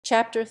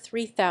Chapter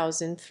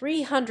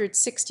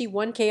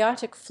 3361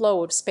 Chaotic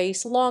Flow of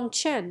Space Long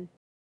Chen.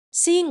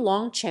 Seeing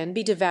Long Chen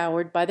be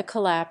devoured by the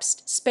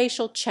collapsed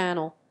spatial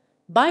channel,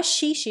 Bai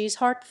Shixi's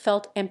heart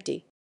felt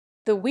empty.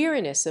 The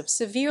weariness of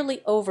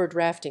severely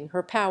overdrafting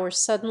her power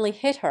suddenly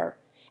hit her,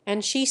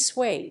 and she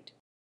swayed.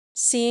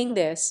 Seeing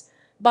this,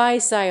 Bai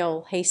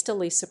Xiao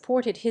hastily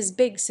supported his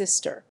big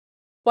sister.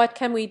 "What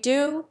can we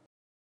do?"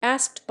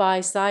 asked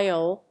Bai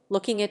Xiao,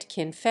 looking at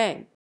Qin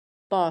Feng.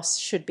 "Boss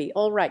should be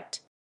all right.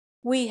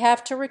 We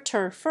have to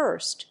return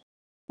first.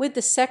 With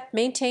the sect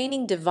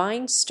maintaining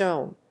divine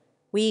stone,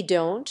 we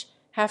don't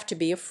have to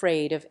be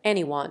afraid of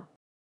anyone."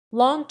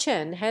 Long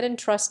Chen had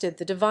entrusted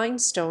the divine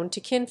stone to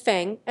Qin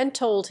Feng and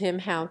told him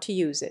how to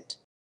use it.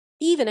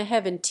 Even a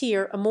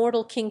heaven-tier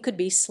immortal king could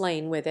be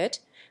slain with it,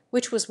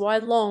 which was why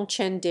Long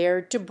Chen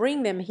dared to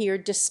bring them here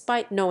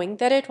despite knowing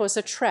that it was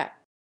a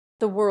trap.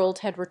 The world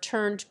had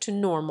returned to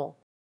normal.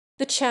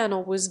 The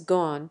channel was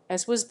gone,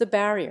 as was the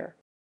barrier.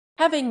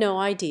 Having no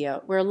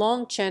idea where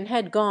Long Chen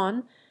had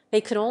gone,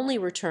 they could only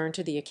return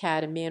to the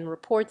academy and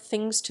report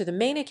things to the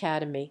main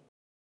academy.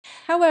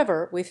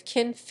 However, with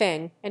Qin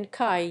Feng and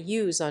Kai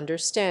Yu's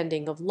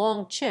understanding of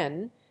Long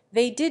Chen,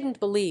 they didn't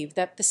believe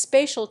that the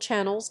spatial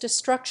channel's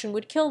destruction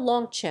would kill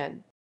Long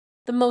Chen.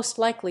 The most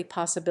likely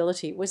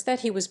possibility was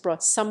that he was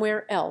brought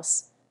somewhere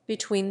else,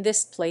 between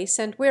this place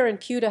and where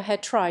Encuta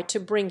had tried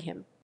to bring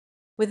him.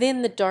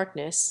 Within the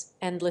darkness,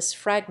 endless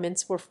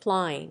fragments were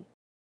flying.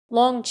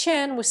 Long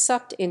Chen was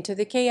sucked into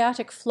the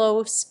chaotic flow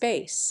of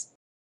space.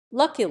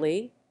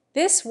 Luckily,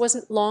 this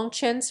wasn't Long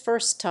Chen's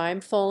first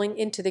time falling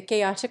into the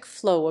chaotic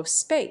flow of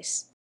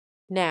space.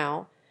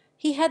 Now,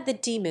 he had the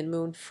demon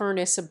moon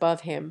furnace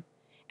above him,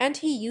 and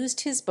he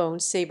used his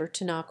bone saber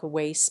to knock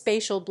away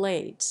spatial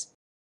blades.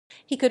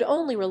 He could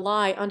only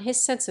rely on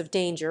his sense of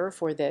danger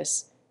for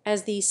this,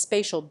 as these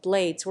spatial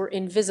blades were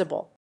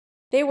invisible.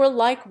 They were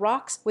like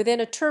rocks within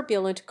a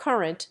turbulent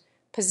current,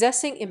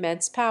 possessing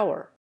immense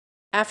power.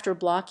 After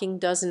blocking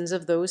dozens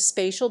of those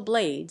spatial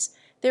blades,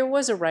 there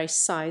was a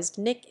rice-sized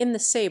nick in the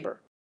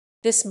saber.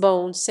 This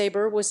bone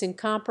saber was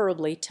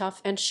incomparably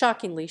tough and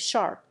shockingly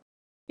sharp.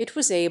 It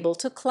was able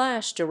to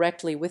clash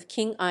directly with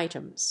king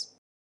items.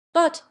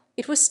 But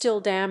it was still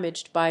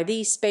damaged by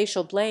these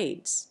spatial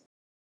blades.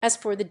 As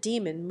for the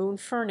demon moon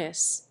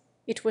furnace,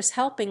 it was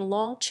helping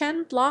Long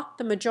Chen block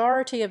the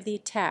majority of the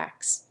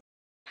attacks.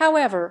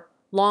 However,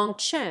 Long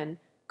Chen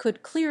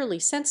could clearly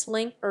sense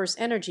Ling Er's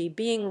energy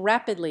being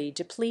rapidly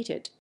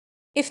depleted.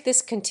 If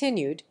this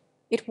continued,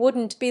 it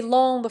wouldn't be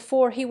long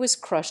before he was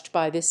crushed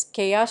by this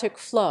chaotic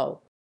flow.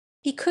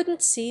 He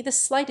couldn't see the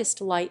slightest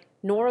light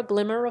nor a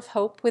glimmer of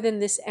hope within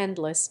this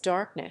endless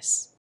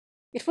darkness.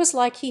 It was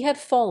like he had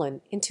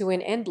fallen into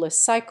an endless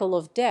cycle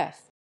of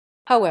death.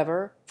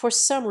 However, for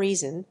some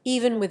reason,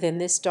 even within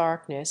this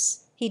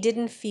darkness, he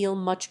didn't feel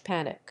much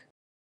panic.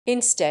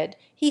 Instead,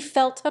 he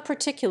felt a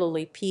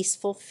particularly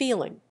peaceful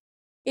feeling.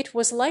 It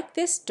was like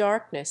this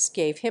darkness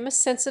gave him a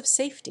sense of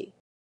safety.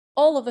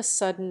 All of a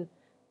sudden,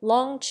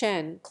 Long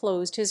Chen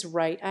closed his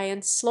right eye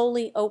and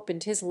slowly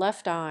opened his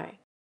left eye.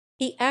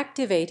 He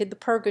activated the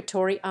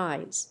purgatory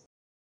eyes.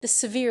 The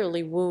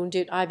severely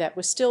wounded eye that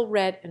was still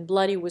red and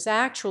bloody was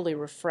actually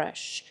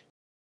refreshed.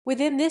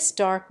 Within this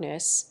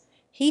darkness,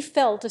 he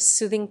felt a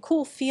soothing,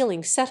 cool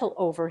feeling settle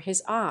over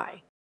his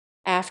eye.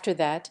 After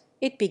that,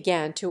 it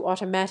began to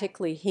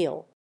automatically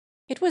heal.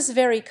 It was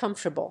very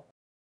comfortable.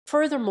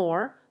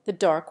 Furthermore, the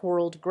dark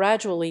world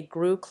gradually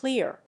grew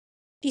clear.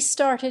 He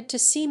started to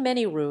see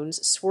many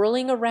runes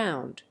swirling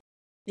around.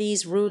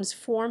 These runes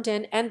formed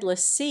an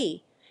endless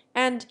sea,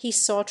 and he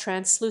saw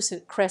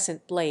translucent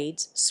crescent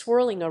blades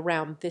swirling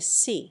around this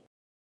sea.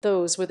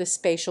 Those were the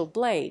spatial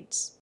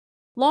blades.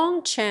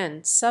 Long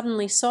Chen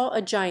suddenly saw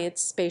a giant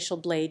spatial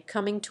blade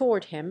coming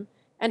toward him,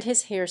 and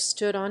his hair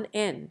stood on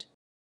end.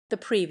 The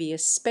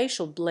previous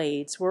spatial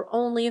blades were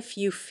only a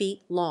few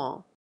feet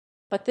long,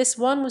 but this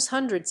one was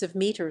hundreds of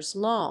meters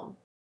long.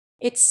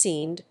 It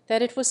seemed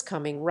that it was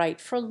coming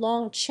right for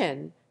Long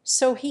Chen,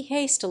 so he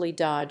hastily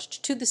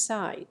dodged to the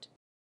side.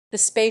 The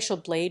spatial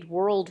blade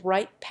whirled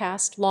right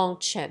past Long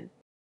Chen.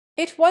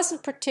 It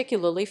wasn't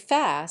particularly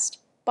fast,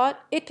 but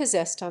it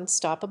possessed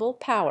unstoppable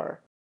power.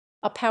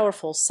 A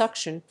powerful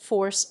suction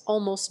force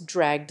almost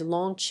dragged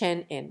Long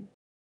Chen in.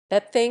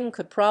 That thing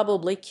could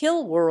probably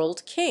kill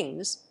world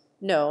kings.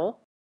 No,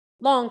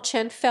 Long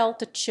Chen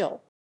felt a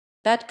chill.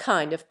 That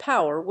kind of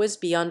power was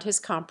beyond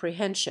his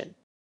comprehension.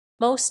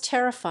 Most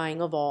terrifying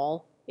of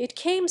all, it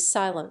came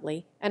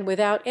silently and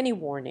without any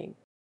warning.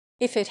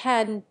 If it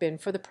hadn't been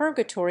for the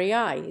purgatory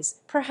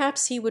eyes,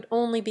 perhaps he would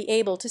only be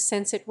able to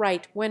sense it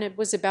right when it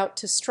was about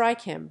to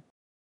strike him.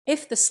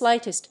 If the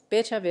slightest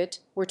bit of it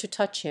were to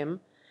touch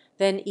him,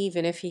 then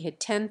even if he had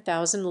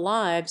 10,000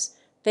 lives,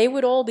 they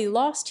would all be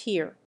lost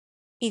here.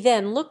 He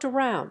then looked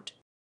around.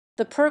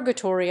 The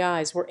purgatory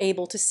eyes were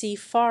able to see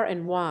far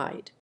and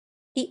wide.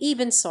 He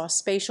even saw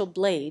spatial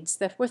blades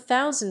that were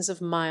thousands of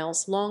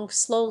miles long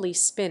slowly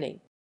spinning.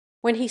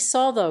 When he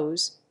saw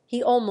those,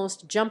 he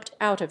almost jumped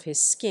out of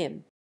his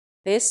skin.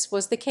 This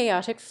was the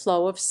chaotic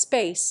flow of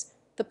space,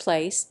 the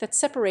place that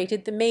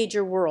separated the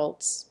major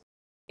worlds.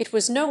 It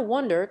was no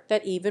wonder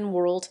that even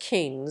world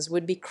kings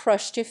would be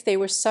crushed if they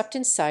were sucked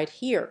inside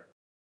here.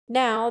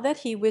 Now that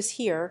he was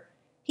here,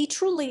 he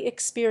truly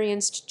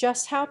experienced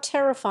just how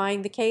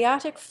terrifying the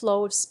chaotic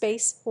flow of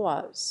space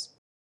was.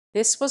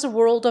 This was a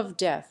world of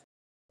death.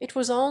 It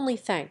was only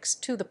thanks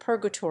to the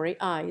purgatory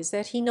eyes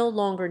that he no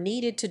longer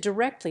needed to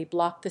directly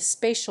block the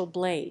spatial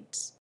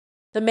blades.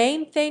 The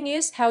main thing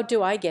is, how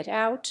do I get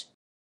out?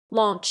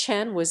 Long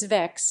Chen was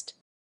vexed.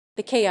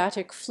 The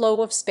chaotic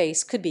flow of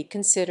space could be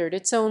considered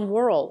its own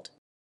world.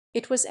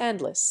 It was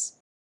endless.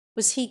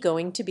 Was he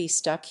going to be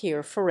stuck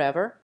here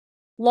forever?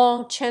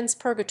 Long Chen's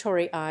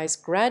purgatory eyes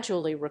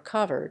gradually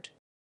recovered.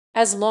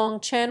 As Long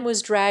Chen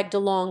was dragged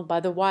along by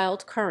the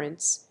wild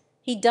currents,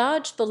 he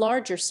dodged the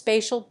larger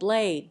spatial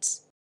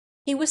blades.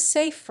 He was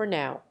safe for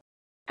now.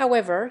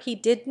 However, he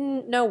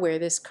didn't know where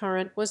this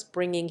current was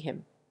bringing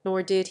him,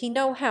 nor did he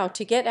know how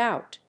to get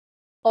out.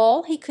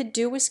 All he could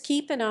do was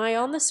keep an eye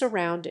on the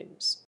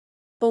surroundings.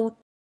 But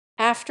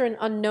after an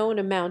unknown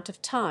amount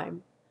of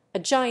time, a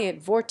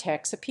giant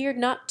vortex appeared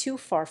not too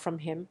far from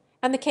him,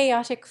 and the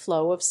chaotic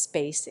flow of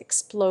space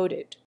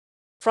exploded.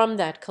 From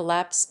that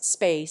collapsed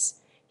space,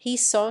 he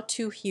saw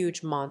two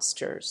huge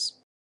monsters.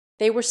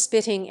 They were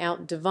spitting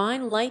out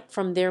divine light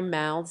from their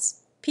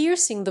mouths,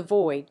 piercing the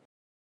void.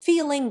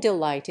 Feeling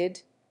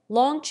delighted,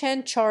 Long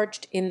Chen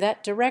charged in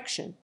that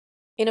direction.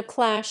 In a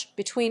clash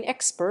between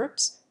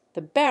experts,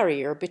 the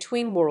barrier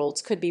between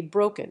worlds could be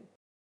broken.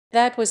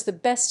 That was the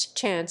best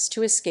chance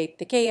to escape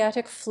the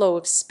chaotic flow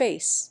of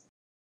space.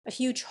 A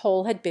huge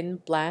hole had been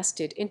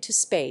blasted into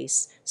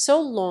space,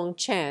 so Long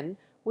Chen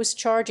was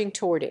charging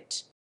toward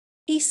it.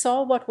 He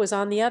saw what was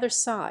on the other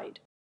side.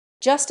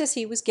 Just as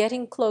he was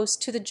getting close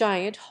to the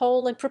giant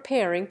hole and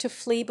preparing to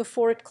flee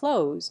before it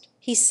closed,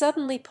 he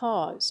suddenly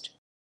paused.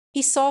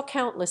 He saw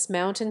countless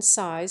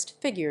mountain-sized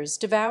figures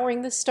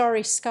devouring the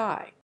starry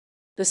sky.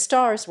 The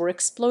stars were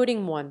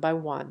exploding one by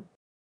one.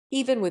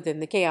 Even within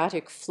the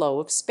chaotic flow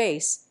of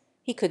space,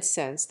 he could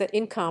sense that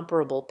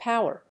incomparable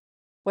power.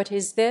 What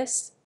is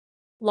this?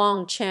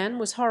 Long Chen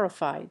was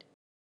horrified.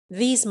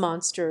 These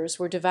monsters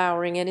were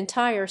devouring an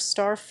entire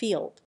star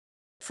field.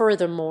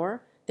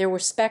 Furthermore, there were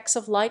specks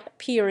of light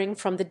appearing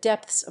from the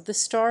depths of the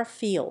star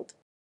field.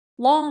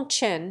 Long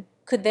Chen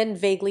could then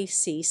vaguely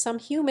see some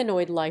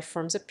humanoid life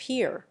forms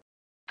appear.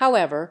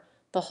 However,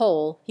 the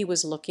hole he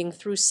was looking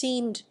through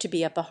seemed to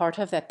be at the heart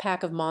of that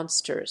pack of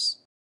monsters.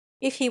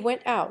 If he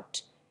went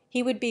out,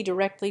 he would be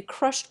directly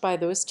crushed by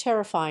those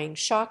terrifying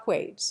shock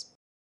waves.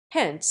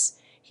 Hence,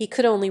 he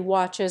could only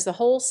watch as the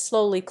hole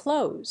slowly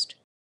closed.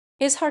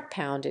 His heart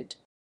pounded.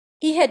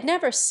 He had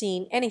never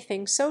seen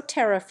anything so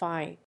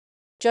terrifying.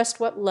 Just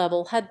what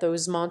level had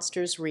those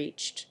monsters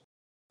reached?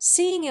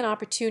 Seeing an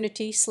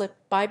opportunity slip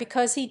by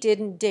because he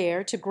didn't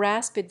dare to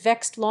grasp it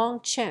vexed Long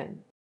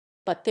Chen.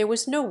 But there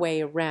was no way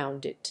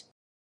around it.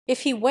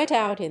 If he went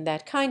out in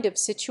that kind of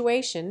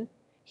situation,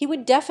 he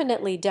would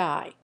definitely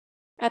die.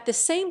 At the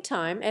same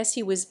time as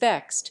he was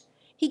vexed,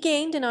 he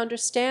gained an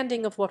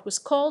understanding of what was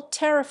called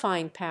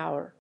terrifying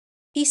power.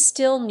 He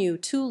still knew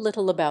too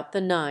little about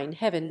the 9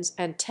 heavens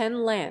and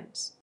 10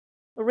 lands.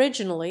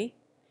 Originally,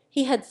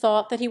 he had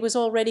thought that he was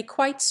already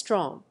quite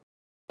strong,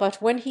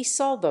 but when he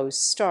saw those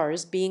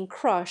stars being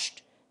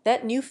crushed,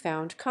 that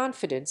newfound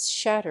confidence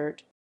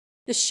shattered.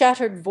 The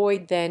shattered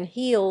void then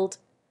healed,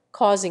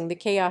 causing the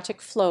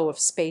chaotic flow of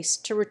space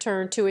to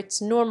return to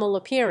its normal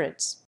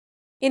appearance.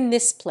 In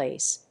this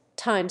place,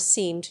 time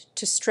seemed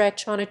to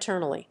stretch on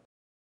eternally.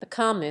 The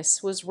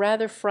calmness was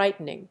rather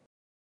frightening.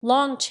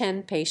 Long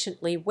Chen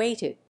patiently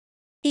waited.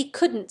 He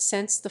couldn't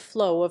sense the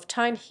flow of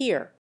time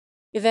here.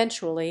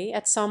 Eventually,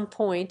 at some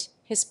point,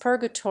 his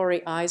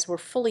purgatory eyes were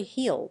fully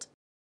healed.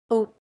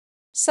 Oh!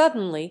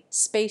 Suddenly,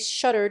 space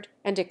shuddered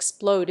and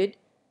exploded,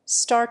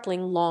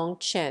 startling Long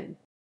Chen.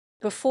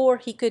 Before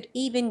he could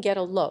even get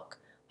a look,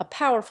 a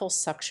powerful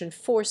suction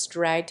force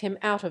dragged him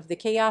out of the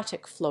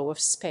chaotic flow of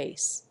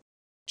space.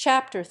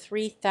 Chapter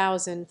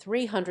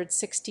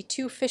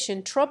 3362 Fish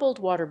in Troubled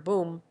Water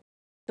Boom.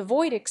 The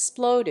void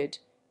exploded,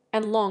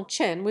 and Long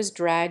Chen was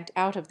dragged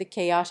out of the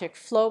chaotic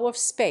flow of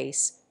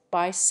space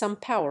by some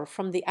power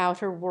from the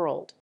outer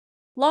world.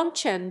 Long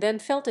Chen then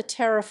felt a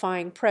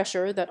terrifying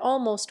pressure that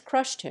almost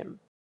crushed him.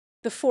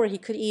 Before he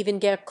could even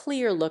get a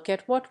clear look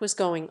at what was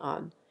going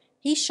on,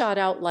 he shot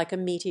out like a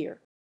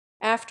meteor.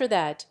 After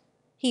that,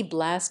 he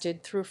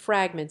blasted through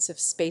fragments of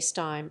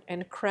space-time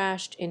and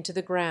crashed into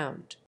the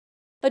ground.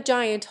 A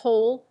giant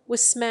hole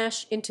was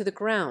smashed into the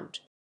ground.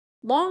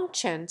 Long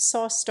Chen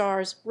saw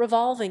stars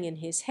revolving in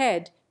his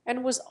head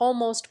and was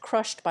almost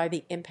crushed by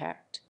the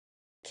impact.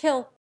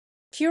 Kill!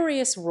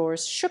 Furious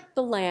roars shook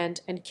the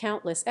land and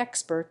countless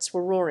experts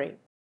were roaring.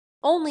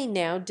 Only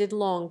now did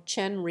Long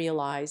Chen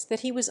realize that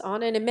he was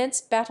on an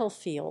immense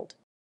battlefield.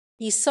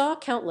 He saw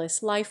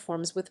countless life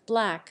forms with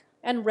black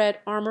and red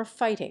armor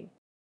fighting.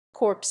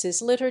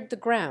 Corpses littered the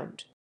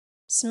ground.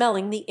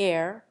 Smelling the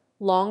air,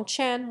 Long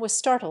Chen was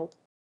startled.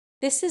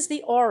 This is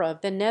the aura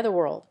of the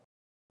netherworld,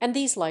 and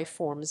these life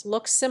forms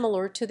look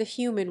similar to the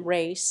human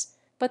race,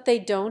 but they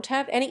don't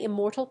have any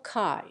immortal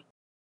Kai.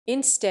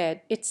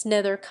 Instead, it's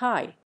nether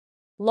Kai.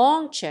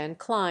 Long Chen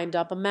climbed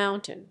up a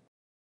mountain.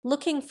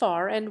 Looking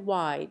far and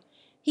wide,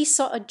 he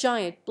saw a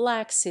giant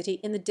black city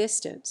in the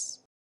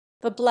distance.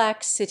 The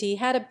black city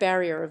had a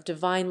barrier of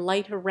divine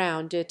light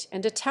around it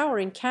and a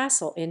towering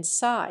castle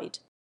inside.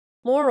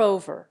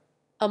 Moreover,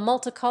 a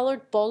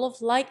multicolored ball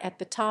of light at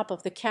the top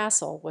of the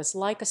castle was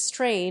like a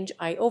strange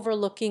eye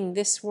overlooking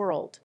this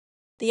world.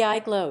 The eye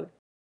glowed.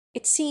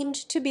 It seemed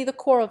to be the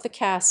core of the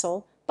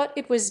castle, but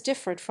it was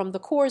different from the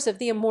cores of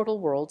the immortal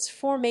world's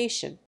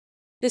formation.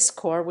 This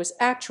core was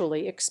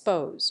actually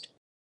exposed.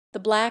 The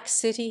black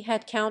city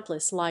had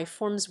countless life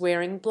forms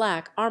wearing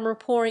black armor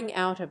pouring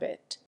out of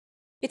it.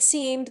 It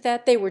seemed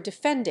that they were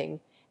defending,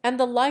 and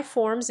the life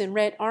forms in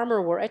red armor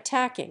were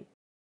attacking.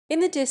 In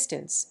the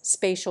distance,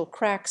 spatial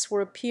cracks were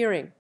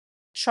appearing.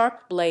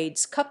 Sharp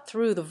blades cut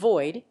through the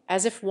void,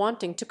 as if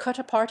wanting to cut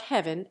apart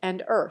heaven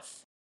and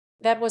earth.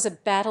 That was a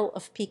battle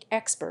of peak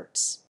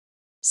experts.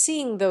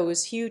 Seeing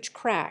those huge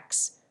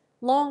cracks,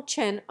 Long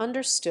Chen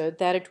understood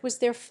that it was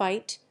their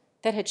fight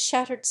that had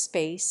shattered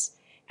space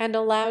and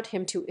allowed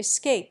him to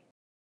escape.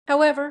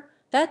 However,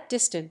 that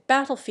distant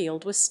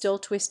battlefield was still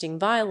twisting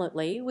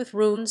violently, with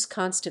runes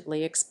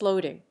constantly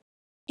exploding.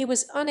 He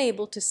was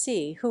unable to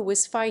see who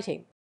was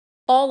fighting.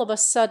 All of a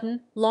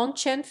sudden, Long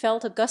Chen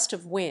felt a gust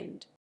of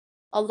wind.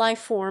 A life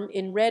form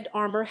in red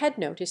armor had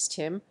noticed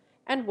him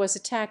and was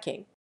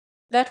attacking.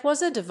 That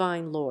was a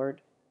divine lord,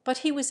 but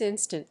he was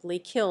instantly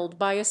killed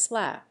by a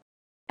slap.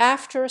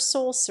 After a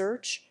soul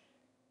search,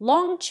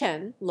 Long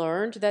Chen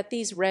learned that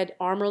these red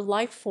armor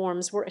life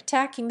forms were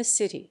attacking the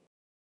city.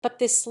 But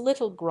this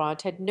little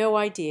grunt had no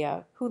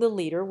idea who the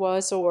leader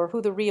was or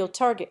who the real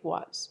target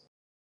was.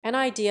 An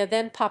idea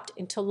then popped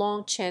into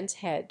Long Chen's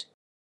head.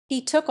 He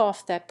took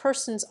off that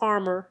person's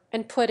armor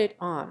and put it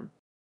on.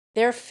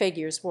 Their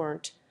figures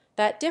weren't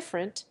that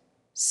different,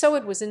 so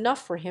it was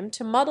enough for him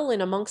to muddle in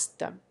amongst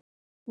them.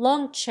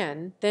 Long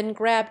Chen then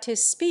grabbed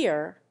his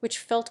spear, which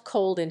felt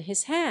cold in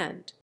his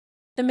hand.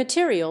 The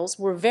materials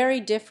were very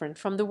different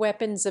from the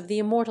weapons of the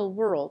immortal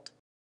world.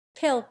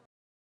 Kill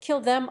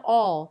them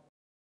all.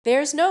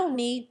 There's no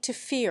need to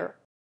fear.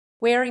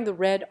 Wearing the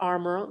red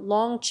armor,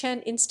 Long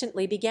Chen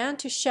instantly began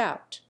to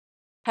shout.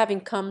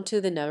 Having come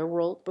to the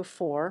netherworld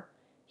before,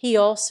 he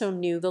also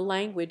knew the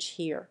language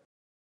here.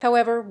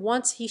 However,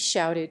 once he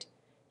shouted,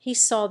 he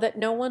saw that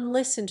no one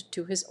listened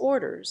to his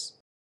orders.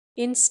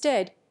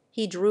 Instead,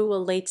 he drew a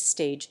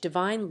late-stage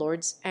divine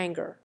lord's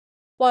anger.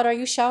 "What are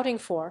you shouting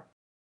for?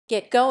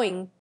 Get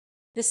going.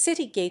 The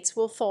city gates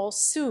will fall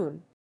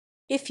soon.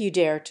 If you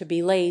dare to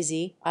be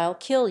lazy, I'll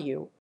kill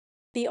you."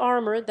 The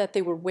armor that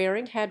they were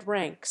wearing had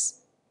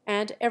ranks,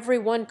 and every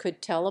one could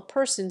tell a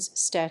person's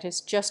status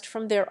just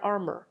from their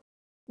armor.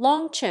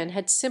 Long Chen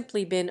had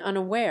simply been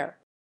unaware.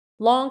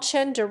 Long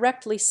Chen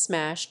directly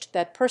smashed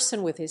that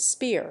person with his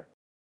spear.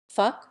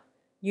 "Fuck,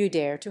 you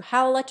dare to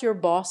howl at your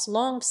boss,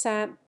 Long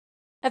Sam?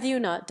 Have you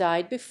not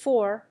died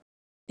before?"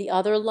 The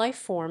other life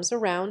forms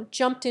around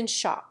jumped in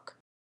shock.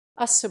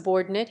 A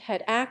subordinate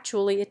had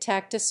actually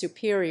attacked a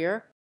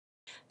superior.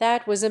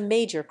 That was a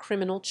major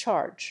criminal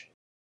charge.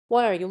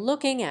 "What are you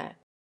looking at?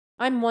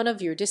 I'm one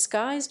of your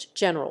disguised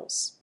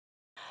generals.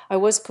 I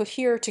was put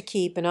here to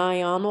keep an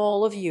eye on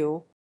all of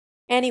you.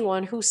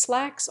 Anyone who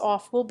slacks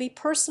off will be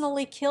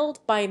personally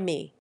killed by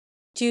me.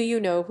 Do you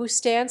know who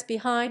stands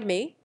behind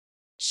me?"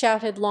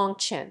 shouted Long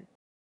Chen.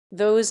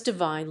 Those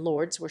divine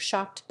lords were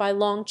shocked by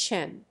Long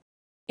Chen.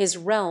 His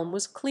realm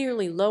was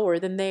clearly lower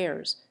than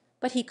theirs,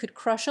 but he could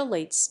crush a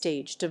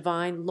late-stage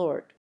divine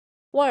lord.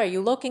 "What are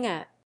you looking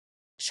at?"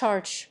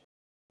 "Charge."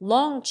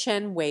 Long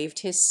Chen waved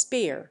his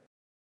spear.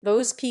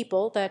 Those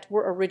people that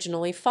were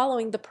originally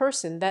following the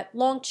person that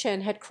Long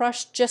Chen had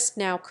crushed just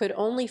now could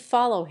only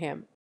follow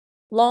him.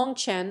 Long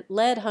Chen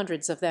led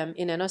hundreds of them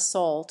in an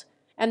assault,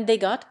 and they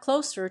got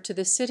closer to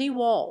the city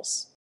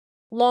walls.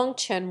 Long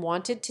Chen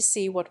wanted to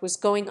see what was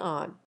going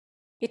on.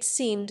 It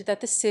seemed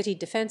that the city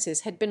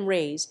defenses had been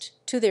raised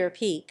to their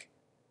peak,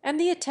 and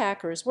the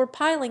attackers were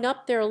piling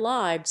up their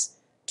lives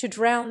to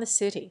drown the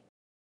city.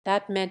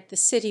 That meant the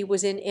city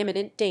was in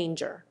imminent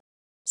danger.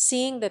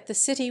 Seeing that the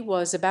city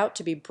was about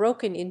to be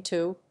broken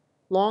into,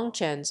 Long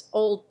Chen's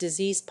old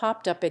disease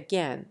popped up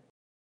again.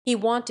 He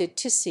wanted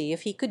to see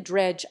if he could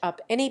dredge up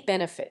any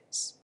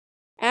benefits.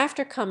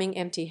 After coming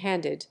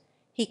empty-handed,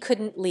 he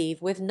couldn't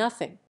leave with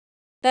nothing.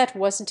 That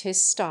wasn't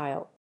his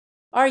style.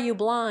 "Are you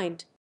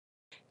blind?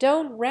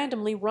 Don't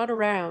randomly run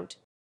around.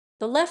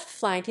 The left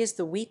flank is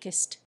the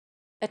weakest.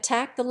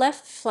 Attack the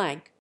left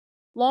flank."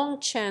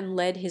 Long Chen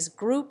led his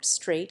group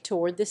straight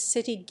toward the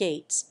city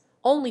gates,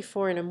 only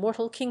for an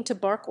immortal king to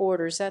bark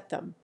orders at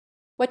them.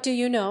 "What do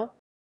you know?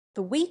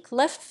 The weak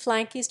left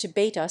flank is to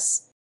bait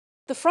us.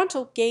 The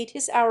frontal gate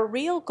is our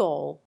real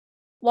goal."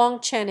 Long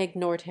Chen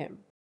ignored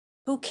him.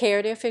 Who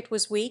cared if it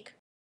was weak?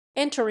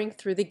 Entering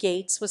through the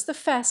gates was the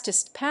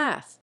fastest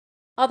path.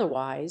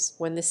 Otherwise,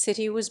 when the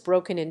city was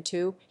broken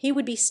into, he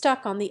would be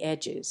stuck on the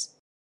edges.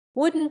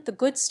 Wouldn't the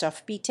good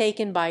stuff be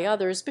taken by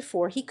others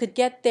before he could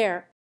get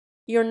there?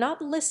 "You're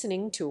not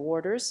listening to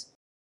orders.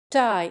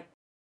 Die."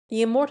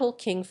 The immortal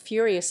king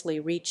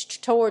furiously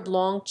reached toward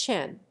Long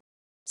Chen.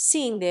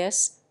 Seeing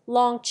this,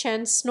 Long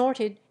Chen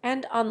snorted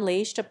and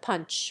unleashed a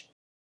punch.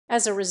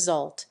 As a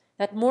result,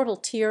 that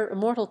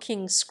immortal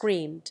king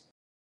screamed.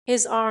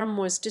 His arm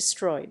was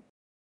destroyed.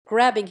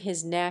 Grabbing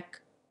his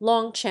neck,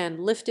 Long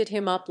Chen lifted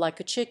him up like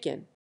a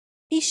chicken.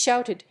 He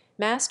shouted,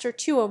 "Master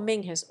Tuo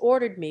Ming has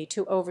ordered me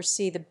to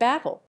oversee the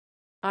battle.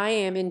 I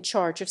am in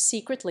charge of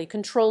secretly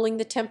controlling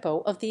the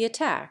tempo of the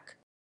attack.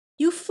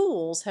 You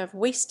fools have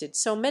wasted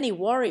so many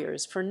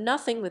warriors for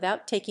nothing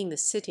without taking the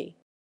city.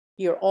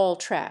 You're all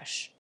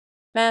trash.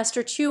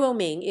 Master Tuo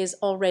Ming is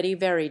already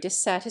very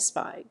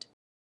dissatisfied.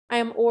 I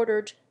am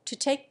ordered to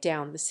take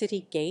down the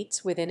city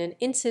gates within an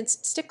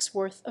instant's stick's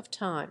worth of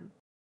time.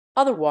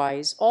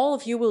 Otherwise, all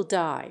of you will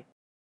die.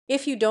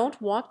 If you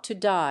don't want to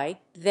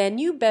die, then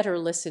you better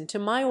listen to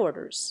my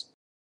orders.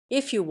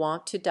 If you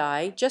want to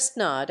die, just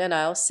nod and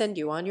I'll send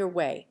you on your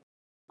way."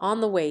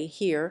 On the way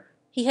here,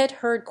 he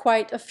had heard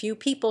quite a few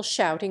people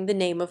shouting the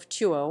name of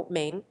Tuo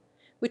Ming,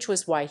 which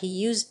was why he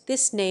used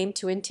this name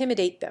to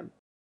intimidate them.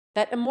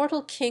 That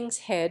immortal king's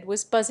head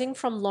was buzzing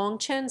from Long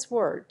Chen's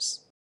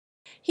words.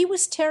 He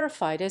was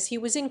terrified as he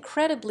was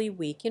incredibly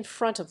weak in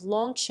front of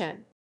Long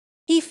Chen.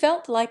 He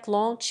felt like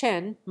Long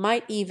Chen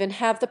might even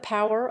have the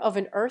power of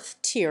an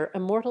earth-tier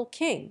immortal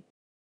king.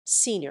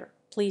 "Senior,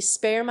 please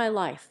spare my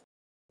life.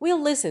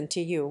 We'll listen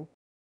to you."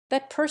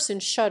 That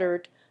person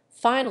shuddered,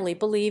 finally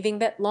believing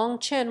that Long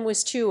Chen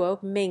was Tuo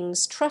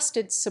Ming's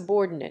trusted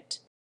subordinate.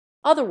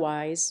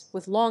 Otherwise,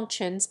 with Long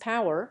Chen's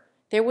power,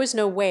 there was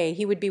no way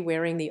he would be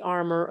wearing the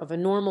armor of a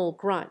normal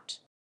grunt.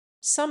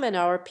 "Summon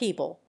our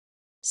people.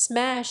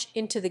 Smash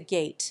into the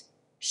gate,"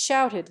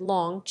 shouted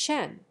Long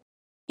Chen.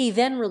 He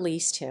then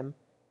released him,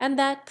 and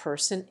that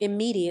person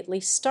immediately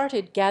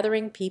started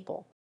gathering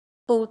people.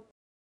 But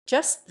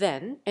just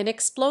then an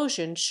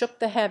explosion shook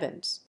the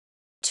heavens.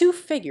 Two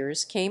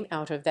figures came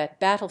out of that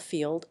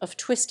battlefield of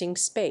twisting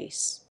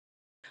space.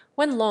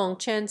 When Long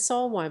Chen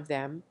saw one of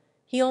them,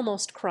 he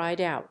almost cried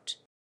out.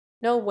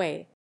 No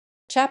way.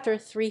 Chapter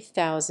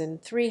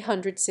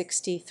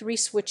 3363,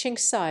 switching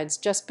sides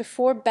just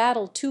before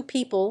battle, two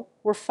people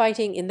were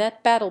fighting in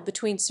that battle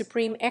between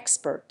supreme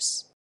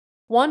experts.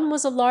 One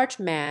was a large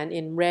man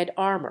in red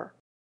armor.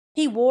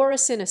 He wore a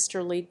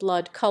sinisterly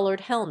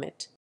blood-colored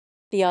helmet.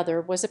 The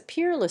other was a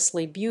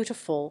peerlessly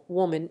beautiful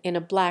woman in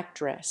a black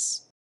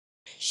dress.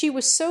 She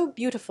was so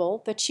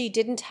beautiful that she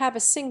didn't have a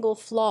single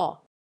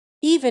flaw.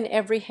 Even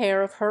every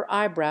hair of her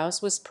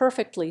eyebrows was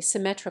perfectly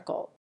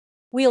symmetrical.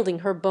 Wielding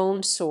her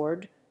bone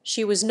sword,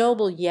 she was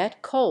noble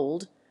yet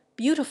cold,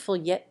 beautiful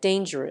yet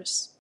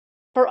dangerous.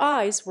 Her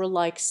eyes were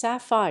like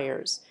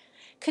sapphires,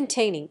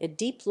 containing a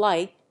deep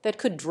light that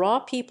could draw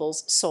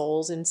people's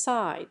souls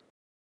inside.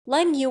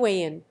 Lang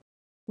Yuan.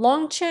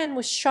 Long Chen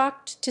was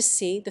shocked to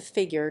see the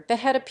figure that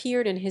had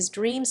appeared in his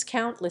dreams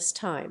countless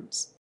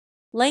times.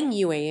 Lang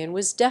Yuan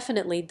was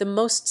definitely the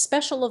most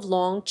special of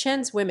Long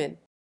Chen's women.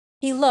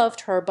 He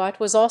loved her but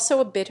was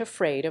also a bit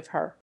afraid of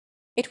her.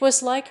 It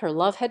was like her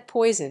love had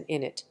poison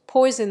in it,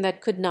 poison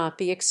that could not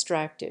be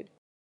extracted.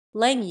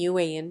 "Lang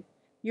Yuan,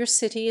 your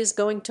city is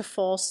going to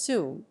fall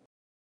soon.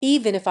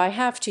 Even if I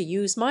have to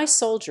use my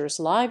soldiers'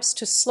 lives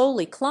to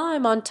slowly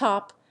climb on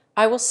top,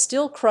 I will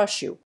still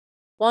crush you.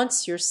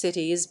 Once your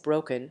city is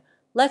broken,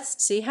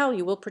 let's see how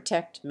you will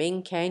protect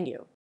Ming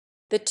Canyu.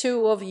 The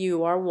two of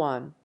you are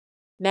one.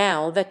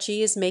 Now that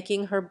she is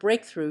making her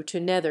breakthrough to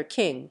Nether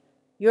King,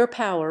 your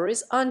power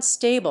is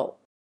unstable."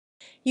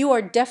 "You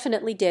are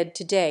definitely dead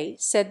today,"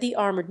 said the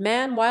armored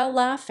man while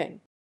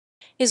laughing.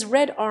 His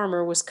red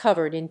armor was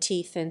covered in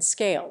teeth and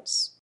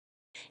scales.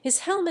 His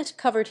helmet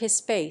covered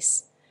his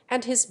face,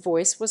 and his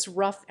voice was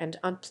rough and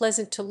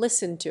unpleasant to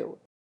listen to.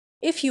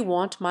 "If you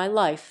want my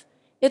life,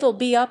 it'll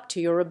be up to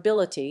your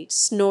ability,"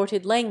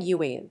 snorted Lang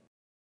Yuan.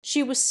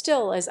 She was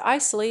still as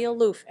icily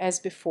aloof as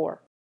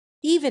before.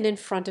 Even in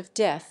front of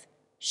death,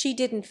 she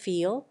didn't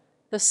feel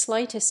the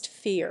slightest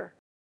fear.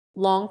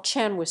 Long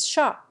Chen was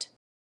shocked.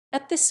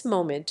 At this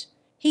moment,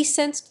 he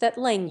sensed that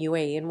Lang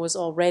Yuan was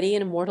already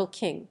an immortal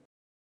king.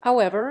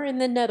 However, in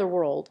the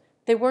netherworld,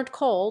 they weren't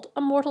called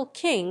immortal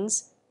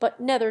kings,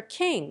 but nether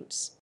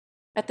kings.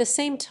 At the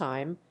same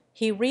time,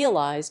 he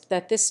realized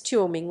that this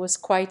Tuo Ming was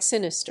quite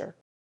sinister.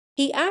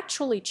 He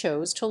actually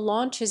chose to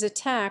launch his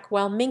attack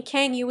while Ming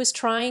Kangyu was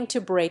trying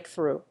to break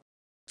through.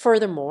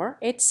 Furthermore,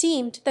 it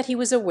seemed that he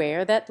was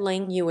aware that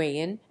Lang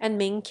Yuan and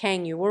Ming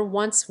Kangyu were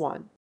once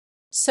one.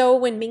 So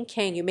when Ming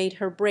Kangyu made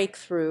her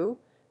breakthrough,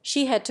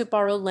 she had to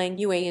borrow Lang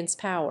Yuan's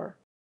power.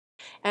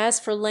 As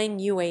for Lang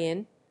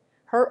Yuan,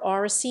 her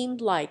aura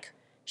seemed like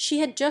she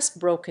had just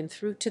broken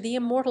through to the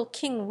immortal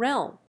king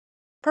realm.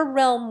 Her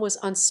realm was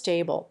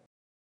unstable.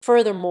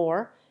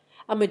 Furthermore,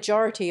 a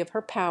majority of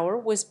her power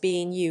was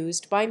being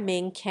used by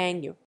Ming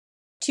Kangyu.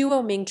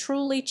 Tuo Ming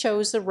truly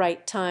chose the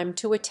right time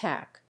to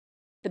attack.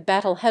 The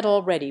battle had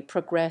already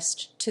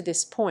progressed to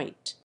this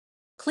point.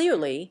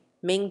 Clearly,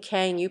 Ming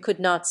Kangyu could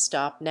not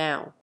stop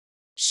now.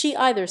 She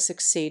either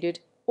succeeded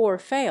or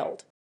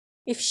failed.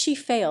 If she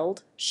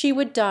failed, she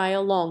would die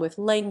along with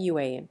Lang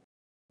Yuan.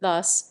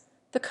 Thus,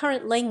 the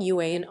current Lang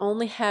Yuan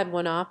only had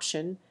one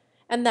option,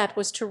 and that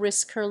was to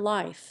risk her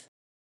life.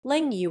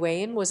 Leng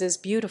Yuan was as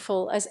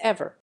beautiful as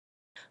ever,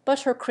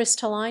 but her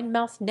crystalline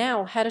mouth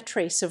now had a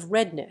trace of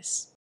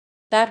redness.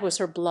 That was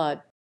her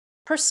blood.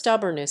 Her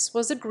stubbornness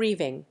was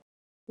aggrieving.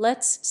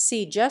 Let's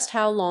see just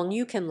how long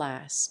you can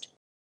last.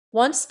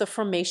 Once the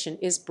formation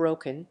is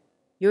broken,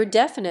 you're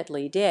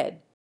definitely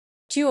dead.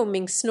 Tuo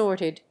Ming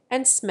snorted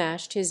and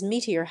smashed his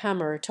meteor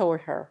hammer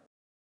toward her.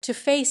 To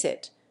face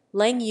it,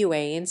 Leng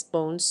Yuan's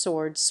bone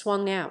sword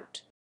swung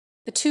out.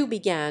 The two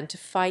began to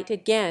fight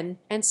again,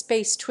 and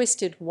space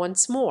twisted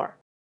once more.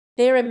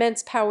 Their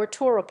immense power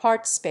tore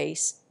apart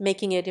space,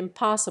 making it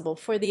impossible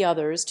for the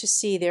others to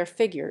see their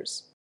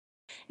figures.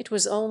 It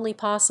was only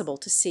possible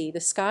to see the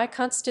sky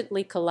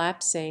constantly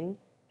collapsing,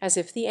 as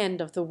if the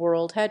end of the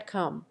world had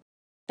come.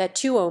 That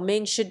Tuo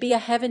Ming should be a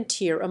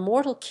heaven-tier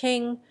immortal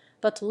king,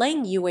 but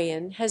Leng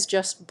Yuan has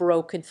just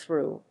broken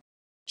through.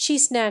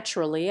 She's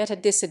naturally at a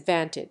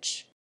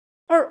disadvantage.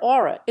 Her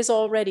aura is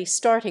already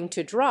starting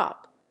to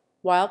drop,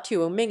 while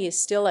Tuo Ming is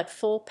still at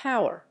full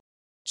power.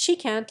 She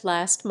can't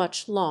last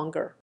much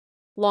longer.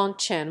 Long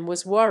Chen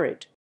was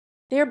worried.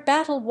 Their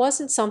battle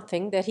wasn't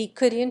something that he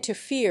could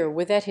interfere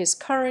with at his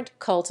current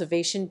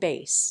cultivation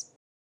base.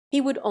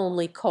 He would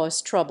only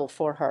cause trouble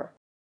for her.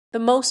 The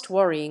most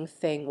worrying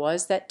thing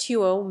was that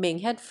Tuo Ming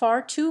had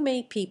far too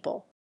many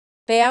people.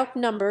 They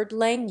outnumbered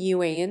Leng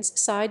Yuan's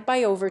side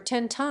by over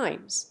 10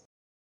 times.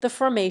 The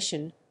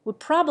formation would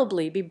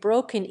probably be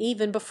broken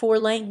even before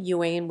Leng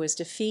Yuan was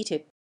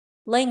defeated.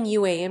 Leng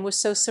Yuan was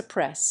so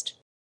suppressed.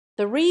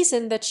 The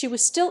reason that she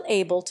was still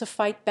able to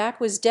fight back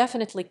was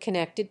definitely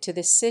connected to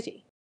this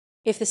city.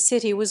 If the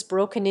city was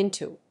broken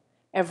into,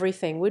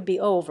 everything would be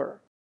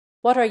over.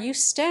 What are you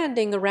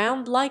standing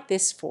around like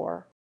this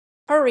for?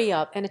 Hurry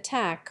up and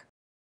attack.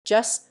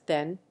 Just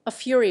then a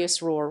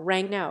furious roar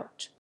rang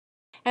out.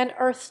 An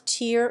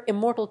earth-tier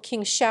immortal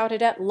king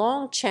shouted at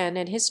Long Chen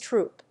and his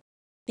troop.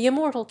 The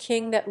immortal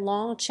king that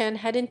Long Chen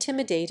had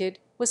intimidated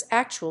was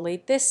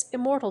actually this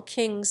immortal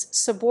king's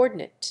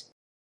subordinate.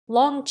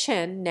 Long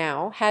Chen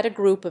now had a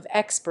group of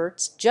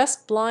experts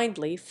just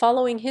blindly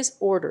following his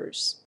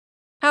orders.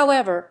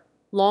 However,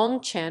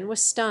 Long Chen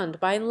was stunned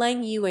by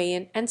Leng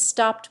Yuan and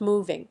stopped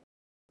moving.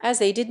 As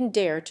they didn't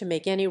dare to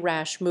make any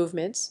rash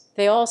movements,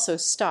 they also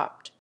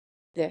stopped.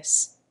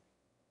 This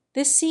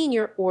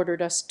senior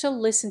ordered us to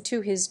listen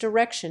to his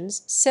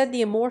directions, said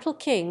the immortal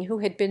king who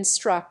had been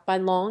struck by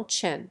Long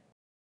Chen.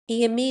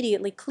 He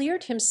immediately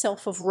cleared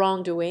himself of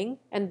wrongdoing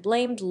and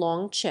blamed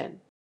Long Chen.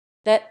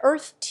 That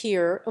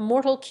earth-tier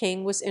immortal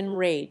king was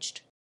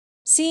enraged.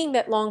 Seeing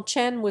that Long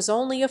Chen was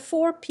only a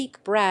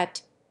 4-peak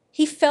brat,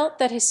 he felt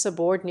that his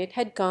subordinate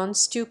had gone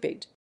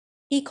stupid.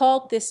 He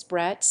called this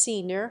brat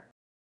senior.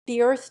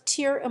 The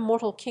earth-tier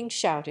immortal king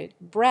shouted,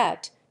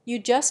 "Brat!"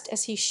 Just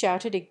as he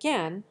shouted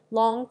again,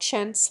 Long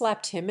Chen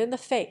slapped him in the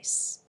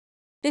face.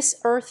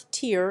 This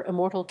earth-tier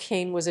immortal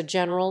king was a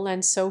general,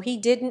 and so he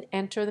didn't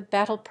enter the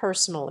battle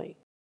personally.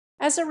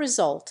 As a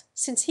result,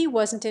 since he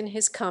wasn't in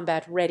his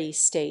combat-ready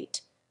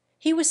state,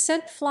 he was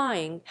sent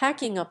flying,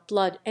 hacking up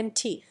blood and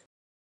teeth.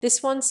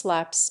 This one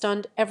slap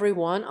stunned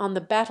everyone on the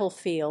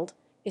battlefield,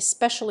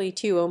 especially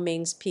Tuo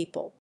Ming's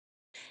people.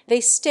 They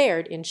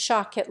stared in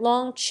shock at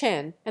Long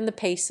Chen, and the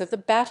pace of the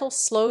battle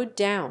slowed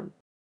down.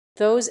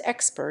 Those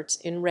experts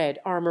in red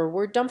armor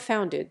were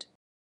dumbfounded.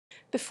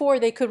 Before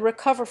they could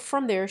recover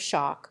from their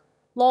shock,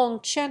 Long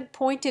Chen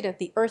pointed at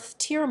the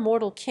earth-tier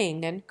mortal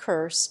king and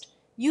cursed,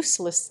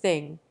 "Useless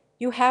thing,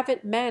 you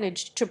haven't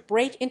managed to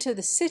break into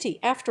the city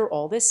after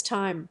all this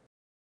time.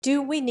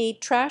 Do we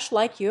need trash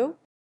like you?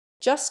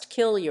 Just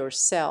kill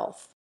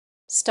yourself.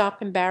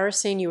 Stop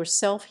embarrassing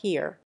yourself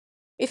here.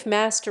 If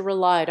Master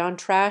relied on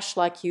trash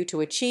like you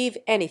to achieve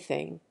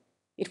anything,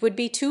 it would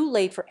be too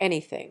late for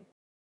anything.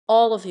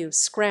 All of you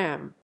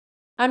scram.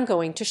 I'm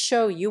going to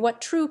show you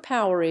what true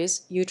power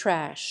is, you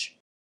trash.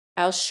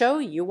 I'll show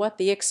you what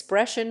the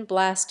expression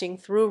blasting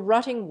through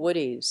rotting wood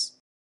is."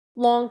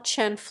 Long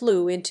Chen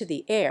flew into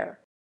the air.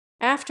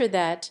 After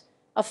that,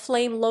 a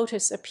flame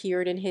lotus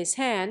appeared in his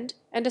hand,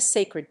 and a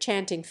sacred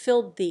chanting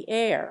filled the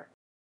air.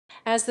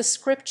 As the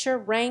scripture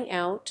rang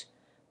out,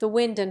 the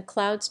wind and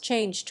clouds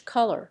changed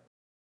color.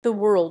 The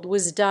world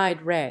was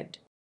dyed red.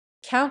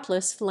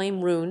 Countless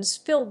flame runes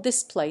filled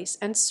this place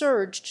and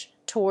surged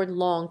toward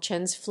Long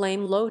Chen's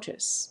flame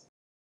lotus.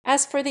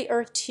 As for the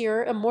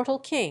earth-tier immortal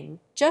king,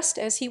 just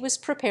as he was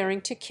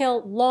preparing to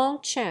kill Long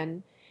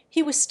Chen,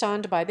 he was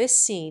stunned by this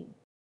scene.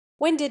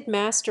 When did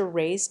Master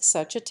raise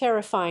such a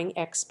terrifying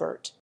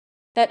expert?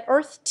 That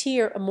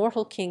earth-tier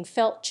immortal king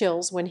felt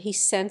chills when he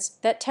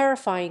sensed that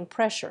terrifying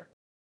pressure.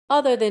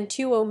 Other than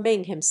Tuo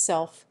Ming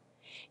himself,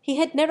 he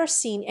had never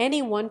seen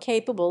anyone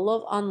capable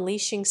of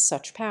unleashing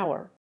such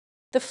power.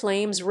 The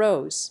flames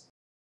rose.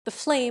 The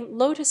flame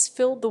lotus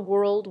filled the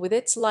world with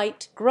its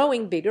light,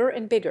 growing bigger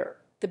and bigger.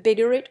 The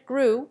bigger it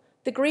grew,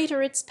 the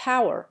greater its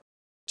power.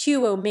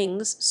 Tuo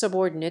Ming's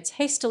subordinates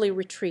hastily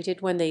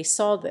retreated when they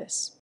saw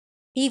this.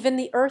 Even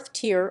the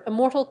earth-tier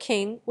immortal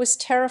king was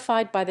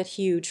terrified by that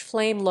huge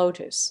flame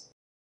lotus.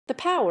 The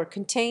power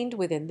contained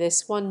within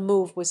this one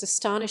move was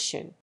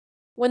astonishing.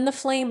 When the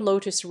flame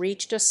lotus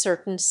reached a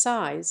certain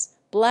size,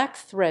 black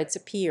threads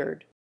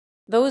appeared.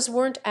 Those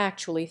weren't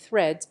actually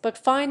threads, but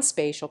fine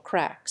spatial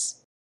cracks.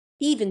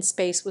 Even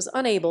space was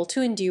unable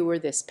to endure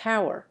this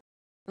power.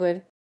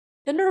 But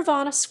the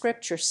Nirvana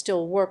scripture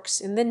still works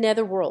in the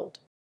netherworld.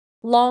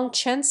 Long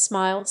Chen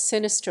smiled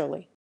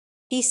sinisterly.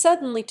 He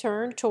suddenly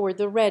turned toward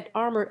the red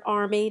armored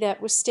army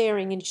that was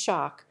staring in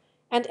shock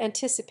and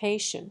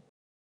anticipation.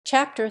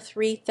 Chapter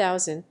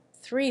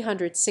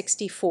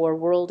 3364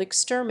 World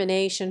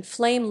Extermination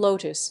Flame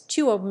Lotus.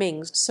 Tuo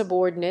Ming's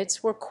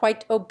subordinates were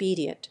quite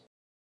obedient.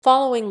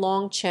 Following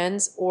Long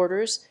Chen's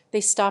orders,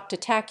 they stopped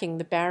attacking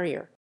the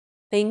barrier.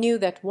 They knew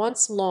that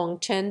once Long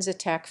Chen's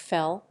attack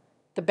fell,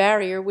 the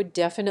barrier would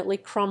definitely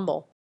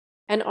crumble.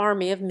 An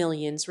army of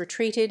millions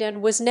retreated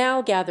and was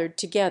now gathered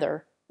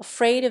together,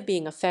 afraid of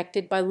being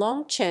affected by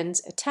Long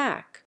Chen's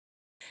attack.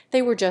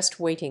 They were just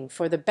waiting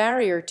for the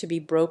barrier to be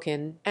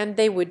broken, and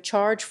they would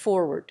charge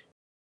forward.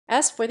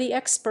 As for the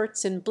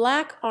experts in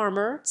black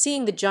armor,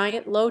 seeing the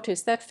giant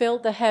lotus that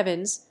filled the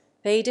heavens,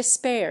 they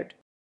despaired.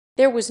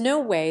 There was no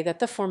way that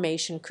the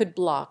formation could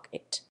block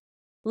it.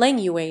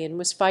 Leng Yuan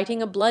was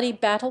fighting a bloody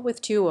battle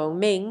with Tuo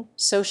Ming,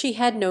 so she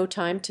had no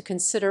time to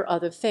consider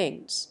other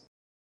things.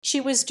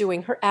 She was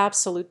doing her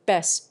absolute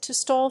best to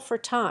stall for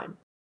time.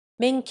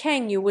 Ming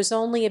Kangyu was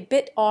only a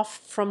bit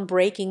off from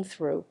breaking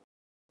through.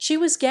 She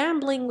was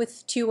gambling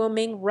with Tuo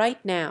Ming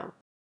right now.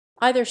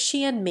 Either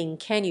she and Ming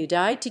Kangyu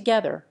died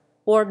together,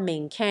 or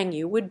Ming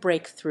Kangyu would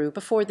break through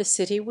before the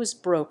city was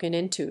broken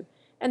into,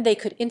 and they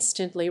could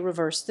instantly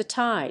reverse the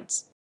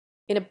tides.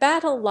 In a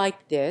battle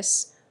like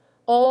this,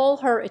 all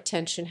her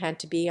attention had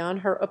to be on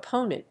her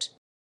opponent.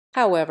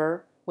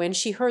 However, when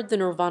she heard the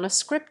Nirvana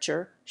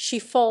scripture, she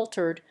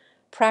faltered,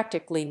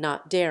 practically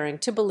not daring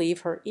to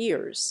believe her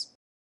ears.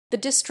 The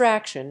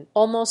distraction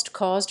almost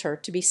caused her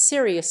to be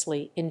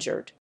seriously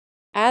injured.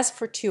 As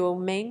for Tuo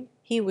Ming,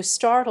 he was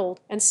startled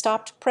and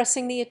stopped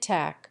pressing the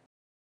attack.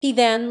 He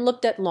then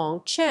looked at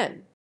Long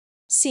Chen.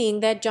 Seeing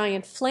that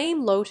giant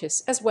flame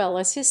lotus as well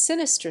as his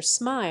sinister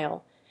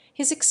smile,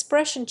 his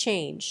expression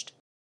changed.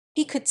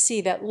 He could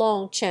see that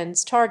Long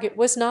Chen's target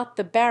was not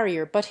the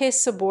barrier but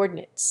his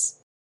subordinates.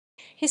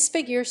 His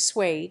figure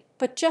swayed,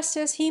 but just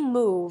as he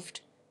moved,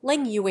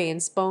 Leng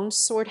Yuan's bone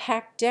sword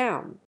hacked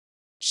down.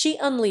 She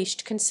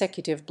unleashed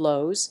consecutive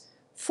blows,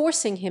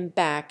 forcing him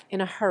back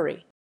in a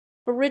hurry.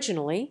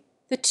 Originally,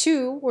 the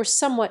two were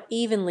somewhat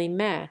evenly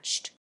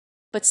matched,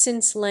 but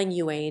since Leng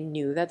Yuan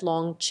knew that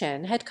Long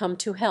Chen had come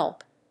to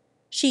help,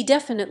 she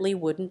definitely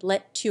wouldn't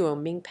let Tuo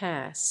Ming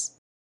pass.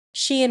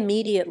 She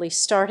immediately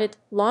started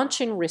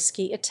launching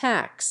risky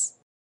attacks.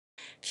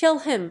 "Kill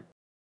him!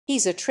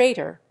 He's a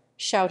traitor!"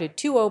 shouted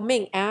Tuo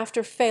Ming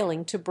after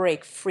failing to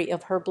break free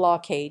of her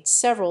blockade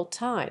several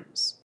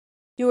times.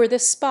 "You're the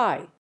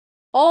spy.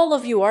 All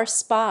of you are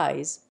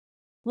spies."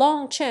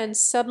 Long Chen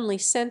suddenly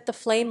sent the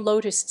flame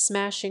lotus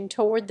smashing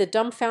toward the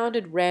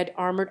dumbfounded red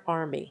armored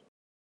army.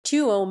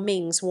 Tuo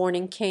Ming's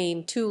warning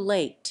came too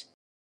late.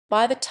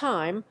 By the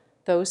time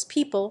those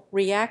people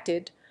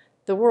reacted,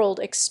 the world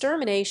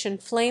extermination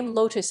flame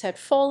lotus had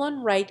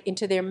fallen right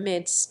into their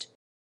midst.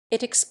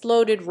 It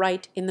exploded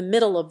right in the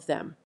middle of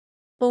them.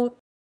 The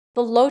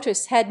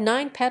lotus had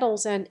 9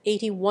 petals and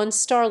 81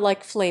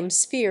 star-like flame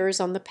spheres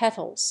on the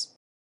petals.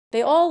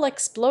 They all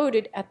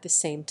exploded at the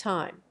same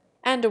time,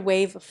 and a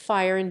wave of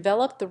fire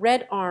enveloped the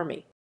red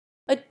army.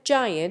 A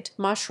giant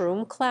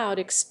mushroom cloud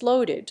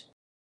exploded.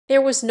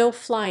 There was no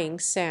flying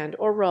sand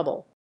or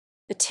rubble.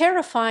 The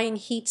terrifying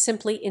heat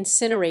simply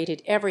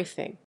incinerated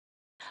everything.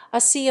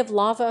 A sea of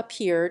lava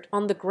appeared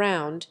on the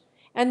ground,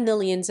 and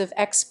millions of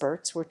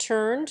experts were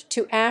turned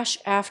to ash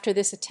after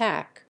this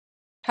attack.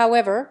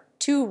 However,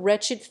 2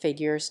 wretched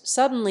figures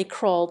suddenly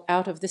crawled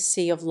out of the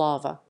sea of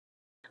lava.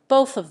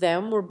 Both of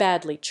them were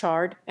badly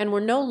charred and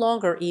were no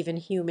longer even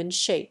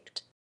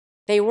human-shaped.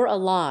 They were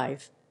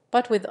alive,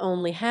 but with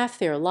only half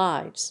their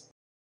lives.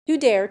 "You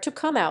dare to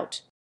come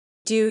out?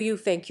 Do you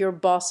think your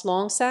boss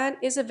Longsan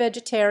is a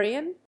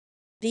vegetarian?"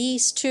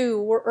 These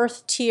 2 were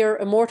Earth-tier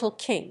immortal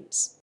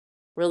kings.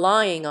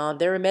 Relying on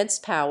their immense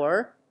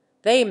power,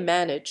 they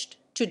managed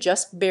to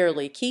just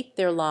barely keep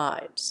their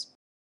lives.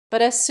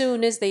 But as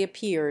soon as they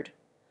appeared,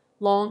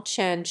 Long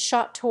Chen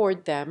shot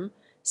toward them,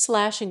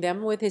 slashing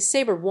them with his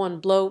saber one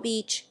blow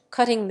each,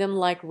 cutting them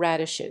like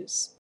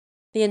radishes.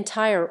 The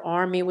entire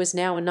army was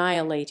now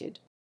annihilated.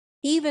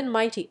 Even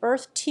mighty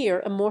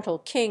Earth-tier immortal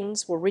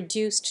kings were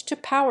reduced to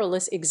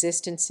powerless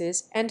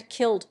existences and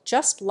killed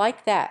just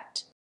like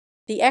that.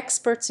 The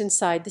experts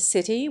inside the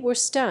city were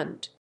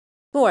stunned.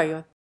 "Who are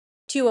you?"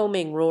 Tuo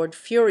Ming roared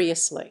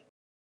furiously.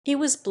 He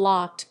was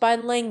blocked by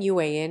Leng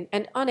Yuan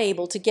and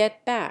unable to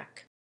get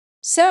back.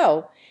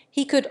 So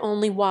he could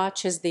only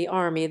watch as the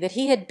army that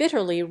he had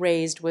bitterly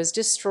raised was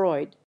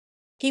destroyed.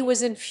 He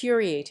was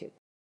infuriated.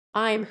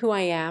 "I'm who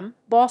I am,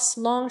 Boss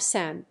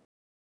Longsan.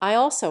 I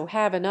also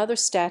have another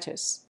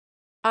status.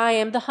 I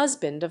am the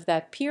husband of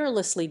that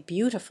peerlessly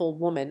beautiful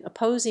woman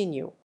opposing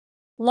you."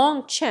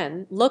 Long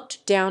Chen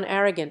looked down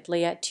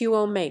arrogantly at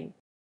Tuo Ming.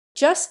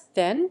 Just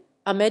then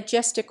a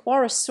majestic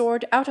aura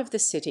soared out of the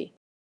city.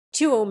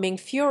 Tuo Ming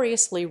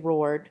furiously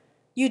roared,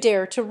 You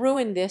dare to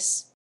ruin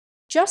this?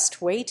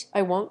 Just wait,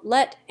 I won't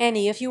let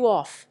any of you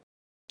off."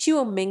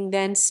 Chiu Ming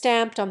then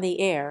stamped on the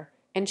air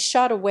and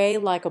shot away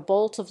like a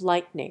bolt of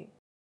lightning.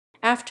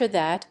 After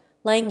that,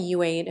 Lang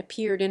Yuan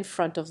appeared in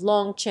front of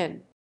Long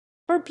Chen.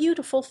 Her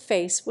beautiful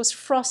face was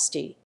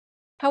frosty.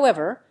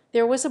 However,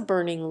 there was a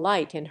burning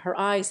light in her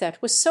eyes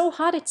that was so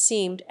hot it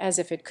seemed as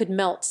if it could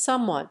melt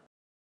someone.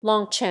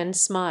 Long Chen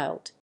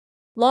smiled.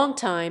 Long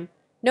time,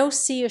 no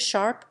see a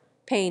sharp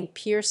pain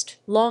pierced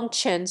Long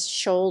Chen's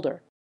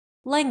shoulder.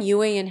 Lang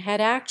Yuan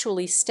had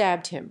actually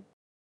stabbed him.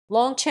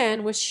 Long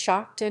Chen was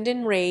shocked and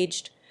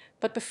enraged,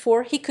 but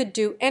before he could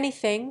do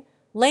anything,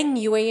 Lang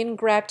Yuan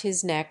grabbed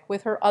his neck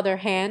with her other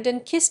hand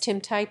and kissed him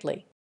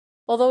tightly.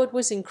 Although it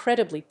was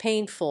incredibly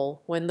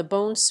painful when the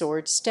bone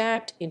sword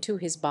stabbed into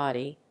his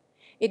body,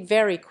 it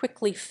very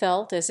quickly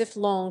felt as if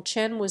Long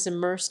Chen was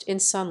immersed in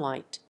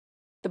sunlight.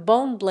 The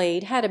bone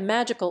blade had a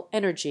magical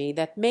energy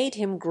that made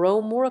him grow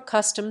more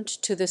accustomed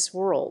to this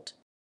world.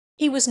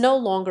 He was no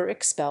longer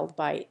expelled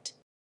by it.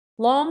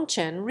 Long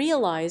Chen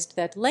realized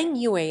that Lang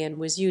Yuan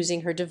was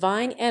using her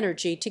divine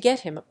energy to get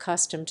him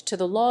accustomed to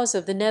the laws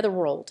of the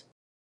netherworld.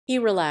 He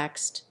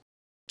relaxed.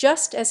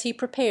 Just as he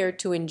prepared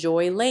to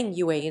enjoy Lang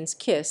Yuan's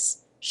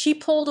kiss, she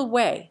pulled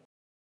away.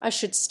 "I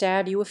should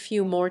stab you a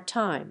few more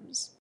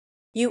times."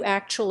 "You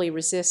actually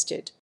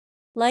resisted."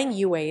 Lang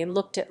Yuan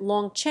looked at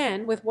Long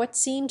Chen with what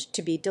seemed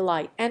to be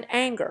delight and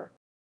anger.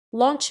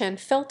 Long Chen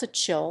felt a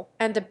chill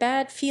and a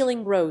bad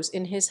feeling rose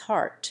in his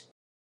heart.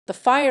 The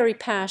fiery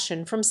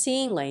passion from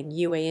seeing Lang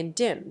Yuan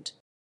dimmed.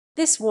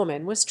 This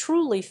woman was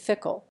truly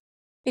fickle.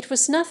 It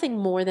was nothing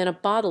more than a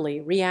bodily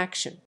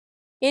reaction.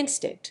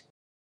 Instinct.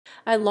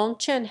 Long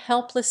Chen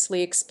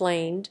helplessly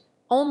explained,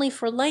 only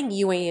for Lang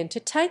Yuan to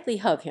tightly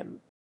hug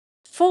him.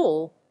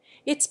 "Fool!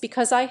 It's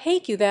because I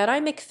hate you that I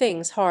make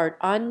things hard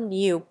on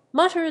you,"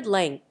 muttered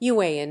Lang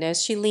Yuan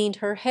as she leaned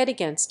her head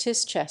against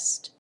his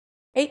chest.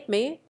 "Hate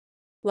me?"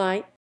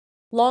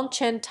 Long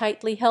Chen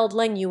tightly held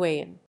Lang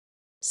Yuan.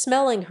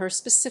 Smelling her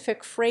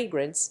specific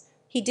fragrance,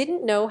 he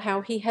didn't know how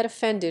he had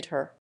offended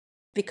her.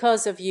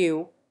 "Because of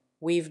you,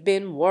 we've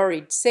been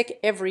worried sick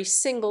every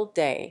single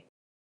day."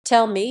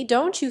 "Tell me,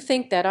 don't you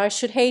think that I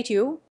should hate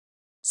you?"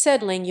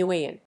 said Lang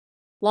Yuan.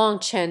 Long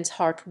Chen's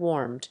heart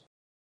warmed.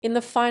 In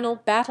the final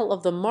battle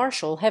of the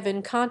Martial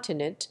Heaven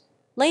continent,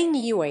 Lang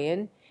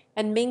Yuan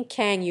and Ming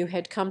Kangyu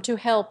had come to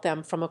help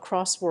them from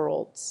across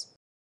worlds.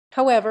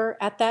 However,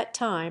 at that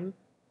time,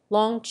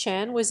 Long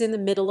Chen was in the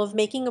middle of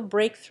making a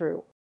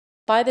breakthrough.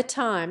 By the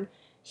time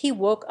he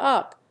woke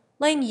up,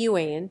 Lang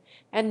Yuan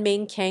and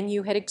Ming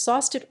Kangyu had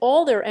exhausted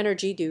all their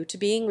energy due to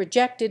being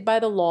rejected by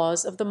the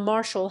laws of the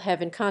Martial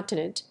Heaven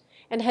continent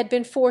and had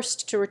been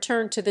forced to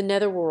return to the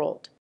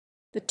netherworld.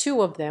 The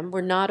two of them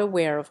were not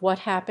aware of what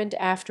happened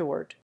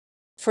afterward.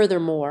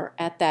 Furthermore,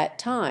 at that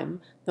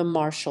time, the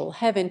Martial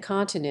Heaven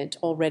continent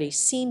already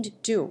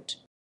seemed doomed.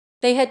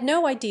 They had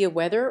no idea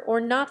whether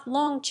or not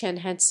Long Chen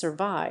had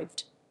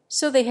survived,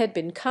 so they had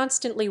been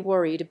constantly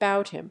worried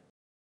about him.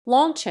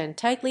 Long Chen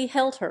tightly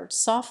held her,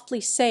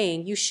 softly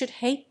saying, "You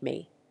should hate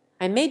me.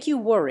 I made you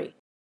worry."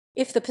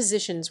 If the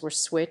positions were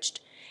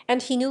switched,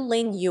 and he knew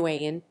Lang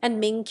Yuan and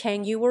Ming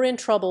Kangyu were in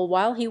trouble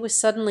while he was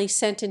suddenly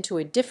sent into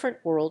a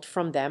different world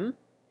from them,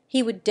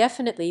 he would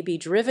definitely be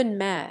driven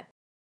mad.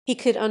 He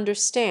could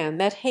understand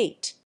that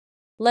hate,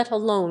 let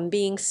alone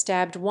being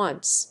stabbed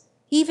once,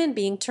 even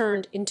being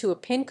turned into a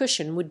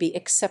pincushion, would be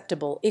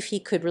acceptable if he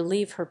could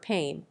relieve her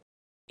pain.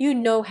 "You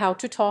know how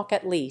to talk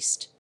at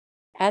least.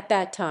 At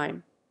that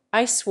time,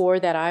 I swore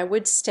that I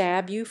would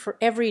stab you for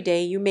every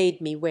day you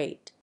made me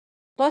wait.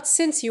 But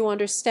since you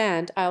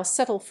understand, I'll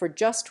settle for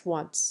just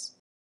once.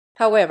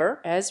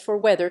 However, as for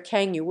whether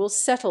Kangyu will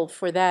settle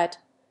for that,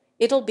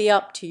 it'll be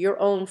up to your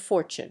own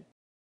fortune."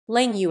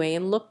 Lang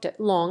Yuan looked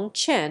at Long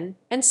Chen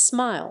and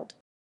smiled.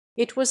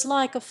 It was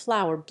like a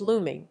flower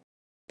blooming.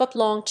 But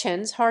Long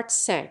Chen's heart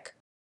sank.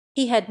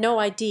 He had no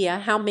idea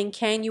how Ming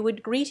Kangyu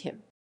would greet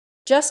him.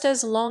 Just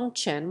as Long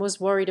Chen was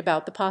worried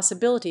about the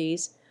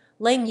possibilities,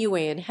 Lang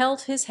Yuan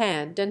held his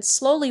hand and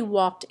slowly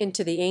walked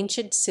into the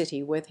ancient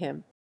city with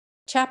him.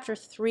 Chapter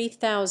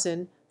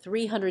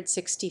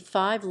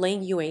 3365.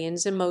 Lang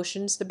Yuan's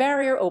emotions. The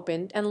barrier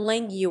opened and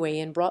Lang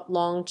Yuan brought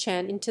Long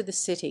Chen into the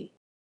city.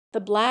 The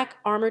black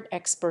armored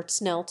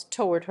experts knelt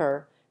toward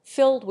her,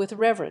 filled with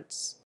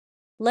reverence.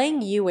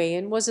 Lang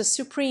Yuan was a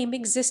supreme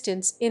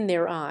existence in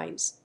their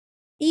eyes.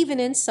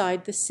 Even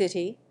inside the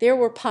city there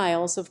were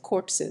piles of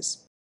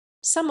corpses.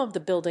 Some of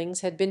the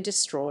buildings had been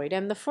destroyed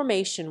and the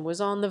formation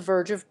was on the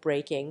verge of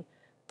breaking,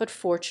 but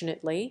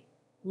fortunately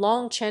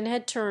Long Chen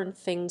had turned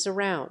things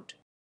around.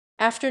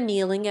 After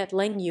kneeling at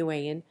Lang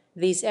Yuan,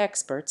 these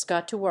experts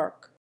got to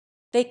work.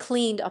 They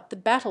cleaned up the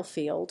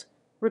battlefield,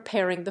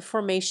 repairing the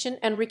formation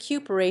and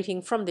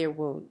recuperating from their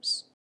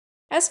wounds.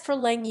 As for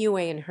Lang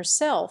Yuan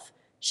herself,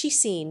 she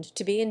seemed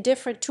to be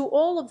indifferent to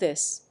all of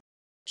this.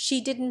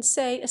 She didn't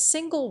say a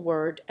single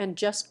word and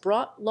just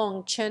brought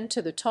Long Chen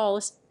to the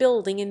tallest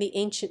building in the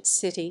ancient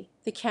city,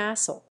 the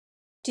castle.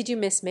 "Did you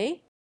miss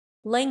me?"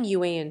 Lang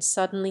Yuan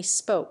suddenly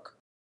spoke.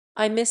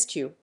 "I missed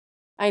you.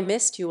 I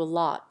missed you a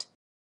lot."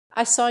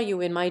 I saw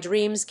you in my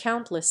dreams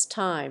countless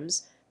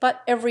times,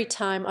 but every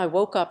time I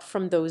woke up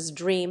from those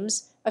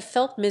dreams I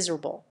felt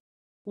miserable."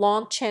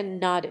 Long Chen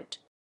nodded.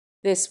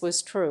 This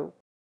was true.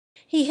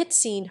 He had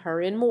seen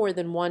her in more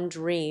than one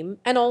dream,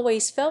 and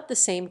always felt the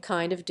same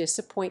kind of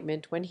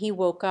disappointment when he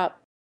woke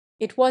up.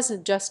 It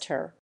wasn't just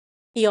her.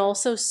 He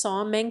also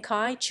saw Meng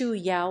Kai, Chu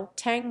Yao,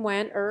 Tang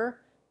Wan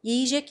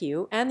Yi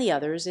Jikyu, and the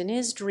others in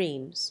his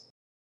dreams.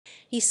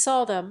 He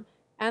saw them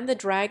and the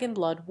dragon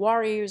blood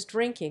warriors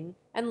drinking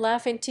and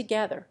laughing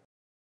together.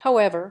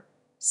 However,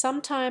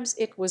 sometimes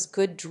it was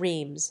good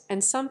dreams,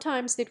 and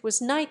sometimes it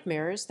was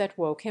nightmares that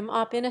woke him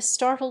up in a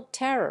startled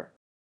terror.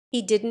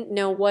 He didn't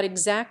know what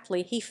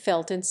exactly he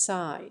felt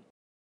inside.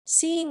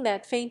 Seeing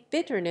that faint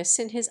bitterness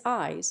in his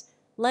eyes,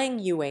 Lang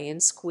Yuan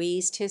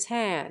squeezed his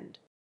hand.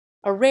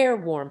 A rare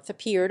warmth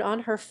appeared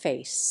on her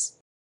face.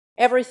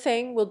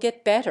 "Everything will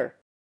get better.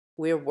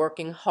 We're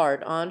working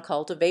hard on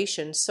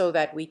cultivation so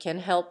that we can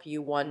help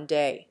you one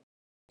day."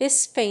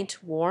 This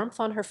faint warmth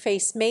on her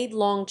face made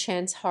Long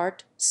Chen's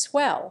heart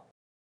swell.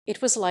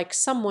 It was like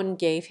someone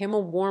gave him a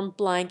warm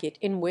blanket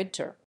in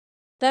winter.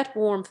 That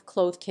warmth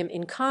clothed him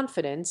in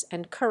confidence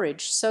and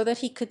courage so that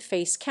he could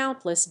face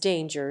countless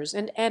dangers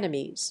and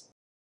enemies.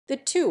 The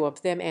two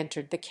of them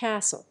entered the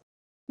castle.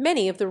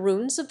 Many of the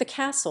ruins of the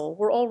castle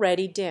were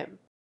already dim.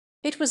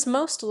 It was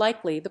most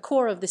likely the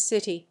core of the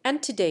city,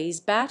 and today's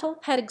battle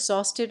had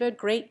exhausted a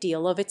great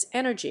deal of its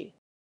energy.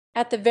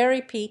 At the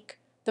very peak,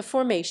 the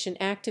formation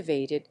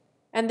activated,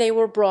 and they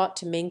were brought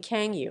to Ming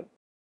Kangyu.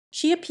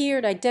 She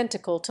appeared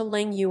identical to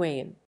Leng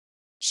Yuan.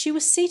 She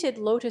was seated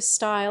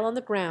lotus-style on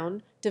the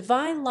ground,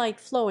 divine light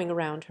flowing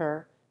around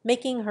her,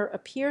 making her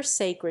appear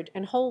sacred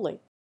and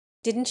holy.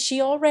 Didn't she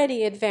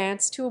already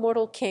advance to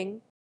immortal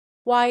king?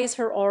 Why is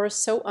her aura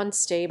so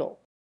unstable?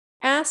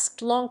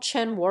 Asked Long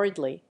Chen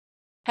worriedly.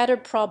 Had a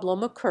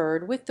problem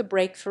occurred with the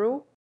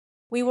breakthrough?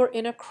 We were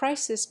in a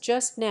crisis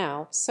just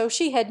now, so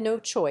she had no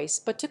choice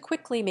but to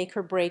quickly make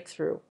her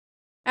breakthrough.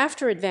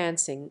 After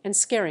advancing and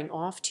scaring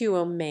off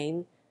Tuo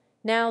Meng,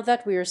 now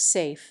that we're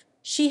safe,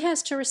 she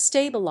has to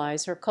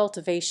restabilize her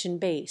cultivation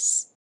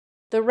base.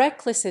 The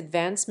reckless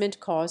advancement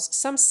caused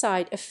some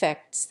side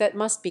effects that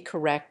must be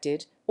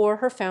corrected, or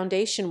her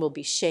foundation will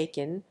be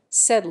shaken,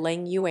 said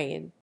Leng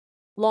Yuan.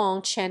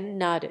 Long Chen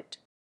nodded.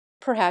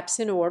 Perhaps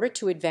in order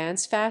to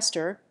advance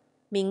faster,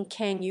 Ming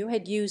Kangyu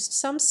had used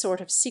some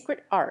sort of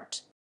secret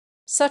art.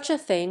 Such a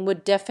thing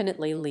would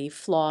definitely leave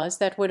flaws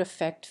that would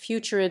affect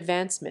future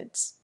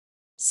advancements.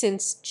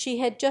 Since she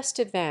had just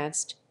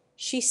advanced,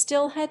 she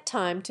still had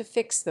time to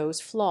fix those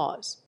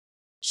flaws.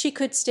 She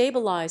could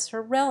stabilize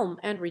her realm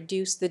and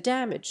reduce the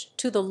damage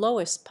to the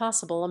lowest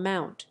possible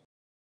amount.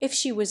 If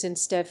she was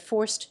instead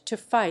forced to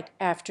fight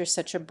after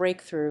such a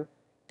breakthrough,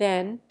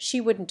 then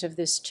she wouldn't have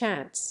this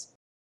chance.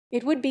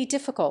 It would be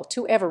difficult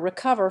to ever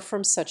recover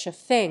from such a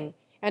thing,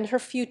 and her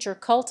future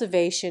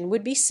cultivation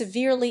would be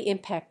severely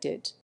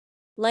impacted.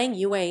 Lang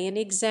Yuan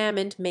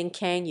examined Ming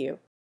Kangyu.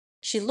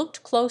 She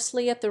looked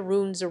closely at the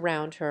ruins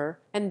around her,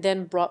 and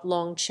then brought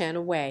Long Chen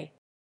away.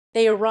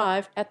 They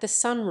arrived at the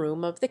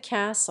sunroom of the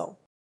castle.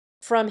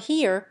 From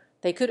here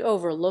they could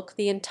overlook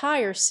the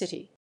entire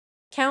city.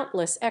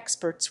 Countless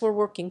experts were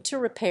working to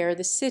repair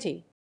the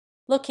city.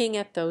 Looking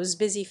at those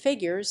busy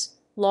figures,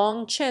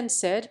 Long Chen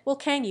said, "Will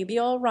Kangyu be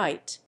all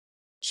right?"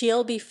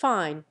 "She'll be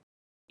fine.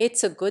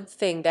 It's a good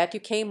thing that you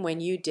came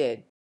when you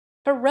did.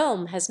 Her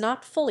realm has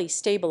not fully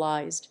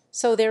stabilized,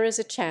 so there is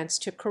a chance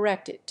to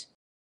correct it."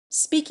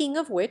 "Speaking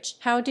of which,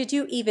 how did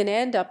you even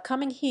end up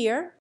coming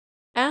here?"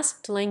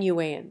 asked Leng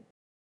Yuan.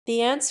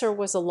 The answer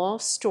was a long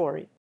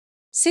story.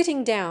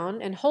 Sitting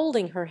down and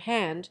holding her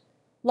hand,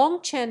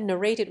 Long Chen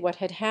narrated what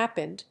had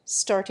happened,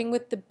 starting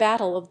with the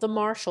Battle of the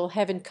Martial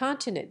Heaven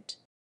Continent.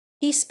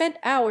 He spent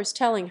hours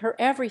telling her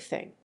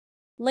everything.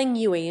 Leng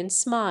Yuan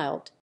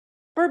smiled.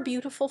 Her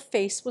beautiful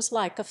face was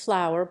like a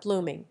flower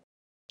blooming.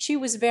 She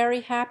was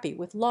very happy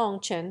with Long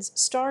Chen's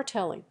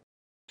star-telling.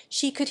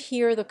 She could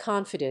hear the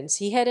confidence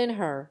he had in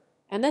her,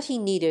 and that he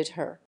needed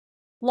her.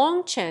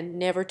 Long Chen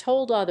never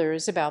told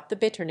others about the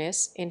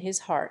bitterness in his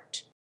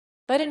heart.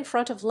 But in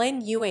front of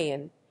Leng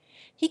Yuan,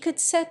 he could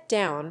set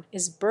down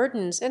his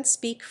burdens and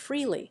speak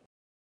freely.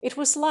 It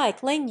was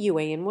like Leng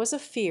Yuan was a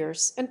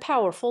fierce and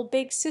powerful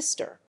big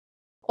sister.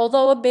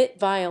 Although a bit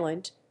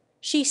violent,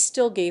 she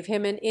still gave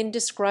him an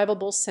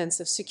indescribable sense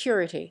of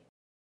security.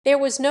 There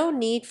was no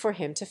need for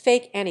him to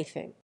fake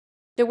anything.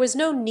 There was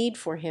no need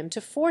for him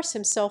to force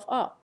himself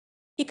up.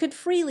 He could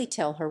freely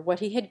tell her what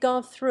he had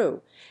gone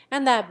through,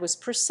 and that was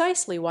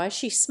precisely why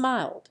she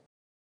smiled.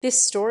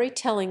 This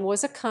storytelling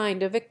was a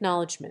kind of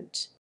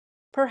acknowledgment.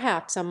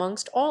 Perhaps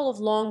amongst all of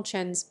Long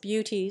Chen's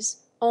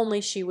beauties,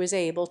 only she was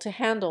able to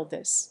handle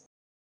this.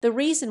 The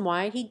reason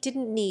why he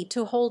didn't need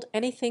to hold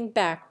anything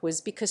back was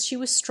because she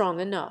was strong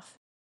enough.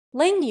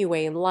 Leng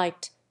Yuan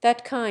liked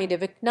that kind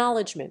of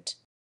acknowledgment.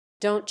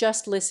 Don't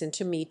just listen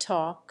to me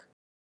talk.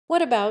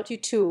 What about you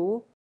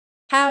two?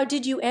 How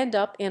did you end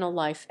up in a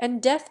life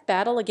and death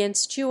battle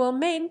against Chuo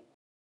Meng?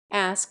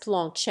 Asked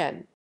Long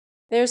Chen.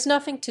 There's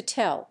nothing to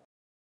tell.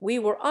 We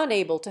were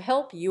unable to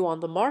help you on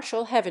the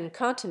martial heaven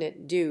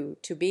continent due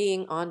to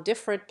being on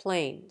different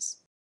planes.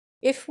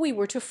 If we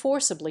were to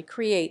forcibly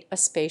create a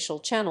spatial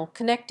channel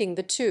connecting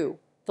the two,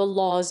 the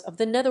laws of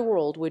the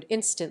netherworld would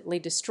instantly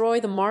destroy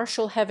the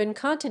martial heaven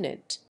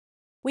continent.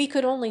 We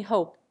could only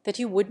hope that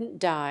you wouldn't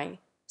die,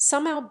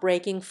 somehow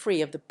breaking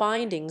free of the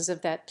bindings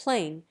of that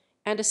plane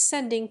and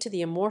ascending to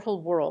the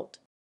immortal world.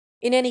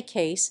 In any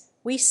case,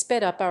 we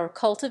sped up our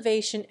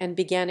cultivation and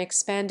began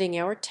expanding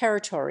our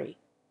territory.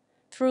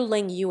 Through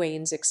Ling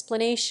Yuan's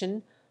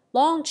explanation,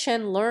 Long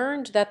Chen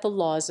learned that the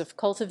laws of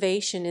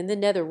cultivation in the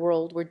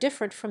netherworld were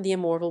different from the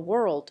immortal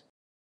world.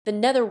 The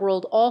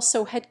netherworld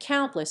also had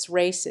countless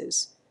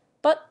races,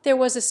 but there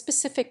was a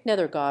specific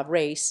nether god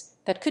race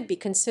that could be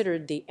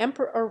considered the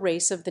emperor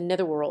race of the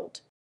netherworld.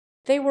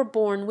 They were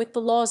born with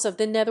the laws of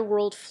the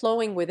netherworld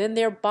flowing within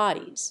their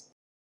bodies.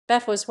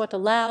 That was what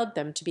allowed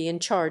them to be in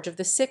charge of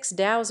the 6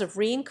 Taoes of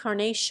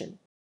reincarnation.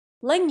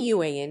 Ling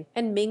Yuan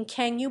and Ming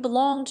Kangyu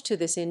belonged to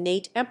this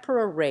innate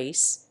emperor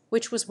race,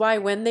 which was why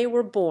when they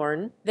were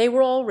born, they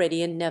were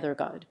already a nether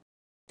god.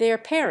 Their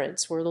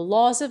parents were the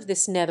laws of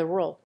this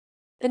netherworld.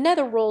 The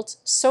netherworld's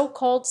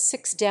so-called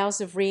 6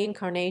 Taoes of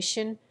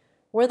reincarnation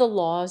were the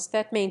laws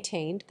that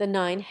maintained the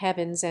 9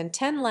 heavens and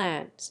 10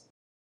 lands.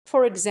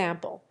 For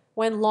example,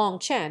 when Long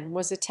Chen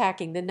was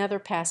attacking the Nether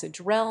Passage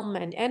realm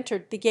and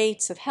entered the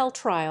gates of Hell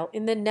Trial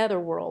in the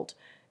netherworld,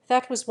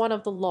 that was one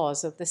of the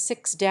laws of the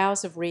 6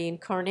 Taoes of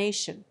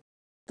reincarnation.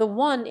 The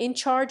one in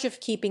charge of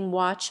keeping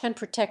watch and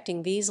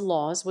protecting these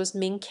laws was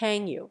Ming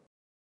Kangyu.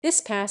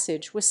 This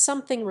passage was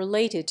something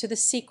related to the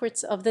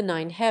secrets of the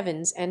 9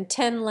 heavens and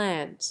 10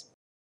 lands.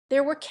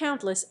 There were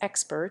countless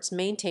experts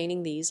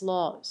maintaining these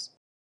laws.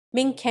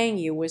 Ming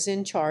Kangyu was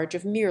in charge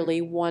of merely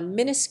one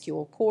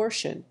minuscule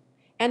portion,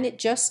 and it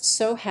just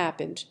so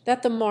happened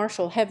that the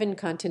martial heaven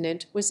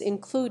continent was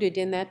included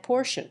in that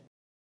portion.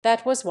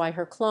 That was why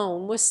her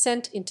clone was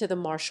sent into the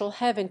martial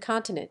heaven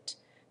continent,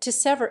 to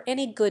sever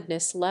any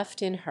goodness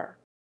left in her.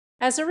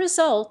 As a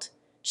result,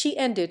 she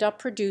ended up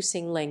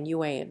producing Ling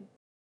Yuan.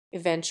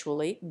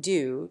 Eventually,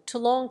 due to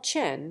Long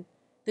Chen,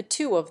 the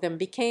two of them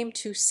became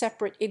 2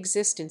 separate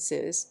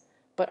existences,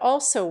 but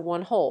also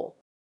one whole.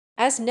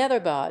 As nether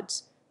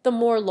gods, the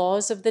more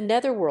laws of the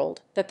netherworld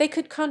that they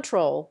could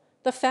control,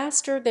 the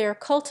faster their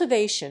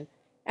cultivation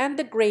and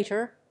the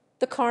greater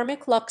the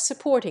karmic luck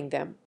supporting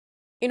them.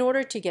 In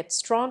order to get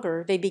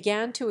stronger, they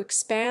began to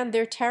expand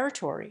their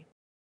territory.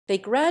 They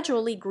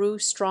gradually grew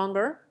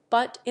stronger,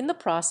 but in the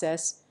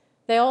process,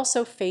 they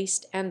also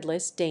faced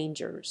endless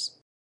dangers.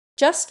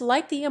 Just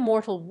like the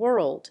immortal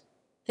world,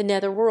 the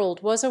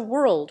netherworld was a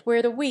world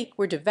where the weak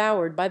were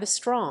devoured by the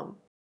strong.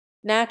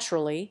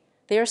 Naturally,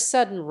 their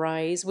sudden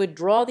rise would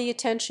draw the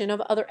attention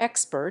of other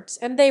experts,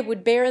 and they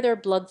would bare their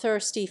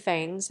bloodthirsty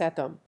fangs at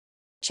them.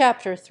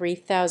 Chapter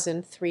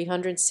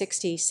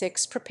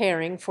 3366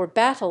 Preparing for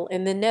Battle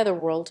in the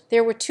Netherworld.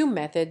 There were 2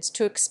 methods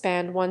to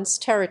expand one's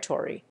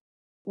territory.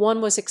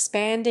 One was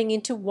expanding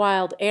into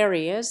wild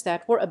areas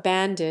that were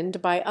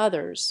abandoned by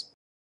others.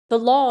 The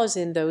laws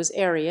in those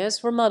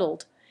areas were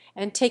muddled,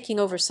 and taking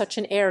over such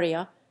an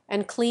area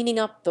and cleaning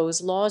up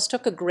those laws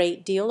took a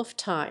great deal of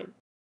time.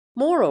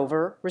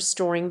 Moreover,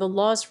 restoring the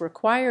laws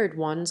required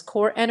one's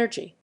core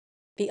energy.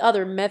 The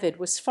other method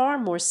was far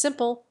more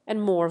simple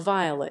and more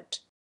violent.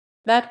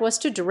 That was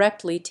to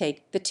directly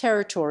take the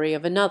territory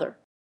of another.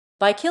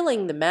 By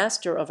killing the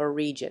master of a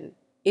region,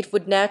 it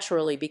would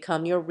naturally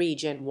become your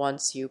region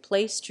once you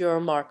placed your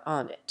mark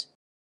on it.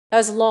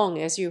 As long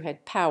as you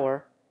had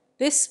power,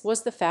 this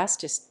was the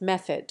fastest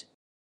method.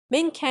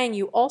 Ming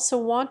Kangyu also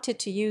wanted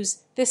to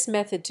use this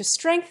method to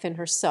strengthen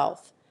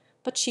herself,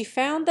 but she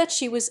found that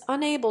she was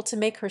unable to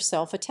make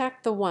herself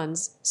attack the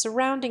ones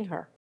surrounding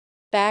her.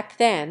 Back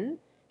then,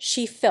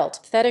 she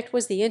felt that it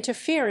was the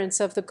interference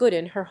of the good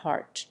in her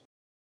heart.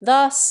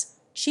 Thus,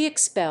 she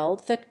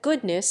expelled that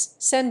goodness,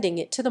 sending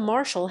it to the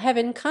martial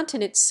heaven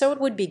continent so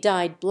it would be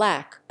dyed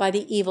black by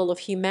the evil of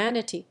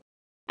humanity.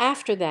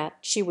 After that,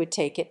 she would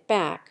take it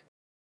back.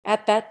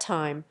 At that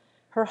time,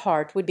 her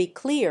heart would be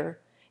clear,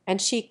 and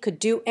she could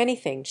do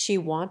anything she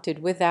wanted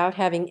without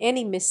having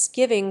any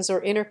misgivings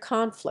or inner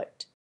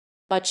conflict.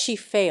 But she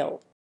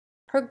failed.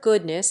 Her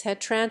goodness had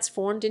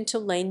transformed into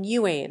Ling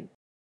Yuan.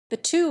 The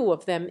 2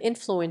 of them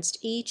influenced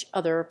each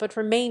other but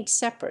remained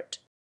separate.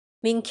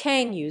 Ming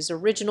Kangyu's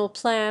original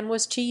plan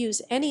was to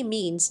use any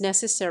means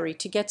necessary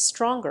to get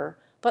stronger,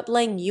 but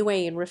Ling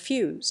Yuan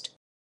refused.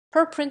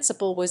 Her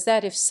principle was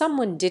that if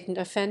someone didn't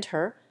offend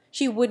her,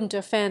 she wouldn't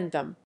offend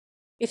them.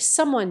 If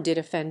someone did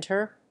offend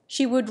her,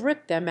 she would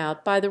rip them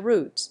out by the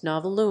roots.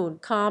 Noveloon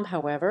calm,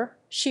 however,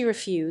 she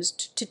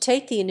refused to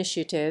take the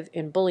initiative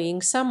in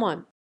bullying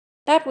someone.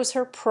 That was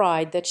her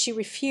pride that she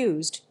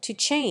refused to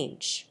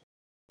change.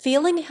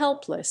 Feeling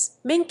helpless,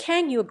 Ming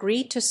Kangyu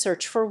agreed to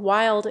search for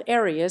wild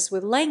areas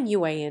with Ling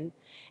Yuan,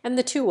 and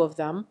the 2 of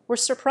them were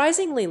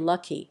surprisingly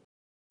lucky.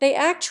 They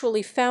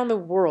actually found a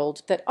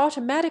world that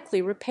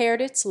automatically repaired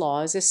its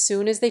laws as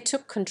soon as they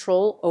took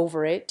control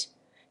over it,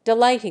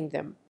 delighting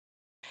them.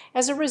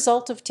 As a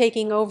result of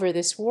taking over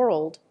this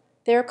world,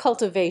 their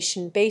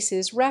cultivation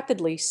bases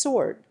rapidly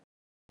soared.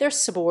 Their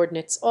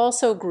subordinates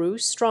also grew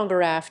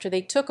stronger after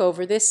they took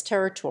over this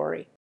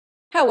territory.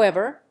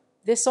 However,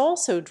 this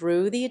also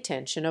drew the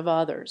attention of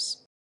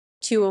others.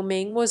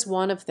 Tuoming was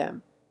one of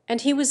them,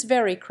 and he was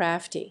very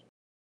crafty.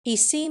 He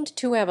seemed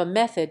to have a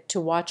method to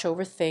watch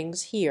over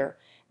things here,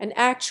 and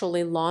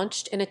actually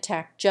launched an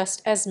attack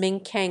just as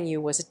Ming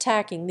Kangyu was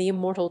attacking the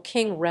Immortal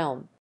King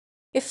realm.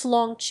 If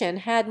Long Chen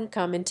hadn't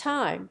come in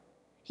time,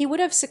 he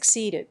would have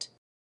succeeded.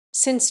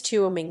 Since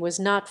Tuoming was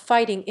not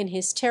fighting in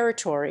his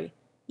territory,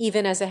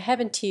 even as a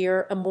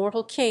heaven-tier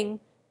Immortal King,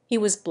 he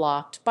was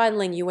blocked by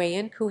Ling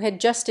Yuan, who had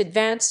just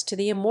advanced to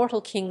the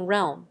Immortal King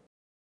realm.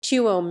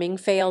 Tuoming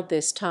failed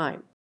this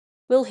time.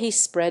 Will he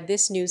spread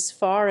this news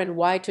far and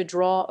wide to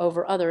draw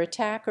over other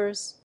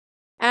attackers?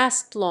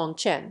 Asked Long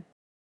Chen.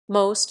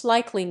 Most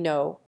likely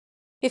no.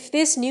 If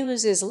this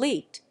news is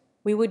leaked,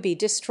 we would be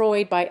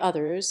destroyed by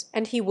others,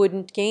 and he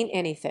wouldn't gain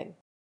anything.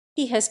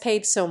 He has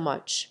paid so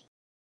much.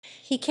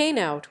 He came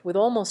out with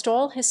almost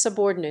all his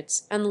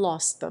subordinates and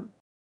lost them.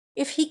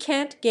 If he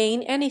can't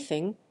gain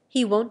anything,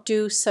 he won't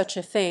do such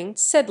a thing,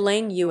 said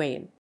Ling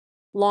Yuan.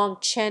 Long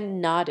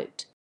Chen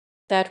nodded.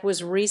 That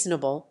was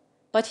reasonable,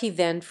 but he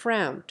then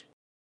frowned.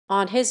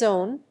 On his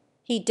own,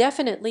 he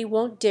definitely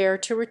won't dare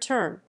to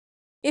return.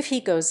 If he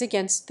goes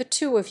against the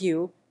two of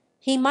you,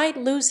 he might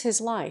lose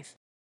his life,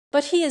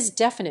 but he is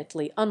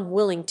definitely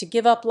unwilling to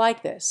give up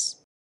like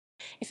this.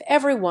 If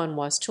everyone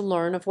was to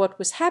learn of what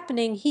was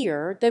happening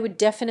here, they would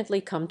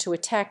definitely come to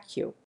attack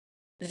you.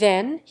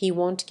 Then he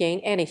won't gain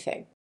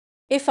anything.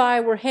 If I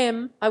were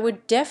him, I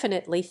would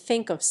definitely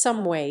think of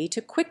some way to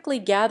quickly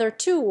gather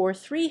 2 or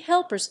 3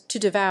 helpers to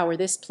devour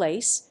this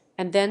place,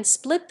 and then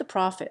split the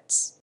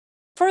profits.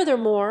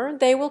 Furthermore,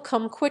 they will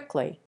come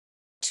quickly.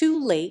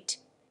 Too late,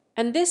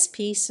 and this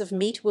piece of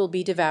meat will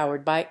be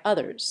devoured by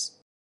others.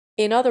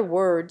 In other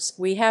words,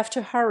 we have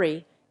to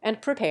hurry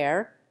and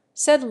prepare,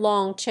 said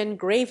Long Chen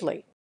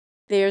gravely.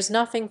 There's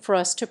nothing for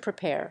us to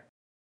prepare.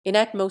 In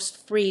at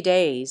most 3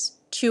 days,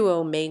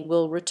 Tuoming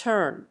will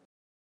return.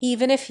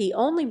 Even if he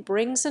only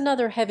brings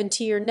another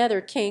heaven-tier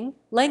Nether King,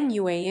 Ling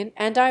Yuan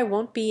and I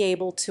won't be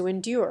able to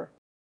endure.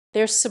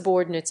 Their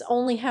subordinates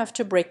only have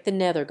to break the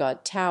Nether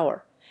God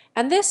Tower,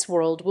 and this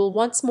world will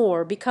once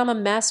more become a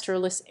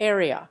masterless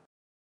area.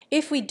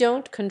 If we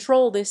don't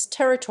control this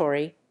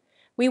territory,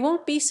 we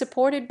won't be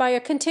supported by a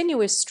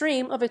continuous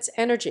stream of its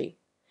energy,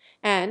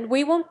 and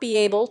we won't be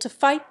able to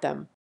fight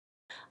them.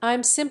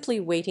 I'm simply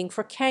waiting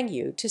for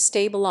Kangyu to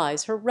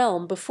stabilize her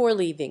realm before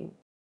leaving.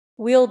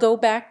 We'll go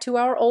back to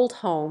our old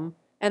home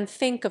and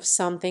think of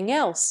something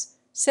else,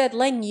 said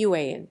Ling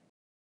Yuan.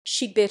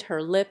 She bit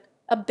her lip,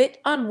 a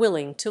bit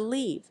unwilling to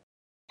leave.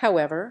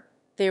 However,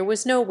 there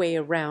was no way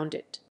around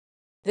it.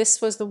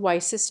 This was the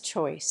wisest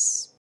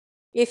choice.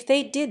 If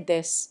they did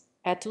this,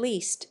 at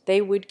least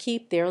they would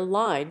keep their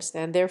lives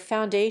and their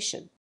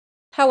foundation.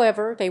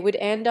 However, they would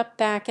end up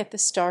back at the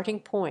starting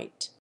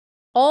point.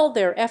 All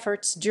their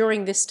efforts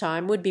during this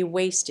time would be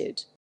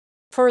wasted.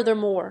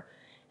 Furthermore,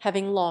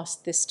 having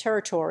lost this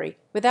territory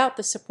without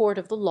the support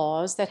of the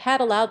laws that had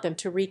allowed them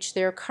to reach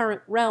their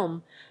current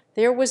realm,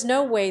 there was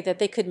no way that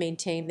they could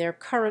maintain their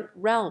current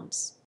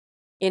realms.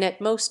 In at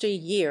most a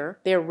year,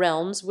 their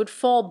realms would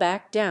fall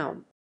back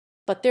down.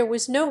 But there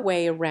was no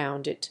way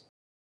around it.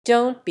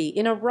 Don't be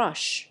in a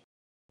rush.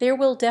 There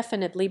will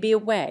definitely be a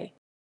way.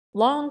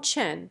 Long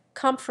Chen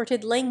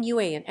comforted Ling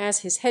Yuan as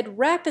his head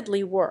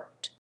rapidly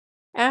worked.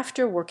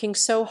 After working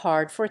so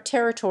hard for a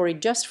territory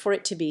just for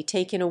it to be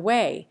taken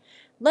away,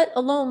 let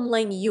alone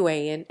Ling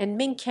Yuan and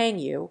Ming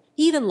Kangyu,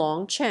 even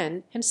Long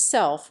Chen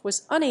himself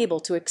was unable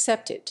to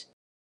accept it.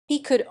 He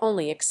could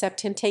only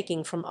accept him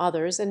taking from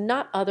others and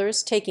not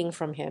others taking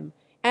from him,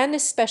 and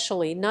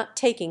especially not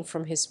taking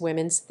from his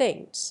women's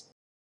things.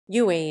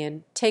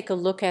 Yuan, take a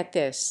look at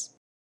this.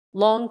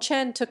 Long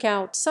Chen took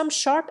out some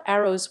sharp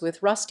arrows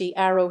with rusty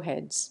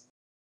arrowheads.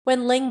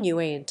 When Ling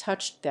Yuan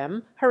touched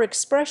them, her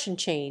expression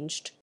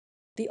changed.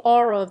 The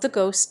aura of the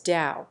ghost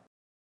Tao.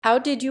 How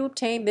did you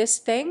obtain this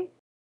thing?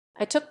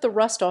 I took the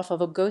rust off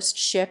of a ghost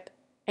ship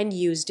and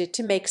used it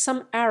to make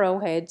some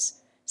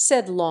arrowheads,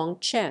 said Long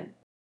Chen.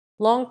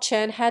 Long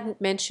Chen hadn't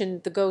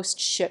mentioned the ghost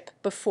ship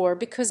before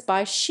because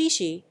Bai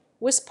Shishi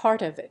was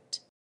part of it.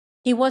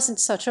 He wasn't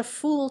such a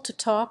fool to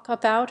talk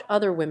about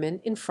other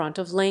women in front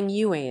of Ling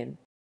Yuan.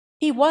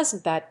 He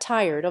wasn't that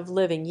tired of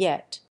living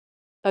yet.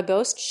 A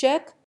ghost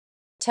ship?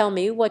 Tell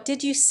me, what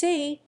did you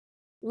see?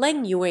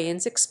 Ling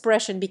Yuan's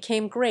expression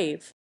became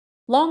grave.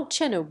 Long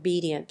Chen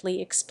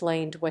obediently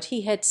explained what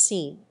he had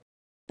seen,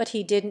 but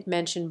he didn't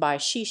mention Bai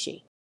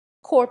Shishi.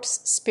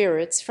 Corpse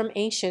spirits from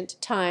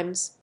ancient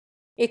times.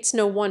 It's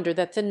no wonder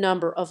that the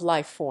number of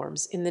life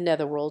forms in the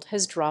netherworld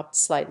has dropped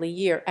slightly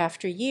year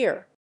after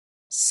year.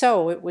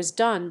 So it was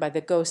done by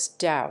the ghost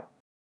Tao.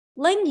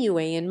 Ling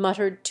Yuan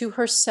muttered to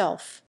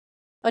herself,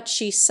 but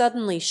she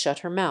suddenly shut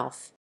her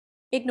mouth.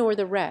 Ignore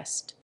the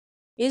rest.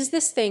 Is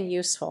this thing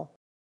useful?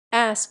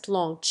 Asked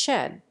Long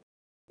Chen.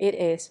 It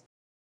is.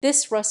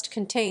 This rust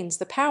contains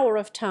the power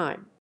of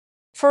time.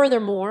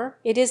 Furthermore,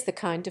 it is the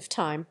kind of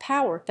time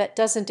power that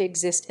doesn't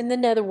exist in the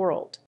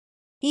netherworld.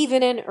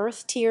 Even an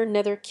earth-tier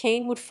nether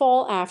cane would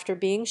fall after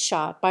being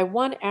shot by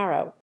one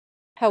arrow.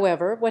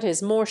 However, what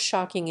is more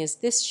shocking is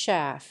this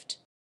shaft.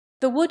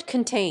 The wood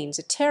contains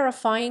a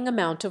terrifying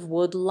amount of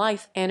wood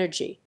life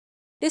energy.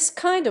 This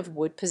kind of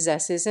wood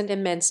possesses an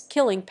immense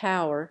killing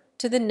power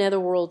to the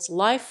netherworld's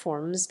life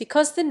forms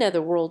because the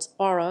netherworld's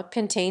aura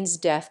contains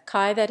death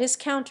chi that is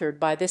countered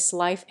by this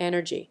life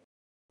energy.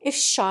 If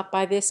shot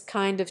by this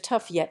kind of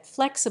tough yet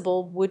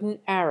flexible wooden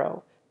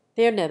arrow,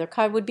 their nether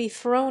chi would be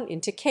thrown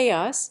into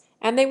chaos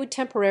and they would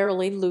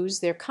temporarily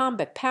lose their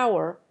combat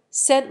power,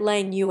 said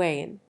Lang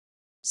Yuan.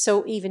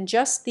 So even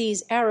just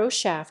these arrow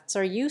shafts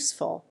are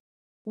useful.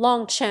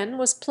 Long Chen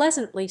was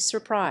pleasantly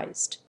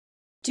surprised.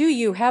 "Do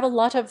you have a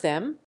lot of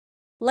them?"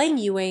 Lang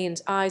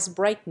Yuan's eyes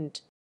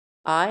brightened.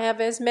 "I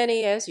have as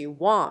many as you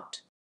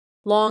want."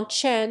 Long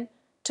Chen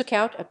took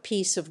out a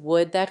piece of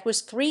wood that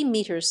was 3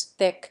 meters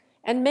thick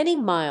and many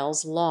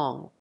miles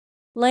long.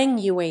 Lang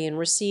Yuan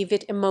received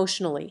it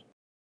emotionally.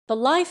 The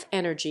life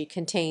energy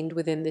contained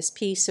within this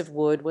piece of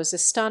wood was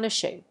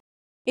astonishing.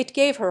 It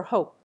gave her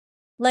hope.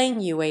 Lang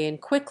Yuan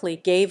quickly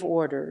gave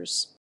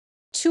orders.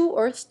 2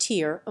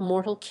 earth-tier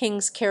immortal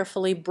kings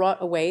carefully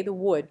brought away the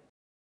wood.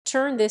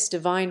 Turn this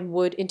divine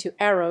wood into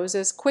arrows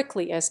as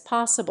quickly as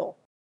possible.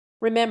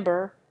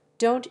 Remember,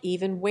 don't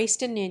even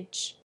waste an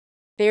inch.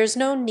 There's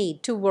no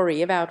need to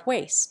worry about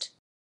waste.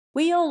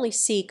 We only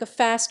seek a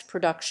fast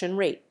production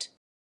rate.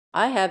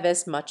 I have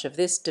as much of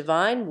this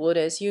divine wood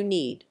as you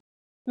need.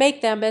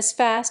 Make them as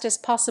fast as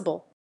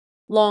possible."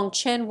 Long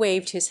Chen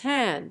waved his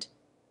hand,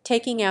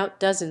 taking out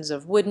dozens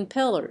of wooden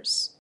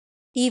pillars.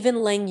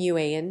 Even Lang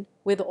Yuan,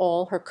 with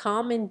all her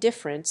calm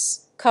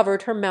indifference,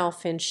 covered her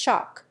mouth in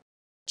shock.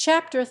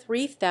 Chapter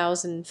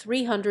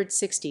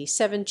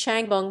 3367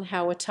 Changbeng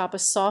How atop a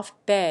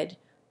soft bed,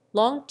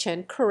 Long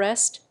Chen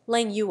caressed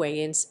Lang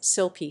Yuan's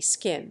silky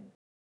skin.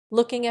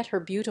 Looking at her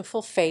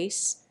beautiful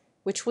face,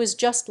 which was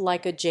just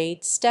like a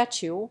jade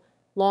statue,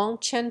 Long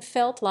Chen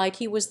felt like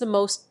he was the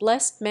most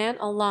blessed man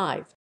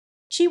alive.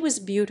 She was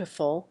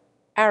beautiful,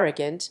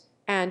 arrogant,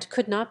 and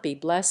could not be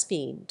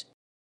blasphemed.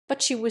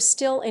 But she was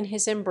still in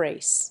his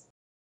embrace.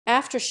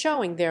 After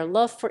showing their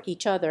love for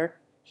each other,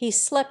 he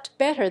slept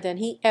better than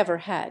he ever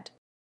had.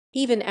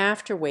 Even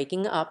after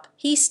waking up,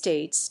 he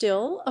stayed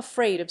still,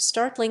 afraid of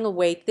startling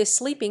awake this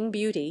sleeping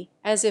beauty,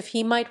 as if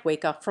he might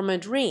wake up from a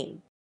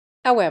dream.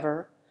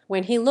 However,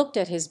 when he looked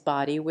at his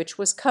body, which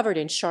was covered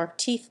in sharp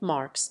teeth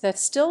marks that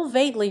still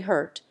vaguely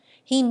hurt,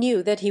 he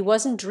knew that he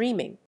wasn't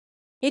dreaming.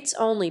 "It's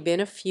only been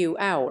a few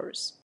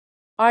hours.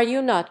 Are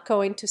you not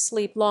going to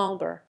sleep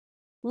longer?"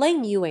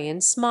 Lang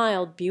Yuan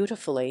smiled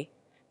beautifully,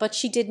 but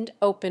she didn't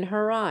open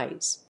her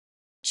eyes.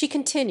 She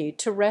continued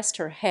to rest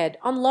her head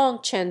on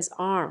Long Chen's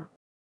arm.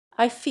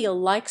 "I feel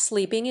like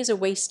sleeping is a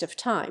waste of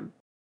time.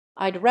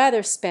 I'd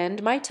rather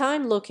spend my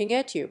time looking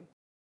at you."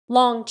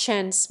 Long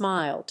Chen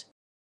smiled.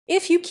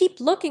 "If you keep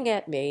looking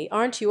at me,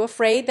 aren't you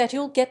afraid that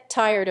you'll get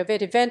tired of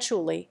it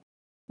eventually?"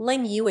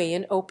 Lang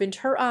Yuan opened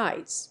her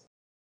eyes.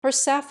 Her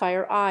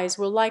sapphire eyes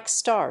were like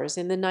stars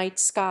in the night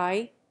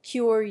sky,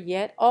 pure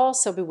yet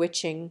also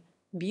bewitching,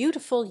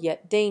 beautiful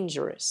yet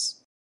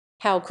dangerous.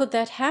 "How could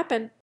that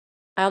happen?"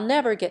 "I'll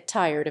never get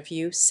tired of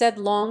you," said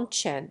Long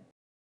Chen.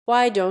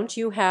 "Why don't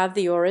you have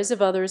the auras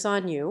of others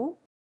on you?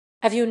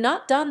 Have you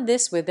not done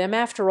this with them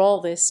after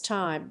all this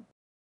time?"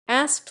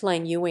 asked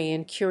Lang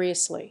Yuan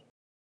curiously.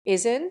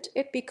 "Isn't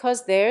it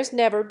because there's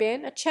never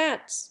been a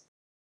chance?"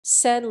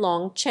 said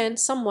Long Chen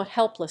somewhat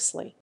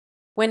helplessly.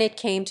 When it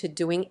came to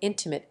doing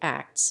intimate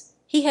acts,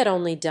 he had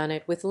only done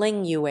it with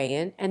Ling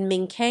Yuan and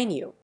Ming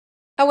Kanyu.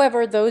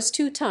 However, those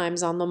 2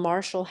 times on the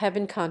martial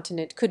heaven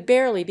continent could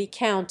barely be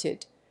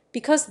counted,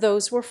 because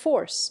those were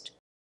forced.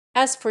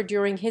 As for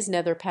during his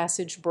nether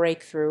passage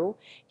breakthrough,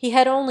 he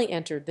had only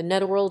entered the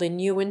netherworld in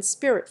Yuan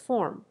spirit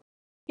form.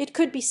 It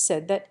could be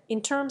said that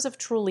in terms of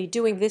truly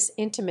doing this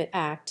intimate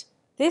act,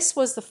 this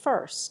was the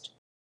first.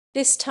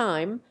 This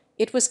time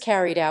it was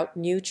carried out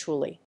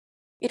neutrally.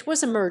 It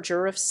was a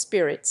merger of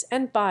spirits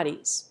and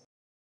bodies.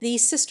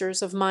 These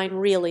sisters of mine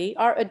really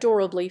are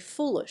adorably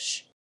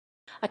foolish.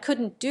 I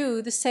couldn't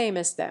do the same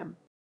as them.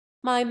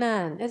 My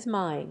man is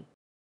mine."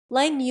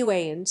 Lang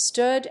Yuan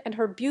stood and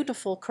her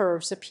beautiful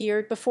curves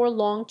appeared before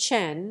Long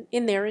Chen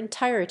in their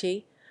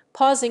entirety,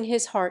 causing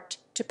his heart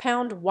to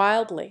pound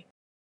wildly.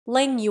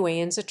 Lang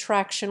Yuan's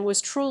attraction was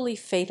truly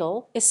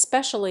fatal,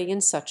 especially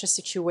in such a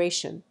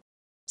situation.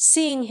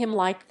 Seeing him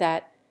like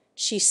that,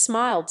 she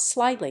smiled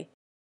slightly.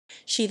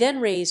 She then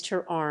raised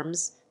her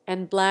arms,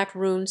 and black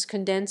runes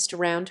condensed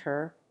around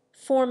her,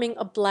 forming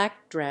a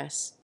black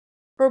dress.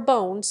 Her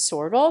bone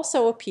sword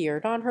also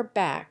appeared on her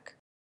back.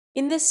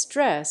 In this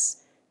dress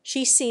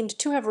she seemed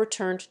to have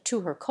returned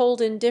to her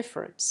cold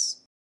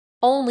indifference.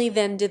 Only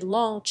then did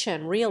Long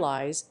Chen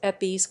realize that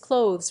these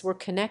clothes were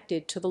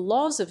connected to the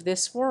laws of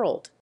this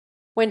world.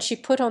 When she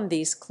put on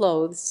these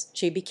clothes,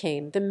 she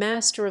became the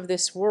master of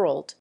this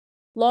world.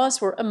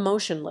 Laws were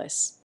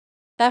emotionless.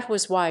 That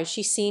was why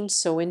she seemed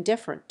so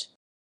indifferent.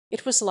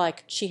 It was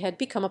like she had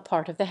become a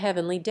part of the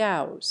heavenly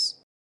Taos.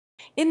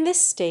 In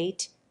this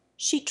state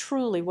she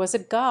truly was a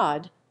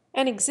god,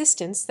 an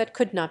existence that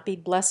could not be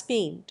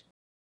blasphemed.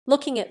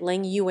 Looking at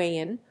Ling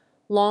Yuan,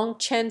 Long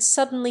Chen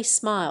suddenly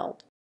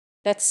smiled.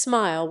 That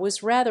smile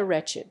was rather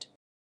wretched.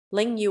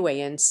 Ling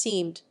Yuan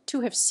seemed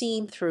to have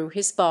seen through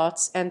his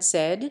thoughts and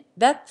said,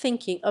 "That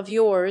thinking of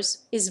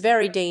yours is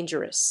very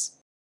dangerous.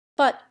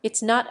 But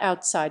it's not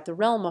outside the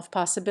realm of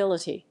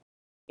possibility.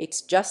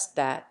 It's just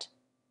that.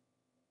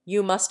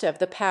 You must have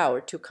the power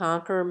to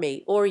conquer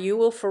me, or you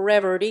will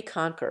forever be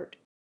conquered.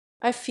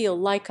 I feel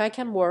like I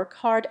can work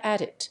hard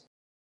at it."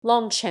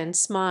 Long Chen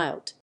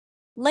smiled.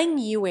 Ling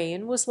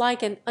Yuan was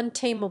like an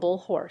untamable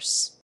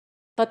horse.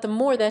 But the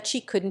more that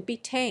she couldn't be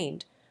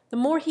tamed, the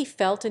more he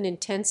felt an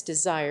intense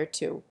desire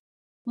to.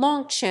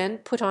 Long Chen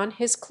put on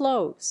his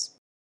clothes.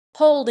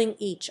 Holding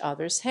each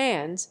other's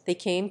hands, they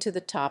came to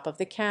the top of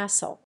the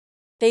castle.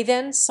 They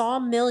then saw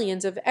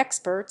millions of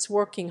experts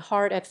working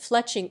hard at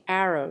fletching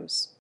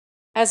arrows.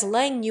 As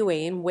Lang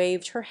Yuan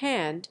waved her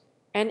hand,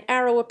 an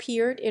arrow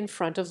appeared in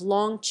front of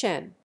Long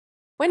Chen.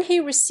 When he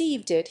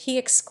received it, he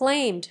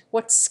exclaimed,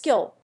 "What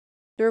skill!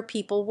 Your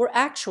people were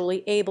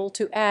actually able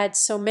to add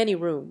so many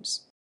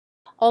runes."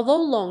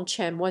 Although Long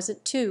Chen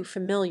wasn't too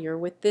familiar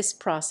with this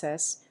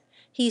process,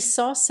 he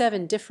saw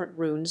 7 different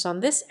runes on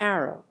this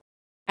arrow.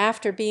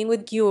 After being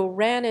with Guo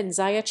Ran and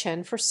Zaya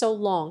Chen for so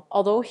long,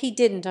 although he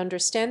didn't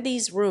understand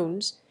these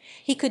runes,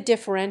 he could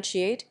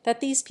differentiate that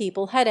these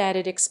people had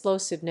added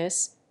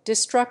explosiveness,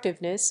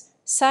 destructiveness,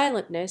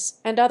 silentness,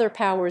 and other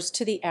powers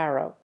to the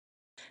arrow.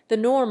 The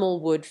normal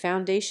wood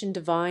foundation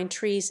divine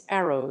tree's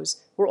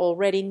arrows were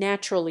already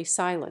naturally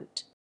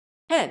silent.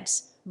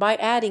 Hence, by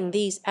adding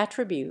these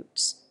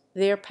attributes,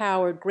 their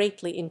power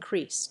greatly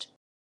increased.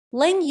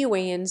 Ling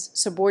Yuan's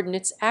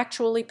subordinates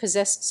actually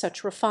possessed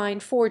such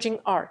refined forging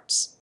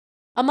arts.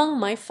 Among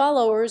my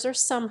followers are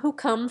some who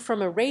come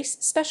from a race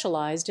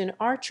specialized in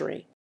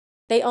archery.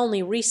 They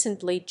only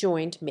recently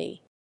joined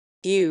me.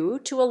 Due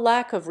to a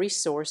lack of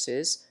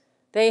resources,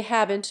 they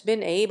haven't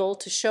been able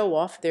to show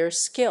off their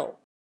skill.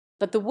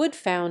 But the wood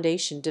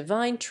foundation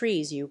divine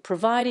trees you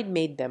provided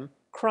made them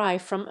cry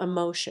from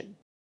emotion.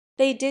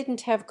 They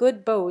didn't have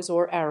good bows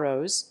or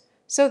arrows,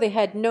 so they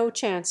had no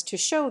chance to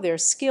show their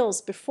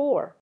skills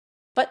before.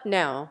 But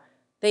now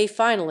they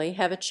finally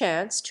have a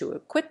chance to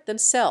acquit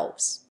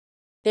themselves.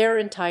 Their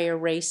entire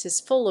race is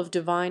full of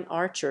divine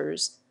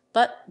archers,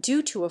 but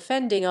due to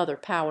offending other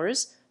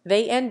powers,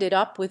 they ended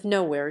up with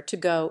nowhere to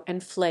go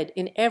and fled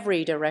in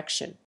every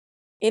direction.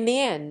 In the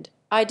end,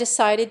 I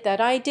decided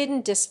that I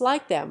didn't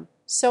dislike them,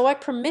 so I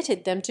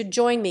permitted them to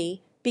join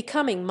me,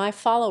 becoming my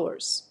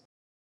followers.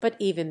 But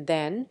even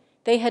then,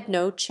 they had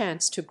no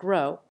chance to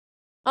grow.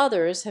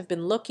 Others have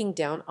been looking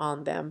down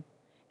on them,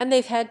 and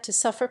they've had to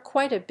suffer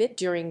quite a bit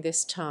during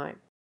this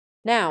time.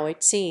 Now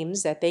it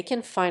seems that they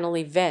can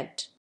finally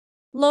vent.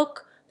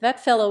 "Look, that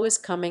fellow is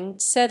coming,"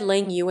 said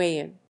Ling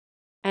Yuan.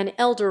 An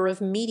elder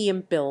of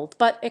medium build,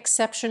 but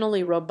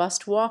exceptionally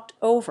robust, walked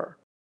over.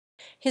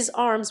 His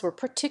arms were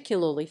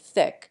particularly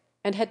thick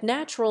and had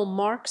natural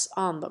marks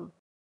on them.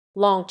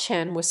 Long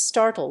Chen was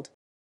startled.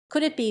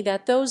 Could it be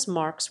that those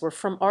marks were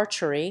from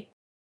archery?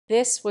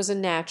 This was a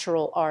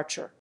natural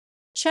archer.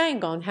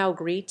 Changon how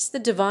greets the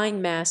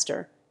Divine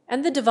Master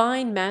and the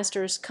Divine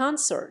Master's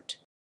consort.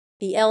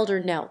 The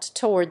elder knelt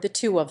toward the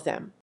two of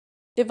them.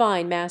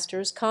 Divine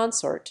Master's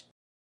consort.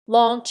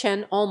 Long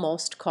Chen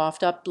almost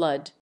coughed up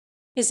blood.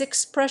 His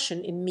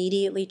expression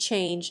immediately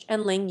changed,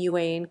 and Ling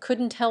Yuan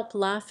couldn't help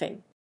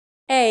laughing.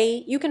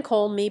 You can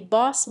call me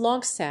Boss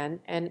Long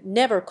San and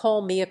never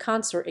call me a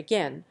consort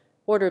again,"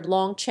 ordered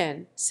Long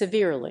Chen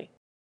severely.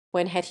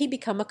 When had he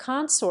become a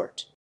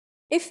consort?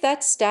 If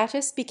that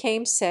status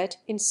became set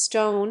in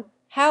stone,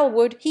 how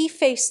would he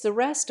face the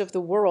rest of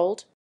the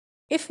world?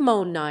 If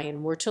Mo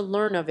Nian were to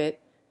learn of it,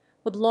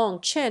 would Long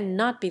Chen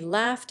not be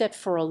laughed at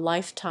for a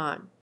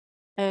lifetime?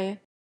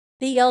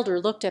 The elder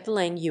looked at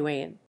Ling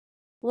Yuan.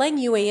 Ling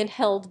Yuan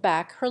held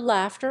back her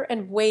laughter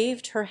and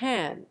waved her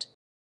hand.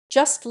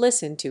 "Just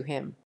listen to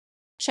him.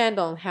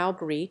 Chandong Hao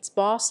greets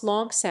Boss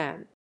Long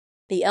San."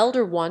 The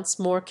elder once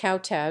more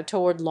kowtowed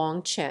toward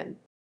Long Chen.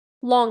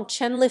 Long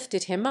Chen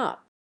lifted him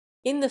up.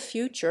 "In the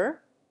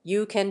future,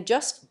 you can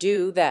just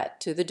do that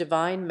to the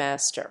Divine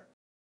Master."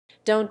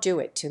 "Don't do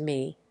it to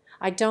me.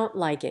 I don't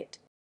like it."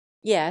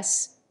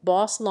 "Yes,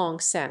 Boss Long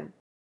San.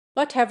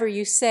 Whatever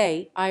you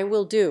say, I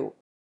will do.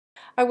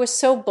 I was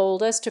so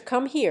bold as to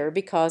come here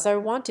because I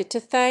wanted to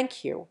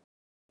thank you.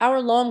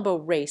 Our longbow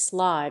race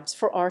lives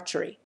for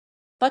archery.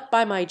 But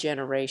by my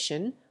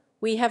generation,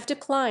 we have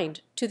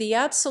declined to the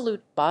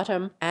absolute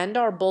bottom and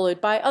are bullied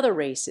by other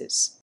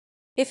races.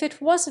 If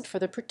it wasn't for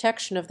the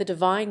protection of the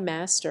Divine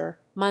Master,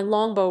 my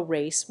longbow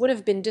race would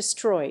have been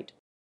destroyed.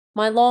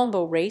 My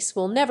longbow race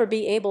will never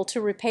be able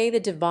to repay the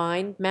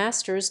Divine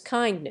Master's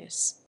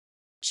kindness."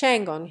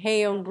 Changon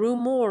Heong grew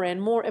more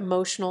and more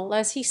emotional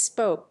as he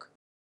spoke.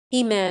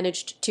 He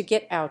managed to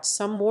get out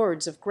some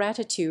words of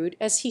gratitude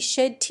as he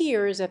shed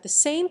tears at the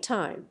same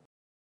time.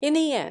 In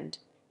the end,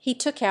 he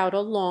took out a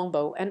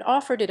longbow and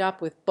offered it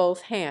up with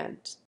both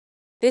hands.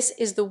 "This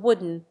is the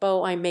wooden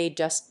bow I made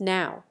just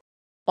now.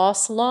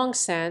 Boss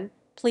Long-san,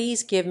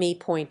 please give me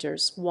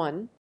pointers.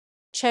 1.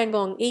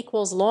 Changong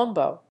equals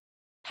longbow.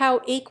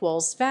 How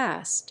equals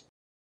vast.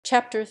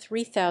 Chapter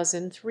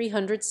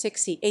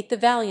 3368. The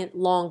valiant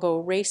longbow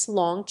race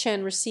Long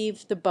Chen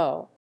received the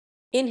bow.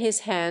 In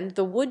his hand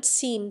the wood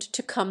seemed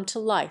to come to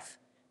life,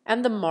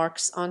 and the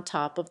marks on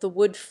top of the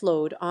wood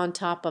flowed on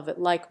top of it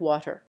like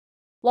water.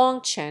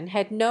 Long Chen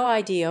had no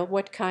idea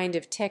what kind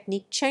of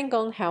technique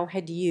Changong Hao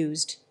had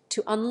used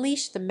to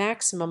unleash the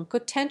maximum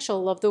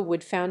potential of the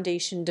wood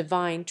foundation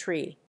divine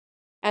tree.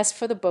 As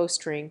for the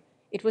bowstring,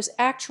 it was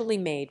actually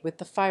made with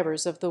the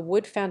fibers of the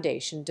wood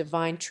foundation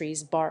divine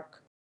tree's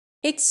bark.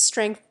 Its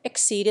strength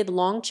exceeded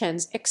Long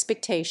Chen's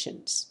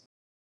expectations.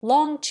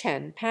 Long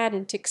Chen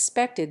hadn't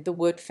expected the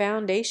wood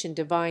foundation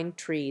divine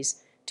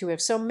trees to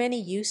have so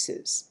many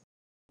uses.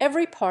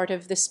 Every part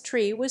of this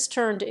tree was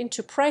turned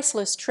into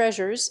priceless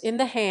treasures in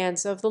the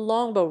hands of the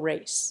longbow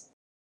race.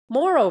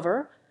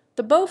 Moreover,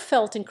 the bow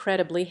felt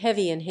incredibly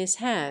heavy in his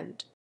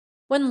hand.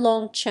 When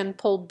Long Chen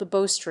pulled the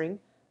bowstring,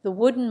 the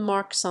wooden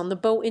marks on the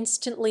bow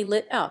instantly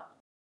lit up.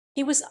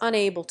 He was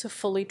unable to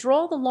fully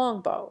draw the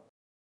longbow.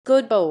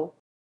 Good bow.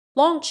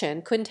 Long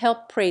Chen couldn't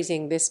help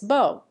praising this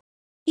bow.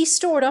 He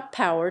stored up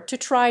power to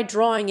try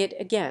drawing it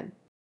again.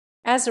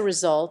 As a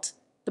result,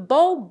 the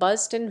bow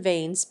buzzed and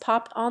veins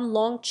popped on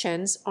Long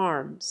Chen's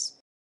arms.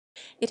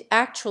 It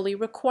actually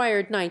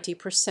required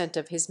 90%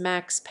 of his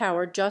max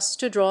power just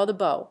to draw the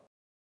bow.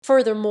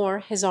 Furthermore,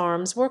 his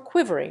arms were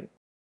quivering.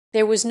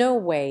 There was no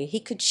way he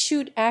could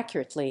shoot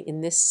accurately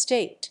in this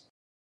state.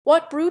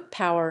 What brute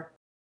power!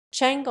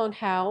 Changong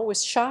Hao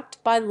was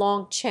shocked by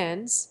Long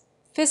Chen's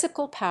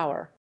physical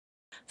power.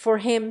 For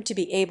him to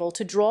be able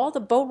to draw the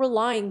bow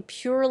relying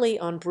purely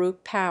on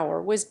brute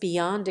power was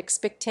beyond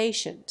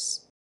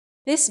expectations.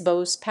 This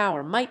bow's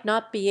power might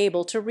not be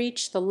able to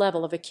reach the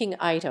level of a king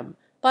item,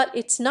 but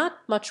it's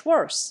not much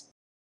worse.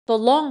 The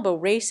longbow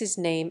race's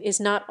name is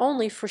not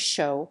only for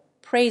show,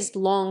 praised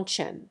Long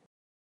Chen.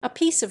 A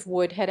piece of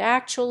wood had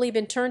actually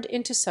been turned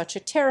into such a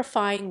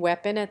terrifying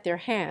weapon at their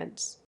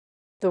hands.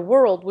 The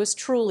world was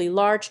truly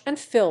large and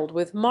filled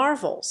with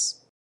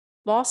marvels.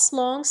 Boss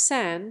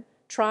Long-san,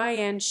 try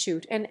and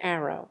shoot an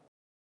arrow.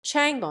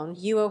 Changong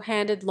Yuo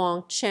handed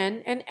Long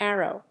Chen an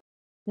arrow.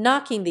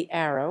 Knocking the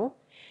arrow,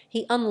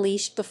 he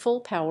unleashed the full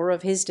power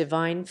of his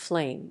divine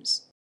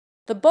flames.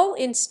 The bow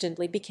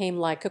instantly became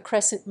like a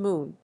crescent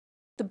moon.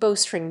 The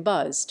bowstring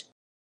buzzed.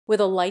 With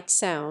a light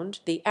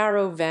sound, the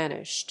arrow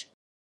vanished.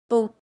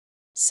 Boom!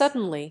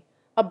 Suddenly,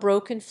 a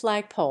broken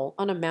flagpole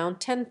on a mount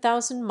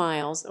 10,000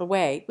 miles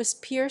away was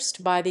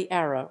pierced by the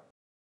arrow.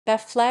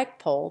 That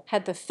flagpole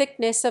had the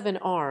thickness of an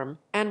arm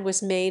and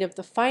was made of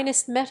the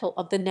finest metal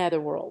of the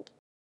netherworld.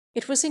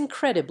 It was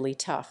incredibly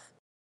tough.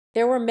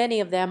 There were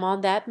many of them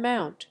on that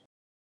mount.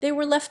 They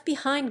were left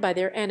behind by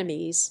their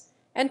enemies,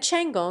 and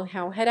Changong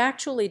Hao had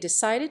actually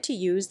decided to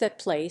use that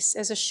place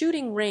as a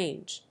shooting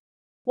range.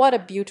 What a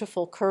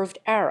beautiful curved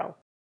arrow!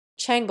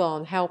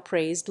 Changong Hao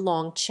praised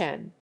Long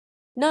Chen.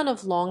 None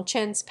of Long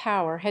Chen's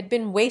power had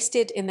been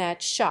wasted in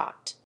that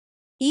shot.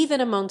 Even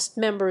amongst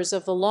members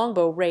of the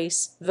longbow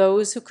race,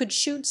 those who could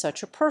shoot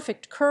such a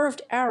perfect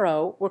curved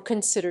arrow were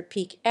considered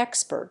peak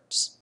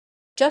experts.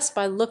 Just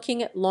by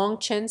looking at Long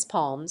Chen's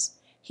palms,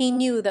 he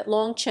knew that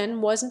Long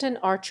Chen wasn't an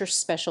archer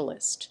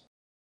specialist.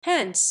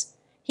 Hence,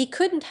 he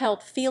couldn't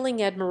help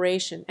feeling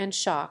admiration and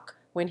shock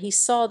when he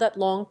saw that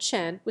Long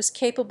Chen was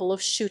capable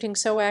of shooting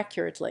so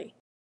accurately.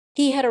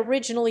 He had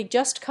originally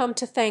just come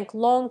to thank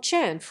Long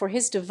Chen for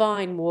his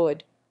divine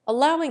wood,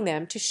 allowing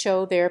them to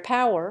show their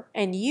power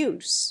and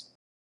use.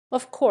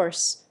 Of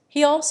course,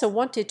 he also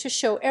wanted to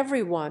show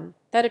everyone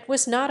that it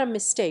was not a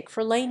mistake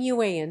for Lane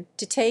Yuan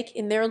to take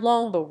in their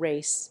longbow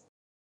race.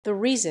 The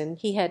reason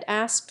he had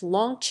asked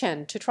Long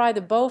Chen to try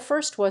the bow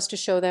first was to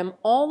show them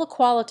all the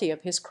quality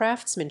of his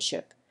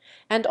craftsmanship,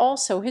 and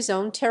also his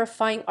own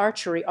terrifying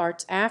archery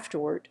arts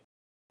afterward.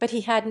 But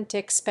he hadn't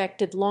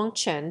expected Long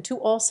Chen to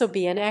also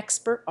be an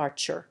expert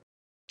archer.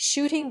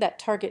 Shooting that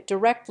target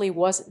directly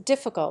wasn't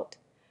difficult,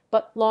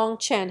 but Long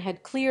Chen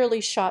had clearly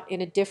shot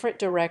in a different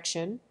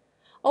direction,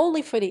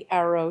 only for the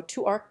arrow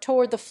to arc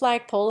toward the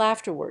flagpole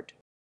afterward.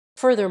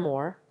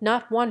 Furthermore,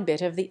 not one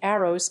bit of the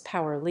arrow's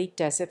power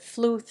leaked as it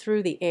flew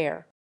through the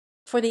air.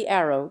 For the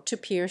arrow to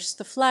pierce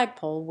the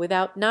flagpole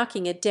without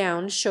knocking it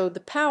down showed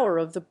the power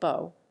of the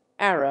bow,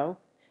 arrow,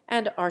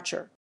 and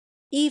archer.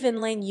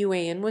 Even Lane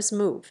Yuan was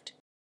moved.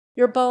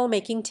 Your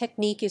bow-making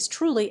technique is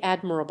truly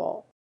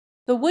admirable.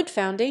 The wood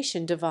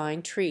foundation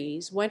divine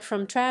trees went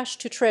from trash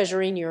to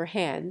treasure in your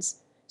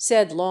hands,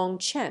 said Long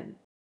Chen.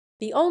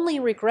 The only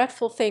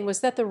regretful thing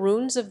was that the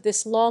runes of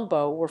this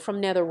longbow were from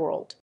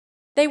Netherworld.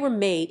 They were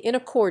made in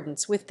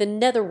accordance with the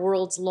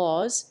Netherworld's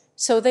laws,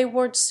 so they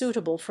weren't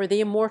suitable for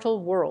the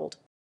immortal world.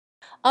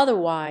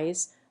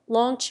 Otherwise,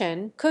 Long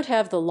Chen could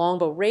have the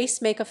longbow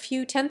race make a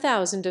few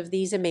 10,000 of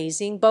these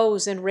amazing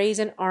bows and raise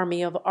an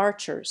army of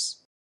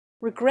archers.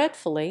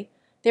 Regretfully,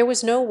 there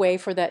was no way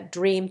for that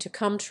dream to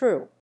come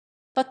true.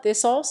 But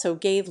this also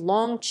gave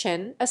Long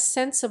Chen a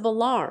sense of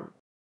alarm.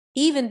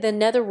 Even the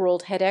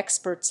Netherworld had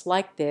experts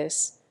like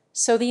this,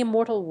 so the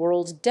immortal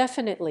world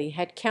definitely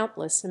had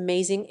countless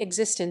amazing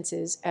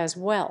existences as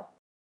well.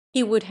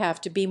 He would have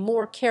to be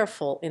more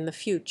careful in the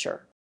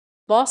future.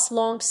 Boss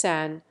Long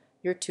San,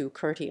 you're too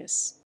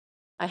courteous.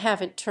 I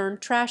haven't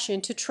turned trash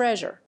into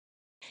treasure.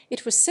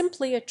 It was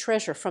simply a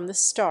treasure from the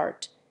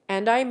start,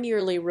 and I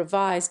merely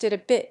revised it a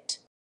bit.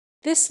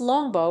 This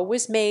longbow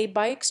was made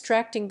by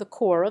extracting the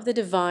core of the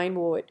divine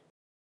wood.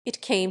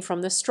 It came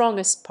from the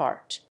strongest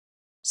part.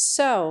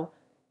 So,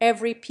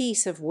 every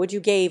piece of wood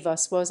you gave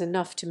us was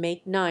enough to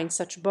make 9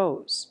 such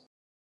bows.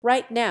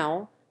 Right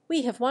now,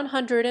 we have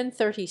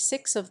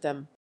 136 of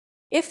them.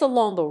 If the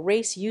longbow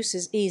race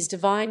uses these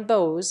divine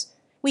bows,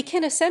 we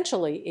can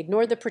essentially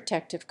ignore the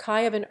protective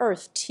Kai of an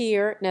Earth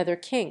tier Nether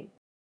King.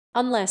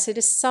 Unless it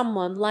is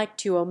someone like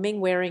Tuo Ming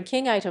wearing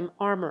King item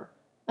armor.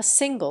 A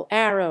single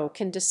arrow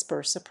can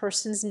disperse a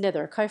person's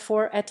Nether Kai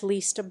for at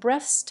least a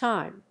breath's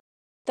time.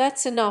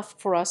 That's enough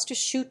for us to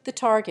shoot the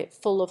target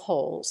full of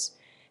holes,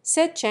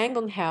 said Chang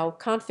Gong Hao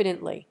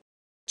confidently.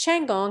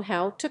 Chang Gong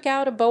Hao took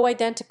out a bow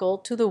identical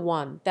to the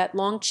one that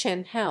Long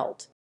Chen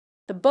held.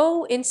 The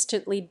bow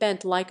instantly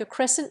bent like a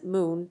crescent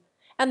moon,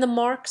 and the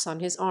marks on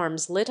his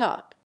arms lit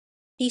up.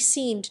 He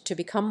seemed to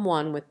become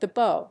one with the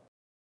bow.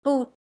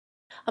 Boo!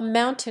 A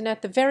mountain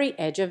at the very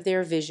edge of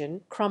their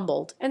vision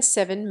crumbled, and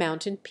 7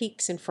 mountain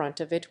peaks in front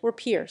of it were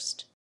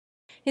pierced.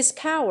 His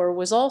cower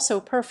was also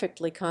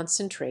perfectly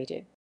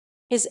concentrated.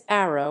 His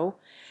arrow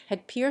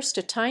had pierced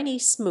a tiny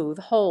smooth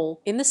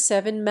hole in the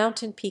 7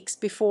 mountain peaks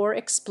before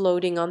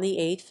exploding on the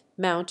 8th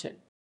mountain.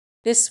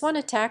 This one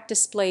attack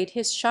displayed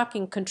his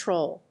shocking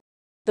control.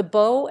 The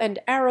bow and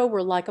arrow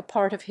were like a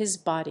part of his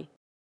body.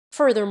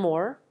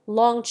 Furthermore,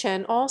 Long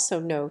Chen also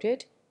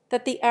noted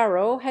that the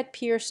arrow had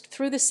pierced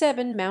through the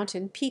 7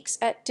 mountain peaks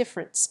at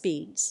different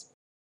speeds.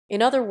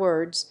 In other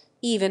words,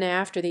 even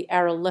after the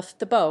arrow left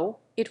the bow,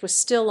 it was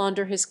still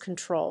under his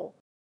control.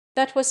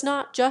 That was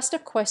not just a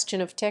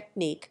question of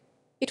technique,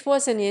 it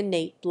was an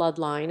innate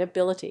bloodline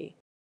ability.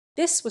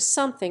 This was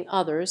something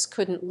others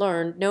couldn't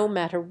learn no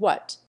matter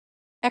what.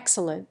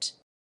 Excellent.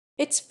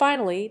 It's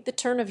finally the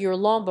turn of your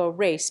longbow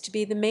race to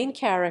be the main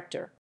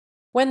character.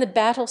 When the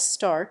battle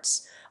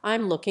starts,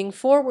 I'm looking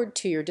forward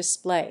to your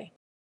display.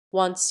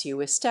 Once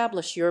you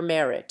establish your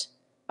merit,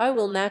 I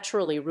will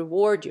naturally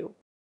reward you.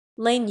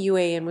 Lang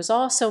Yuan was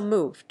also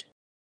moved.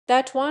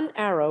 That one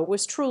arrow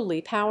was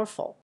truly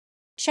powerful.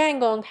 Chang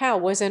Gong Hao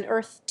was an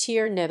Earth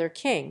tier Nether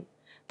King,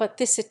 but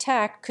this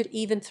attack could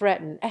even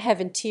threaten a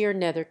Heaven tier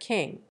Nether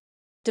King.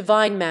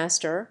 Divine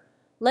Master,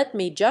 let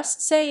me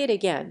just say it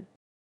again.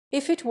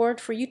 If it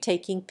weren't for you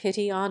taking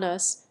pity on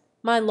us,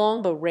 my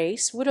longbow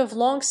race would have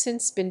long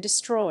since been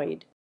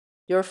destroyed.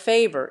 Your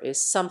favor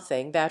is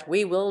something that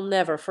we will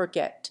never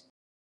forget.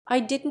 I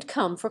didn't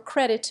come for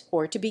credit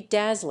or to be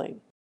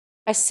dazzling.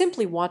 I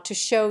simply want to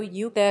show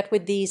you that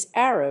with these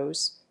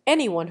arrows,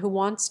 anyone who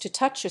wants to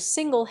touch a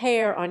single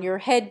hair on your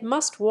head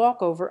must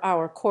walk over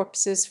our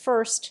corpses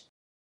first.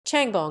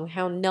 Chang Gong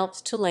Hao knelt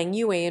to Lang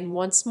Yuan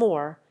once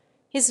more,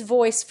 his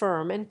voice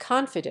firm and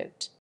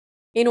confident.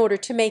 In order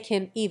to make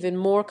him even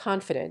more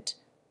confident,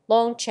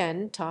 Long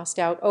Chen tossed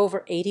out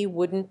over 80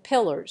 wooden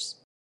pillars.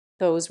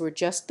 Those were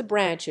just the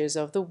branches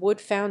of the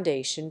wood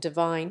foundation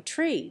divine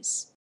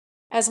trees.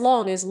 As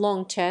long as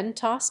Long Chen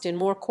tossed in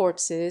more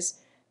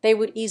corpses, they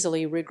would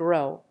easily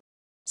regrow.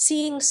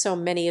 Seeing so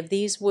many of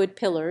these wood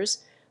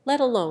pillars, let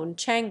alone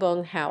Chang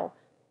Gong Hao,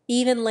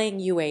 even Lang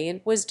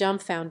Yuan was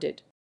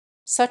dumbfounded.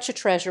 Such a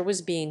treasure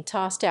was being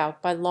tossed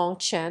out by Long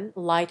Chen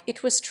like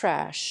it was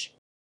trash.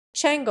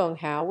 Chang Gong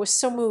Hao was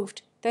so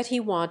moved that he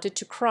wanted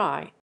to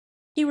cry.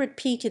 He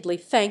repeatedly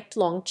thanked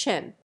Long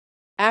Chen.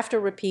 After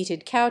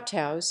repeated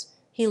kowtows,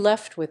 he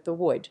left with the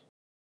wood.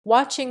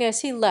 Watching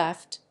as he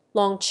left,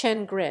 Long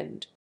Chen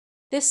grinned.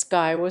 This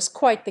guy was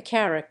quite the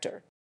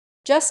character.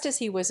 Just as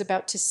he was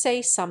about to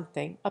say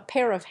something, a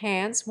pair of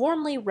hands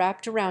warmly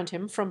wrapped around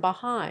him from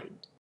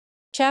behind.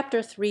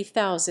 Chapter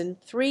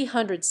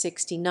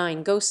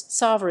 3369 Ghost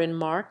Sovereign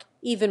Mark.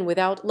 Even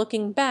without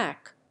looking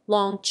back,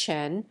 Long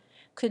Chen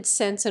could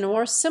sense an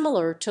aura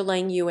similar to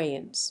Lang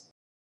Yuan's.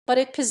 But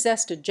it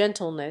possessed a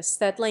gentleness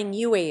that Lang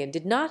Yuan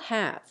did not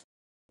have.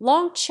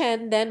 Long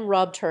Chen then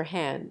rubbed her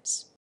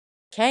hands.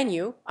 "Can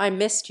you? I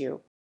missed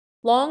you."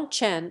 Long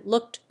Chen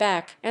looked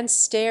back and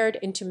stared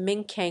into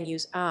Ming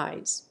Kangyu's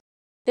eyes.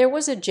 There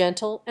was a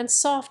gentle and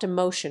soft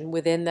emotion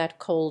within that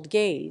cold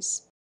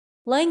gaze.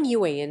 Lang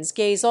Yuan's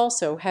gaze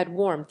also had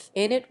warmth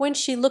in it when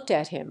she looked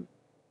at him,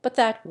 but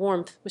that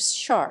warmth was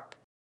sharp.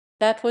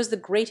 That was the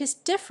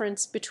greatest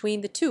difference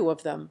between the two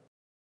of them.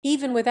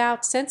 Even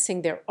without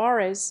sensing their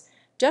auras,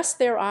 just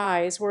their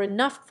eyes were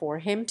enough for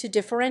him to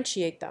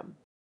differentiate them.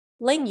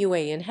 Lang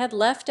Yuan had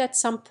left at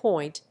some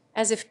point,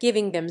 as if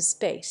giving them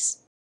space.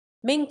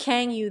 Ming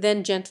Kangyu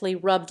then gently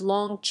rubbed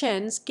Long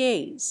Chen's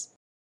gaze.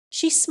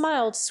 She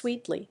smiled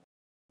sweetly.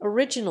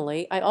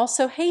 "Originally, I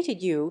also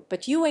hated you,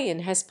 but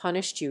Yuan has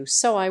punished you,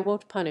 so I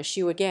won't punish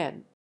you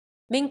again."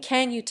 Ming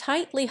Kangyu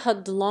tightly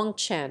hugged Long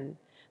Chen,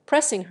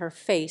 pressing her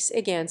face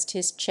against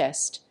his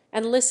chest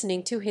and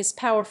listening to his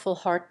powerful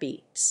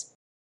heartbeats.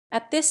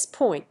 At this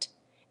point,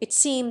 It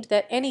seemed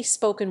that any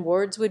spoken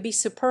words would be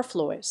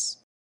superfluous.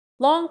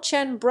 Long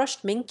Chen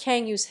brushed Ming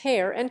Kangyu's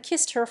hair and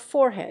kissed her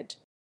forehead.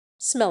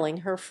 Smelling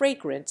her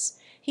fragrance,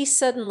 he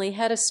suddenly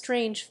had a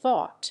strange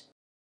thought.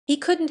 He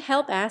couldn't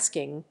help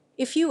asking,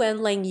 "If you and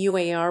Leng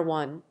Yue are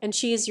one, and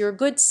she is your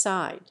good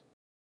side,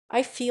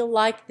 I feel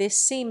like this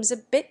seems a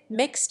bit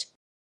mixed."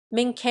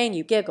 Ming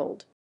Kangyu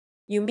giggled.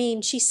 "You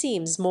mean she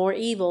seems more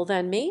evil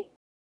than me?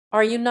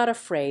 Are you not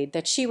afraid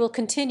that she will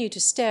continue to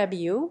stab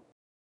you?"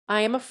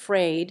 "I am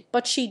afraid,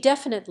 but she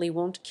definitely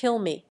won't kill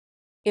me.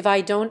 If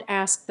I don't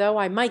ask, though,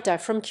 I might die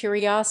from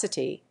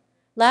curiosity,"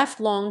 laughed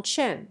Long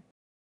Chen.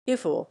 "You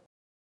fool.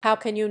 How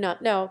can you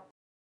not know?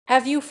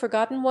 Have you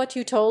forgotten what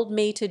you told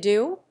me to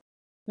do?"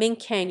 Ming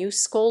Kangyu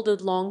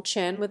scolded Long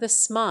Chen with a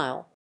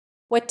smile.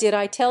 "What did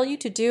I tell you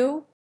to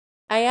do?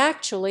 I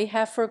actually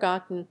have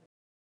forgotten.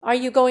 Are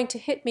you going to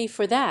hit me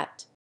for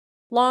that?"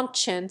 Long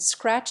Chen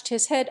scratched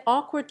his head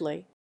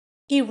awkwardly.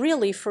 He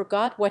really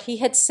forgot what he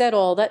had said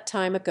all that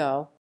time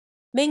ago.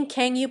 Ming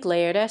Kangyu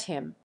glared at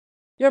him.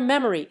 "Your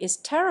memory is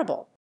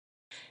terrible.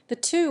 The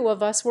two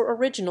of us were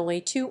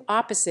originally two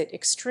opposite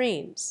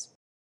extremes.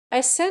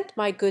 I sent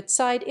my good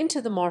side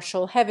into the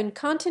martial heaven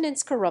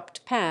continent's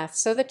corrupt path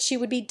so that she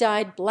would be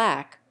dyed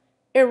black,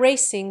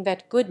 erasing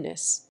that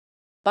goodness.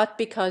 But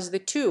because the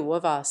two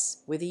of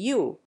us, with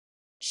you,"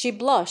 she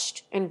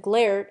blushed and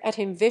glared at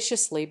him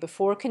viciously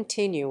before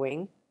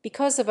continuing,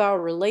 "because of our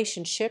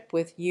relationship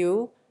with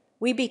you,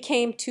 we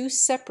became two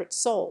separate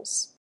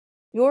souls.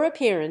 Your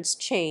appearance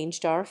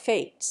changed our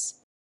fates.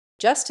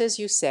 Just as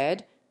you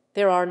said,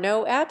 there are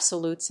no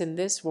absolutes in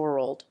this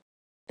world.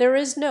 There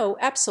is no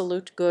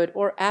absolute good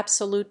or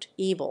absolute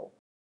evil.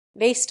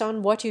 Based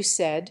on what you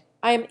said,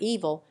 I am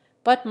evil,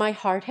 but my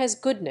heart has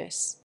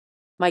goodness.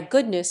 My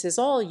goodness is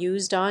all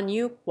used on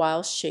you,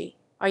 while she—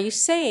 Are you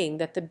saying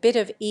that the bit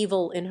of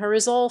evil in her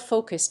is all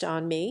focused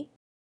on me?"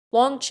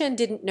 Long Chen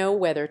didn't know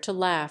whether to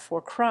laugh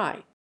or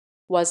cry.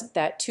 Wasn't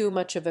that too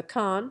much of a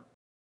con?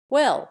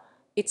 "Well,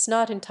 it's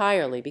not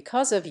entirely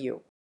because of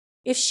you.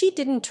 If she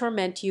didn't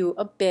torment you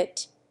a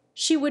bit,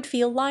 she would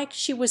feel like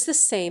she was the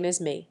same as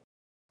me.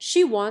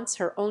 She wants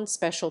her own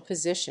special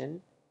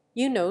position,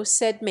 you know,"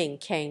 said Ming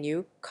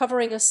Kangyu,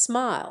 covering a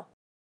smile.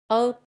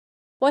 "Oh,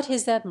 what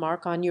is that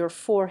mark on your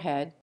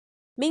forehead?"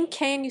 Ming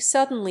Kangyu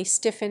suddenly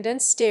stiffened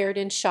and stared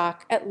in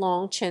shock at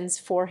Long Chen's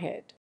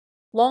forehead.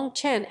 Long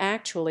Chen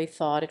actually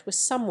thought it was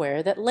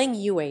somewhere that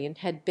Leng Yuan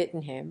had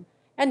bitten him,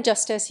 and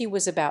just as he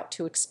was about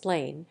to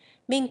explain,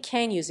 Ming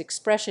Kangyu's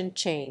expression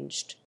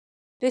changed.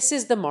 "This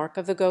is the mark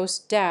of the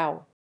ghost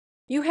Tao.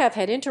 You have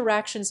had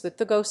interactions with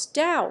the ghost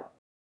Tao."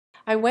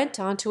 "I went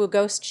onto a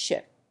ghost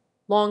ship."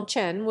 Long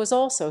Chen was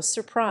also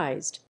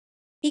surprised.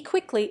 He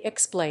quickly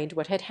explained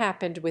what had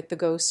happened with the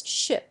ghost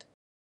ship.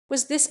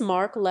 Was this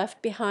mark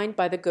left behind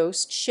by the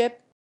ghost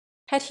ship?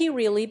 Had he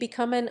really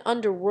become an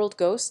underworld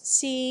ghost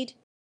seed?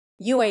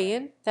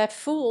 Yuan, that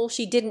fool,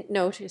 she didn't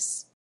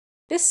notice.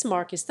 This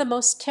mark is the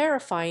most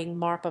terrifying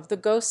mark of the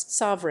ghost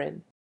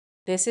sovereign.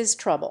 This is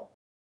trouble.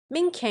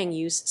 Ming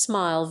Kangyu's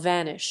smile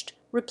vanished,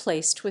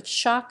 replaced with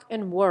shock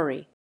and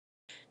worry.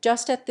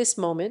 Just at this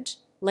moment,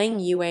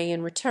 Leng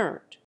Yuan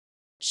returned.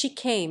 She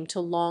came to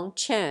Long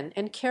Chen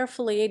and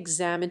carefully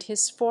examined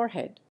his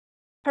forehead.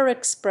 Her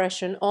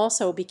expression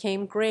also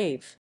became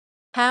grave.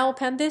 "How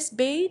can this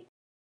be?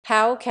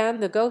 How can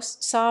the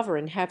ghost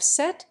sovereign have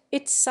set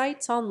its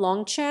sights on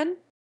Long Chen?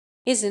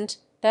 Isn't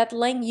that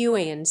Leng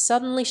Yuan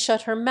suddenly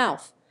shut her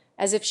mouth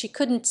as if she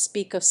couldn't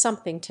speak of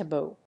something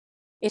taboo.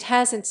 "It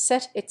hasn't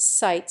set its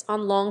sights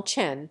on Long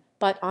Chen,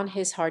 but on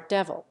his heart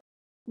devil."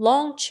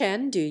 "Long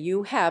Chen, do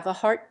you have a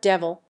heart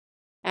devil?"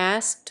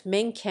 asked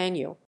Ming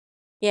Kangyu.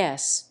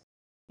 "Yes."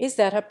 "Is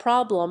that a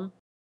problem?"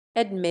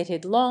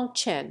 admitted Long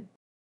Chen.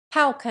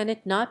 "How can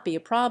it not be a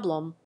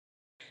problem?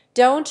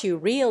 Don't you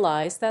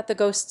realize that the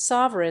ghost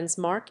sovereign's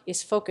mark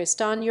is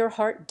focused on your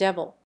heart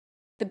devil?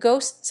 The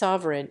ghost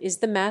sovereign is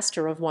the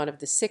master of one of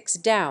the 6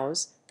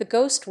 Taos, the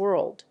ghost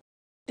world.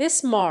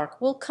 This mark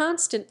will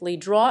constantly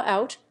draw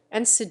out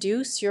and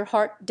seduce your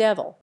heart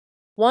devil.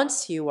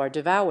 Once you are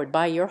devoured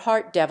by your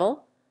heart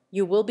devil,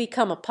 you will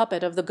become a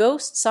puppet of the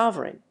ghost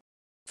sovereign.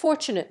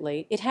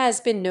 Fortunately, it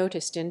has been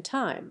noticed in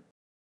time.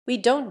 We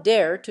don't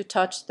dare to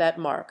touch that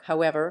mark,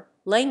 however,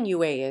 Leng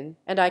Yuan,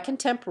 and I can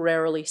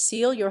temporarily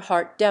seal your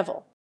heart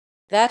devil.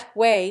 That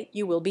way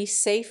you will be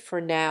safe for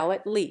now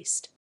at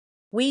least.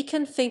 We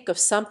can think of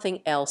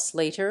something else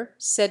later,"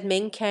 said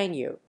Ming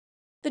Kangyu.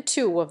 The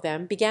two of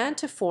them began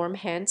to form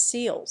hand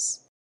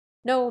seals.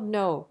 "No,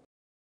 no."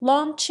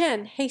 Long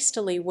Chen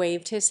hastily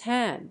waved his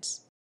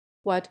hands.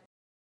 "What?"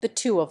 The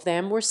two of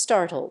them were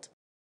startled.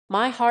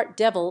 "My heart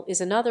devil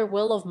is another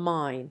will of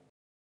mine.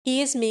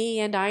 He is me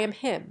and I am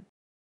him.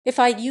 If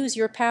I use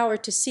your power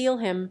to seal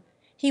him,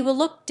 he will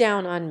look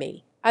down on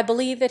me. I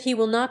believe that he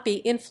will not be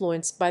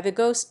influenced by the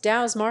ghost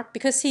Tao's mark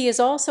because he is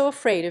also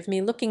afraid of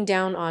me looking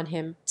down on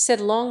him,"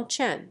 said Long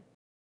Chen.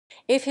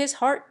 "If his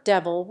heart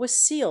devil was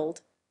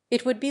sealed,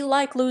 it would be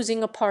like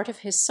losing a part of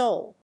his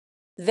soul.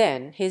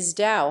 Then his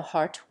Tao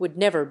heart would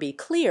never be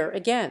clear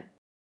again.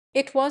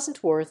 It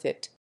wasn't worth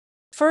it.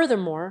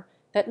 Furthermore,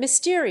 That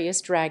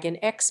mysterious dragon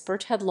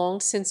expert had long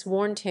since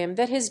warned him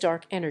that his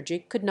dark energy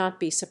could not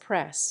be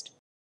suppressed.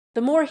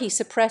 The more he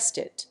suppressed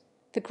it,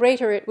 the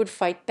greater it would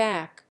fight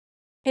back.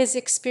 His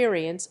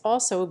experience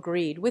also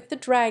agreed with the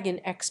dragon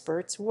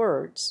expert's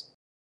words.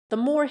 The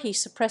more he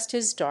suppressed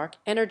his dark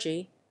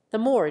energy, the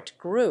more it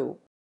grew.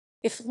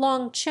 If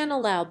Long Chen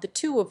allowed the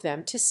two of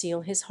them to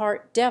seal his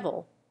heart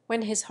devil,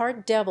 when his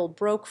heart devil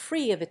broke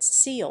free of its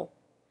seal,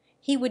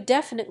 he would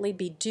definitely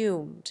be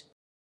doomed.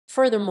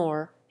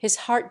 Furthermore, his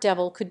heart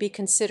devil could be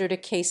considered a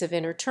case of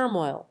inner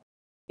turmoil.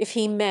 If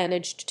he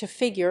managed to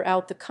figure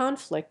out the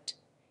conflict,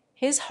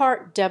 his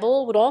heart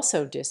devil would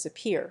also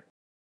disappear.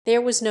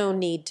 There was no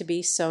need to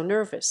be so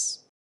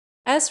nervous.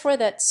 As for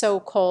that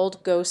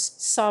so-called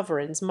ghost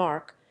sovereign's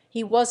mark,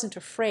 he wasn't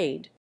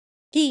afraid.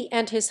 He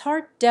and his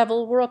heart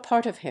devil were a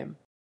part of him.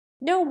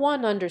 No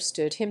one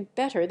understood him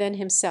better than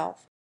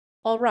himself.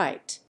 All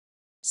right.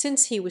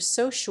 Since he was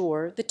so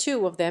sure, the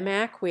two of them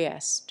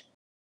acquiesced.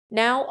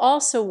 Now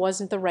also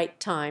wasn't the right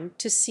time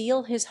to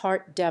seal his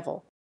heart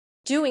devil.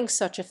 Doing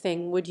such a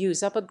thing would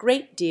use up a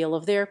great deal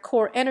of their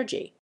core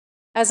energy.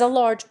 As a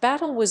large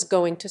battle was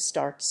going to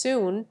start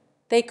soon,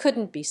 they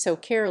couldn't be so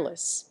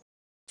careless.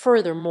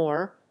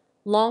 Furthermore,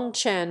 Long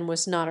Chen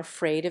was not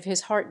afraid of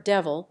his heart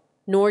devil,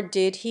 nor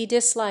did he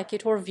dislike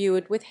it or view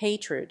it with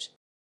hatred.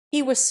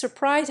 He was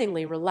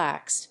surprisingly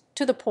relaxed,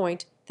 to the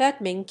point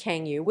that Ming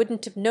Kangyu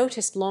wouldn't have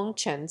noticed Long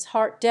Chen's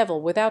heart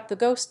devil without the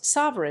ghost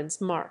sovereign's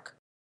mark.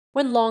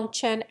 When Long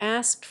Chen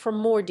asked for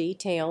more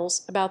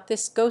details about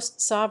this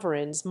ghost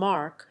sovereign's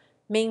mark,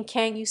 Ming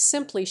Kangyu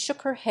simply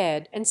shook her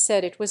head and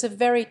said it was a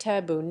very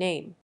taboo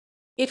name.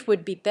 It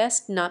would be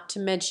best not to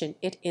mention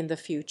it in the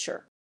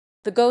future.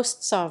 The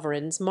ghost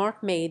sovereign's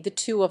mark made the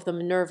two of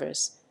them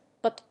nervous,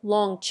 but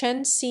Long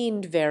Chen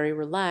seemed very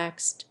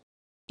relaxed.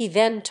 He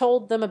then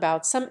told them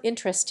about some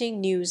interesting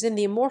news in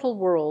the immortal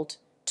world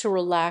to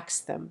relax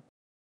them.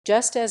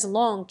 Just as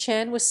Long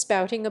Chen was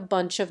spouting a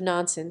bunch of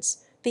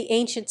nonsense, the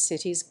ancient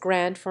city's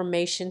grand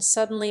formation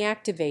suddenly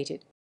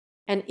activated.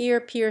 An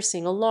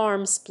ear-piercing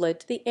alarm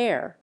split the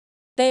air.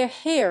 "They're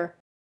here!"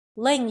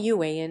 Leng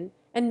Yuan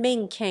and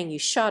Ming Kangyu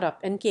shot up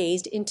and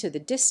gazed into the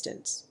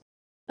distance.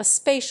 A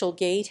spatial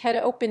gate had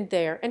opened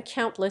there, and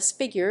countless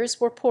figures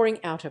were pouring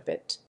out of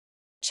it.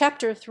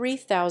 Chapter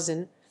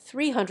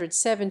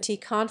 3370.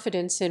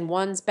 Confidence in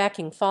one's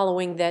backing.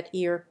 Following that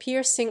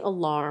ear-piercing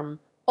alarm,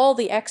 all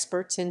the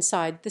experts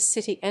inside the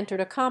city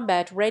entered a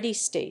combat-ready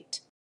state.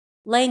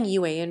 Leng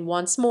Yuan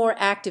once more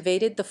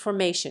activated the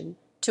formation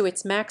to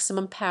its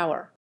maximum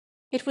power.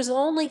 It was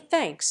only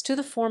thanks to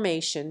the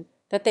formation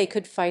that they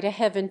could fight a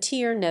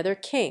heaven-tier nether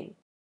king.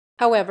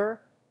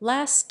 However,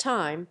 last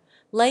time,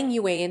 Leng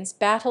Yuan's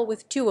battle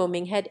with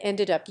Tuoming had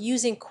ended up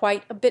using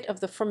quite a bit of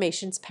the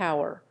formation's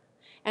power,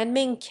 and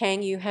Ming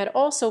Kangyu had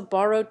also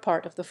borrowed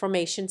part of the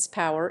formation's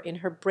power in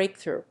her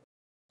breakthrough.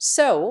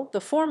 So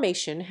the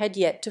formation had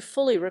yet to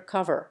fully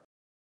recover.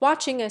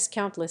 Watching as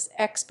countless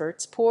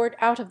experts poured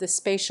out of the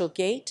spatial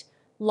gate,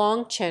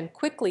 Long Chen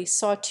quickly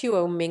saw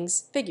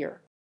Tuoming's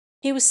figure.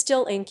 He was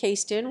still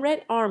encased in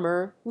red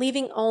armor,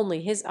 leaving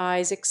only his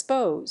eyes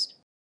exposed.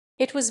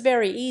 It was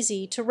very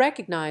easy to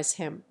recognize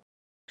him.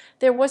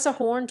 There was a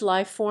horned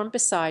life form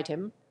beside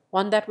him,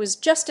 one that was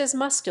just as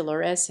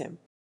muscular as him.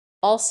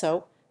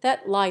 Also,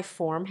 that life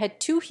form had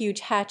two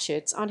huge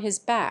hatchets on his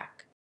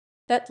back.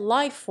 That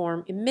life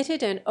form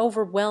emitted an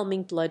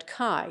overwhelming blood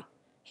kai,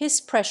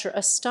 his pressure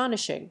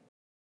astonishing.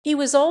 He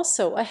was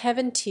also a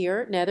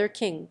heaven-tier nether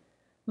king,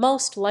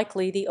 most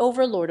likely the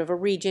overlord of a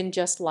region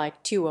just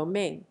like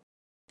Tuoming.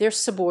 Their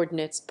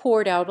subordinates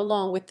poured out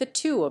along with the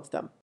two of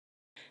them.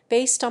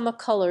 Based on the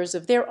colors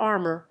of their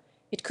armor,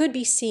 it could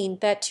be seen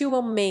that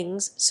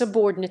Tuoming's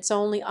subordinates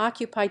only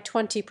occupied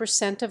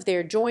 20% of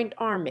their joint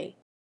army.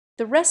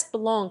 The rest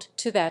belonged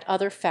to that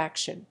other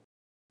faction.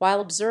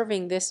 While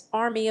observing this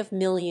army of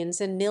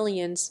millions and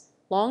millions,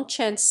 Long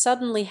Chen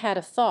suddenly had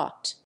a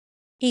thought.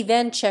 He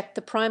then checked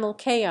the primal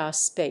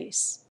chaos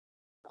space.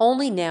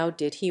 Only now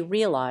did he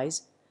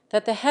realize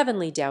that the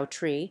heavenly Tao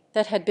tree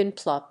that had been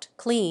plucked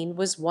clean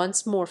was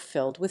once more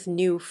filled with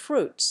new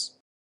fruits.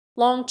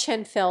 Long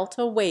Chen felt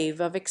a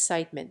wave of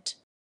excitement.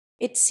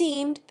 It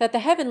seemed that the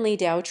heavenly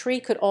Tao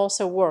tree could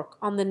also work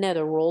on the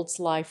netherworld's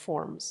life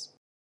forms.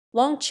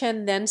 Long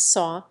Chen then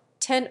saw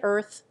 10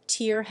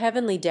 earth-tier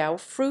heavenly Tao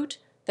fruit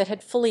that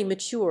had fully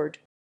matured.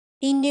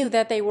 He knew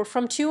that they were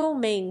from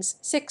Tuoming's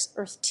 6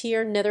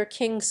 earth-tier nether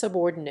king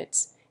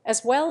subordinates,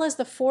 as well as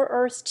the 4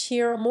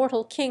 earth-tier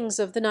mortal kings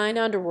of the 9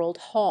 underworld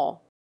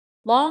hall.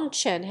 Long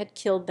Chen had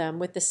killed them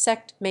with the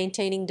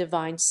sect-maintaining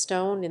divine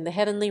stone in the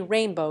heavenly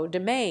rainbow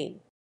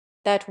domain.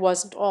 That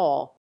wasn't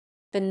all.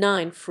 The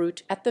 9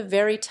 fruit at the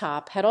very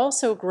top had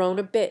also grown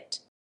a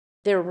bit.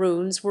 Their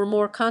runes were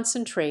more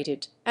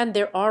concentrated, and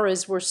their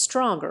auras were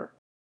stronger.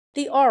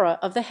 The aura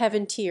of the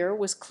heaven tier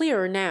was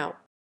clearer now.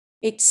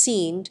 It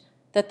seemed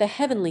that the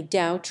heavenly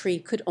Tao tree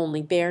could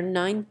only bear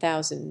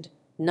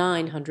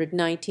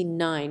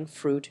 9,999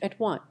 fruit at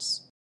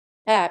once.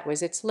 That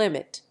was its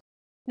limit.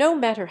 No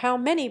matter how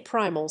many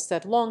primals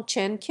that Long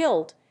Chen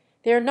killed,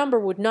 their number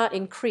would not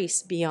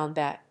increase beyond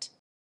that.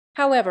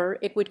 However,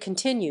 it would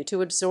continue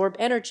to absorb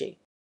energy.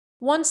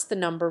 Once the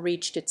number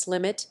reached its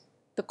limit,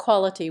 the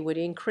quality would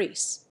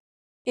increase.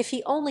 If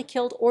he only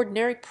killed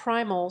ordinary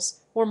primals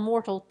or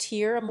mortal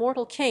tier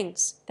immortal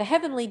kings, the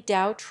heavenly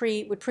Tao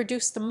tree would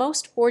produce the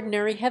most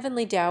ordinary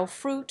heavenly Tao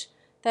fruit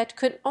that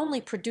could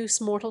only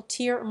produce mortal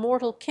tier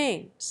immortal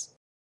kings.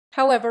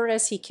 However,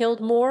 as he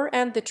killed more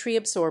and the tree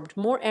absorbed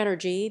more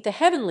energy, the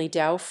heavenly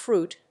Tao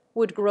fruit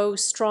would grow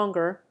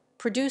stronger,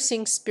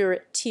 producing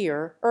spirit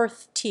tier,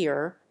 earth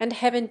tier, and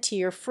heaven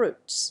tier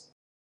fruits.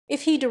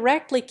 If he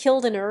directly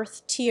killed an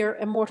earth tier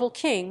immortal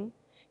king,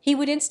 he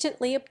would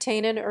instantly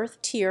obtain an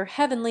earth tier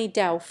heavenly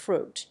Tao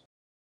fruit.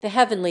 The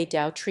heavenly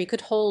Tao tree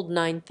could hold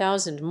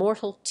 9,000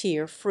 mortal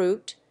tier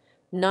fruit,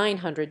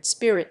 900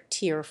 spirit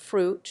tier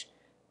fruit,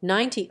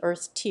 90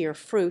 earth tier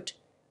fruit,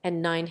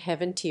 and 9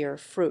 heaven tier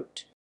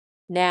fruit.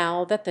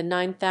 Now that the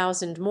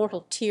 9,000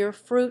 mortal tier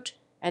fruit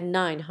and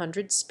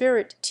 900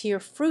 spirit tier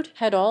fruit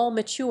had all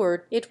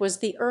matured, it was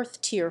the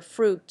earth tier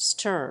fruit's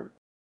turn.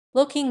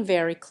 Looking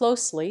very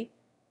closely,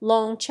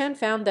 Long Chen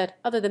found that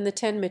other than the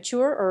 10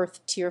 mature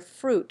earth tier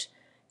fruit,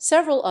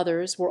 several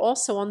others were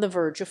also on the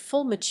verge of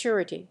full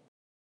maturity.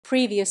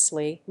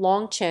 Previously,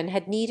 Long Chen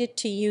had needed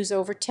to use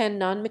over 10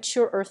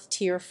 non-mature earth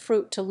tier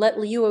fruit to let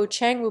Luo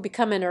Changwu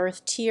become an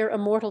earth tier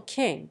immortal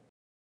king.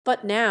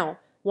 But now,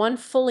 one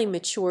fully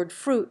matured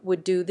fruit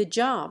would do the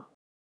job.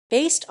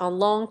 Based on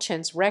Long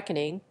Chen's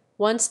reckoning,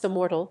 once the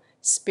mortal,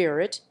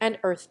 spirit, and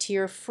earth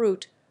tier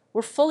fruit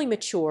were fully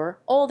mature,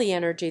 all the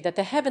energy that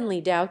the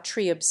heavenly Tao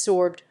tree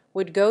absorbed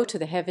would go to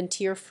the heaven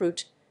tier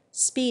fruit,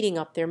 speeding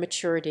up their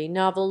maturity.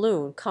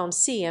 Novelun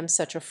Comcm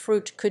such a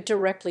fruit could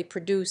directly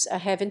produce a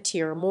heaven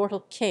tier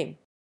immortal king.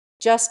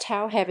 Just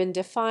how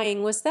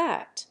heaven-defying was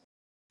that?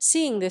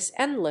 Seeing this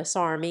endless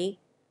army,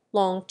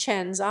 Long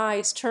Chen's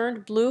eyes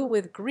turned blue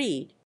with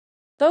greed.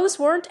 Those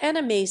weren't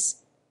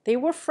enemies, they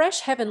were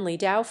fresh heavenly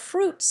Tao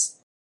fruits.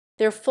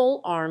 Their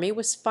full army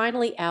was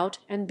finally out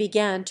and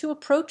began to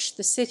approach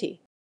the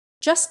city.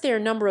 Just their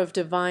number of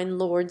divine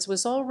lords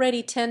was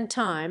already 10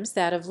 times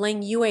that of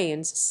Ling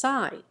Yuan's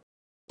side.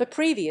 The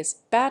previous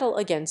battle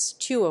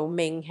against Tuo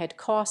Ming had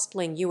cost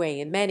Ling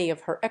Yuan many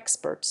of her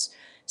experts,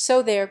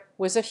 so there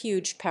was a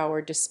huge power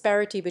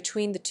disparity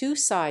between the two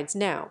sides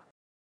now.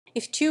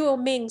 If Tuo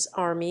Ming's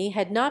army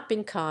had not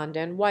been conned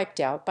and wiped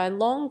out by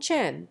Long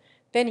Chen,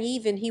 then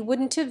even he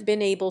wouldn't have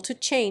been able to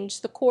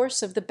change the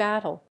course of the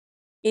battle.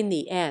 In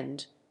the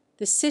end,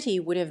 the city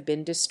would have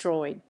been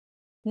destroyed.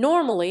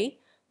 Normally,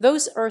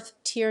 those earth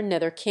tier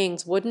nether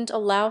kings wouldn't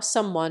allow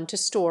someone to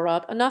store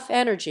up enough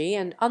energy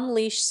and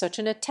unleash such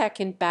an attack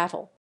in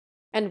battle.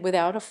 And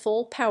without a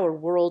full power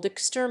world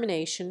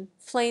extermination,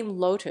 Flame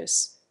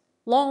Lotus,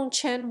 Long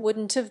Chen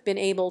wouldn't have been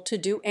able to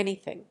do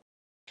anything.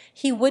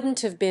 He wouldn't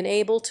have been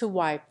able to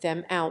wipe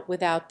them out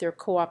without their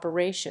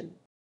cooperation.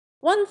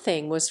 One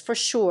thing was for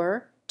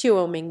sure,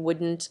 Tuo Ming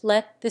wouldn't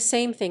let the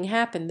same thing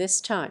happen this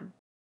time.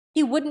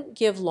 He wouldn't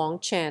give Long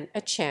Chen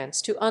a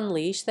chance to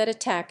unleash that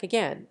attack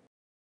again.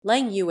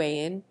 Ling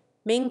Yuan,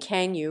 Ming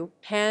Kangyu,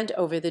 hand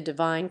over the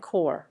divine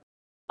core.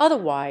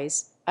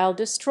 Otherwise, I'll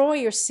destroy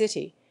your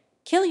city,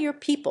 kill your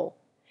people,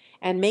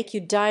 and make you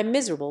die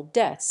miserable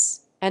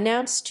deaths,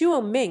 announced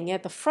Tuo Ming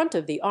at the front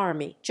of the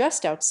army,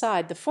 just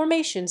outside the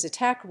formation's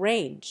attack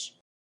range.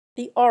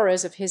 The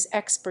auras of his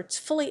experts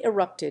fully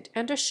erupted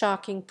and a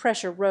shocking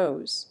pressure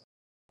rose.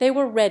 They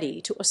were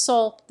ready to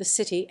assault the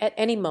city at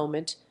any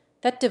moment.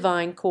 That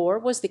divine core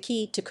was the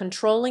key to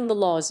controlling the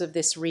laws of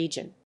this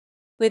region.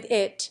 With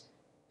it,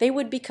 they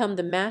would become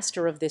the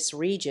master of this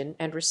region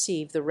and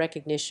receive the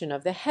recognition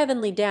of the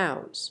heavenly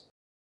Taos.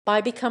 By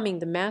becoming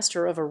the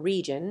master of a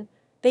region,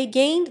 they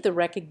gained the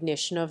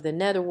recognition of the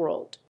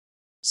netherworld.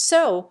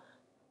 So,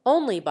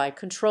 only by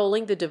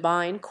controlling the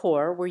divine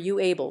core were you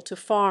able to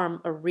farm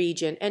a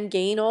region and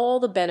gain all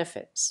the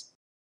benefits.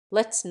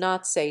 Let's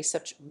not say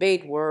such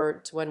big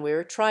words when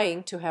we're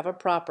trying to have a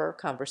proper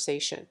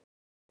conversation.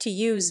 To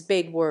use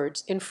big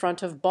words in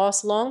front of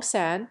Boss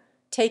Longsan,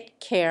 take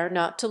care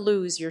not to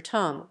lose your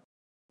tongue.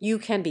 You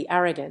can be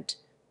arrogant,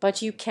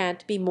 but you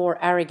can't be more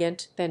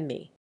arrogant than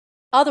me.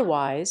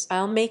 Otherwise,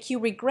 I'll make you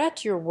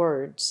regret your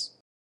words.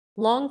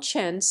 Long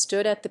Chen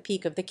stood at the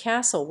peak of the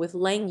castle with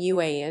Ling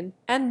Yuan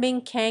and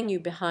Ming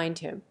Kangyu behind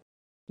him.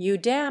 You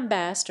damn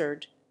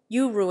bastard,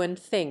 you ruined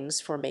things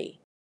for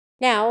me.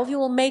 Now you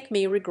will make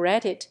me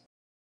regret it.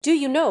 Do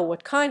you know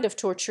what kind of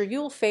torture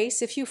you'll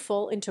face if you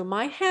fall into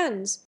my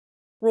hands?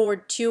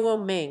 Roared Tuo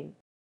Ming.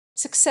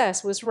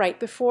 Success was right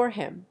before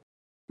him.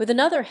 With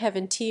another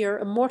heaven tier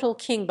immortal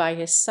king by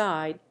his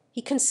side,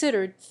 he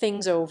considered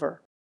things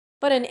over.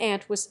 But an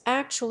ant was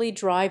actually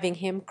driving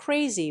him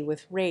crazy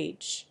with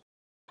rage.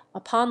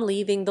 Upon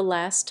leaving the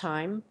last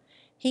time,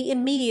 he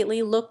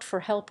immediately looked for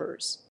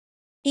helpers.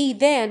 He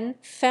then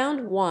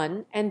found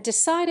one and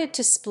decided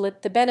to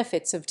split the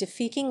benefits of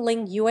defeating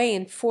Ling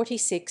Yuan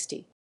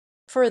 40-60.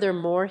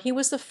 Furthermore, he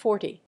was the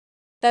 40.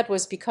 That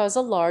was because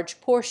a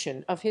large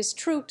portion of his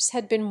troops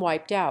had been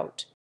wiped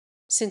out.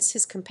 Since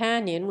his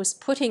companion was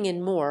putting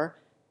in more,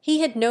 he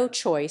had no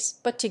choice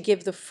but to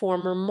give the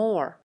former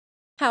more.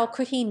 How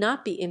could he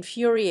not be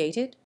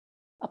infuriated?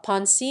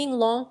 Upon seeing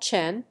Long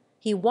Chen,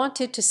 he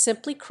wanted to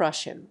simply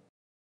crush him.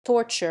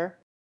 Torture?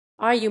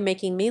 Are you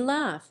making me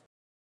laugh?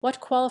 What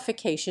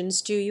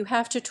qualifications do you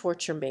have to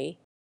torture me?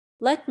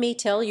 Let me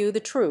tell you the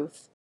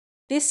truth.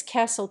 This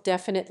castle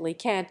definitely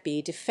can't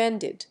be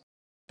defended.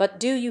 But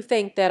do you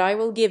think that I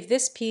will give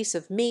this piece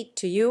of meat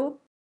to you?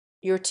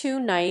 You're too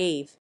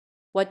naive.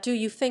 What do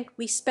you think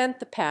we spent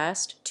the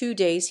past 2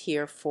 days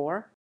here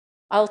for?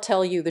 I'll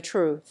tell you the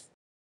truth.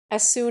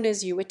 As soon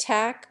as you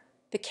attack,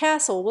 the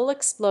castle will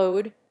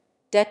explode,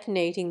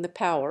 detonating the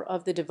power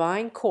of the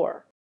divine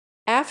core.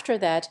 After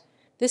that,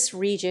 this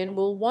region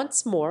will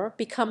once more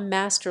become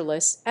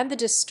masterless and the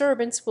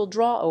disturbance will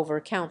draw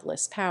over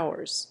countless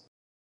powers.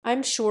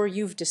 I'm sure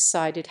you've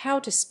decided how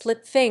to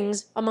split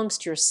things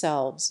amongst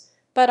yourselves,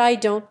 but I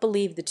don't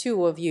believe the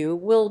two of you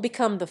will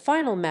become the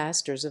final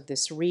masters of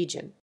this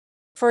region.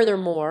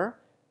 Furthermore,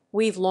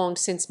 we've long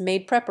since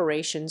made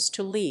preparations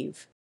to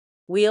leave.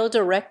 We'll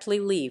directly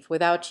leave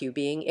without you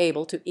being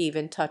able to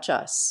even touch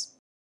us.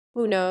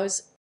 Who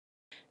knows?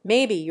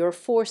 Maybe your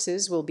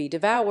forces will be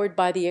devoured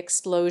by the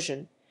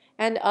explosion,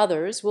 and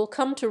others will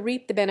come to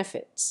reap the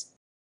benefits.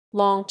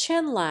 Long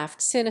Chen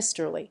laughed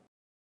sinisterly.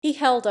 He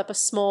held up a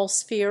small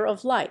sphere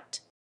of light.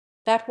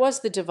 That was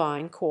the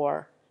divine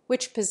core,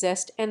 which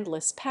possessed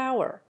endless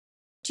power.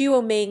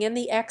 Tuo Ming and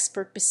the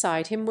expert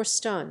beside him were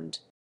stunned.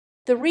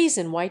 The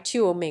reason why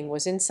Tuo Ming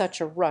was in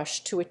such a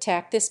rush to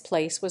attack this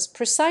place was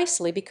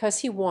precisely because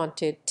he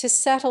wanted to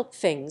settle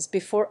things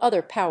before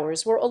other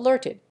powers were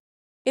alerted.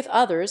 If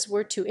others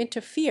were to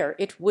interfere,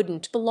 it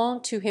wouldn't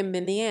belong to him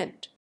in the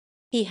end.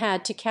 He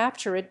had to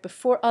capture it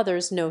before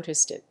others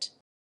noticed it.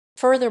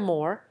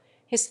 Furthermore,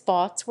 his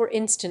thoughts were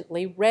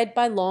instantly read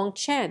by Long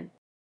Chen.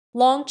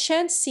 Long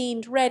Chen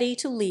seemed ready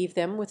to leave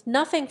them with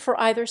nothing for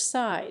either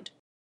side.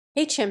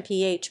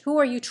 HMPH, who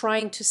are you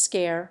trying to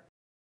scare?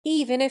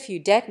 Even if you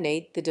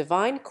detonate the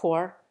divine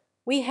core,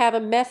 we have a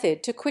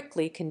method to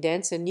quickly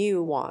condense a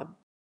new one.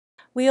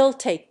 We'll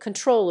take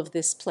control of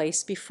this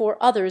place before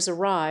others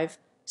arrive,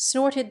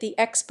 snorted the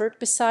expert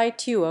beside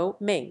Tuo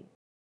Ming.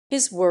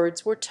 His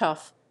words were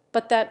tough,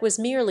 but that was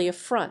merely a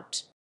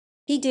front.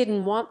 He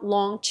didn't want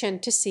Long Chen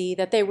to see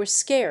that they were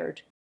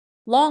scared.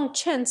 Long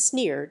Chen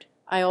sneered,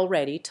 I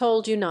already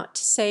told you not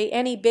to say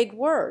any big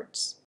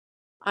words.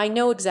 I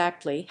know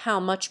exactly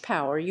how much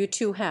power you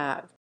two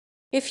have.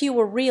 If you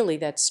were really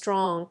that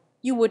strong,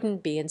 you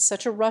wouldn't be in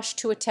such a rush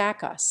to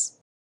attack us.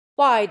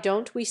 Why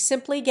don't we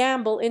simply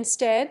gamble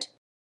instead?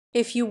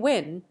 If you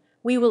win,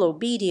 we will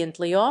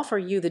obediently offer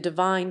you the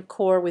divine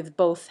core with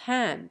both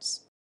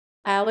hands.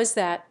 How is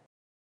that?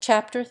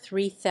 Chapter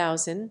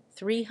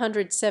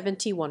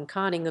 3371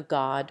 Conning a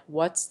God,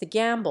 What's the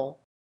Gamble?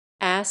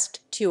 Asked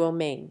Tuo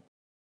Ming.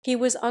 He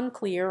was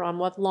unclear on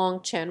what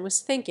Long Chen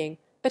was thinking,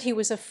 but he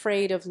was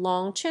afraid of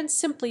Long Chen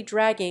simply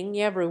dragging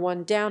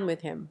everyone down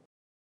with him.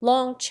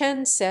 Long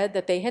Chen said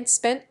that they had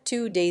spent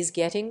 2 days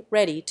getting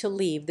ready to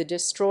leave the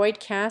destroyed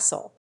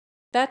castle.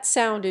 That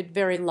sounded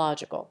very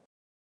logical.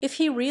 If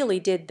he really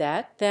did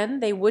that, then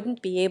they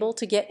wouldn't be able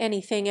to get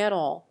anything at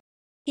all.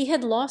 He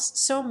had lost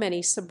so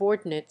many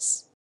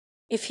subordinates.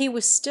 If he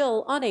was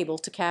still unable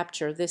to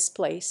capture this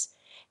place,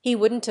 he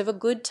wouldn't have a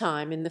good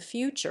time in the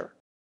future.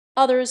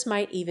 Others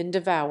might even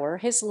devour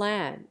his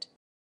land.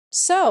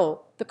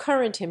 So the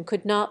Currentim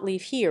could not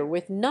leave here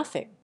with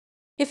nothing.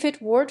 If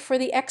it weren't for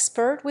the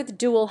expert with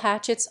dual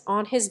hatchets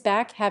on his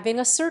back having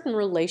a certain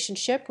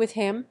relationship with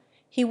him,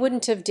 he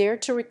wouldn't have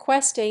dared to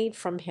request aid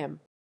from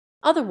him.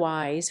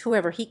 Otherwise,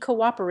 whoever he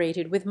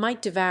cooperated with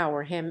might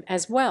devour him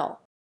as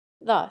well.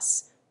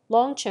 Thus,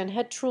 Long Chen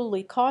had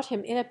truly caught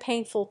him in a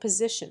painful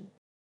position.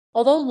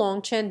 Although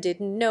Long Chen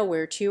didn't know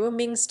where Tuo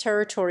Ming's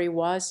territory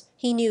was,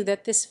 he knew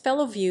that this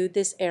fellow viewed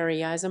this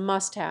area as a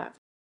must-have.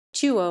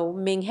 Tuo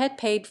Ming had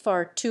paid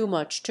far too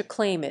much to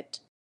claim it.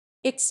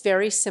 It's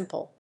very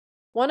simple.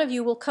 One of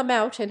you will come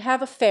out and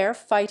have a fair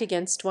fight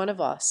against one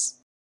of us.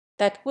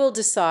 That will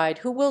decide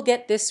who will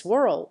get this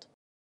world.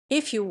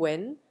 If you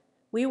win,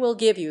 we will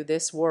give you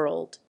this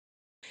world.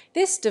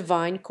 This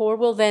divine core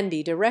will then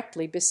be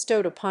directly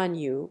bestowed upon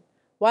you,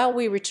 while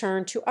we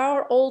return to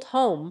our old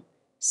home,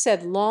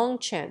 said Long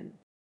Chen.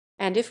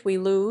 And if we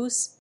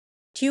lose?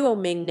 Tuo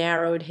Ming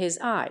narrowed his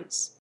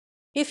eyes.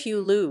 If you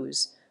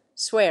lose,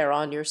 swear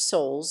on your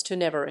souls to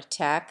never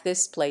attack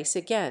this place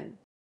again.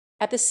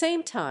 At the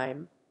same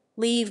time,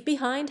 leave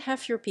behind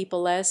half your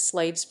people as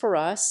slaves for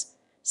us,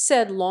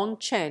 said Long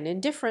Chen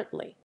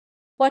indifferently.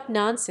 What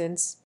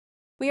nonsense!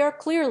 We are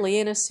clearly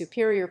in a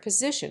superior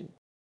position.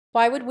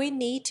 Why would we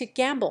need to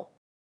gamble?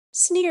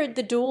 Sneered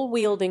the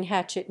dual-wielding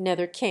hatchet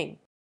nether king.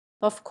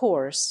 Of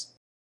course.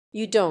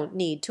 You don't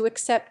need to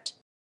accept.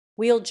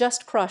 We'll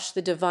just crush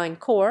the divine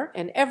core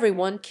and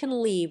everyone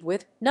can leave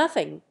with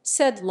nothing,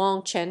 said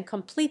Long Chen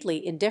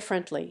completely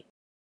indifferently.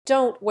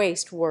 Don't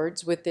waste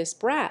words with this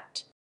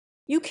brat.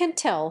 You can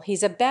tell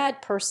he's a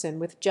bad person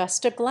with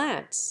just a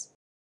glance.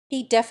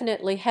 He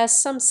definitely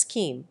has some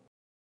scheme.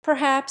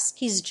 Perhaps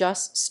he's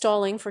just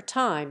stalling for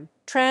time,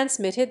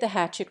 transmitted the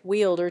hatchet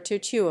wielder to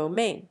Tuo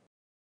Ming.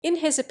 In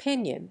his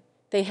opinion,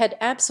 they had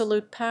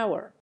absolute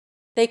power.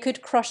 They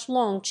could crush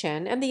Long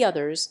Chen and the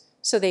others,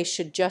 so they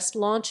should just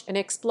launch an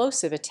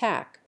explosive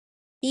attack.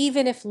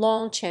 Even if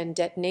Long Chen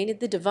detonated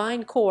the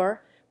divine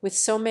core, with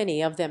so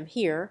many of them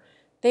here,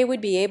 they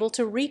would be able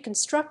to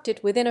reconstruct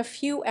it within a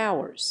few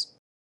hours.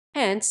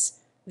 Hence,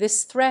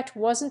 this threat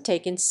wasn't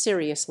taken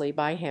seriously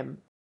by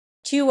him.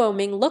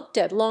 Tuoming looked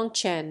at Long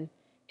Chen.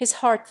 His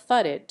heart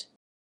thudded.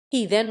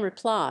 He then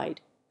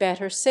replied,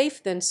 "Better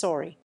safe than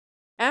sorry."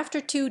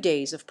 After 2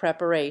 days of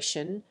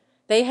preparation,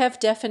 they have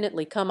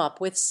definitely come up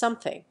with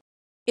something.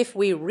 If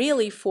we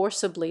really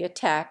forcibly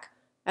attack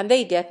and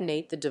they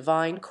detonate the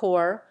divine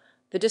core,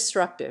 the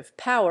destructive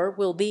power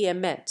will be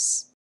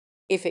immense.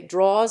 If it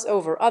draws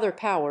over other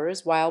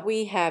powers while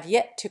we have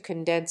yet to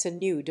condense a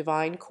new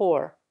divine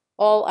core,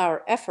 all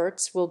our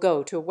efforts will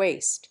go to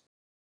waste.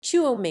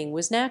 Tuoming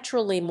was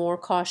naturally more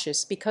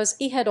cautious because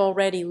he had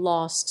already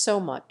lost so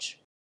much.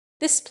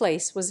 This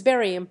place was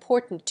very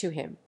important to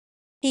him.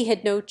 He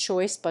had no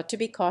choice but to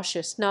be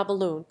cautious.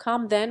 "Nabaloon,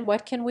 come then,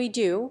 what can we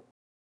do?"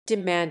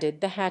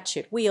 demanded the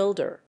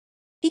hatchet-wielder.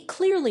 He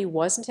clearly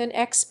wasn't an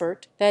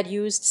expert that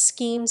used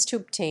schemes to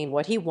obtain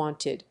what he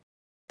wanted.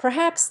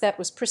 Perhaps that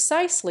was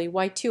precisely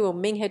why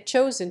Tuoming had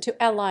chosen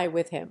to ally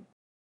with him.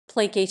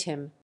 Placate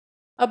him.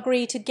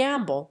 Agree to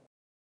gamble.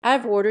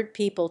 I've ordered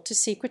people to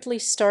secretly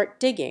start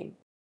digging.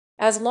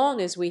 As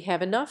long as we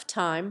have enough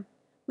time,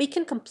 we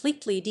can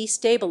completely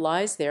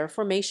destabilize their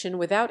formation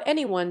without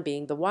anyone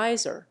being the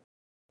wiser.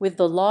 With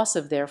the loss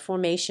of their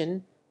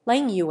formation,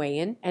 Lang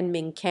Yuan and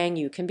Ming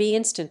Kangyu can be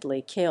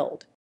instantly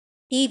killed.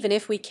 Even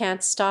if we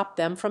can't stop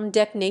them from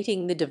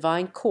detonating the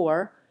divine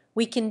core,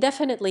 we can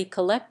definitely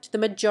collect the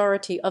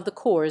majority of the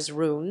core's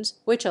runes,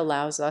 which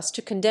allows us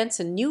to condense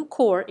a new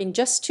core in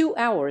just 2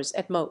 hours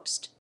at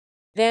most.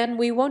 Then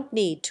we won't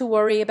need to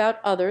worry about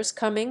others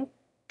coming,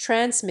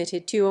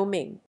 transmitted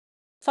Tuoming.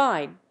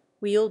 Fine,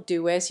 we'll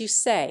do as you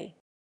say.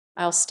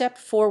 I'll step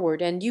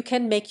forward and you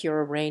can make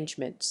your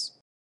arrangements.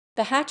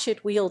 The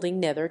hatchet-wielding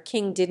Nether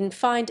King didn't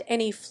find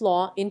any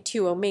flaw in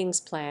Tuoming's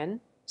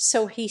plan,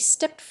 so he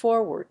stepped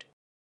forward.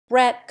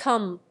 "Rat,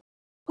 come!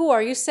 Who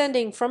are you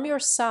sending from your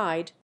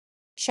side?"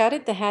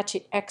 shouted the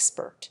hatchet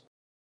expert.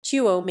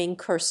 Tuoming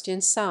cursed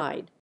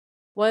inside.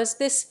 Was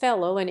this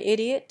fellow an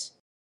idiot?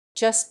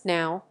 Just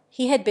now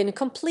he had been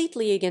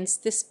completely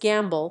against this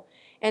gamble,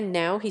 and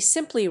now he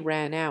simply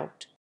ran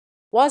out.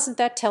 Wasn't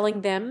that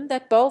telling them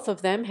that both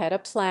of them had a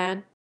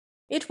plan?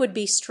 It would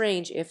be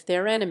strange if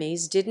their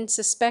enemies didn't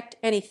suspect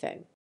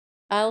anything.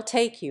 "I'll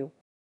take you."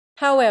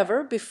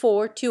 However,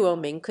 before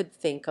Tuoming could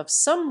think of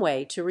some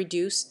way to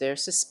reduce their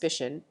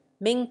suspicion,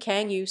 Ming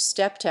Kangyu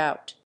stepped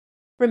out.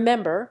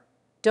 "Remember,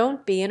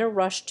 don't be in a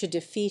rush to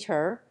defeat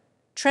her,"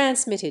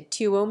 transmitted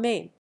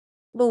Tuoming.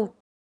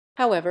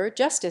 However,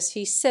 just as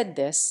he said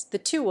this, the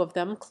two of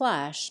them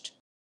clashed.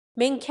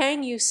 Ming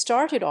Kangyu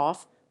started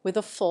off with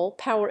a full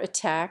power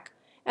attack,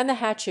 and the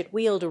hatchet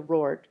wielder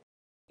roared.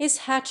 His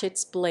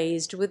hatchets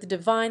blazed with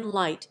divine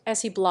light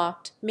as he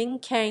blocked Ming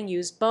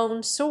Kangyu's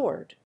bone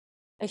sword.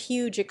 A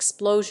huge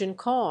explosion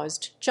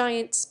caused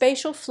giant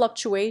spatial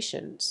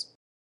fluctuations.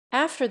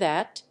 After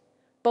that,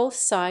 both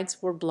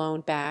sides were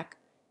blown back,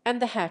 and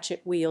the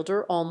hatchet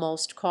wielder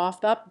almost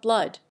coughed up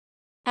blood.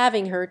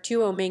 Having heard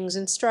Tuoming's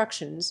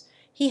instructions,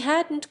 he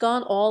hadn't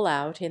gone all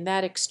out in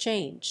that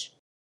exchange.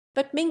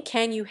 But Ming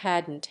Kangyu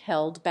hadn't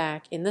held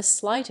back in the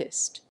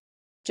slightest.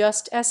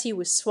 Just as he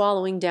was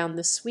swallowing down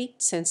the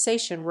sweet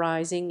sensation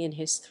rising in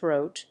his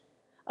throat,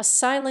 a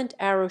silent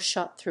arrow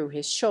shot through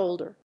his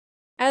shoulder.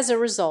 As a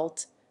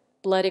result,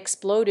 blood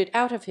exploded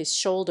out of his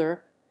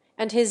shoulder,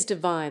 and his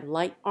divine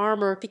light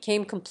armor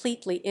became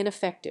completely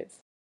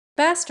ineffective.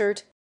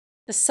 Bastard!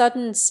 The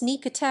sudden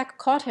sneak attack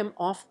caught him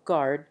off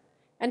guard,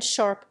 and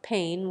sharp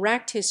pain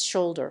racked his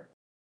shoulder.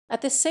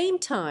 At the same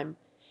time,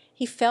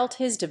 he felt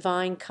his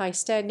divine Kai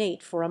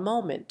stagnate for a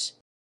moment.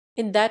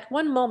 In that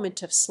one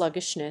moment of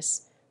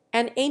sluggishness,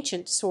 an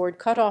ancient sword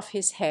cut off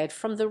his head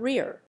from the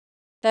rear.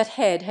 That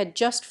head had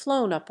just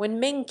flown up when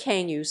Ming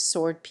Kangyu's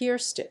sword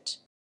pierced it.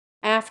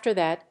 After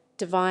that,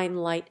 divine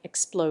light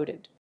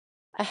exploded.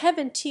 A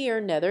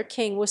heaven-tier Nether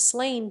King was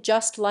slain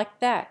just like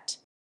that.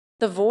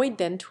 The void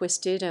then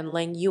twisted and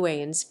Lang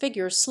Yuan's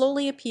figure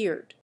slowly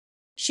appeared.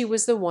 She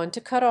was the one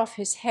to cut off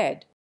his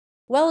head.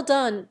 "Well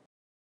done!"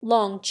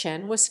 Long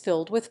Chen was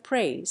filled with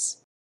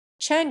praise.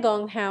 Chang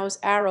Gong Hao's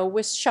arrow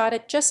was shot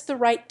at just the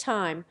right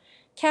time,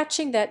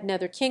 catching that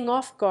Nether King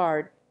off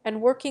guard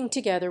and working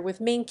together with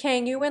Ming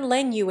Kangyu and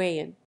Lang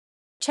Yuan.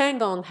 Chang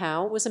Gong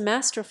Hao was a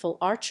masterful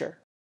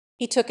archer.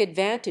 He took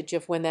advantage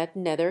of when that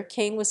Nether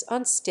King was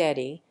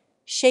unsteady,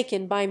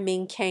 shaken by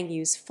Ming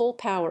Kangyu's full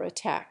power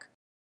attack.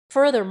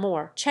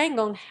 Furthermore, Chang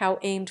Gong Hao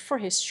aimed for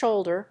his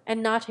shoulder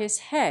and not his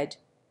head,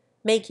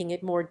 making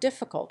it more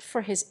difficult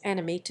for his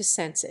enemy to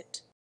sense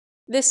it.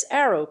 This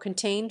arrow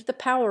contained the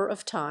power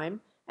of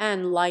time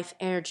and life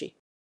energy.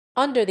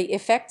 Under the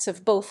effects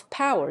of both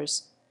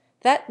powers,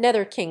 that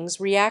Nether King's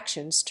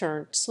reactions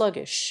turned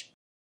sluggish.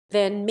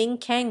 Then Ming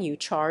Kangyu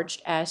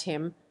charged at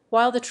him,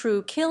 while the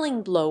true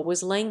killing blow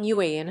was Lang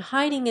Yuan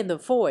hiding in the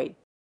void,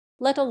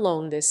 let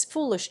alone this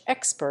foolish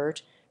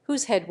expert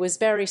whose head was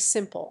very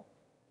simple,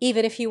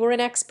 Even if he were an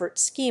expert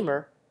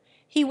schemer,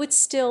 he would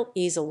still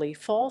easily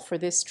fall for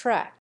this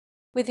trap.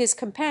 With his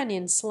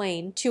companion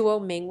slain, Tuo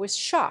Ming was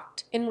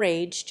shocked,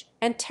 enraged,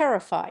 and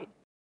terrified.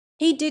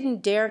 He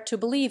didn't dare to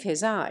believe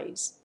his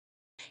eyes.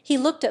 He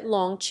looked at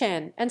Long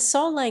Chen and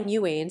saw Lang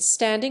Yuan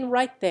standing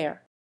right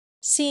there.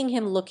 Seeing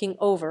him looking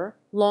over,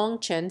 Long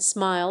Chen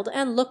smiled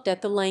and looked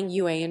at the Lang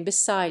Yuan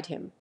beside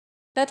him.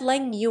 That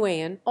Lang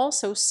Yuan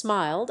also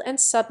smiled and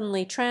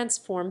suddenly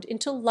transformed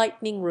into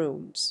lightning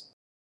runes.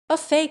 "A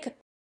fake!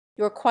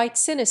 You're quite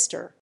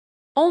sinister."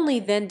 Only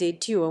then did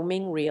Tuo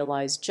Ming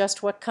realize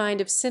just what kind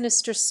of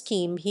sinister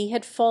scheme he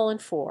had fallen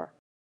for.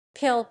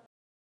 Pill.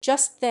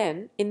 Just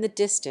then, in the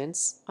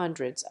distance,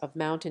 hundreds of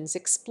mountains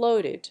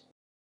exploded.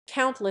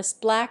 Countless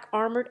black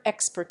armored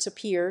experts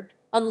appeared,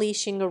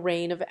 unleashing a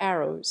rain of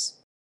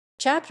arrows.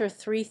 Chapter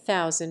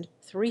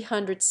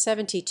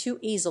 3372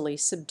 easily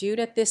subdued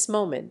at this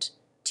moment,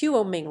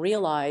 Tuo Ming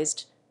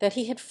realized that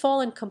he had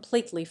fallen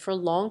completely for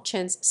Long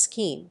Chen's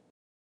scheme.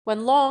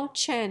 When Long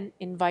Chen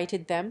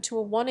invited them to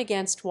a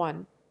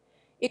one-against-one,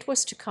 it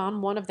was to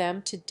con one of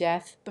them to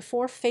death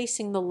before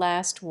facing the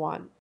last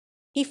one.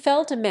 He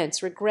felt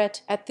immense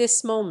regret at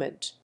this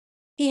moment.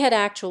 He had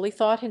actually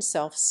thought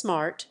himself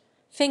smart,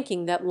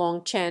 thinking that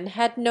Long Chen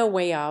had no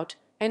way out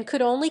and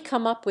could only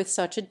come up with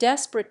such a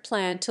desperate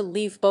plan to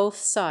leave both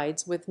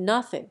sides with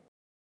nothing.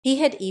 He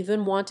had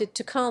even wanted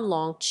to con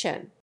Long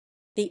Chen.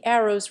 The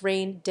arrows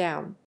rained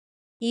down.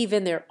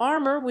 Even their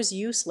armor was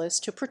useless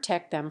to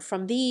protect them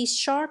from these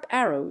sharp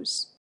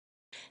arrows.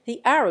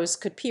 The arrows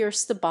could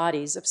pierce the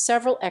bodies of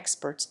several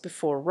experts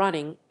before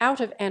running out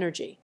of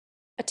energy.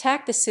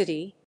 "Attack the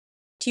city,"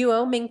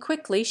 Tuo Ming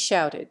quickly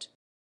shouted.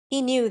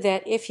 He knew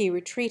that if he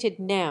retreated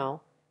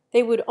now,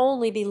 they would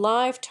only be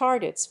live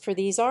targets for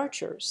these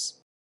archers.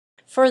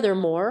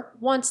 Furthermore,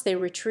 once they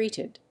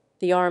retreated,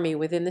 the army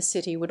within the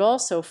city would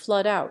also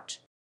flood out.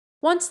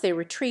 Once they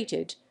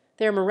retreated,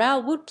 their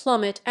morale would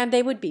plummet and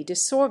they would be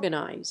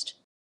disorganized.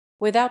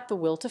 Without the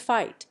will to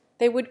fight,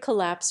 they would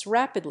collapse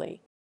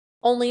rapidly.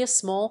 Only a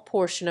small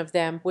portion of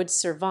them would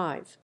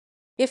survive.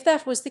 If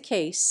that was the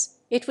case,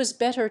 it was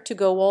better to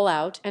go all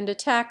out and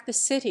attack the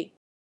city.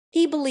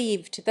 He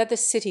believed that the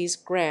city's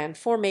grand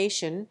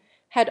formation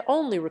had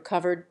only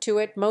recovered to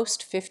at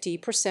most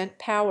 50%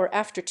 power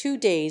after 2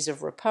 days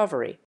of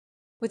recovery.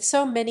 With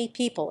so many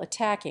people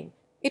attacking,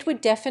 it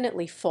would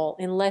definitely fall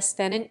in less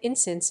than an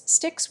incense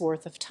stick's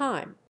worth of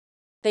time.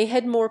 They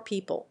had more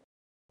people.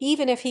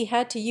 Even if he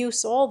had to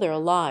use all their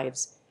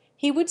lives,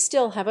 he would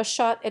still have a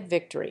shot at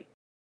victory.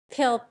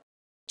 "Pill!"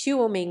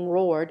 Tuo Ming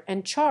roared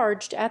and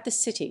charged at the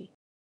city.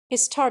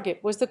 His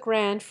target was the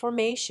grand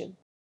formation.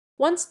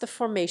 Once the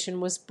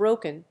formation was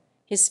broken,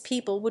 his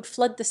people would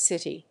flood the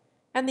city,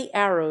 and the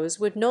arrows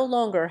would no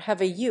longer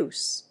have a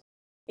use.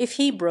 If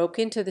he broke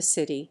into the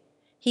city,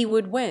 he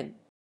would win.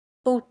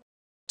 Boom!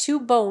 2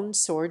 bone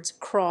swords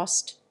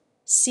crossed,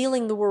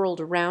 sealing the world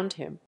around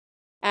him.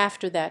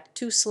 After that,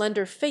 2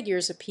 slender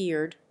figures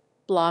appeared,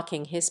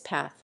 blocking his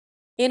path.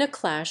 In a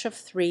clash of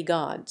 3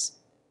 gods,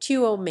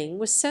 Tuo Ming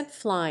was sent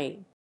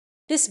flying.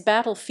 "This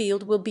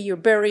battlefield will be your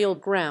burial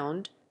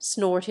ground,"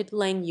 snorted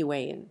Lang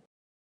Yuan.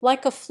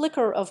 Like a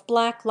flicker of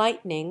black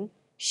lightning,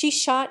 she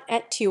shot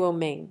at Tuo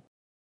Ming.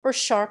 Her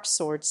sharp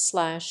sword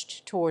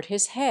slashed toward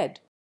his head.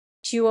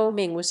 Tuo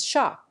Ming was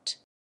shocked.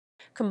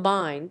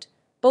 Combined,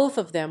 both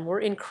of them were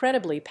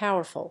incredibly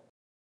powerful.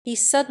 He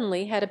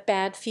suddenly had a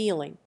bad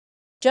feeling.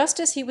 Just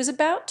as he was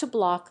about to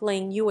block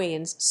Lang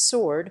Yuan's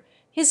sword,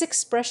 his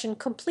expression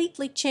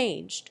completely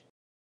changed.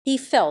 He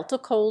felt a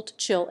cold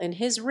chill in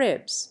his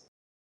ribs.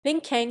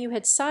 Ming Kangyu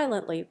had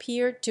silently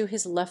appeared to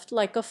his left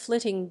like a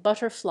flitting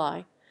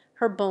butterfly,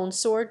 her bone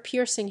sword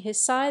piercing his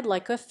side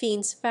like a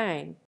fiend's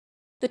fang.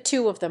 The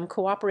 2 of them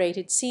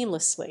cooperated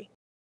seamlessly.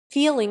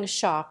 Feeling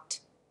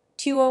shocked,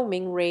 Tuo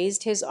Ming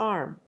raised his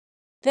arm.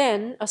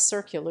 Then a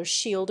circular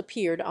shield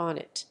appeared on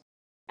it.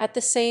 At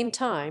the same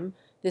time,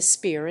 the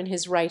spear in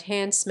his right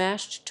hand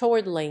smashed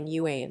toward Lang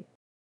Yuan.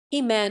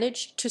 He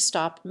managed to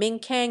stop Ming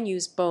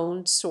Kangyu's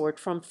bone sword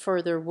from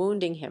further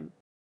wounding him.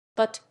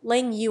 But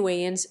Lang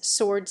Yuan's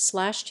sword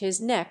slashed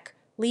his neck,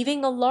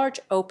 leaving a large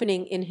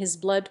opening in his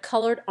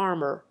blood-colored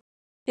armor.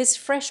 His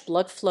fresh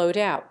blood flowed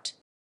out.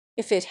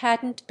 If it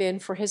hadn't been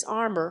for his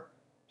armor,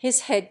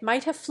 his head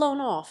might have flown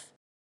off.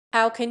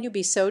 "How can you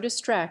be so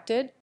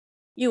distracted?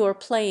 You are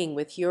playing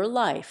with your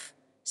life,"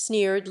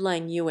 sneered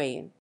Lang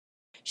Yuan.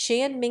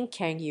 She and Ming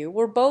Kangyu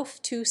were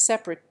both 2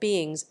 separate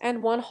beings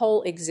and one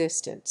whole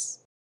existence.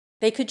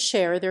 They could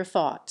share their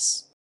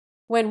thoughts.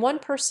 When one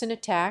person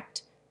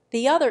attacked,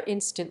 the other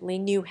instantly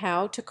knew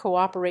how to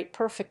cooperate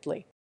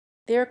perfectly.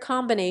 Their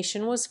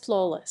combination was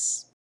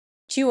flawless.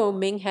 Tuo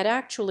Ming had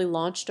actually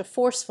launched a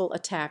forceful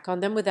attack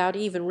on them without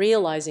even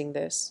realizing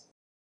this.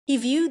 He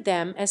viewed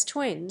them as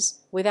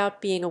twins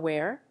without being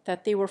aware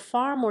that they were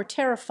far more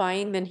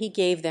terrifying than he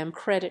gave them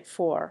credit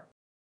for.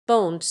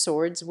 Bone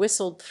swords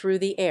whistled through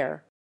the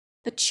air.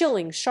 The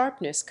chilling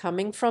sharpness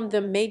coming from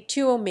them made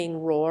Tuo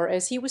Ming roar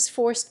as he was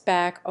forced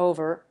back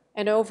over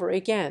and over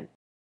again.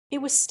 He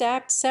was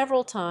stabbed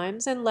several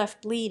times and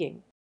left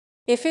bleeding.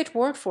 If it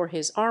weren't for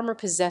his armor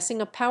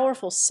possessing a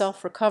powerful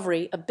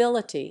self-recovery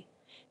ability,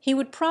 he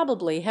would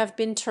probably have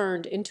been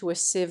turned into a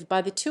sieve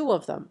by the two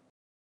of them.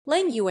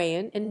 Ling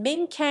Yuan and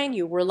Ming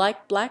Kangyu were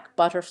like black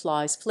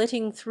butterflies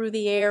flitting through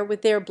the air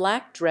with their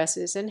black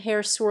dresses and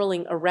hair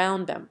swirling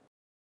around them.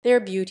 Their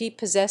beauty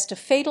possessed a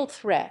fatal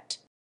threat.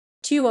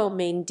 Tuo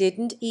Ming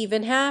didn't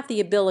even have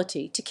the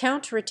ability to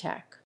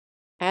counterattack.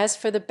 As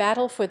for the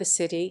battle for the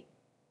city,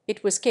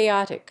 it was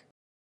chaotic.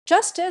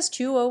 Just as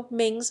Tuo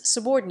Ming's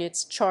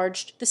subordinates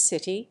charged the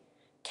city,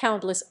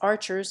 countless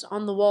archers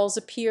on the walls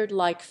appeared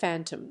like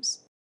phantoms.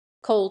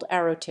 Cold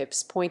arrow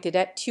tips pointed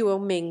at Tuo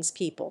Ming's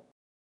people.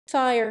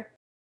 Fire!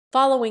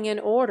 Following an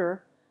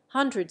order,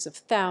 hundreds of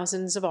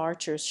thousands of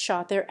archers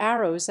shot their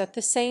arrows at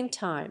the same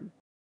time.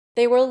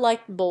 They were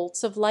like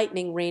bolts of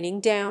lightning raining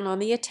down on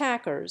the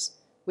attackers,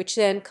 which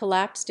then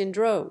collapsed in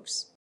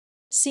droves.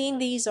 Seeing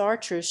these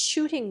archers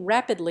shooting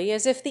rapidly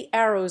as if the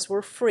arrows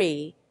were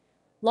free,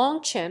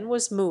 Long Chen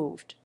was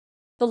moved.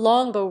 The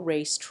longbow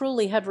race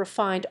truly had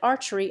refined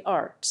archery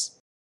arts.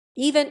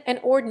 Even an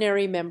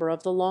ordinary member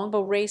of the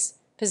longbow race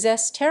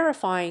possessed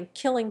terrifying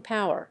killing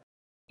power.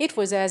 It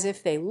was as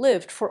if they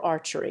lived for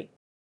archery.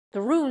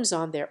 The runes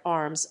on their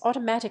arms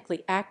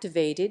automatically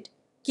activated,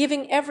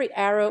 giving every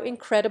arrow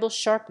incredible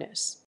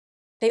sharpness.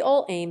 They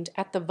all aimed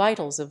at the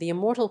vitals of the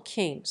immortal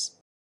kings.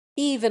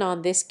 Even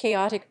on this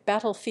chaotic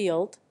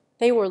battlefield,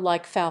 they were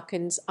like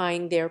falcons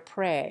eyeing their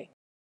prey.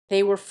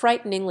 They were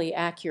frighteningly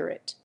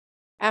accurate.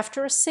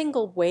 After a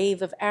single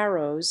wave of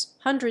arrows,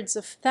 hundreds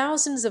of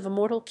thousands of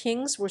immortal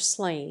kings were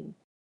slain.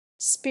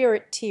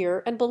 Spirit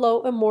tier and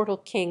below immortal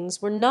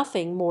kings were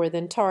nothing more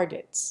than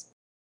targets.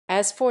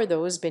 As for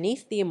those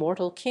beneath the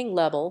immortal king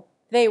level,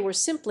 they were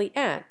simply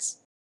ants.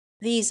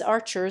 These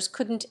archers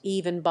couldn't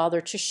even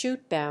bother to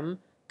shoot them,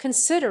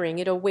 considering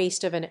it a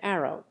waste of an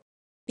arrow.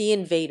 The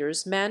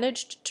invaders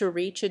managed to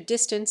reach a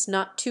distance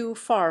not too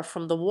far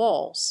from the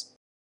walls,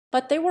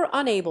 but they were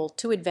unable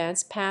to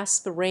advance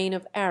past the rain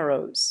of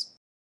arrows.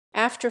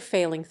 After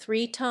failing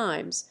 3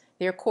 times,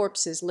 their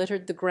corpses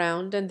littered the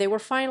ground, and they were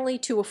finally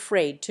too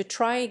afraid to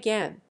try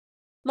again.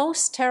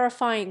 Most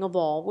terrifying of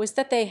all was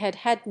that they had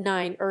had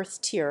 9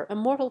 Earth-tier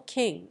immortal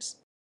kings.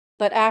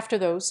 But after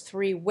those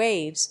 3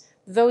 waves,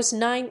 those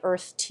 9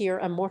 Earth-tier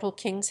immortal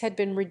kings had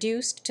been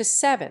reduced to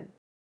 7.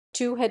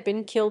 2 had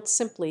been killed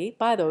simply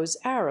by those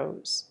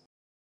arrows.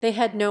 They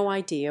had no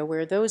idea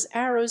where those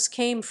arrows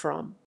came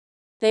from.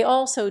 They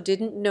also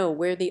didn't know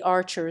where the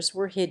archers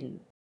were hidden.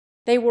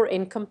 They were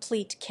in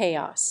complete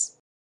chaos.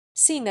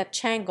 Seeing that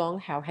Chang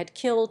Gonghao had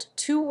killed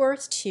 2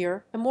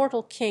 Earth-tier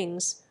immortal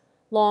kings,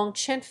 Long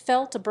Chen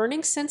felt a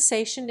burning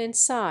sensation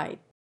inside.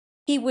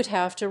 He would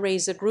have to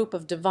raise a group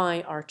of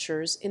divine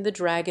archers in the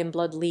Dragon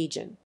Blood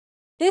Legion.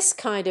 This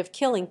kind of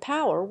killing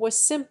power was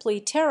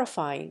simply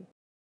terrifying.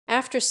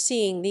 After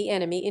seeing the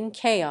enemy in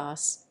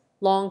chaos,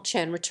 Long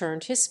Chen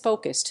returned his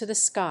focus to the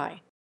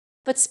sky.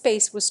 But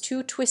space was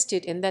too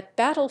twisted in that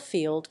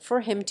battlefield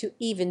for him to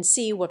even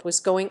see what was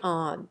going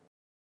on.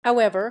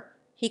 However,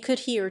 he could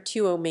hear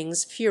Tuo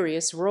Ming's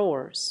furious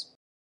roars.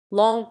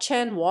 Long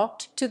Chen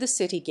walked to the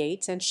city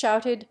gates and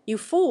shouted, "You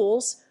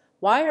fools!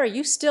 Why are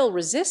you still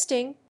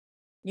resisting?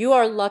 You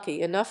are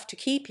lucky enough to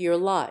keep your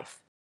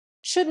life.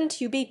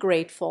 Shouldn't you be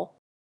grateful?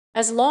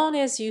 As long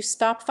as you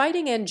stop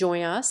fighting and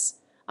join us,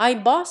 I,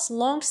 Boss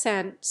Long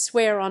San,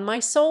 swear on my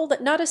soul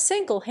that not a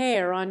single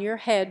hair on your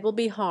head will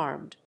be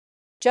harmed.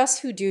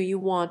 Just who do you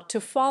want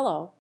to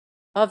follow?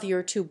 Of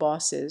your 2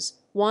 bosses,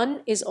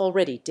 one is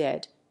already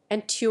dead,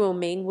 and Tuo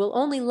Ming will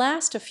only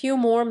last a few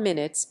more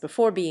minutes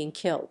before being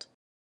killed.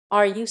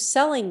 Are you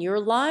selling your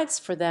lives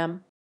for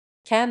them?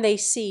 Can they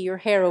see your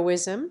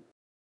heroism?"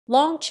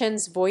 Long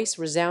Chen's voice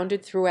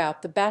resounded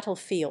throughout the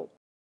battlefield.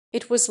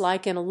 It was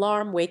like an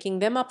alarm waking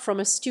them up from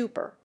a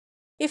stupor.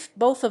 If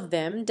both of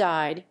them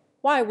died,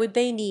 why would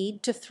they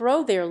need to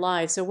throw their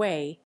lives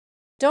away?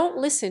 Don't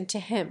listen to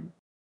him.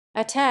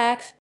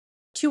 Attack!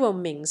 Tuo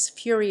Ming's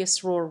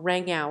furious roar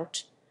rang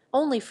out,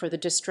 only for the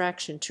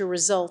distraction to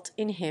result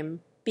in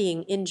him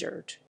being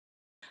injured.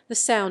 The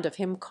sound of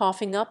him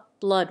coughing up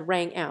blood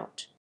rang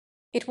out.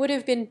 It would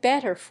have been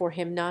better for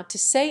him not to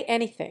say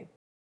anything.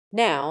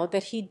 Now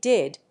that he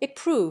did, it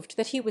proved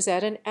that he was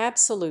at an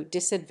absolute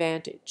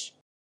disadvantage.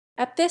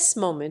 At this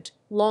moment,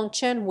 Long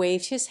Chen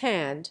waved his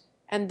hand,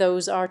 and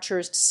those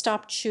archers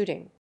stopped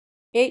shooting.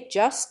 "It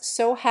just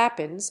so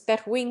happens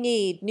that we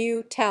need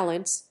new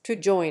talents to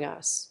join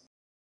us.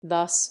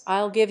 Thus,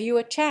 I'll give you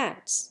a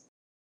chance.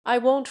 I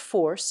won't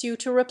force you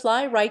to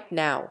reply right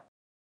now.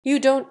 You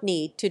don't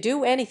need to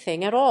do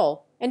anything at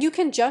all, and you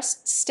can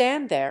just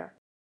stand there.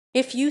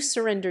 If you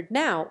surrendered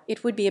now,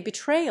 it would be a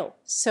betrayal,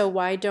 so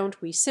why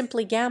don't we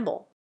simply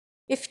gamble?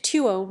 If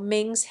Tuo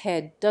Ming's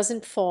head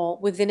doesn't fall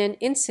within an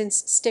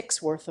incense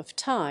stick's worth of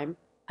time,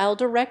 I'll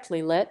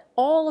directly let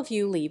all of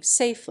you leave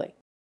safely.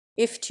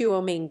 If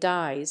Tuo Ming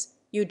dies,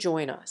 you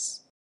join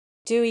us.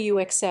 Do you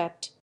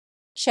accept?"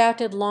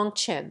 shouted Long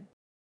Chen.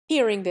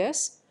 Hearing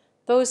this,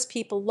 those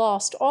people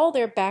lost all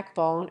their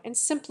backbone and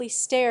simply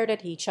stared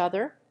at each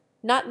other,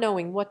 not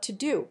knowing what to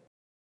do.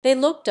 They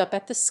looked up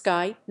at the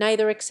sky,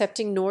 neither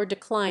accepting nor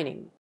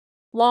declining.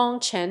 Long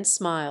Chen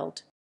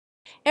smiled.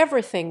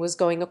 Everything was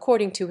going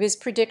according to his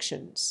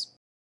predictions.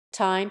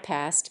 Time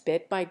passed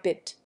bit by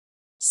bit.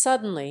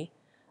 Suddenly,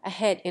 a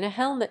head in a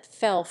helmet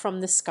fell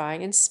from the sky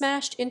and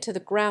smashed into the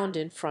ground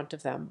in front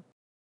of them.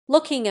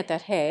 Looking at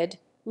that head,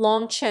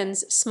 Long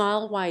Chen's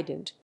smile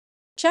widened.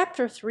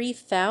 Chapter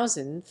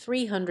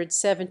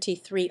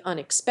 3373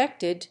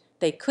 Unexpected.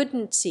 They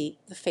couldn't see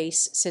the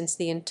face since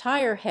the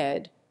entire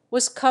head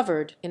was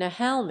covered in a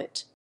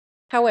helmet.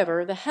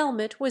 However, the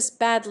helmet was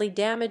badly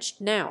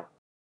damaged now.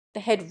 The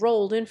head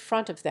rolled in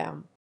front of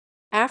them.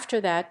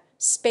 After that,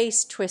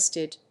 space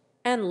twisted,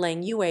 and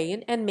Leng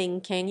Yuan and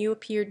Ming Kangyu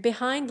appeared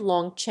behind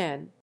Long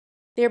Chen.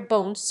 Their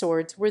bone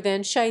swords were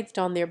then sheathed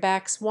on their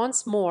backs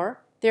once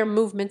more, their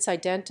movements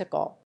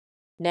identical.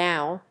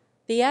 Now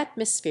the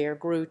atmosphere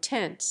grew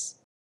tense.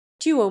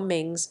 Tuo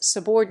Ming's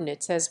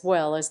subordinates, as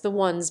well as the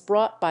ones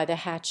brought by the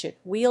hatchet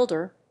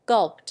wielder,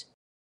 gulped.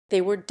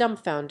 They were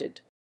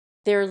dumbfounded.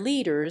 Their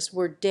leaders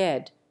were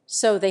dead,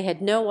 so they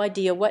had no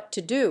idea what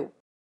to do.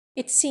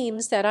 It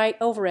seems that I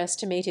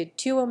overestimated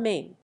Tuo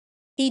Ming.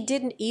 He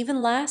didn't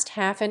even last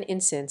half an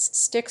incense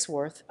stick's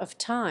worth of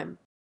time.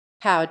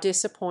 How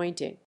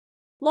disappointing.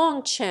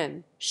 Long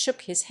Chen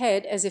shook his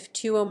head as if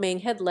Tuo Ming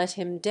had let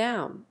him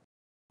down.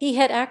 He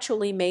had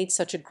actually made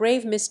such a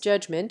grave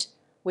misjudgment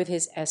with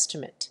his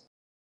estimate.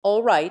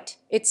 All right,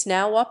 it's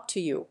now up to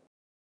you.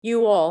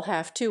 You all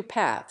have two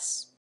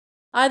paths.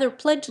 Either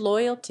pledge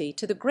loyalty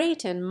to the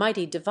great and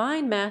mighty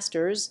divine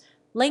masters,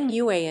 Leng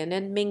Yuan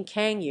and Ming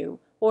Kangyu,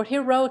 or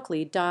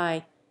heroically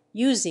die,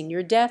 using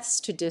your deaths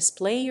to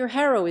display your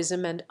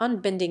heroism and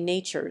unbending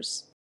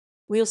natures.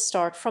 We'll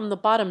start from the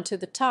bottom to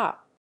the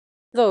top.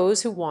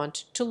 Those who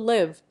want to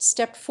live,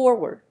 step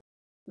forward.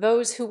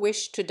 Those who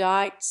wish to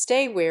die,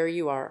 stay where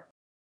you are.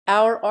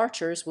 Our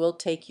archers will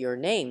take your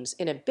names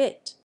in a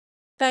bit.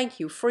 Thank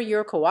you for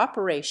your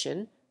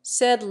cooperation,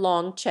 said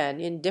Long Chen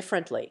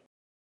indifferently.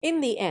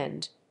 In the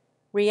end,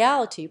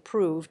 reality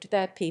proved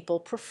that people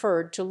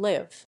preferred to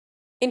live.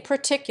 In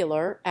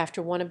particular,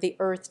 after one of the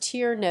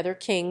Earth-tier Nether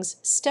Kings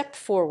stepped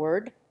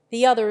forward,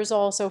 the others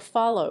also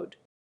followed.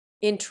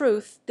 In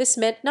truth, this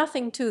meant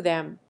nothing to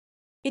them.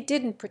 It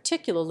didn't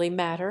particularly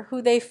matter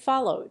who they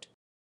followed.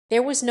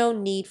 There was no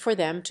need for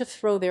them to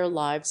throw their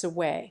lives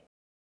away.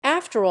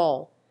 After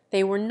all,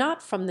 they were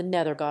not from the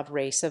Nether God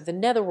race of the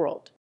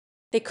Netherworld.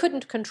 They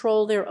couldn't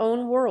control their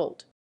own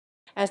world.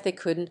 As they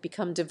couldn't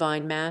become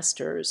divine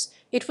masters,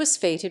 it was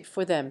fated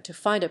for them to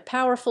find a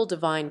powerful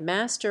divine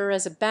master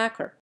as a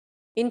backer.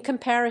 In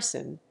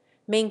comparison,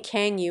 Ming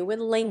Kangyu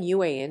and Leng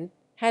Yuan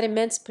had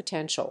immense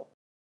potential.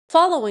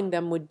 Following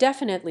them would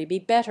definitely be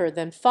better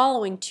than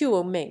following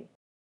Tuo Ming.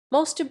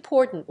 Most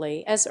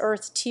importantly, as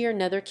Earth-tier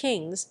Nether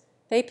Kings,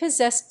 they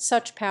possessed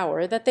such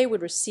power that they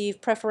would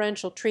receive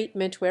preferential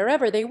treatment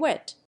wherever they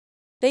went.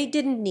 They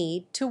didn't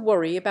need to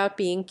worry about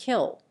being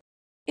killed.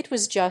 It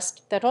was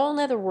just that all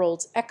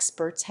Netherworld's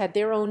experts had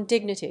their own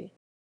dignity.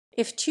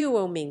 If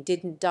Tuo Ming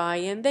didn't die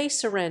and they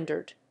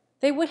surrendered,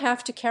 they would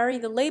have to carry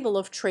the label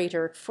of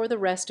traitor for the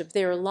rest of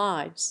their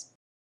lives.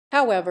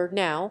 However,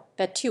 now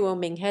that Tuo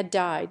Ming had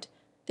died,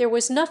 there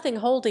was nothing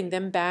holding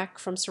them back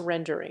from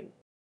surrendering.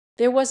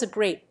 There was a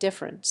great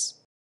difference.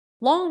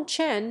 Long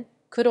Chen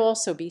could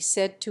also be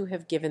said to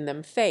have given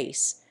them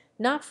face,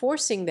 not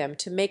forcing them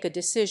to make a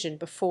decision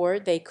before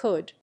they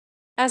could.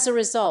 As a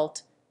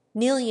result,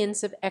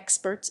 millions of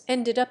experts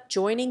ended up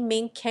joining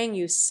Ming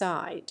Kangyu's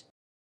side.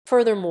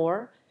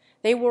 Furthermore,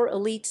 they were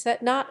elites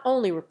that not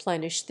only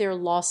replenished their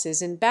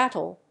losses in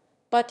battle,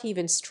 but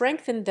even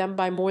strengthened them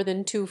by more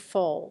than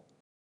twofold.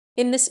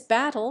 In this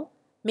battle,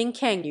 Ming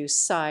Kangyu's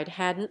side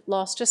hadn't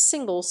lost a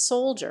single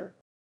soldier.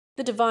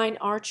 The divine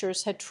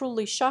archers had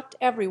truly shocked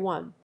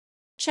everyone.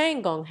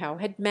 Chang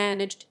Gonghao had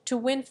managed to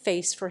win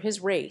face for his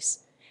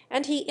race,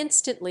 and he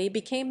instantly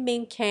became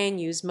Ming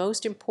Kangyu's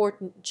most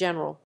important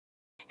general.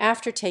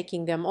 After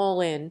taking them all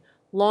in,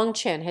 Long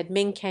Chen had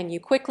Ming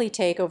Kangyu quickly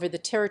take over the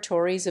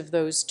territories of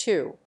those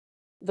two.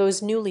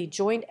 Those newly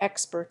joined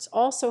experts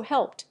also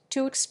helped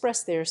to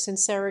express their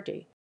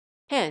sincerity.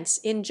 Hence,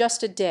 in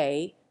just a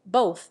day,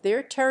 both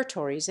their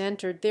territories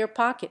entered their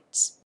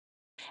pockets.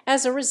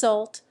 As a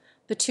result,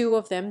 the two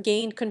of them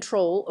gained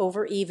control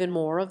over even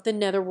more of the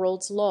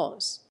Netherworld's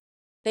laws.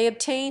 They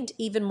obtained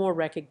even more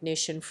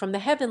recognition from the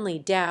heavenly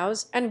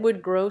Taos and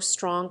would grow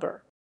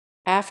stronger.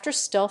 After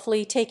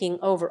stealthily taking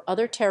over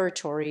other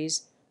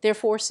territories, their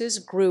forces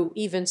grew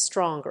even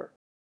stronger.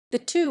 The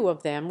two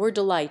of them were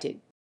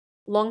delighted.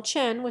 Long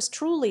Chen was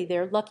truly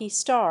their lucky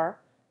star,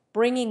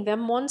 bringing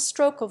them one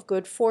stroke of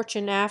good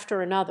fortune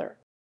after another.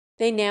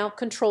 They now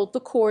controlled the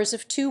cores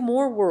of two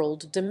more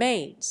world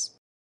domains.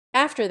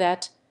 After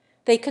that,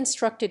 they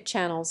constructed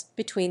channels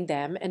between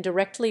them and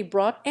directly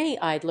brought any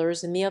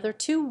idlers in the other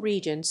two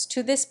regions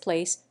to this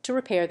place to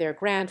repair their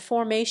grand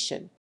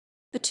formation.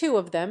 The two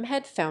of them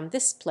had found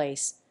this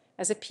place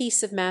as a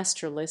piece of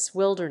masterless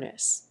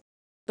wilderness.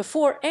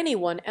 Before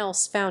anyone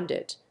else found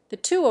it, the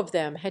two of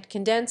them had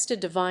condensed a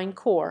divine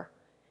core,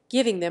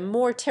 giving them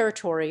more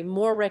territory,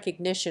 more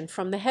recognition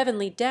from the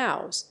heavenly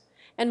Taos,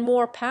 and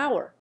more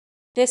power.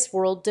 This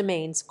world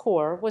domain's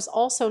core was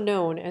also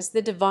known as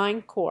the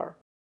divine core.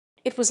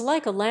 It was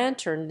like a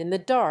lantern in the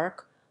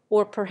dark,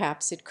 or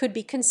perhaps it could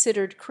be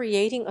considered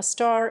creating a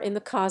star in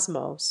the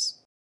cosmos.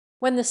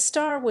 When the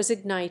star was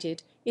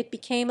ignited, it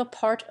became a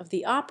part of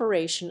the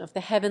operation of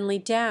the heavenly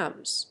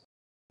dams.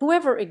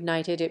 Whoever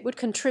ignited it would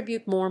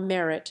contribute more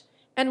merit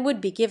and would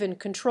be given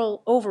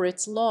control over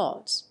its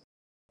laws.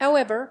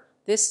 However,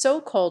 this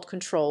so-called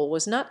control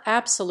was not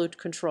absolute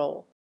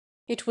control.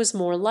 It was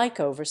more like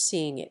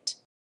overseeing it.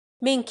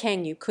 Ming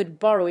Kangyu could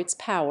borrow its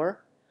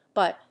power,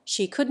 but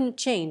she couldn't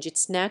change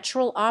its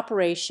natural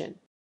operation.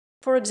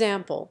 For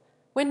example,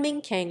 when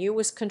Ming Kangyu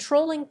was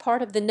controlling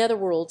part of the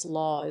netherworld's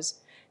laws,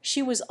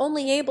 she was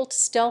only able to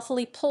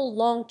stealthily pull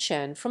Long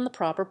Chen from the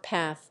proper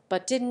path,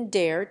 but didn't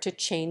dare to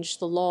change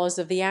the laws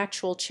of the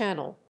actual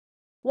channel.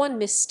 One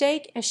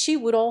mistake, and she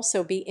would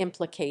also be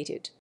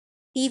implicated.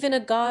 Even a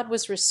god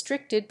was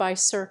restricted by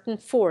certain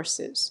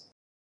forces.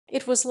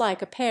 It was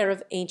like a pair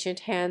of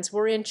ancient hands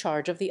were in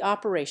charge of the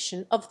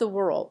operation of the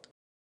world.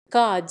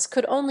 Gods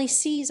could only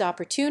seize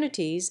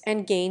opportunities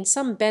and gain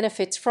some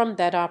benefits from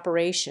that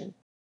operation,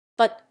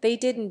 but they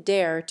didn't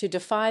dare to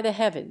defy the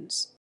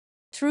heavens.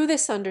 Through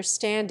this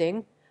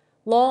understanding,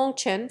 Long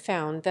Chen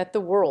found that the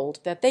world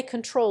that they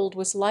controlled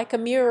was like a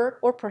mirror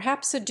or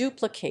perhaps a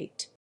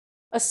duplicate,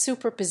 a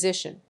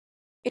superposition.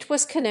 It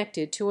was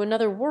connected to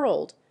another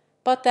world,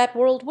 but that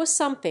world was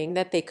something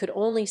that they could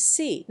only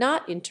see,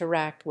 not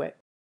interact with.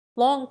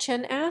 Long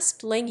Chen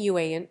asked Leng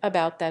Yuan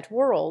about that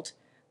world,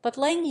 but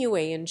Leng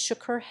Yuan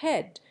shook her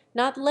head,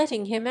 not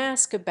letting him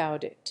ask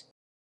about it.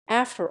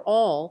 After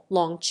all,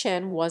 Long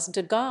Chen wasn't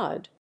a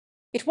god.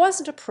 It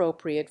wasn't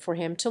appropriate for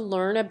him to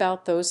learn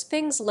about those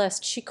things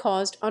lest she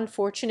caused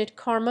unfortunate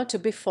karma to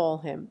befall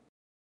him.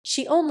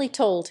 She only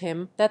told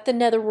him that the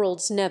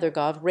netherworld's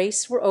nethergod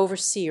race were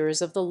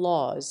overseers of the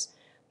laws,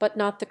 but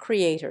not the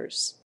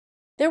creators.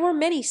 There were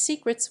many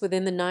secrets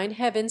within the 9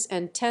 heavens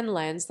and 10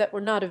 lands that were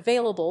not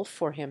available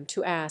for him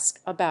to ask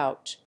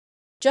about.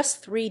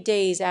 Just 3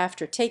 days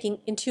after taking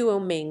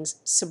Intuo Ming's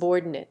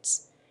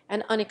subordinates,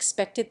 an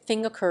unexpected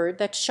thing occurred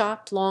that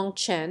shocked Long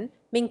Chen,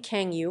 Ming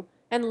Kangyu,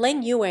 and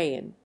Leng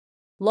Yuan.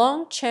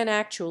 Long Chen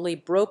actually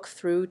broke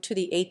through to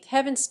the 8th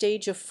heaven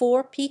stage of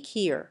 4 peak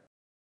here.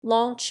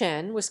 Long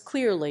Chen was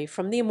clearly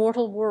from the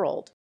immortal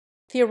world.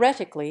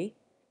 Theoretically,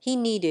 he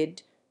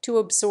needed to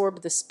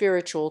absorb the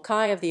spiritual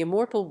Kai of the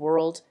immortal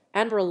world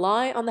and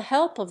rely on the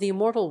help of the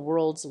immortal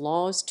world's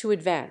laws to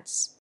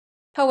advance.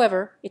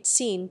 However, it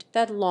seemed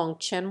that Long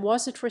Chen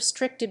wasn't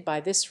restricted by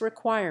this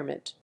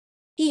requirement.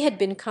 He had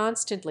been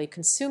constantly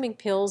consuming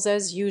pills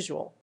as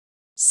usual.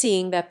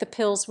 Seeing that the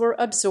pills were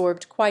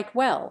absorbed quite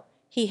well,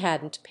 he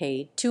hadn't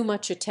paid too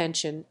much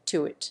attention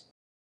to it.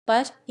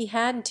 But he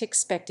hadn't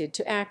expected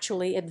to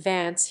actually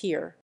advance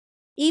here.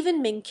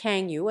 Even Ming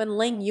Kangyu and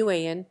Leng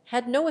Yuan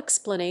had no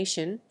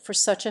explanation for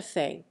such a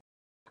thing.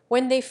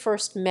 When they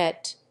first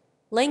met,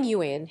 Leng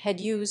Yuan had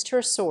used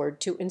her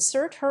sword to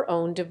insert her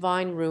own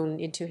divine rune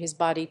into his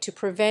body to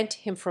prevent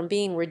him from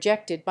being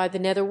rejected by the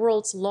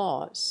netherworld's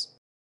laws.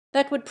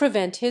 That would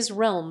prevent his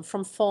realm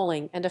from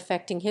falling and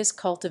affecting his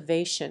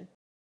cultivation.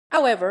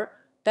 However,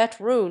 that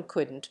rune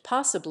couldn't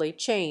possibly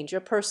change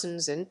a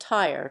person's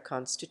entire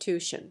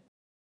constitution.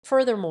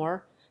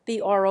 Furthermore,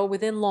 the aura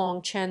within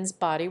Long Chen's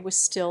body was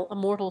still a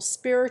mortal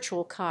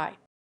spiritual Kai,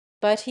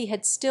 but he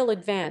had still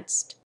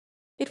advanced.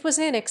 It was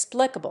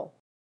inexplicable.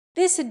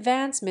 This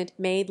advancement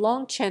made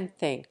Long Chen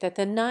think that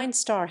the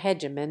 9-star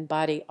HEGEMON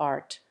body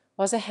art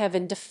was a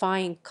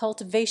heaven-defying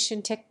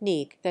cultivation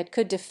technique that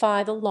could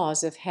defy the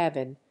laws of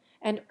heaven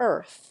and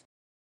earth.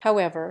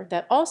 However,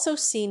 that also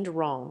seemed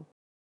wrong.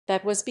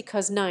 That was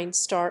because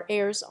 9-star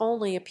heirs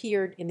only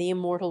appeared in the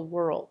immortal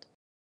world.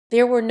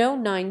 There were no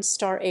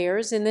 9-star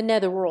heirs in the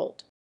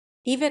netherworld.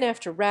 Even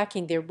after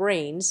racking their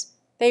brains,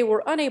 they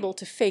were unable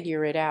to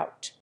figure it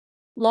out.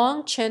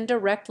 Long Chen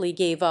directly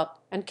gave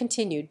up and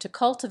continued to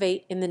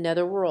cultivate in the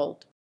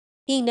netherworld.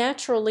 He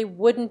naturally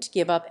wouldn't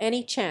give up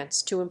any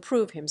chance to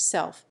improve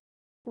himself.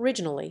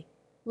 Originally,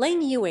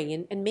 Leng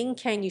Yuan and Ming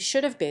Kangyu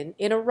should have been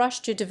in a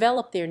rush to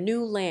develop their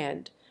new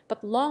land,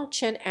 but Long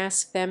Chen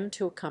asked them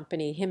to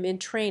accompany him in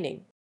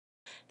training.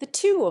 The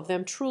 2 of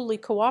them truly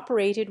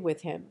cooperated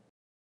with him.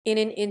 In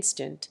an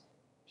instant,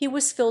 he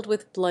was filled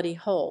with bloody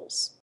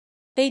holes.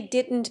 They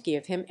didn't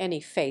give him any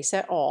face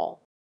at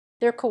all.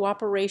 Their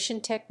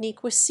cooperation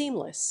technique was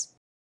seamless.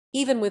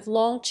 Even with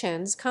Long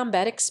Chen's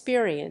combat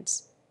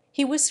experience,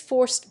 he was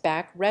forced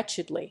back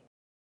wretchedly.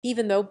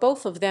 Even though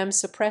both of them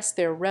suppressed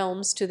their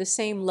realms to the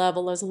same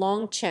level as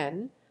Long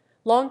Chen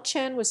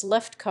was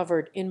left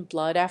covered in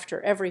blood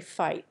after every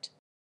fight.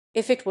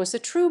 If it was a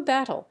true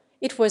battle,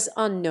 it was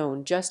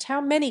unknown just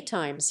how many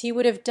times he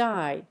would have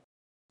died.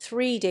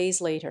 3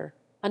 days later,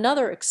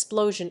 another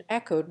explosion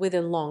echoed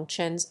within Long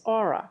Chen's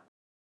aura.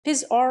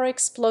 His aura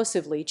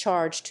explosively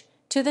charged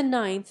to the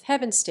 9th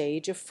heaven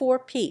stage of 4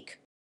 peak.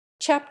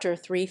 Chapter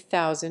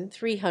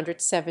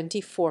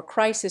 3374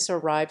 Crisis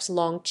arrives.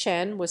 Long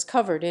Chen was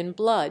covered in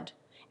blood,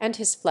 and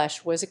his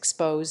flesh was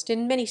exposed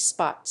in many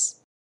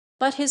spots.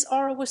 But his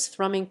aura was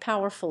thrumming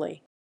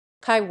powerfully.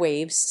 Chi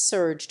waves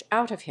surged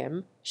out of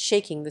him,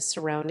 shaking the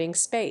surrounding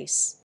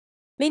space.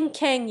 Min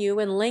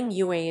Kangyu and Ling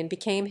Yuan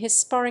became his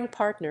sparring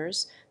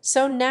partners,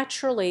 so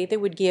naturally they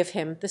would give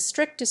him the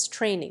strictest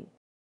training.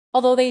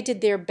 Although they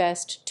did their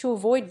best to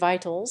avoid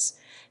vitals,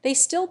 they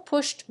still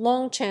pushed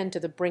Long Chen to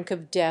the brink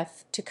of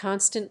death to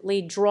constantly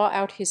draw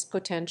out his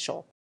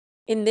potential.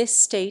 In this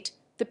state,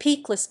 the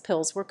peakless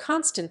pills were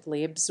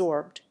constantly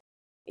absorbed.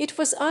 It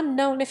was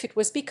unknown if it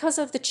was because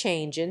of the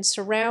change in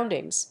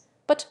surroundings,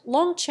 but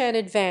Long Chen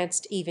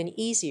advanced even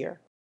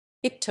easier.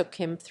 It took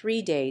him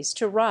 3 days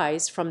to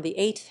rise from the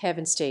 8th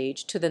heaven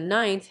stage to the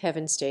 9th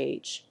heaven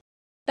stage.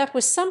 That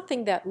was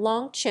something that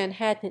Long Chen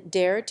hadn't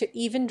dared to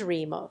even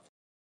dream of.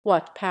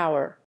 What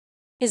power!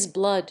 His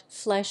blood,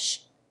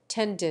 flesh,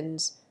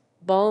 tendons,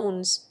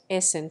 bones,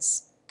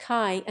 essence,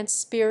 chi, and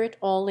spirit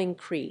all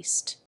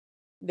increased.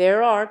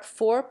 There aren't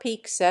 4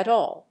 peaks at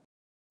all.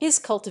 His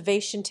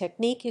cultivation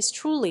technique is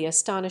truly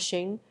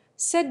astonishing,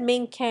 said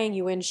Ming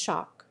Kangyu in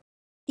shock.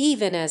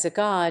 Even as a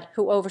god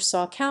who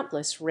oversaw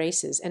countless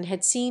races and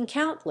had seen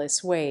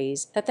countless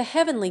ways that the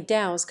heavenly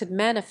Taos could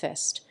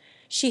manifest,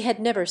 she had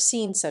never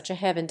seen such a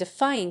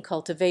heaven-defying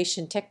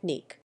cultivation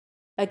technique.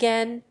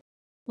 Again,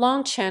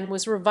 Long Chen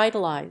was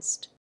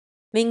revitalized.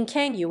 Ming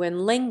Kangyu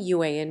and Ling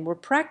Yuan were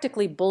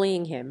practically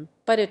bullying him,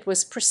 but it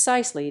was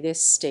precisely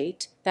this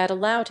state that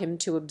allowed him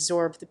to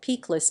absorb the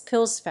peakless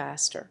pills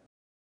faster.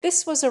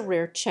 This was a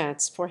rare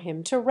chance for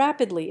him to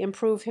rapidly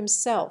improve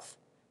himself,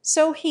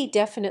 so he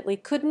definitely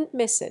couldn't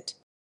miss it.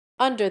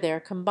 Under their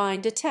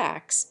combined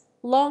attacks,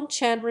 Long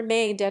Chen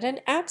remained at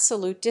an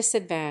absolute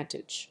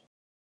disadvantage.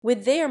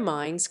 With their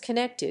minds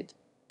connected,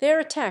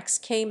 their attacks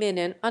came in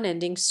an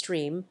unending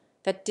stream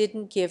that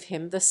didn't give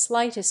him the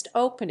slightest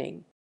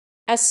opening.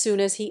 As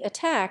soon as he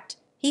attacked,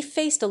 he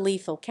faced a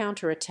lethal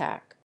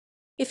counterattack.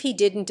 If he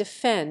didn't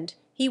defend,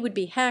 he would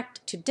be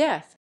hacked to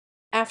death.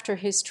 After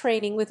his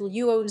training with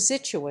Luo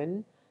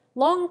Zichuan,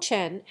 Long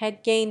Chen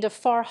had gained a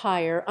far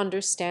higher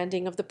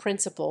understanding of the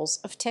principles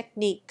of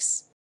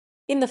techniques.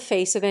 In the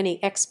face of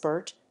any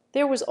expert,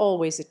 there was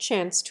always a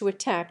chance to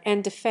attack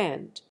and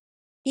defend.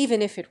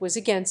 Even if it was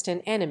against an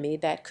enemy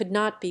that could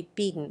not be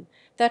beaten,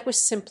 that was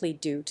simply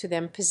due to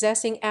them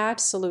possessing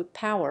absolute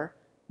power,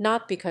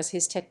 not because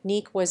his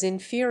technique was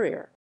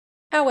inferior.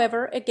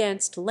 However,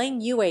 against Ling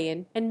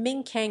Yuan and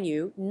Ming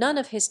Kangyu, none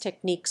of his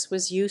techniques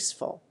was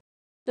useful.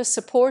 The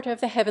support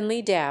of the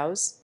heavenly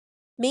Taos,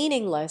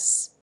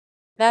 meaningless.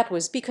 That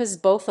was because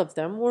both of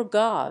them were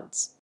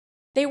gods.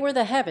 They were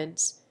the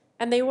heavens,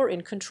 and they were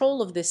in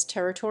control of this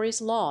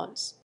territory's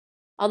laws.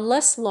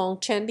 Unless Long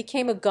Chen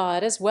became a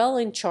god as well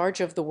in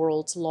charge of the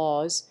world's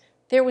laws,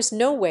 there was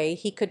no way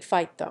he could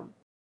fight them.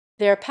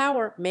 Their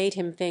power made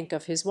him think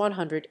of his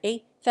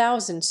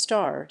 108,000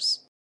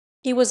 stars.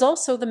 He was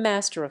also the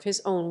master of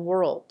his own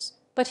worlds,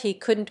 but he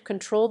couldn't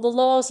control the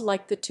laws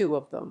like the two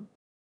of them.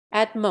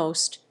 At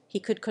most, he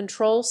could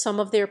control some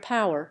of their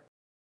power,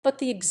 but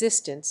the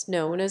existence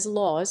known as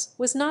laws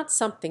was not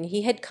something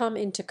he had come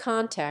into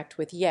contact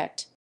with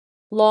yet.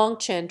 Long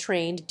Chen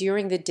trained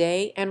during the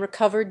day and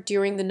recovered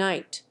during the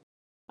night.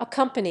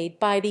 Accompanied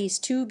by these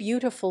two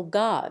beautiful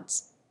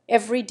gods,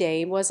 every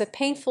day was a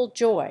painful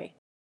joy.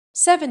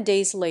 7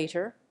 days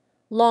later,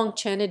 Long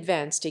Chen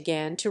advanced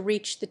again to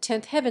reach the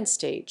 10th heaven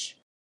stage.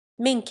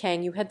 Ming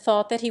Kangyu had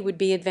thought that he would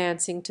be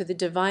advancing to the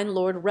Divine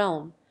Lord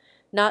realm,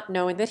 not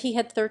knowing that he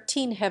had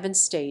 13 heaven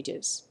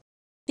stages.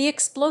 The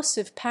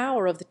explosive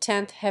power of the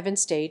 10th heaven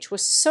stage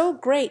was so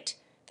great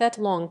that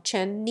Long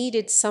Chen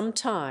needed some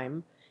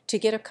time to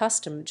get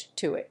accustomed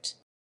to it.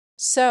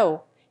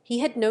 So he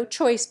had no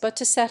choice but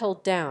to settle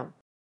down.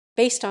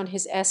 Based on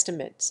his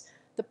estimates,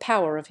 the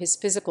power of his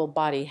physical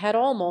body had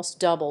almost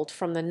doubled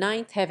from the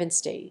 9th heaven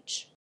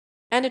stage.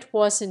 And it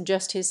wasn't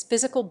just his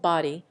physical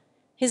body,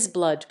 his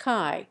blood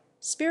chi,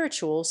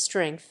 spiritual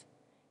strength,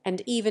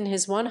 and even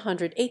his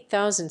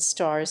 108,000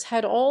 stars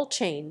had all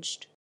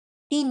changed.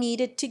 He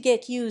needed to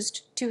get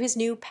used to his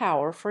new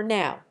power for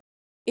now.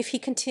 If he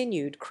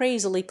continued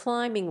crazily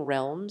climbing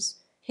realms,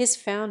 his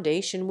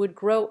foundation would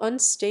grow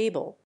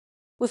unstable.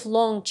 With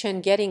Long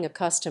Chen getting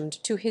accustomed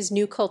to his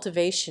new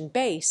cultivation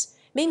base,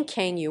 Ming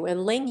Kangyu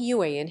and Ling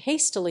Yuan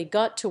hastily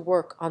got to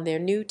work on their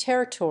new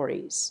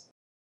territories.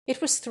 It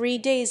was 3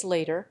 days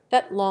later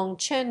that Long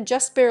Chen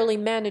just barely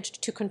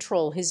managed to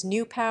control his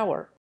new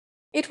power.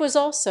 It was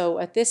also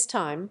at this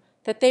time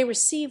that they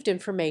received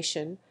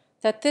information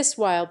that this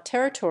wild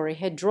territory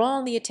had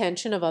drawn the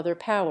attention of other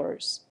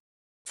powers.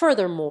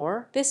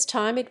 Furthermore, this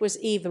time it was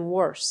even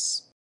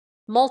worse.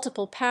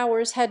 Multiple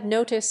powers had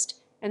noticed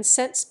and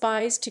sent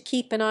spies to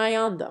keep an eye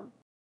on them.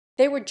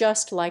 They were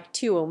just like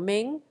Tuo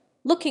Ming,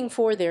 looking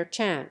for their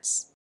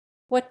chance.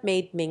 What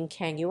made Ming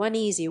Kangyu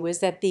uneasy was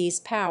that these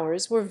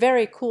powers were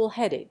very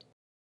cool-headed.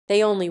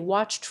 They only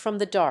watched from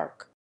the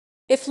dark.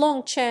 If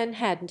Long Chen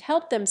hadn't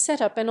helped them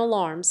set up an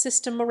alarm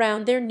system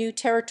around their new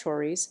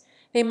territories,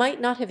 they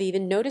might not have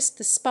even noticed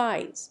the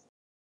spies.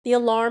 The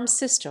alarm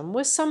system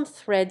was some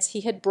threads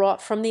he had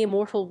brought from the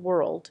immortal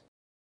world.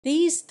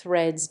 These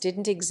threads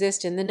didn't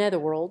exist in the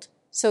netherworld,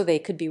 so they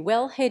could be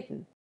well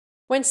hidden.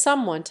 When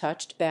someone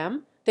touched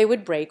them, they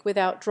would break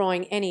without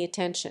drawing any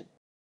attention.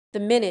 The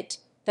minute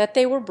that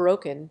they were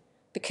broken,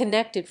 the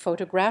connected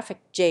photographic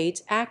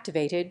jades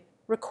activated,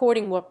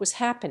 recording what was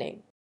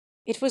happening.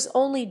 It was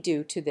only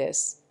due to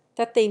this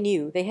that they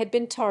knew they had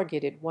been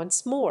targeted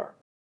once more.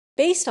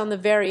 Based on the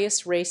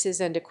various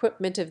races and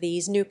equipment of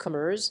these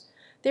newcomers,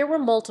 there were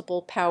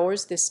multiple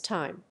powers this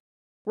time.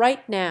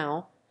 Right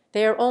now,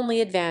 their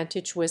only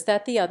advantage was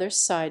that the other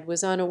side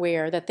was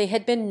unaware that they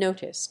had been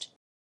noticed.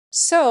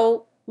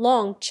 So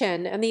Long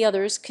Chen and the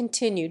others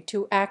continued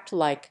to act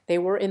like they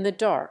were in the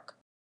dark.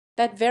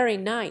 That very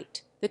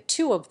night, the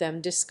two of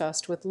them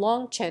discussed with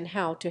Long Chen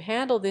how to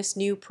handle this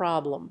new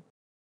problem.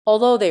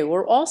 Although they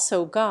were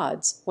also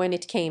gods when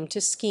it came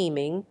to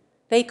scheming,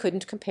 they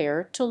couldn't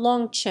compare to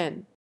Long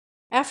Chen.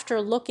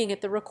 After looking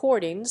at the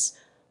recordings,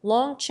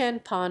 Long Chen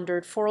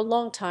pondered for a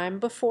long time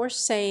before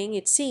saying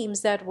it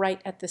seems that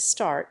right at the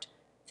start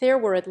there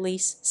were at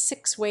least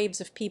 6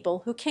 waves of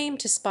people who came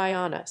to spy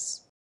on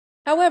us.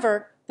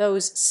 However,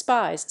 those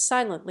spies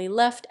silently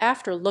left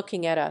after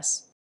looking at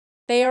us.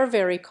 They are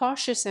very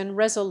cautious and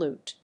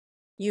resolute.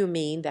 You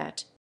mean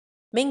that?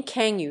 Ming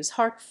Kangyu's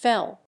heart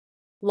fell.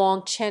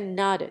 Long Chen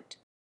nodded.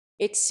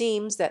 It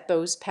seems that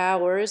those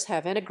powers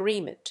have an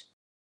agreement.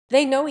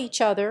 They know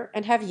each other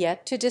and have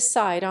yet to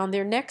decide on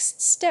their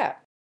next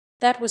step.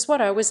 That was what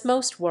I was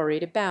most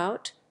worried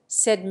about,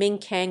 said Ming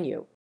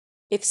Kangyu.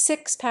 If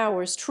 6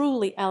 powers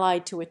truly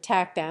allied to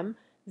attack them,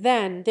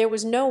 then there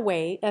was no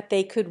way that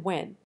they could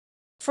win.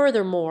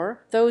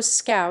 Furthermore, those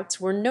scouts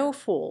were no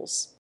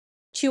fools.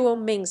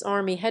 Chuo Ming's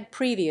army had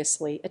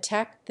previously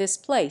attacked this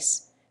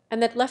place,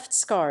 and that left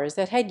scars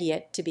that had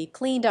yet to be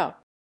cleaned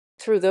up.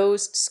 Through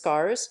those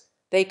scars,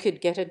 they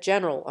could get a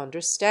general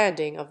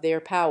understanding of their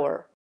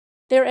power.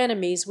 Their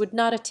enemies would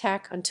not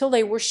attack until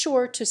they were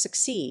sure to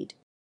succeed.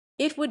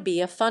 It would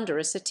be a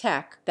thunderous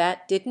attack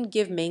that didn't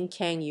give Ming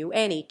Kangyu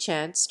any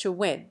chance to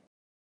win.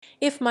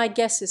 If my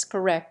guess is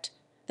correct,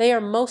 they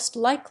are most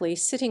likely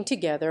sitting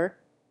together,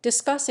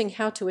 discussing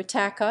how to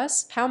attack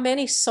us, how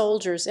many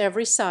soldiers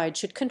every side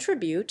should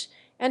contribute,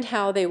 and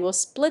how they will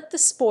split the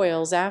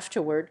spoils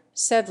afterward,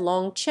 said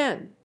Long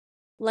Chen.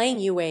 Lang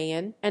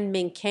Yuan and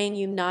Ming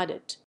Kangyu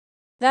nodded.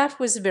 That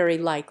was very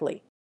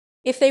likely.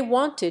 If they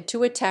wanted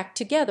to attack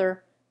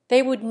together,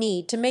 they would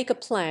need to make a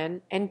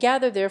plan and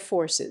gather their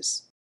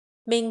forces.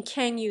 Ming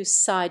Kangyu's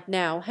side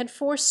now had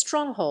 4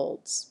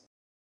 strongholds.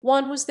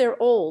 One was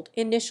their old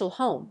initial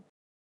home.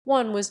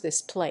 One was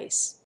this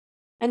place.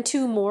 And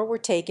 2 more were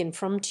taken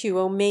from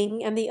Chuo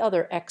Ming and the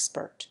other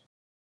expert.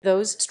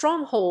 Those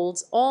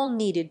strongholds all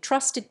needed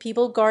trusted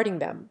people guarding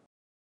them.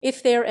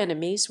 If their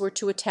enemies were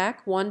to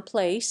attack one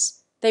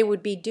place, they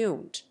would be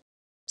doomed.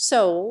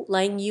 So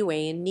Lang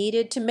Yuan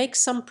needed to make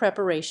some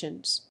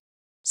preparations.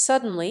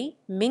 Suddenly,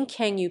 Ming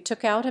Kangyu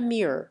took out a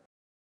mirror.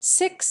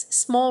 6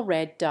 small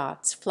red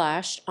dots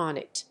flashed on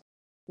it.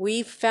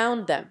 We've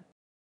found them.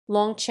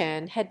 Long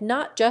Chen had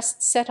not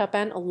just set up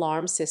an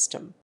alarm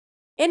system.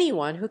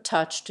 Anyone who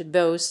touched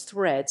those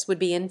threads would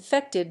be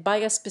infected by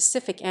a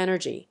specific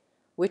energy,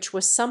 which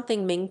was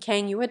something Ming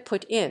Kangyu had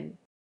put in.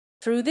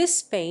 Through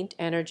this faint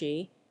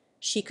energy,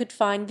 she could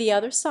find the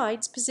other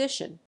side's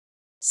position.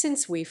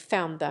 Since we've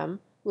found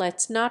them,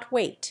 let's not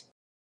wait.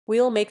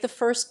 We'll make the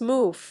first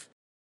move.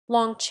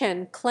 Long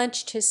Chen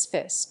clenched his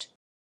fist.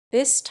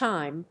 This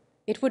time,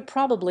 it would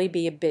probably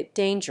be a bit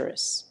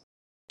dangerous.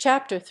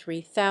 Chapter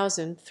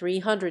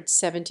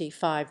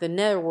 3375, The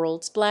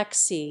Netherworld's Black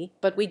Sea,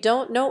 but we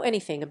don't know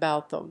anything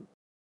about them.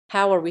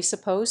 How are we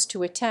supposed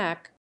to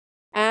attack?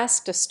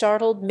 Asked a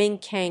startled Ming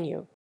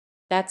Kangyu.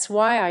 That's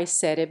why I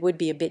said it would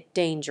be a bit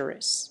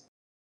dangerous.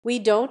 We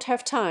don't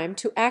have time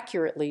to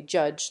accurately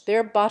judge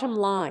their bottom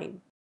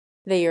line.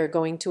 They are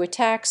going to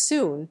attack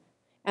soon,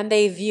 and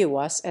they view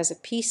us as a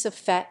piece of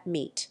fat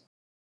meat.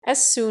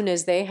 As soon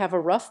as they have a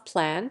rough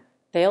plan,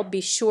 they'll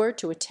be sure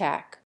to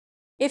attack.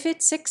 If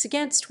it's 6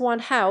 against 1,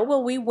 how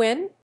will we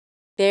win?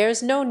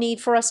 There's no need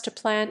for us to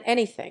plan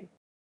anything.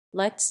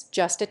 Let's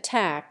just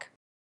attack.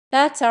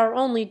 That's our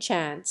only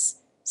chance,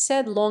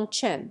 said Long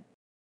Chen.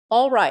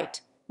 All right,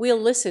 we'll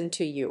listen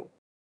to you.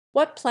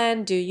 What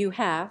plan do you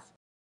have?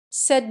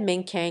 Said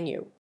Ming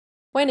Kangyu.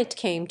 When it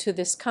came to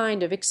this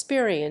kind of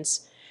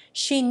experience,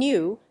 she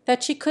knew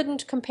that she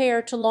couldn't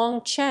compare to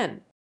Long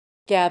Chen.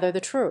 Gather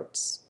the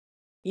troops.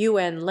 You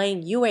and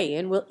Lang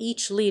Yuan will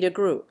each lead a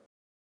group.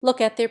 Look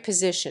at their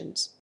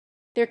positions.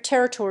 Their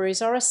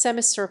territories are a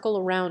semicircle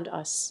around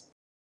us.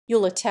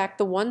 You'll attack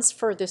the ones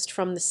furthest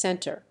from the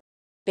center.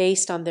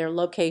 Based on their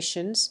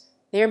locations,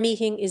 their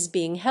meeting is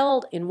being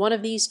held in one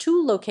of these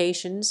 2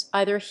 locations,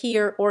 either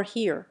here or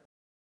here.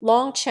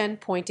 Long Chen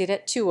pointed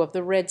at 2 of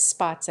the red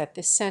spots at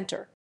the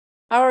center.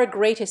 Our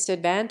greatest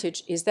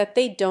advantage is that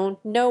they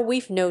don't know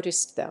we've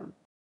noticed them.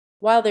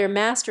 While their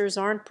masters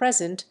aren't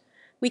present,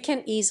 we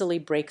can easily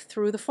break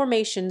through the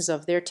formations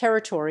of their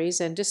territories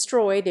and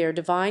destroy their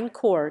divine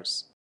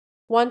cores.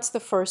 Once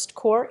the first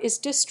core is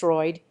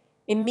destroyed,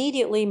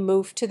 immediately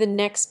move to the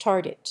next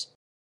target.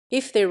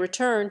 If they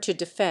return to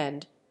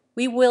defend,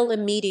 we will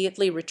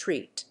immediately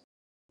retreat.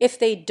 If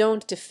they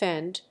don't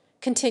defend,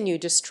 continue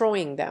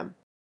destroying them.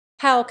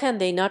 How can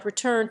they not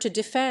return to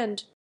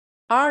defend?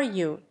 Our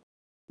Yun.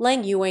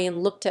 Lang Yuan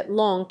looked at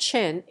Long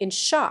Chen in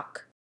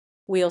shock.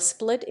 We'll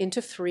split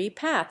into 3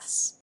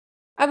 paths.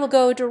 I will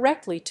go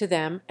directly to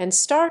them and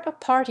start a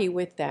party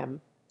with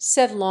them,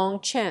 said Long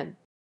Chen.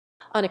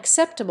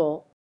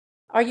 Unacceptable.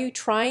 Are you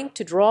trying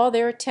to draw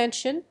their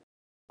attention?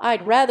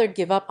 I'd rather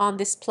give up on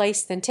this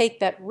place than take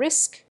that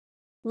risk.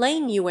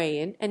 Lang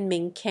Yuan and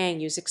Ming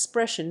Kangyu's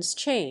expressions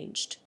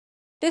changed.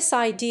 This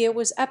idea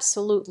was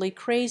absolutely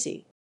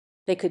crazy.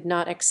 They could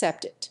not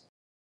accept it.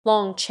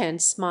 Long Chen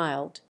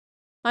smiled.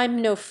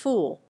 I'm no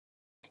fool.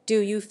 Do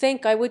you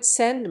think I would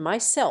send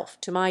myself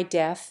to my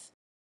death?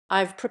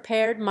 I've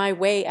prepared my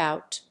way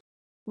out.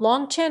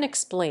 Long Chen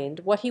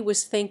explained what he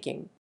was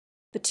thinking.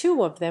 The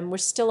 2 of them were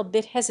still a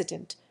bit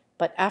hesitant,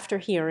 but after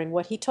hearing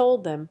what he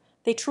told them,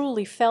 they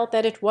truly felt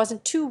that it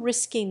wasn't too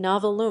risky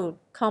Noveloon.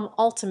 Come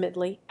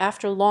ultimately,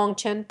 after Long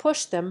Chen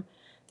pushed them,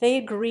 they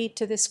agreed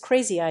to this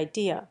crazy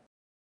idea.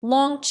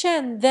 Long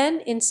Chen then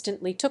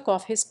instantly took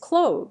off his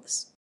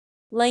clothes.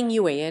 Lang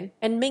Yuan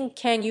and Ming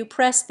Kangyu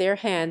pressed their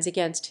hands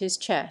against his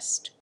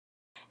chest.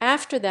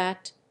 After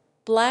that,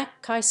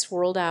 black Kai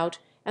swirled out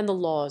and the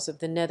laws of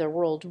the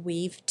netherworld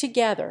weaved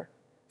together,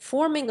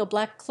 forming a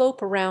black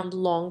cloak around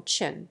Long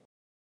Chen.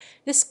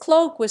 This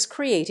cloak was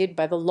created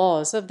by the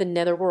laws of the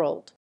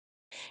netherworld.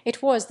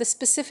 It was the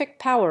specific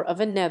power of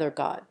a nether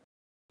god.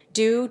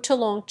 Due to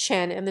Long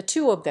Chen and the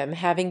 2 of them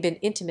having been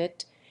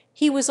intimate,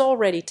 he was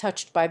already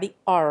touched by the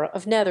aura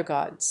of nether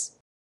gods.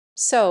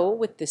 So,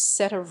 with this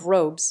set of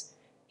robes,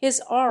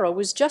 his aura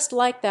was just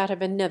like that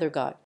of a nether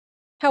god.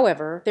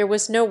 However, there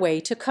was no way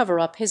to cover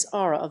up his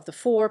aura of the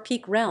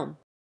 4-peak realm.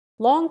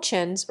 Long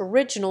Chen's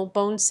original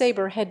bone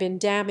saber had been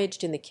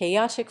damaged in the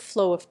chaotic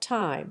flow of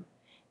time,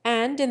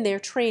 and in their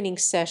training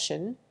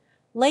session,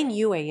 Lang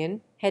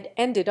Yuan had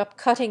ended up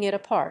cutting it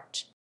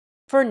apart.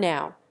 For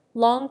now,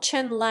 Long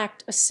Chen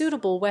lacked a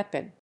suitable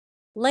weapon.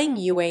 Lang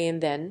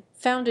Yuan then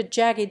found a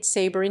jagged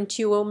saber in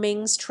Tuo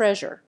Ming's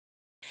treasure.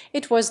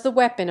 It was the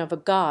weapon of a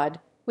god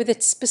with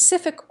its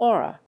specific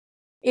aura.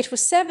 It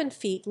was 7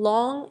 feet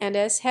long and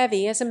as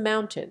heavy as a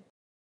mountain,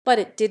 but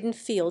it didn't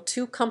feel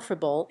too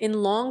comfortable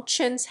in Long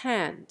Chen's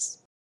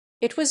hands.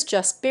 It was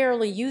just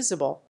barely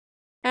usable.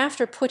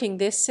 After putting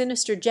this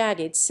sinister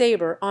jagged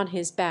saber on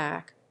his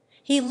back,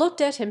 he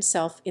looked at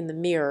himself in the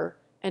mirror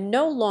and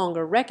no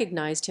longer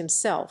recognized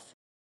himself.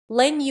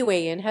 Lang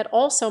Yuan had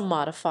also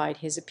modified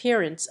his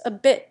appearance a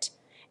bit,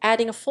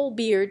 adding a full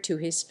beard to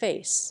his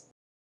face.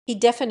 He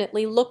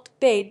definitely looked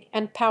big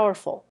and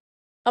powerful.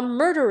 A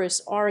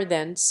murderous aura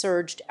then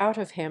surged out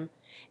of him,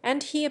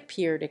 and he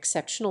appeared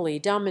exceptionally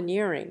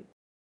domineering.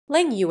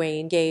 Lang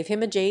Yuan gave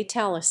him a jade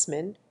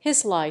talisman,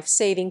 his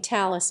life-saving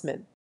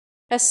talisman.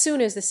 As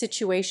soon as the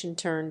situation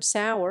turned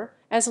sour,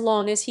 as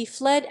long as he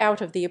fled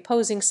out of the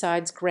opposing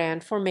side's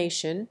grand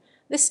formation,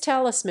 this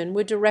talisman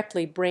would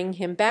directly bring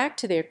him back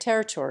to their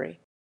territory.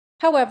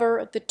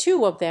 However, the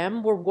 2 of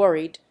them were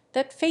worried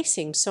that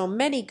facing so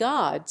many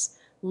gods,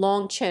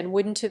 Long Chen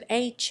wouldn't have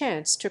any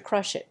chance to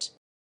crush it.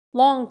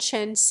 Long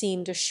Chen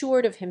seemed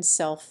assured of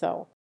himself,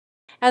 though.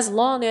 As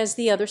long as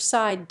the other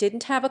side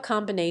didn't have a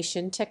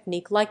combination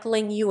technique like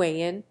Lang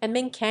Yuan and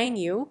Ming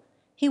Kangyu,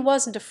 he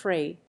wasn't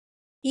afraid.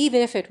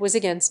 Even if it was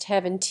against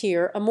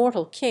heaven-tier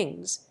immortal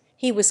kings,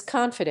 he was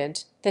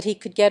confident that he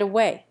could get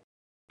away.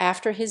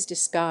 After his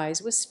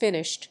disguise was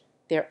finished,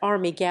 their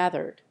army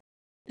gathered.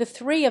 The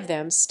 3 of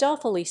them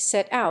stealthily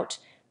set out,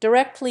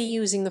 directly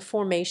using the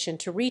formation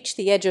to reach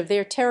the edge of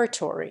their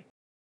territory.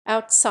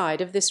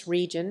 Outside of this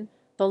region,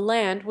 the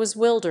land was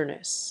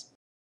wilderness.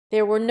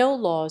 There were no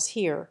laws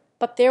here,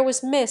 but there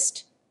was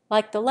mist,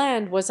 like the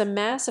land was a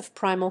mass of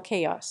primal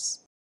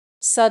chaos.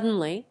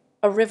 Suddenly,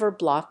 a river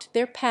blocked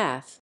their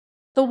path.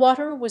 The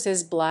water was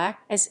as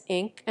black as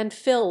ink and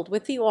filled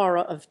with the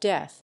aura of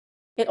death.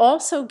 It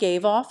also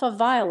gave off a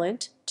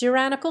violent,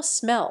 tyrannical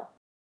smell.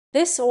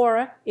 This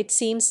aura, it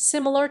seems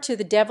similar to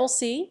the Devil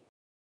Sea?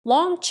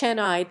 Long Chen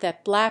eyed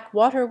that black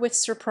water with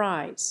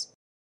surprise.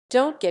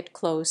 Don't get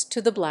close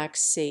to the Black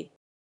Sea.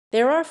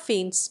 There are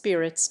fiend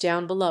spirits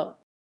down below.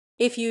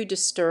 If you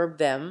disturb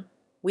them,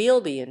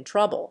 we'll be in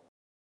trouble.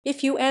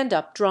 If you end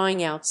up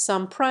drawing out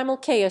some primal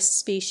chaos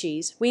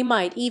species, we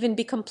might even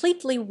be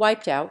completely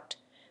wiped out,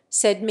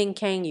 said Ming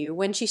Kangyu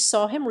when she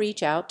saw him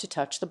reach out to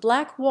touch the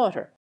black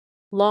water.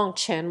 Long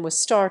Chen was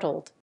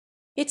startled.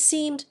 It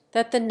seemed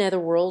that the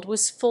netherworld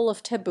was full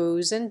of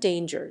taboos and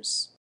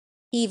dangers.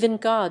 Even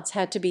gods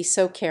had to be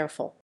so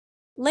careful.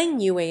 Lang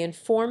Yuan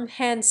formed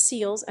hand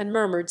seals and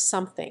murmured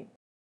something.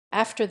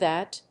 After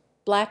that,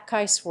 black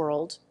Kai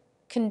swirled,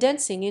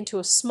 condensing into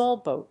a small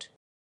boat.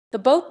 The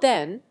boat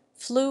then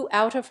flew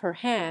out of her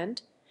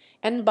hand,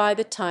 and by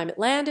the time it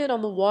landed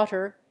on the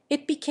water,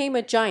 it became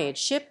a giant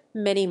ship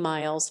many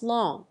miles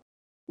long.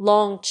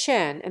 Long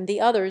Chen and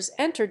the others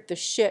entered the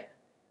ship,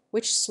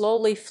 which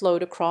slowly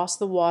flowed across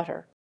the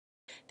water.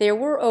 There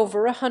were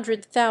over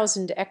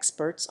 100,000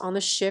 experts on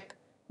the ship,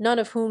 none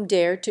of whom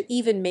dared to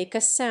even make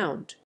a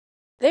sound.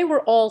 They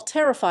were all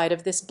terrified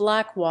of this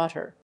black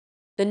water.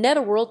 The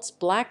netherworld's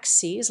Black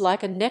Sea is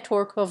like a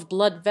network of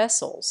blood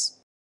vessels.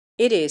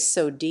 It is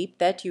so deep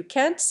that you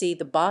can't see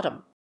the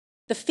bottom.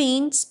 The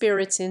fiend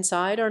spirits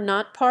inside are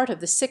not part of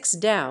the 6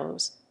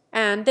 Taoes,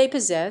 and they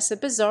possess a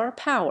bizarre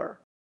power.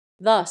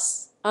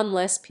 Thus,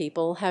 unless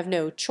people have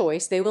no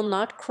choice, they will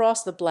not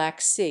cross the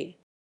Black Sea.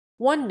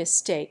 One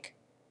mistake,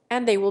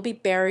 and they will be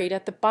buried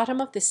at the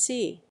bottom of the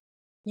sea.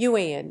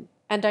 Yuan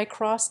and I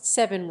crossed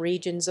 7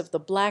 regions of the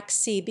Black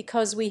Sea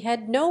because we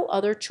had no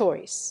other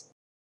choice.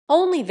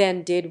 Only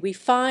then did we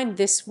find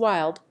this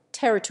wild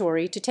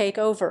territory to take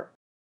over.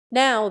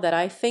 Now that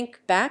I think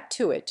back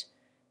to it,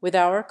 with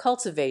our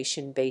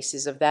cultivation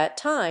bases of that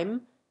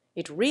time,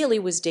 it really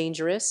was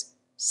dangerous,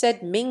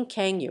 said Ming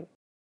Kangyu.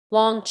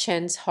 Long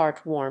Chen's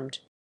heart warmed.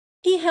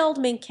 He held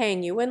Ming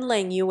Kangyu and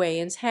Lang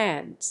Yuan's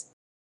hands.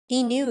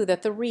 He knew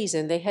that the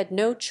reason they had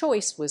no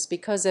choice was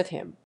because of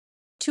him.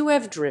 To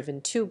have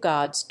driven 2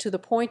 gods to the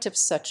point of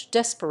such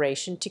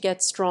desperation to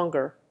get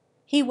stronger,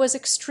 he was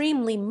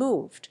extremely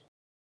moved.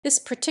 This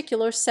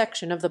particular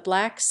section of the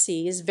Black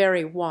Sea is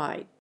very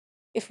wide.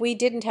 If we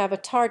didn't have a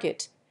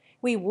target,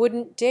 we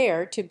wouldn't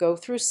dare to go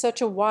through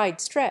such a wide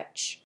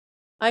stretch.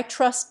 I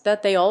trust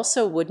that they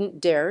also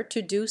wouldn't dare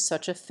to do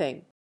such a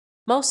thing.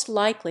 Most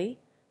likely,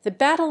 the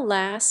battle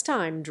last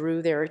time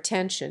drew their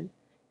attention,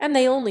 and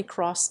they only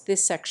crossed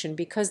this section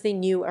because they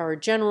knew our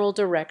general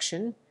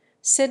direction,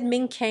 said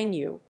Ming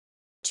Kangyu.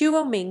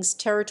 Tuo Ming's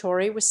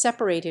territory was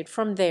separated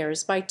from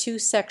theirs by 2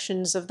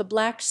 sections of the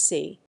Black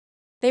Sea.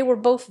 They were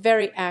both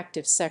very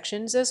active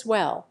sections as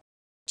well.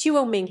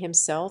 Tuo Ming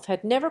himself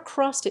had never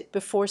crossed it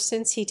before,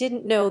 since he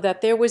didn't know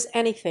that there was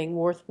anything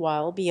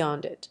worthwhile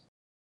beyond it.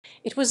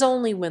 It was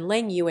only when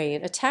Lang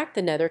Yuan attacked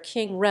the Nether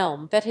King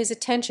realm that his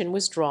attention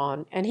was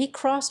drawn, and he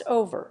crossed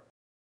over.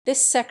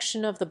 This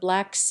section of the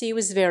Black Sea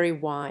was very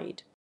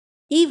wide.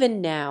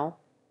 Even now,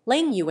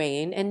 Lang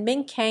Yuan and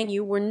Ming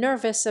Kangyu were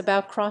nervous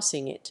about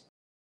crossing it.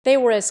 They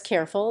were as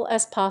careful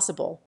as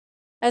possible.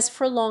 As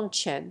for Long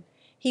Chen,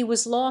 he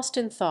was lost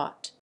in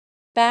thought.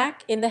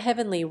 Back in the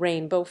heavenly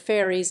rainbow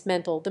fairy's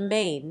mental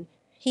domain,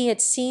 he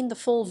had seen the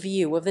full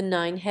view of the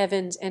 9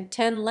 heavens and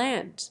 10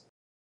 lands.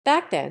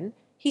 Back then,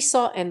 he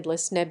saw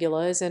endless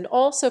nebulas and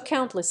also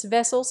countless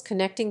vessels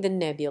connecting the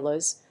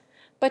nebulas,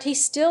 but he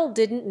still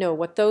didn't know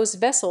what those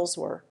vessels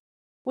were.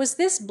 Was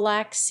this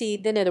Black Sea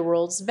the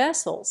netherworld's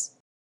vessels?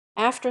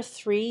 After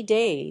 3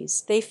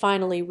 days, they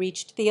finally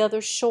reached the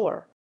other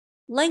shore.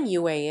 Lang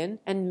Yuan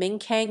and Ming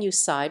Kangyu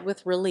sighed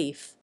with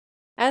relief.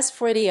 As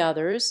for the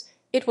others,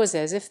 it was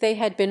as if they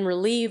had been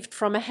relieved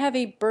from a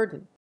heavy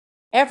burden.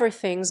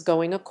 Everything's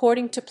going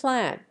according to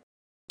plan.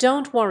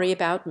 Don't worry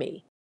about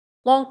me.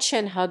 Long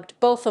Chen hugged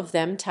both of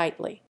them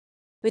tightly.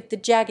 With the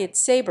jagged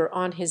saber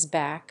on his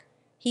back,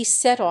 he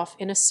set off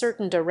in a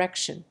certain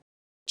direction.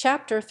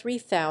 Chapter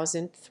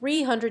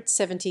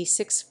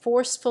 3376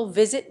 Forceful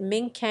Visit.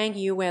 Ming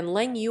Kangyu and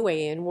Lang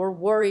Yuan were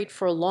worried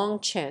for Long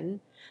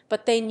Chen,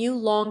 but they knew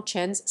Long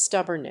Chen's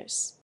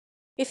stubbornness.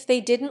 If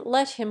they didn't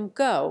let him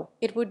go,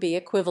 it would be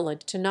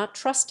equivalent to not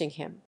trusting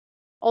him.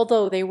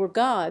 Although they were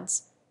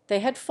gods, they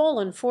had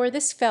fallen for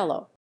this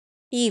fellow.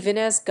 Even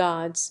as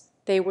gods,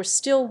 they were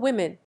still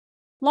women.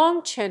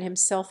 Long Chen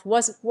himself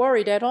wasn't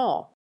worried at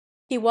all.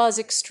 He was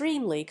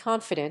extremely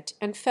confident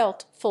and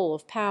felt full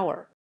of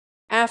power.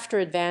 After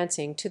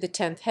advancing to the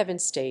 10th heaven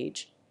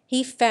stage,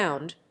 he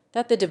found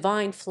that the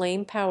divine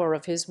flame power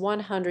of his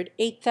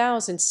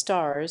 108,000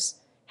 stars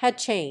had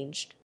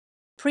changed.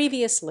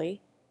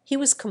 Previously, he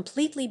was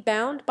completely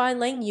bound by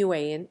Lang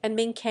Yuan and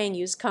Ming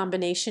Kangyu's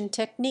combination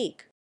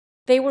technique.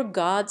 They were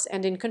gods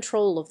and in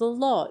control of the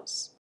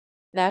laws.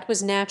 That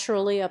was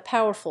naturally a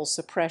powerful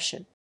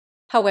suppression.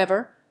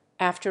 However,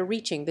 after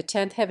reaching the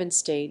 10th heaven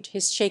stage,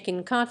 his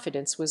shaken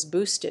confidence was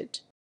boosted.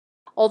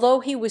 Although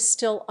he was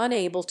still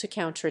unable to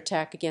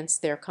counterattack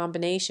against their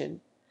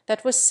combination,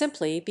 that was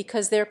simply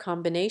because their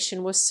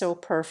combination was so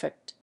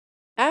perfect.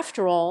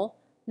 After all,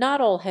 not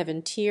all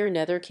heaven-tier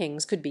nether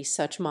kings could be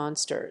such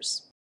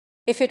monsters.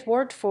 If it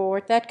weren't for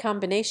that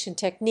combination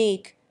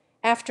technique,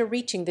 after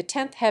reaching the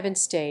 10th heaven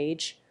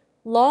stage,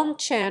 Long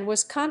Chen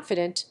was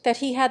confident that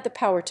he had the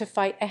power to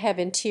fight a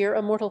heaven-tier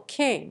immortal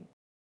king.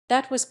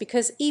 That was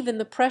because even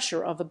the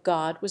pressure of a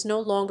god was no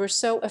longer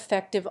so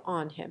effective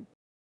on him.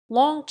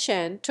 Long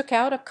Chen took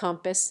out a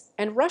compass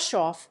and rushed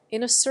off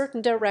in a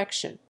certain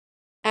direction.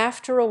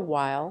 After a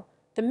while,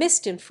 the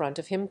mist in front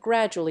of him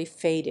gradually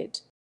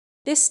faded.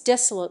 This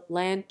desolate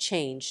land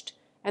changed,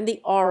 and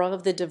the aura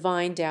of the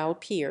divine Tao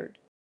appeared.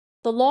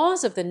 The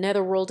laws of the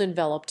netherworld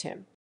enveloped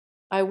him.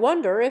 I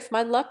wonder if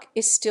my luck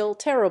is still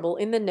terrible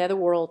in the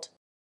netherworld.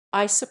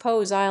 I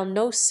suppose I'll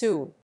know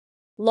soon.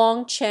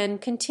 Long Chen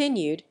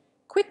continued,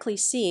 quickly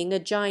seeing a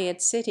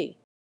giant city.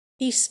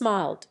 He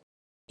smiled.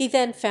 He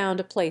then found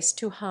a place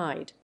to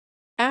hide.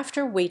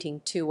 After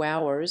waiting 2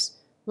 hours,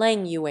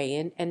 Lang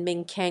Yuan and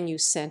Ming Kangyu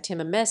sent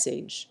him a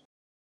message.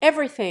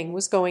 Everything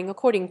was going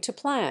according to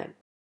plan.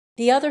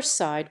 The other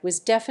side was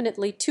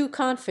definitely too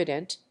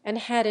confident and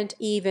hadn't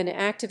even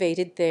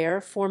activated their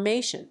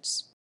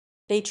formations.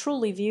 They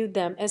truly viewed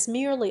them as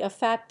merely a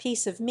fat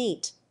piece of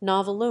meat.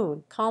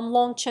 Novaloon, calm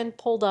Longchen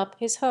pulled up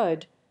his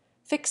hood,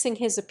 fixing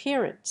his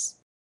appearance.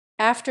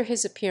 After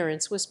his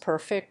appearance was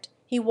perfect,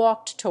 he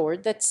walked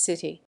toward that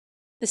city.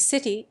 The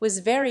city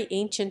was very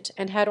ancient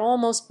and had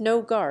almost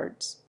no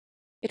guards.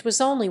 It was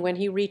only when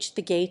he reached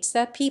the gates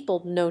that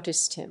people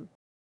noticed him.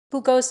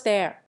 "Who goes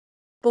there?"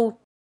 "Bu."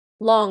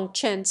 Long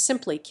Chen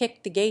simply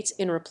kicked the gates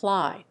in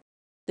reply.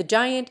 The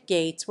giant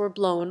gates were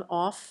blown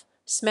off,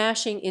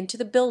 smashing into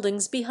the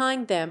buildings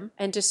behind them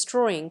and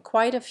destroying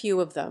quite a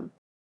few of them.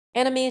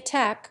 "Enemy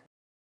attack!"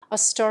 A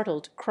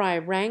startled cry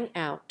rang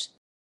out.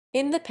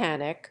 In the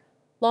panic,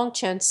 Long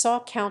Chen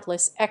saw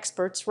countless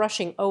experts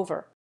rushing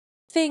over.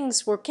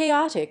 Things were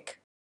chaotic.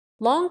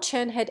 Long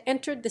Chen had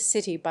entered the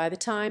city by the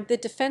time the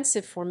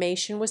defensive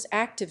formation was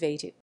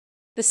activated.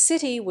 The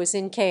city was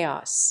in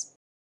chaos.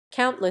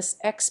 Countless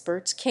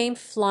experts came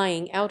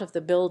flying out of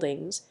the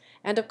buildings,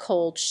 and a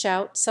cold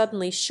shout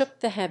suddenly shook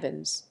the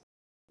heavens.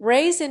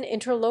 "Brazen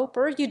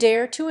interloper, you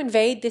dare to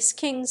invade this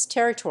king's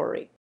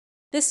territory."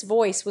 This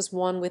voice was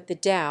one with the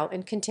Tao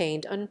and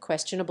contained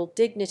unquestionable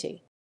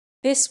dignity.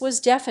 This was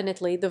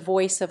definitely the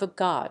voice of a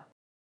god.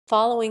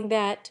 Following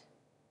that,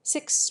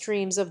 6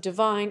 streams of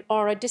divine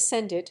aura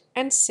descended,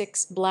 and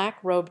 6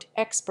 black-robed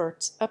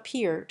experts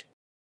appeared.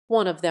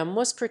 One of them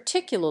was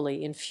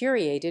particularly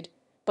infuriated,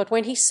 but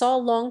when he saw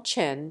Long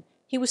Chen,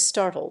 he was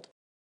startled.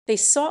 They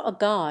saw a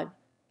god,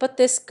 but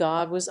this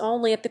god was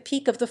only at the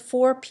peak of the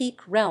 4-peak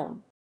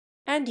realm.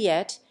 And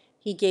yet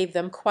he gave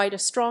them quite a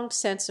strong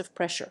sense of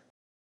pressure.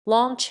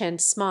 Long Chen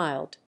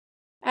smiled.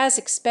 As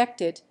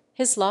expected,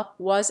 his luck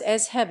was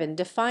as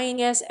heaven-defying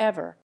as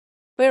ever.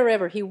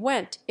 Wherever he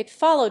went, it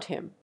followed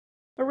him.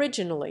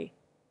 Originally,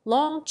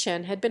 Long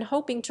Chen had been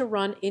hoping to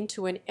run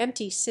into an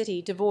empty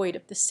city devoid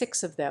of the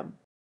 6 of them.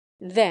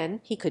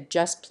 Then he could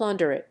just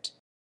plunder it.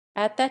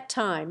 At that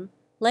time,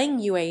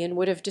 Leng Yuan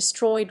would have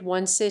destroyed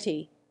one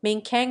city,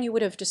 Ming Kangyu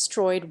would have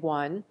destroyed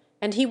one,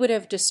 and he would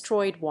have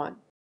destroyed one.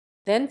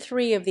 Then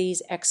 3 of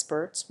these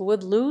experts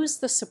would lose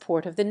the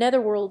support of the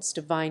netherworld's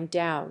divine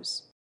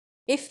Taos.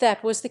 If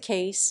that was the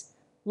case,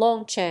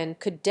 Long Chen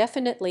could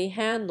definitely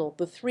handle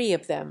the 3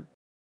 of them.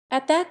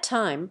 At that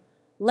time,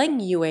 Leng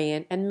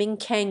Yuan and Ming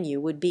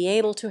Kangyu would be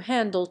able to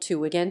handle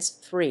 2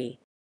 against 3.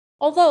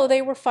 Although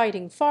they were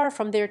fighting far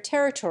from their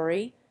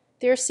territory,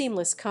 their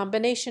seamless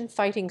combination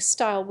fighting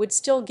style would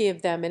still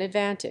give them an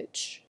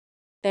advantage.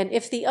 Then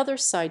if the other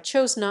side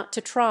chose not to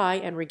try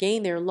and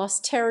regain their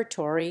lost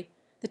territory,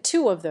 the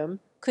 2 of them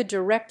could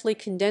directly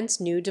condense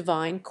new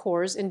divine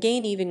cores and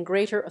gain even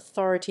greater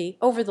authority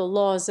over the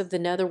laws of the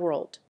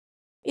netherworld.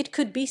 It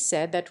could be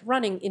said that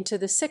running into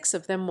the 6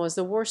 of them was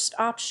the worst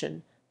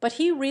option, but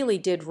he really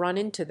did run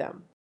into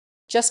them.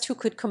 Just who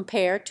could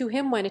compare to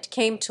him when it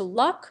came to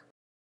luck?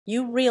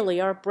 "You really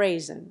are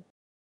brazen.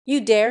 You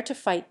dare to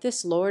fight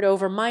this lord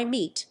over my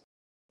meat."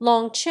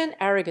 Long Chen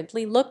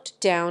arrogantly looked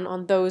down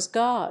on those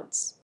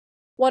gods.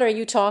 "What are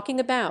you talking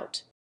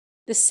about?"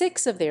 The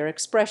 6 of their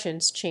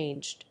expressions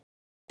changed.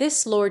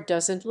 "This lord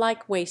doesn't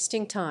like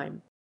wasting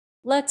time.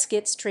 Let's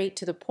get straight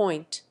to the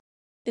point.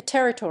 The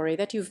territory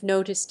that you've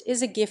noticed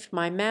is a gift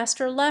my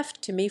master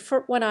left to me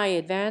for when I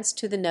advanced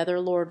to the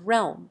Netherlord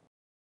realm.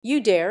 You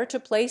dare to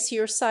place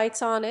your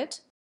sights on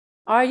it?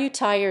 Are you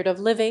tired of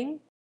living?"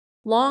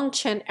 Long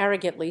Chen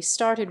arrogantly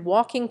started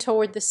walking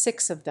toward the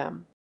 6 of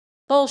them.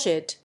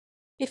 Bullshit.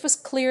 It was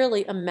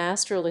clearly a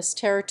masterless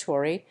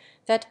territory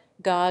that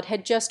God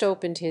had just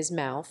opened his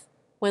mouth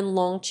when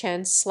Long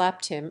Chen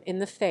slapped him in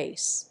the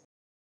face.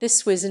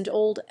 This wizened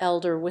old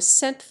elder was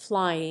sent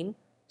flying,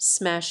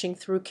 smashing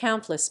through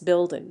countless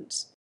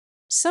buildings.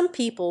 Some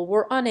people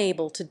were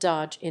unable to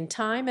dodge in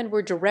time and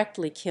were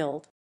directly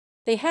killed.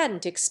 They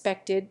hadn't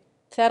expected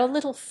that a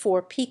little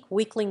 4-peak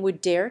weakling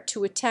would dare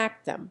to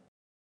attack them.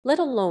 Let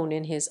alone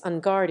in his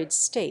unguarded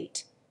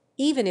state,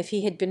 even if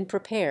he had been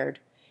prepared,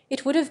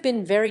 it would have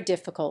been very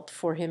difficult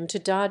for him to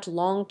dodge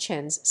Long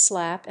Chen's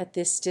slap at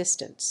this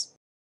distance.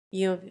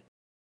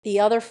 The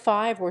other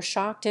 5 were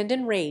shocked and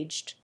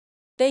enraged.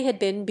 They had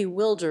been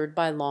bewildered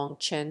by Long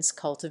Chen's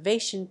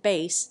cultivation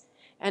base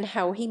and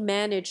how he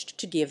managed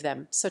to give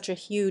them such a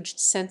huge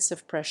sense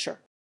of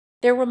pressure.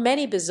 There were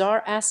many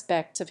bizarre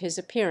aspects of his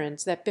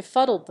appearance that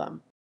befuddled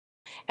them.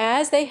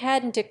 As they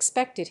hadn't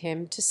expected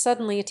him to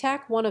suddenly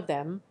attack one of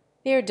them,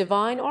 their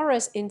divine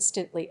auras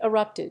instantly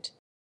erupted.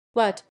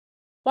 "What?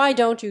 Why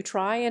don't you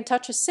try and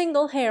touch a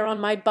single hair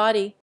on my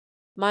body?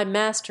 My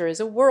master is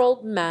a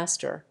world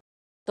master.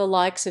 The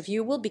likes of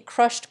you will be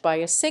crushed by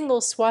a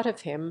single swat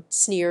of him,"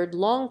 sneered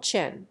Long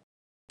Chen.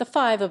 The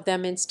 5 of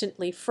them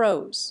instantly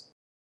froze.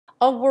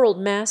 A world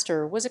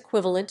master was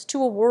equivalent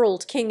to a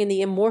world king in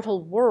the immortal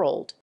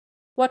world.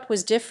 What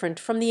was different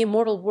from the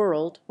immortal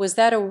world was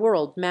that a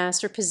world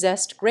master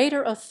possessed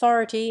greater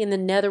authority in the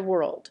nether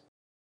world.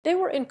 They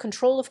were in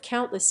control of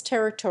countless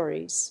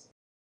territories.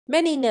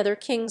 Many nether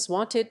kings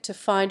wanted to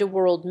find a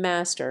world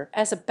master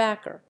as a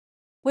backer.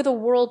 With a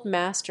world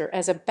master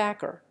as a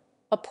backer,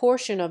 a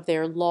portion of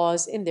their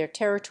laws in their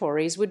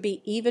territories would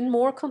be even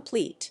more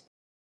complete.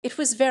 It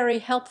was very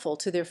helpful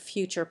to their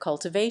future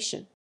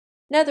cultivation.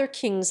 Nether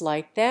kings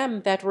like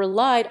them that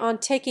relied on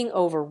taking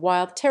over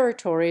wild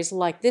territories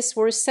like this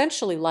were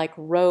essentially like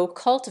rogue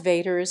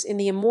cultivators in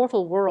the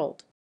immortal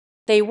world.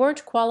 They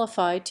weren't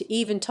qualified to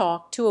even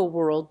talk to a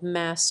world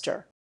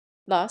master.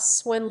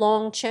 Thus, when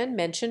Long Chen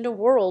mentioned a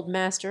world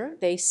master,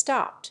 they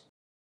stopped.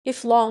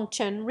 If Long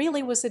Chen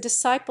really was a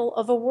disciple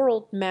of a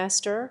world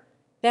master,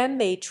 then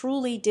they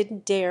truly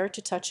didn't dare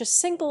to touch a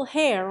single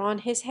hair on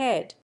his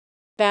head.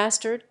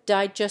 Bastard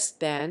died just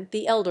then.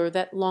 The elder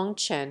that Long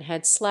Chen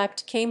had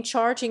slapped came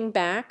charging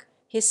back,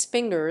 his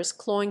fingers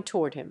clawing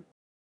toward him.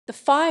 The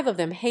five of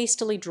them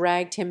hastily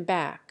dragged him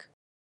back.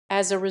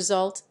 As a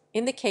result,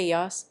 in the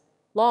chaos,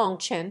 Long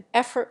Chen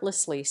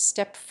effortlessly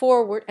stepped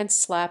forward and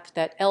slapped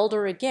that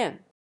elder again.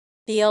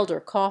 The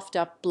elder coughed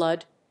up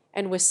blood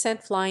and was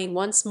sent flying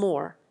once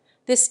more,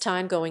 this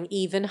time going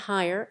even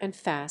higher and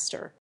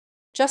faster.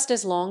 Just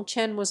as Long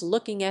Chen was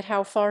looking at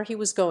how far he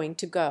was going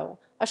to go,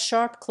 a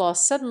sharp claw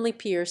suddenly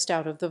pierced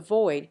out of the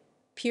void,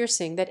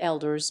 piercing that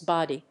elder's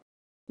body.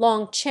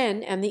 Long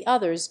Chen and the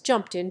others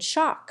jumped in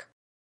shock.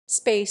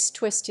 Space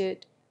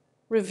twisted,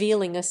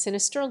 revealing a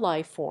sinister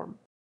life form.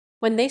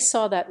 When they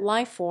saw that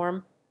life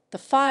form, the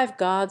five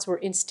gods were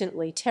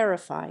instantly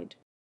terrified.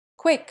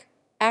 "Quick,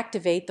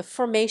 activate the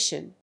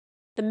formation!"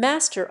 The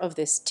master of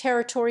this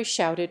territory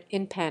shouted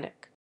in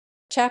panic.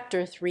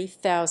 Chapter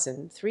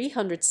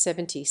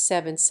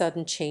 3377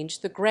 Sudden Change.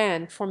 The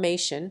Grand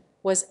Formation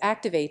was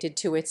activated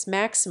to its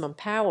maximum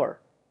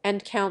power,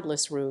 and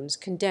countless runes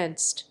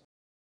condensed.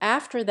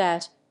 After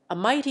that, a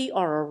mighty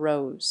aura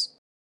rose.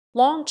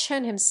 Long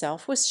Chen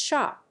himself was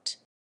shocked.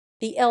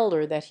 The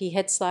elder that he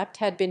had slapped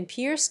had been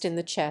pierced in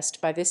the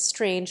chest by this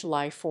strange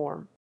life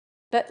form.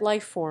 That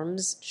life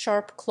form's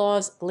sharp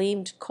claws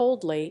gleamed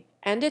coldly,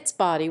 and its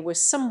body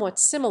was somewhat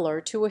similar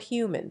to a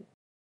human.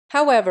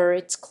 However,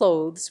 its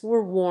clothes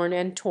were worn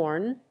and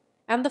torn,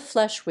 and the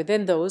flesh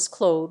within those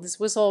clothes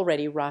was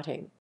already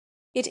rotting.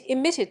 It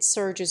emitted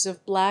surges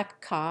of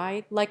black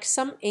chi like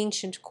some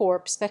ancient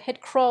corpse that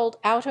had crawled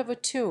out of a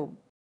tomb.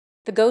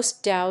 The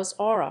ghost Tao's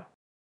aura.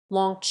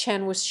 Long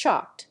Chen was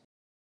shocked.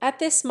 At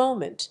this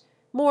moment,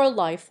 more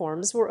life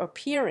forms were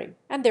appearing,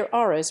 and their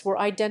auras were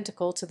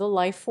identical to the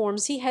life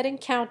forms he had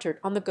encountered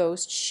on the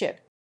ghost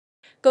ship.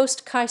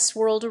 Ghost chi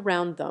swirled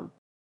around them.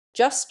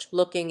 Just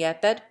looking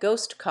at that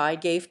ghost chi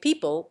gave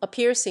people a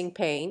piercing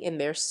pain in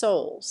their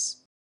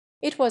souls.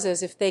 It was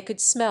as if they could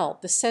smell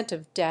the scent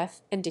of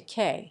death and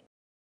decay.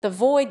 The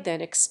void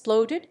then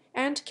exploded,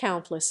 and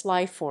countless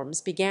life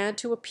forms began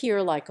to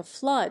appear like a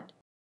flood.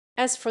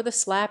 As for the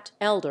slapped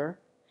elder,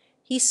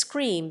 he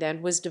screamed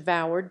and was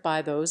devoured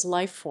by those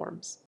life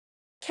forms.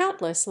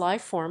 Countless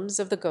life forms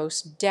of the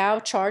ghost Tao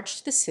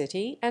charged the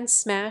city and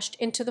smashed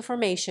into the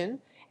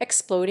formation,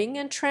 exploding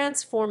and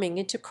transforming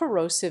into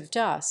corrosive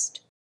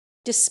dust.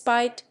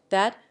 Despite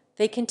that,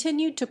 they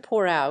continued to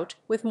pour out,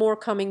 with more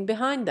coming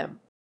behind them.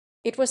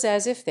 It was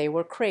as if they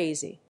were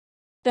crazy.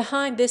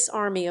 Behind this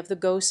army of the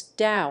ghost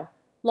Tao,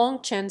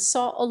 Long Chen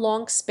saw a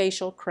long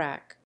spatial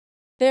crack.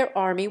 Their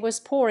army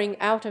was pouring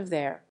out of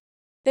there.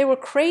 They were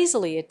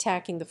crazily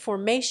attacking the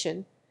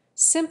formation,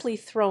 simply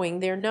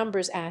throwing their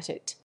numbers at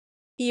it.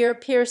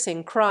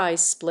 Ear-piercing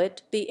cries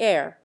split the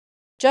air.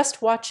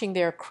 Just watching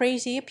their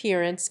crazy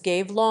appearance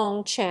gave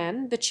Long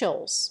Chen the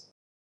chills.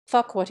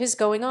 "Fuck, what is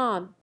going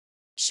on?"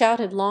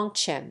 shouted Long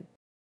Chen.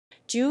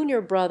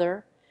 "Junior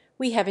brother,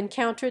 we have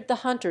encountered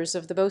the hunters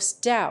of the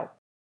ghost Tao.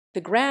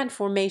 The grand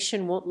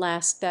formation won't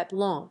last that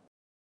long.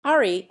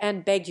 Hurry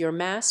and beg your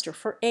master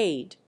for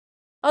aid.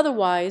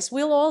 Otherwise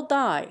we'll all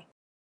die."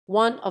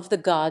 One of the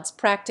gods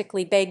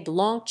practically begged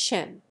Long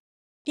Chen.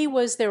 He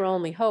was their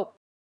only hope.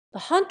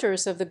 The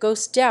hunters of the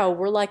ghost Tao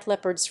were like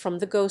leopards from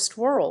the ghost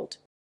world.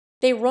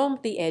 They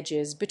roamed the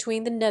edges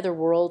between the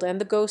netherworld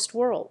and the ghost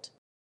world.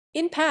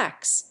 In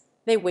packs,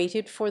 they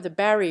waited for the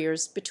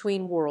barriers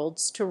between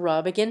worlds to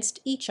rub against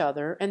each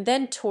other and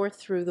then tore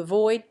through the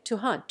void to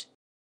hunt.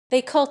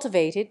 They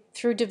cultivated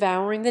through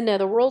devouring the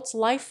netherworld's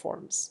life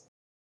forms.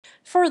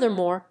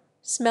 Furthermore,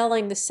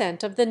 smelling the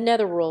scent of the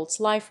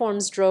netherworld's life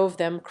forms drove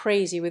them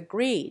crazy with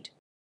greed.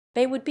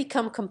 They would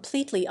become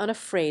completely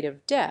unafraid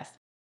of death.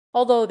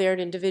 Although their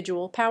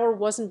individual power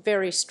wasn't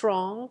very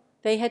strong,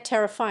 they had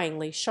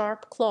terrifyingly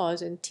sharp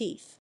claws and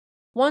teeth.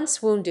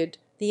 Once wounded,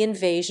 the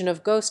invasion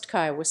of ghost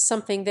chi was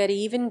something that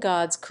even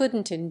gods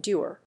couldn't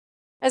endure.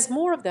 As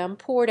more of them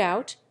poured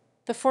out,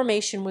 the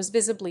formation was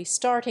visibly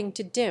starting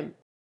to dim.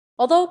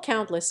 Although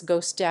countless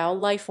ghost Tao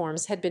life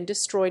forms had been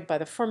destroyed by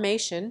the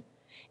formation,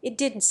 it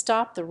didn't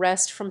stop the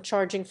rest from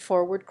charging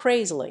forward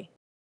crazily.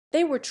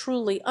 They were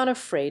truly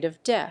unafraid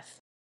of death.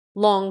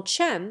 Long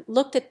Chen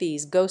looked at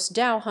these ghost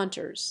Tao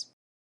hunters.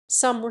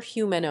 Some were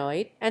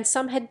humanoid and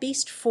some had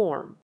beast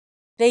form.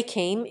 They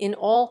came in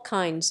all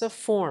kinds of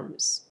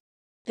forms.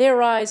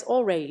 Their eyes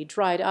already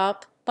dried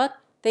up, but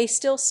they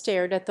still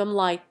stared at them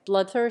like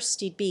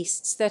bloodthirsty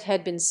beasts that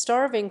had been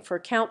starving for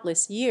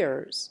countless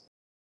years.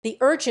 The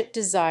urgent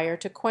desire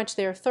to quench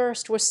their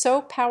thirst was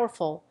so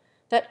powerful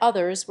that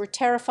others were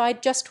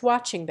terrified just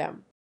watching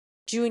them.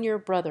 "Junior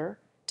brother,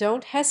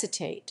 don't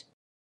hesitate.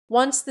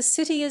 Once the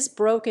city is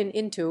broken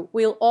into,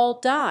 we'll all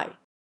die.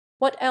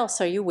 What else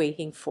are you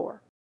waiting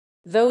for?"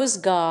 Those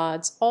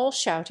gods all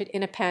shouted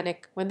in a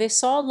panic when they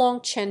saw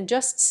Long Chen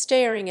just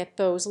staring at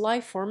those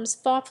life forms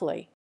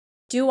thoughtfully.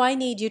 "Do I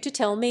need you to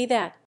tell me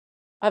that?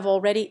 I've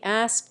already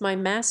asked my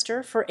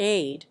master for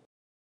aid.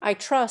 I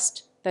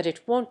trust that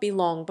it won't be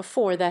long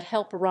before that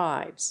help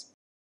arrives."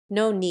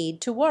 "No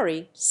need to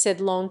worry,"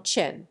 said Long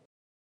Chen.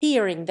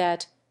 Hearing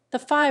that, the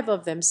five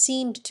of them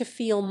seemed to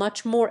feel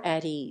much more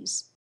at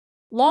ease.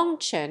 Long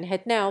Chen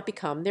had now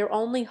become their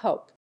only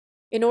hope.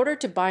 In order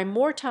to buy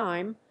more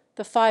time,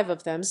 the five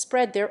of them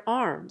spread their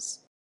arms.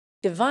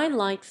 Divine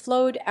light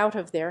flowed out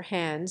of their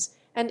hands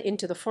and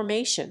into the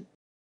formation.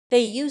 They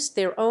used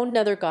their own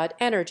nether god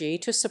energy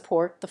to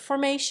support the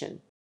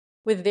formation.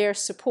 With their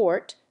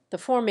support, the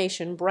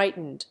formation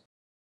brightened.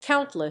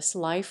 Countless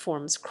life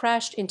forms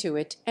crashed into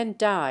it and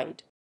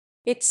died.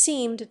 It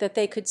seemed that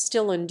they could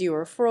still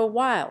endure for a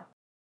while.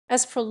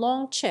 As for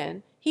Long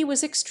Chen, he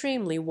was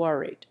extremely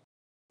worried.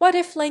 What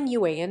if Leng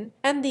Yuan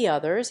and the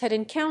others had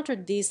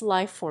encountered these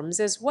life forms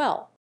as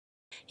well?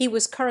 He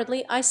was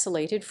currently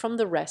isolated from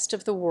the rest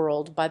of the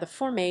world by the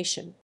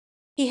formation.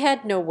 He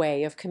had no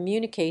way of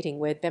communicating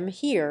with them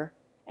here,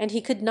 and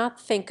he could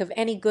not think of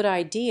any good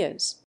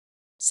ideas.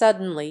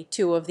 Suddenly,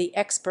 two of the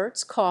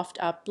experts coughed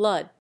up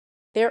blood.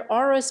 Their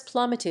auras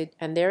plummeted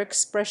and their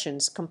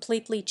expressions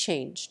completely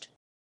changed.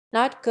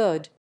 "Not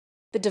good.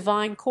 The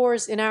divine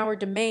cores in our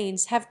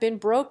domains have been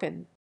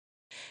broken."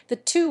 The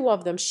two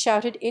of them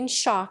shouted in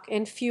shock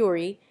and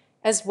fury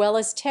as well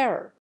as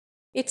terror.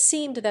 It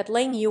seemed that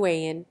Leng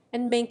Yuan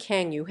and Meng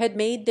Kangyu had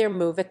made their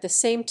move at the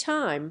same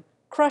time,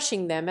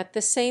 crushing them at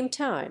the same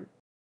time.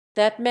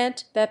 That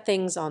meant that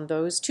things on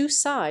those two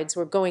sides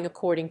were going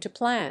according to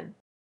plan.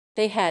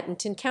 They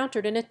hadn't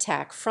encountered an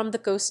attack from the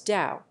Ghost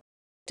Dao.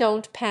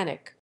 Don't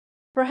panic.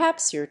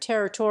 Perhaps your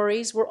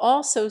territories were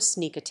also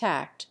sneak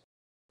attacked.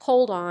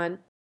 Hold on.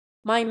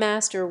 My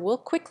master will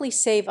quickly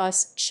save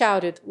us,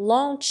 shouted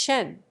Long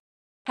Chen.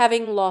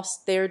 Having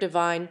lost their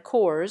divine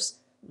cores,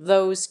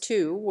 those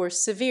two were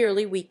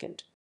severely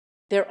weakened.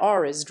 Their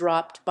auras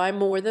dropped by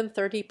more than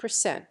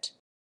 30%.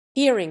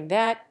 Hearing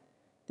that,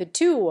 the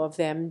two of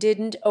them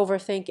didn't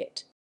overthink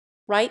it.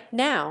 Right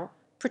now,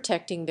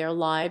 protecting their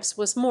lives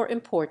was more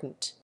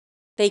important.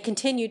 They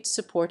continued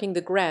supporting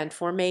the grand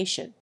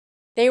formation.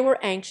 They were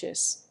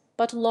anxious,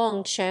 but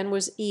Long Chen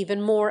was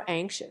even more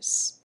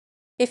anxious.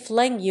 If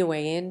Leng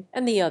Yuan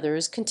and the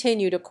others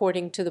continued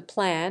according to the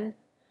plan,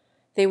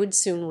 they would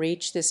soon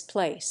reach this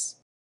place.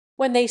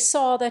 When they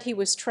saw that he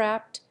was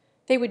trapped,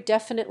 they would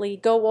definitely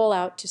go all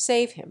out to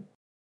save him.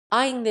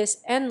 Eyeing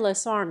this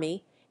endless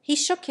army, he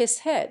shook his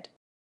head.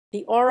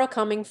 The aura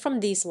coming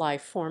from these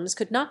life forms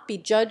could not be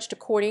judged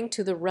according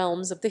to the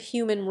realms of the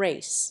human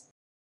race.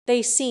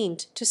 They seemed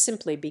to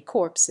simply be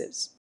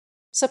corpses.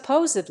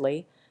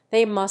 Supposedly,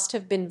 they must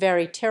have been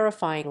very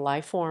terrifying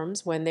life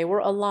forms when they were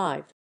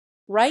alive.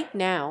 Right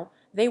now,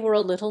 they were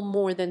a little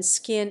more than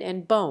skin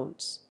and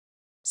bones.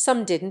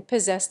 Some didn't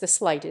possess the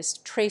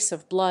slightest trace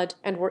of blood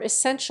and were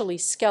essentially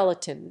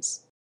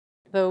skeletons.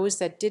 Those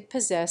that did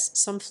possess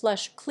some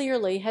flesh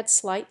clearly had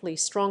slightly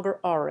stronger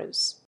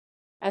auras.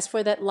 As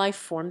for that life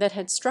form that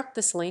had struck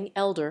the slain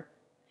elder,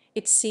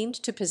 it seemed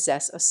to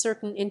possess a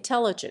certain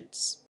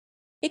intelligence.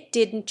 It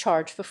didn't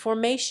charge the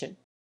formation.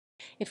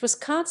 It was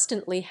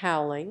constantly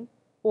howling,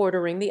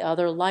 ordering the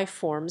other life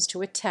forms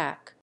to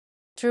attack.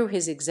 Through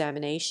his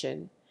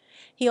examination,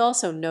 he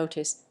also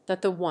noticed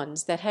that the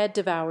ones that had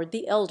devoured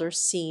the elder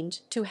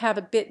seemed to have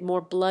a bit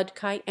more blood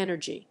kite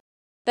energy.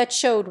 That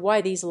showed why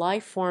these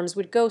life forms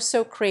would go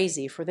so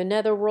crazy for the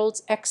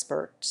netherworld's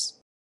experts.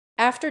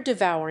 After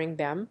devouring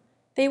them,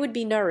 they would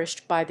be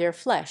nourished by their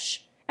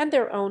flesh, and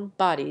their own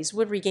bodies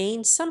would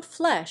regain some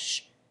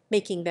flesh,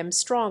 making them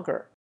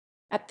stronger.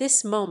 At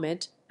this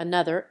moment,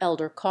 another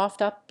elder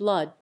coughed up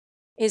blood.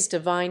 His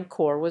divine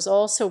core was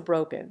also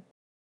broken.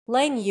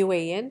 Leng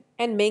Yuan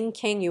and Meng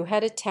Kangyu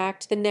had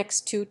attacked the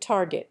next two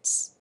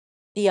targets.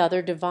 The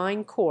other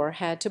divine core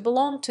had to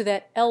belong to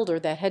that elder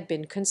that had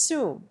been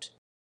consumed.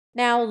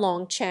 Now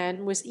Long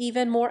Chen was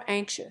even more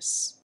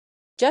anxious.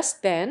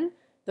 Just then,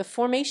 the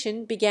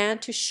formation began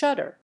to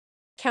shudder.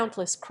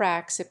 Countless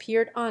cracks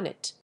appeared on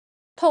it.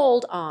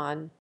 "Hold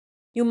on.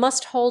 You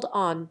must hold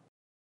on.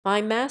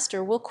 My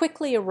master will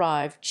quickly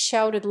arrive,"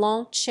 shouted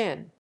Long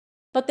Chen.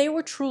 But they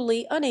were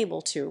truly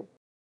unable to.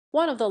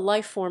 One of the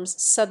life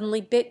forms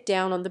suddenly bit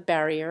down on the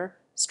barrier,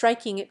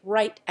 striking it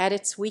right at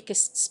its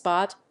weakest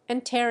spot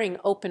and tearing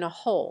open a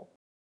hole.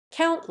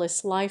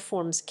 Countless life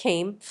forms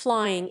came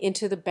flying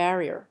into the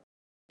barrier.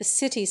 The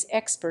city's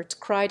experts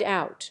cried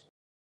out.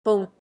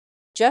 Boom!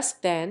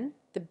 Just then,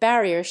 the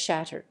barrier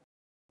shattered.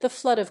 The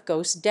flood of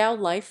Ghost Dao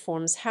life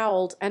forms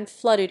howled and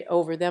flooded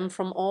over them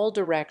from all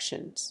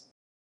directions.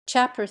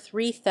 Chapter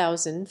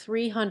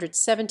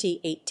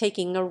 3378,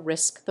 Taking a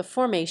Risk, the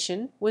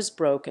formation was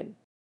broken.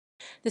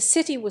 The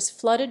city was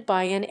flooded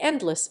by an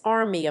endless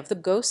army of the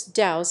Ghost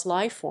Dao's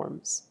life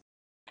forms.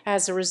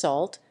 As a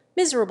result,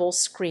 miserable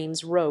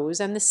screams rose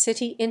and the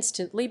city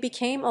instantly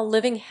became a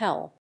living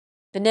hell.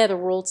 The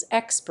netherworld's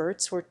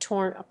experts were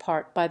torn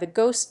apart by the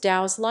Ghost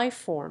Dao's life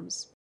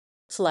forms.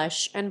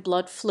 Flesh and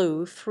blood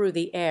flew through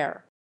the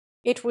air.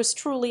 It was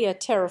truly a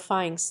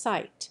terrifying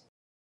sight.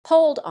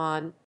 "Hold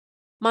on!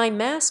 My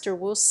master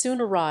will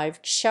soon arrive,"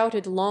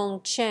 shouted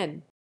Long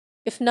Chen.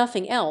 If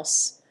nothing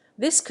else,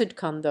 this could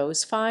con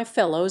those 5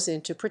 fellows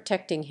into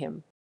protecting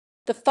him.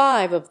 The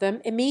 5 of them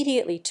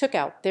immediately took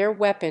out their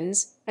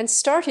weapons and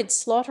started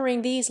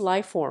slaughtering these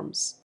life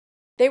forms.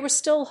 They were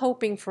still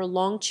hoping for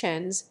Long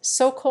Chen's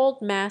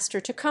so-called master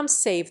to come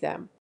save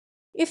them.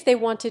 If they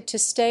wanted to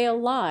stay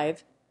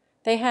alive,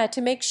 they had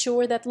to make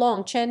sure that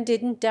Long Chen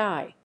didn't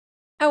die.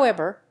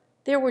 However,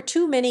 there were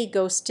too many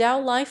ghost Tao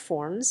life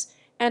forms,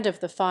 and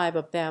of the 5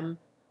 of them,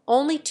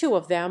 only 2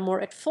 of them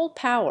were at full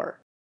power.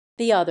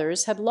 The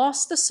others had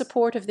lost the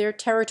support of their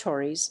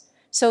territories,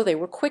 so they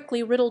were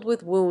quickly riddled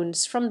with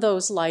wounds from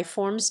those life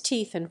forms'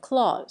 teeth and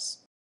claws.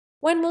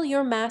 "When will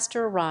your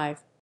master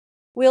arrive?"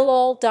 "We'll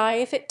all die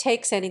if it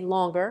takes any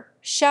longer,"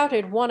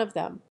 shouted one of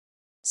them.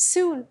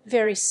 "Soon,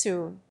 very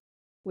soon."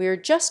 "We're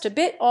just a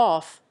bit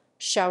off,"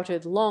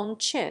 shouted Long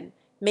Chen,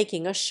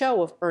 making a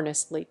show of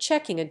earnestly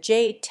checking a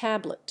jade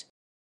tablet.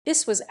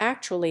 This was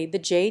actually the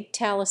jade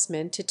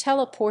talisman to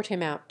teleport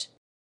him out,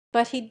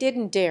 but he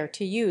didn't dare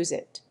to use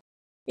it.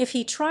 If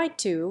he tried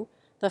to,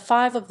 the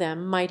 5 of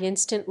them might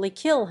instantly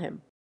kill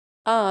him.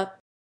 A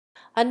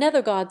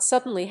nether god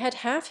suddenly had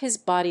half his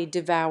body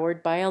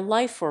devoured by a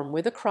life form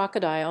with a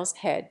crocodile's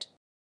head.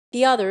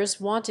 The others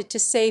wanted to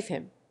save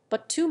him,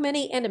 but too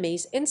many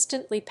enemies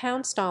instantly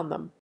pounced on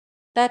them.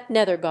 That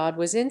nether god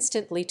was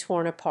instantly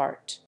torn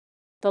apart.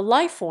 The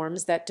life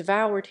forms that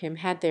devoured him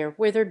had their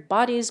withered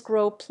bodies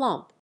grow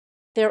plump.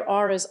 Their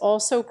auras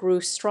also grew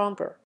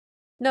stronger.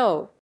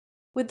 No,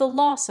 with the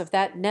loss of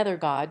that nether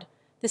god,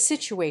 the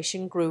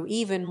situation grew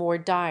even more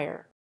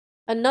dire.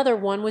 Another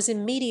one was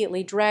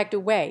immediately dragged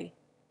away,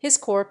 his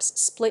corpse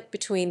split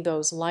between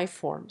those life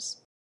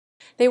forms.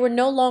 They were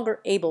no longer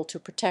able to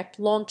protect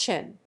Long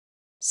Chen.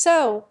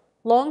 So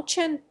Long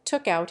Chen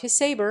took out his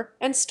saber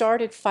and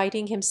started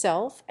fighting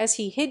himself as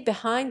he hid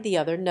behind the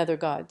other nether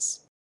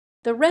gods.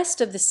 The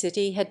rest of the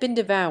city had been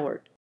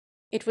devoured.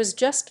 It was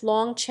just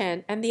Long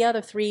Chen and the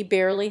other 3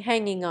 barely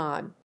hanging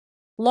on.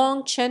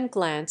 Long Chen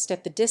glanced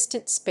at the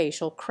distant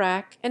spatial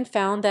crack and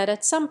found that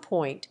at some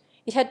point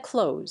it had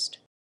closed.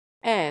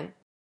 And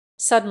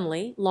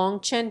suddenly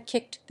Long Chen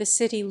kicked the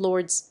city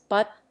lord's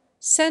butt,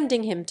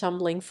 sending him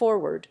tumbling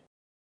forward.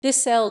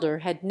 This elder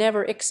had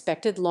never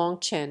expected Long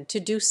Chen to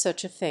do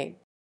such a thing.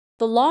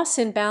 The loss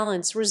in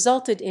balance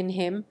resulted in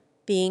him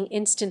being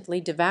instantly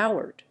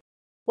devoured.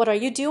 "What are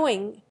you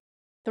doing?"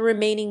 The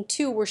remaining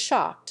 2 were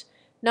shocked,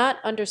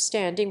 not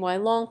understanding why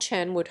Long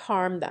Chen would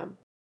harm them.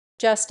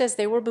 Just as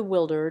they were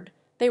bewildered,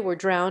 they were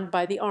drowned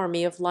by the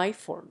army of life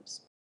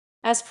forms.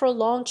 As for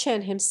Long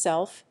Chen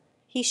himself,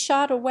 he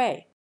shot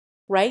away.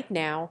 Right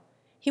now,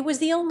 he was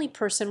the only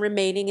person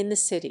remaining in the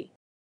city.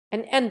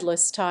 An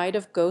endless tide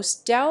of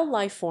ghost Tao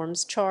life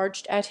forms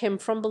charged at him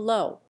from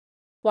below.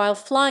 While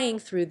flying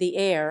through the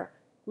air,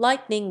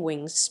 lightning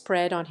wings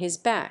spread on his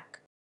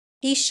back.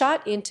 He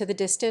shot into the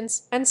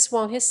distance and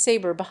swung his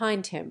saber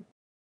behind him.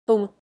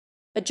 Boom!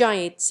 A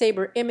giant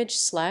saber image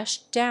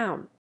slashed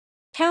down.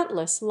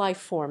 Countless life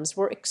forms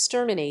were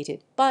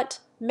exterminated, but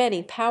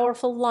many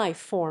powerful life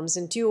forms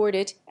endured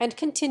it and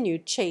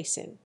continued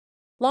chasing.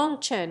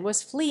 Long Chen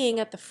was fleeing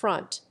at the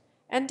front,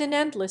 and an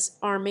endless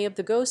army of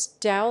the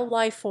ghost Tao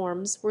life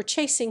forms were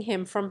chasing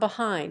him from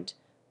behind,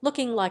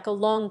 looking like a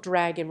long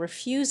dragon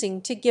refusing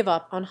to give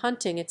up on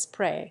hunting its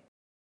prey.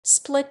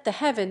 "Split the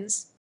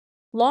heavens!"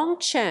 Long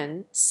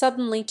Chen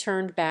suddenly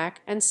turned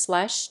back and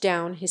slashed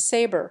down his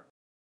saber.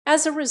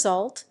 As a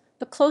result,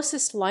 the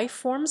closest life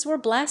forms were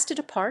blasted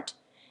apart,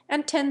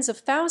 and tens of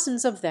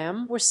thousands of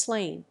them were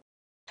slain.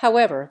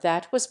 However,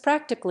 that was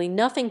practically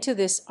nothing to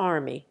this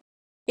army.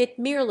 It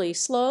merely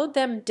slowed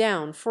them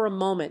down for a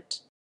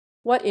moment.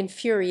 What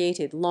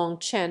infuriated Long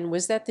Chen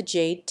was that the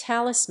jade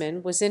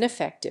talisman was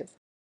ineffective.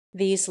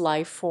 These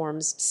life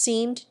forms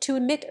seemed to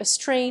emit a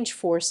strange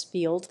force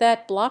field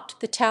that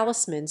blocked the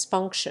talisman's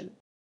function.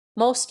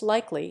 Most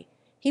likely,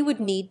 he would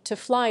need to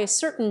fly a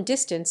certain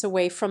distance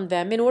away from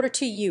them in order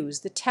to use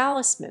the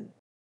talisman.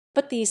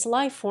 But these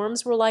life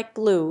forms were like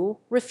glue,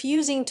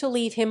 refusing to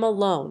leave him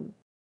alone.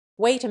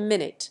 "Wait a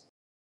minute.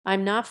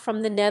 I'm not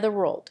from the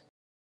netherworld.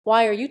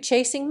 Why are you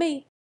chasing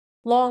me?"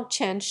 Long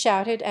Chen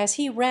shouted as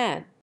he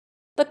ran.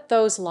 But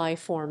those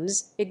life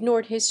forms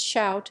ignored his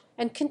shout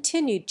and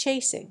continued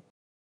chasing.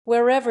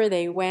 Wherever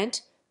they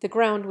went, the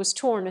ground was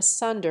torn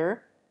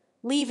asunder,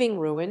 leaving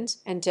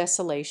ruins and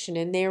desolation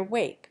in their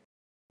wake.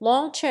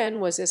 Long Chen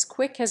was as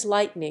quick as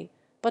lightning,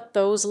 but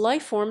those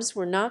life forms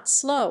were not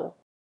slow.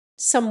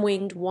 Some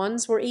winged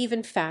ones were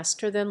even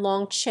faster than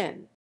Long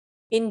Chen.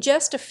 In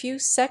just a few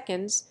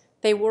seconds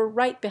they were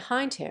right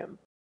behind him.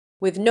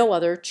 With no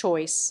other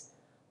choice,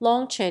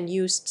 Long Chen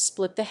used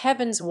Split the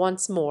Heavens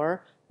once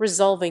more,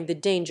 resolving the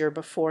danger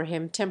before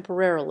him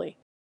temporarily.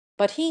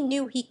 But he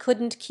knew he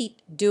couldn't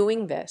keep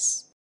doing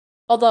this.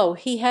 Although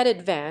he had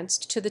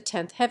advanced to the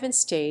 10th heaven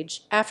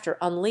stage after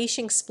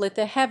unleashing Split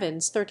the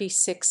Heavens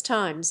 36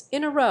 times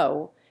in a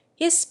row,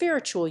 his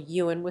spiritual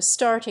yuan was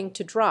starting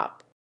to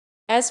drop.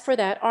 As for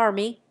that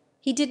army,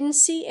 he didn't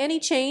see any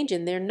change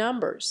in their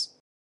numbers.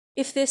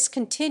 If this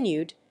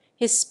continued,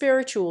 his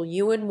spiritual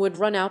yuan would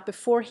run out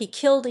before he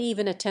killed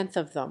even a tenth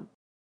of them.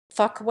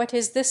 Fuck, what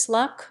is this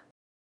luck?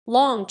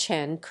 Long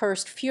Chen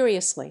cursed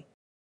furiously.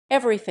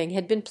 Everything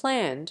had been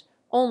planned,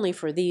 only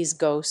for these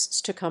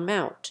ghosts to come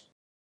out.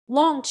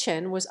 Long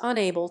Chen was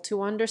unable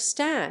to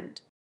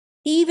understand.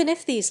 Even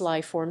if these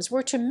life forms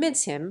were to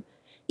mince him,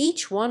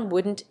 each one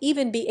wouldn't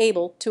even be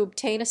able to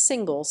obtain a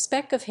single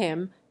speck of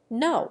him,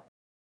 no.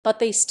 But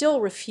they still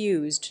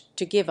refused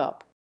to give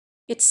up.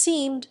 It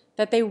seemed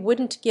that they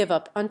wouldn't give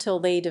up until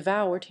they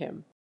devoured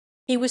him.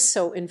 He was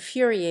so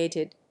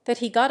infuriated that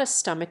he got a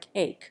stomach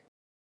ache.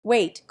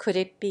 Wait, could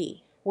it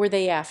be? Were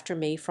they after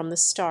me from the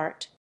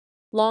start?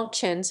 Long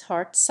Chen's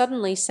heart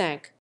suddenly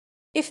sank.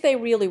 If they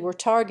really were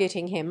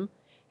targeting him,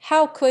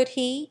 how could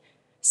he,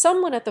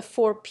 someone at the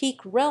Four-Peak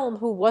realm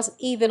who wasn't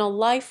even a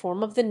life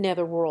form of the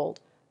netherworld,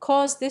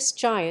 cause this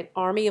giant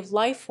army of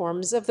life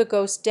forms of the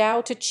ghost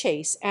Tao to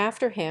chase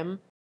after him?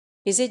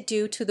 Is it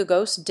due to the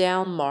ghost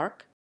Tao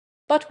mark?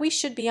 But we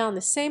should be on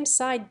the same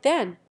side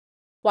then.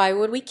 Why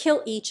would we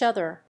kill each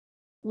other?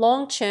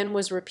 Long Chen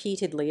was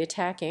repeatedly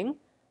attacking,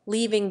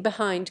 leaving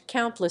behind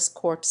countless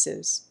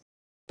corpses.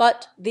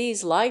 But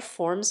these life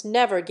forms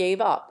never gave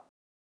up.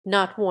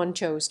 Not one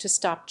chose to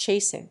stop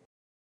chasing.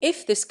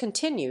 If this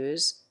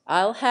continues,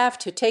 I'll have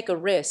to take a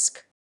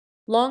risk.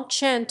 Long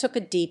Chen took a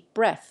deep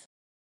breath.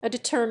 A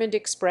determined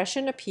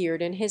expression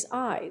appeared in his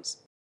eyes.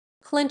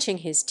 Clenching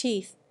his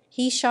teeth,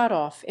 he shot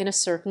off in a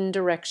certain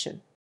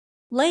direction.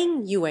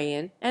 Lang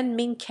Yuan and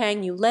Ming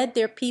Kangyu led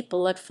their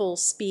people at full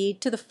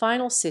speed to the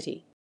final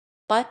city.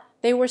 But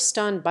they were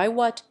stunned by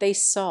what they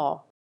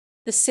saw.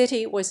 The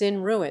city was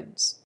in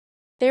ruins.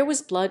 There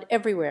was blood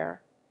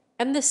everywhere,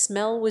 and the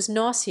smell was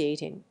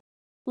nauseating.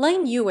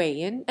 Lang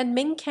Yuan and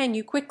Ming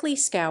Kangyu quickly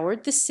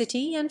scoured the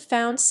city and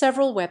found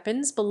several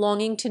weapons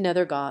belonging to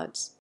nether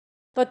gods.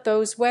 But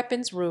those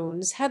weapons'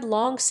 runes had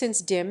long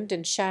since dimmed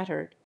and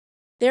shattered.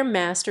 Their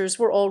masters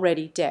were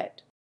already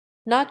dead.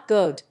 Not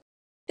good.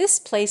 This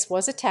place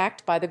was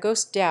attacked by the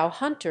ghost Tao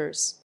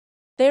hunters.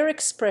 Their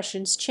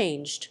expressions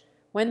changed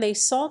when they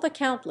saw the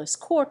countless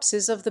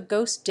corpses of the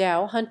ghost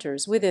Tao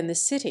hunters within the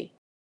city.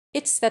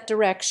 It's that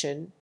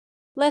direction.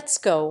 Let's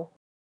go.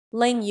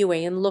 Lang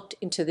Yuan looked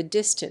into the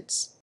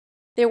distance.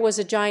 There was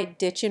a giant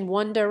ditch in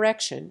one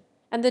direction,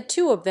 and the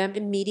two of them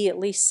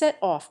immediately set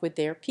off with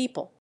their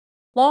people.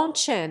 Long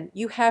Chen,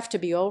 you have to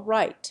be all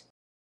right.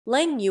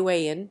 Lang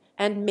Yuan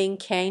and Ming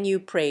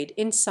Kangyu prayed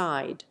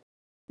inside.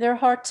 Their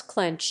hearts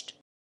clenched.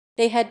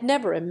 They had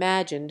never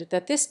imagined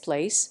that this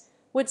place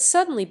would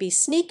suddenly be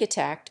sneak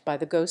attacked by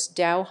the ghost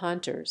Tao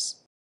hunters.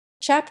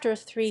 Chapter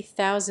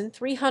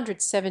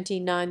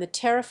 3379, The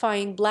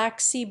Terrifying Black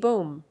Sea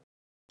Boom.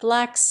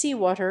 Black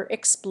seawater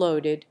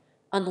exploded,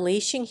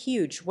 unleashing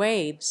huge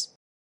waves.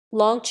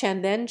 Long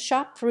Chen then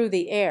shot through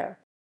the air.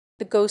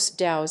 The ghost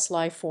Tao's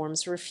life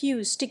forms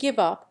refused to give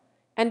up,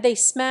 and they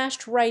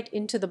smashed right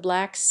into the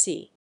Black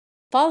Sea.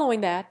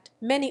 Following that,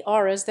 many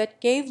auras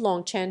that gave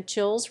Long Chen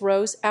chills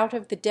rose out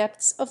of the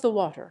depths of the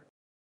water.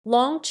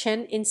 Long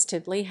Chen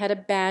instantly had a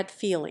bad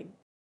feeling.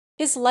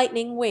 His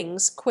lightning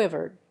wings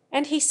quivered,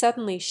 and he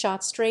suddenly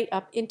shot straight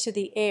up into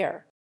the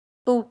air.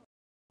 Boom!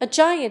 A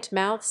giant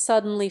mouth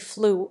suddenly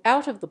flew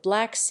out of the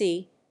Black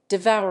Sea,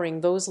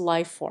 devouring those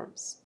life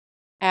forms.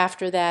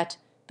 After that,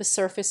 the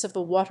surface of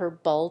the water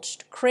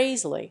bulged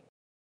crazily.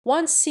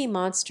 One sea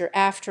monster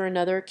after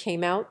another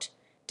came out,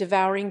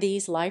 devouring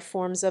these life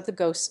forms of the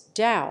ghost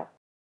Tao.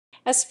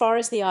 As far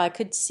as the eye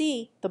could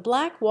see, the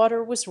black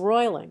water was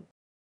roiling.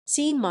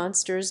 Sea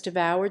monsters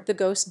devoured the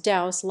ghost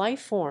Tao's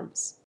life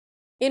forms.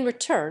 In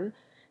return,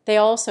 they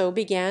also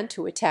began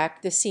to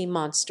attack the sea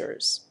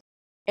monsters.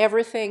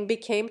 Everything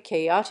became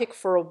chaotic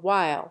for a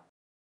while.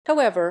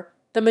 However,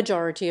 the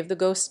majority of the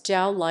ghost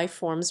Tao life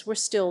forms were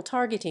still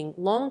targeting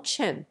Long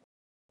Chen.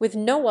 With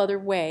no other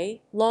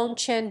way, Long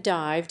Chen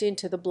dived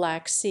into the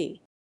Black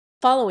Sea.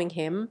 Following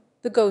him,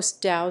 the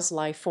ghost Tao's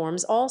life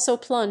forms also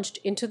plunged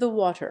into the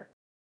water.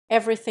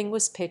 Everything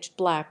was pitch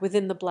black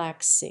within the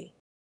Black Sea.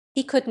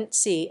 He couldn't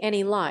see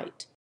any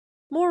light.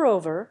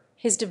 Moreover,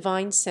 his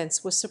divine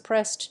sense was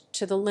suppressed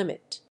to the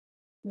limit.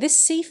 This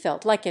sea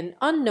felt like an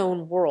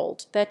unknown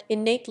world that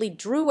innately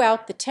drew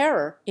out the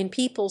terror in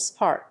people's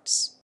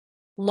hearts.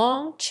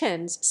 Long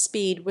Chen's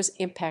speed was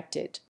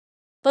impacted.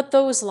 But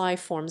those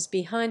life forms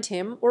behind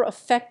him were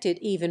affected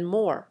even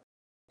more.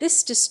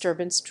 This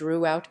disturbance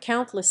drew out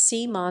countless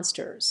sea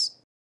monsters.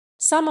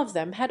 Some of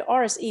them had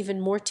auras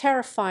even more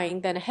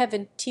terrifying than a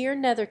heaven-tier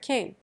Nether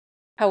King.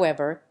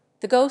 However,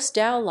 the ghost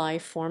Tao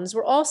life forms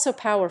were also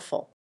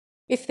powerful.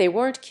 If they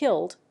weren't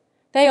killed,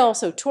 they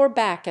also tore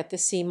back at the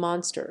sea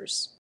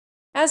monsters.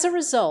 As a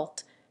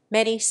result,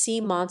 many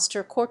sea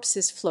monster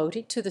corpses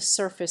floated to the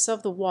surface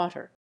of the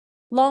water.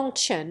 Long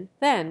Chen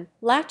then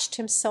latched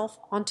himself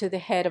onto the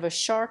head of a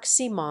shark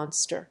sea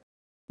monster.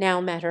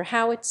 No matter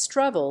how it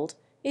struggled,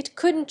 it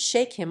couldn't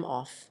shake him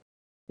off.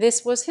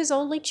 This was his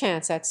only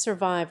chance at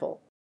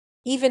survival.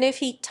 Even if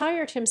he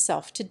tired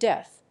himself to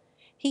death,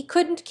 He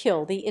couldn't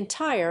kill the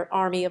entire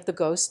army of the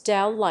ghost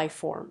Tao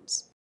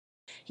lifeforms.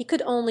 He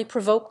could only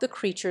provoke the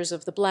creatures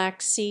of the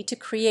Black Sea to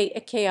create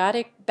a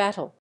chaotic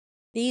battle.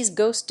 These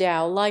ghost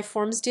Tao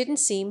lifeforms didn't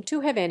seem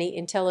to have any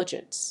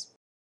intelligence.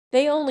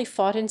 They only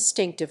fought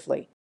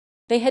instinctively.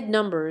 They had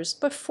numbers,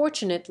 but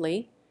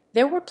fortunately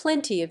there were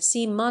plenty of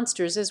sea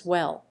monsters as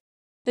well.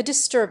 The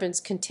disturbance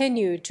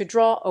continued to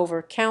draw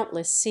over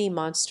countless sea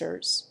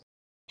monsters.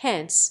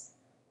 Hence,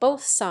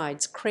 both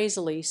sides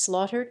crazily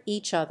slaughtered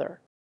each other.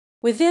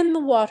 Within the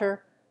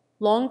water,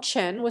 Long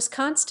Chen was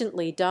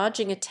constantly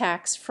dodging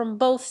attacks from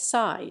both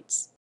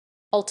sides.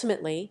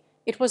 Ultimately,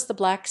 it was the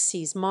Black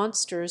Sea's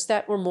monsters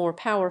that were more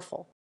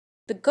powerful.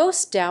 The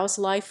ghost Tao's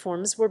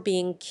lifeforms were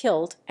being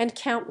killed and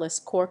countless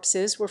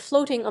corpses were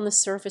floating on the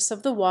surface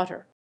of the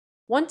water.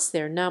 Once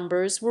their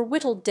numbers were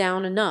whittled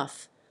down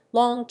enough,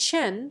 Long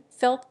Chen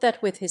felt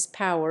that with his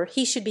power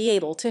he should be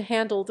able to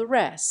handle the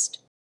rest.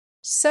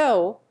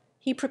 So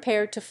he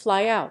prepared to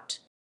fly out.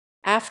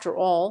 After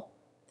all,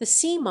 the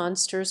sea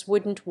monsters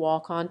wouldn't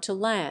walk onto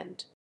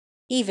land.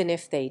 Even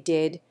if they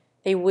did,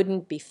 they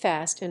wouldn't be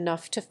fast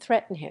enough to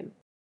threaten him.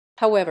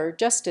 However,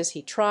 just as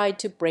he tried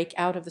to break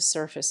out of the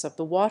surface of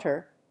the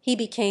water, he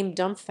became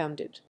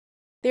dumbfounded.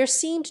 There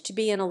seemed to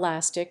be an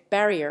elastic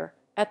barrier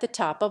at the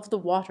top of the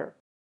water.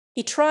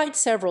 He tried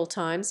several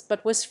times,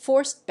 but was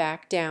forced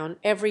back down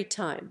every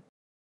time.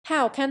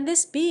 How can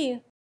this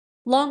be?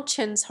 Long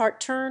Chen's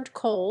heart turned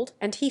cold,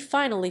 and he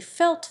finally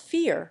felt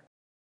fear.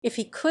 If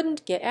he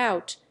couldn't get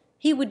out,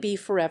 he would be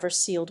forever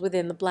sealed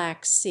within the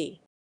Black Sea.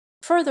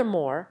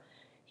 Furthermore,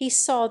 he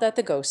saw that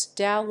the ghost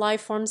Tao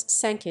lifeforms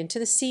sank into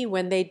the sea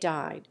when they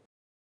died.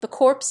 The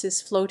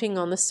corpses floating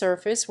on the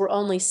surface were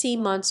only sea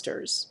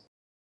monsters.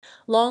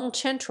 Long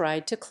Chen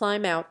tried to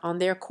climb out on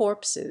their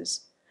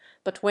corpses,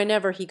 but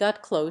whenever he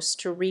got close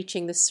to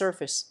reaching the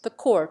surface, the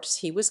corpse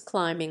he was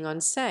climbing on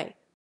sank.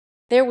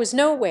 There was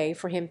no way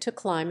for him to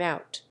climb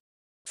out.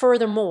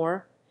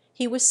 Furthermore,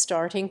 he was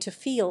starting to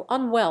feel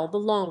unwell the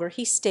longer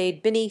he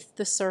stayed beneath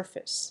the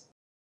surface.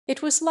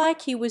 It was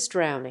like he was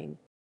drowning.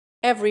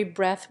 Every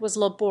breath was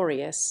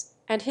laborious,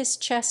 and his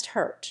chest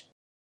hurt.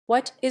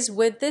 What is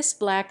with this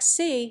Black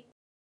Sea?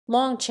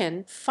 Long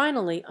Chen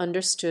finally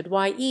understood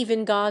why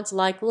even gods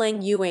like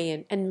Leng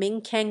Yuan and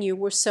Ming Kangyu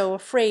were so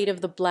afraid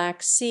of the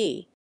Black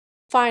Sea.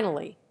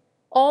 Finally,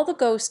 all the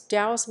ghost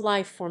Tao's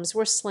life forms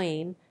were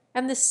slain,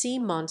 and the sea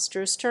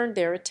monsters turned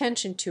their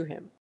attention to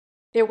him.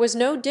 There was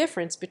no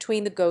difference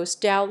between the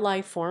ghost Tao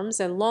life forms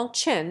and Long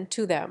Chen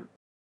to them.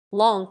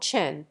 Long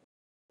Chen.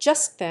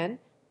 Just then,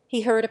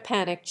 he heard a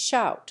panicked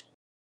shout.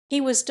 He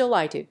was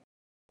delighted.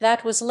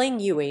 That was Leng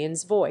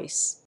Yuan's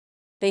voice.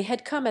 They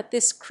had come at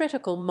this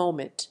critical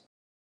moment.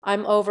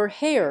 "I'm over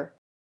here,"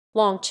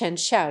 Long Chen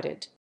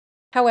shouted.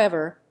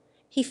 However,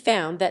 he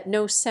found that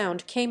no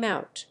sound came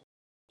out.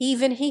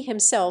 Even he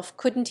himself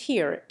couldn't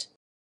hear it.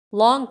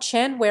 "Long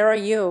Chen, where are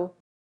you?"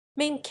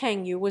 Ming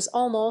Kangyu was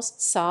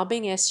almost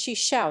sobbing as she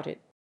shouted.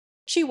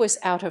 She was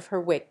out of her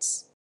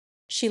wits.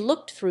 She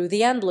looked through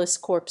the endless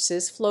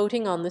corpses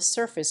floating on the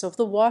surface of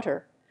the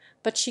water,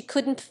 but she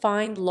couldn't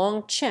find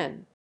Long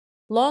Chen.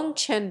 Long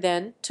Chen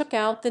then took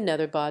out the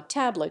Nether God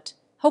tablet,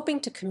 hoping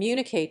to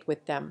communicate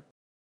with them.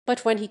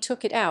 But when he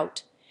took it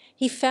out,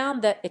 he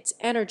found that its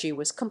energy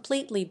was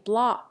completely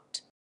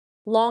blocked.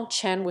 Long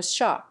Chen was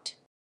shocked.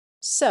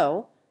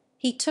 So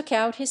he took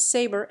out his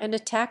saber and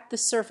attacked the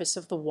surface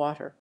of the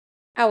water.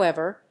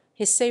 However,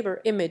 his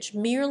saber image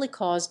merely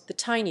caused the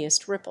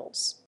tiniest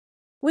ripples.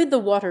 With the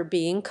water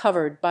being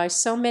covered by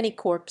so many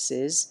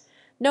corpses,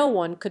 no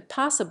one could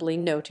possibly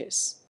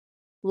notice.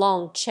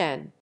 Long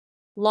Chen,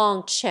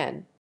 Long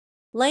Chen.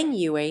 Leng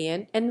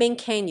Yuan and Ming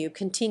Kangyu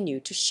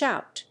continued to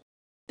shout.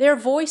 Their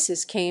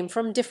voices came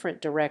from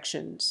different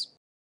directions.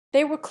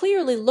 They were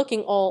clearly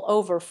looking all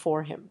over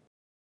for him.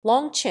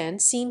 Long Chen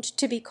seemed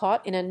to be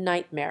caught in a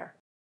nightmare.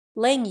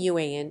 Leng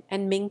Yuan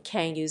and Ming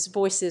Kangyu's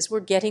voices were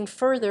getting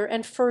further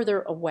and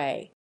further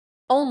away.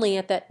 Only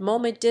at that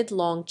moment did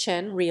Long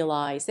Chen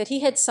realize that he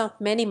had sunk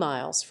many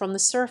miles from the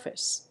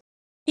surface.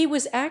 He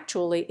was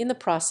actually in the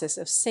process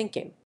of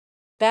sinking.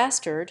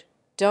 "Bastard,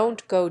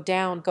 don't go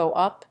down, go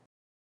up."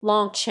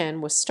 Long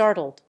Chen was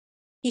startled.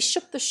 He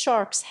shook the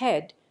shark's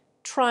head,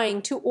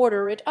 trying to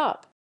order it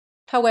up.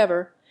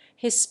 However,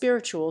 his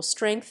spiritual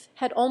strength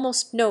had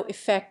almost no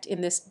effect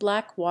in this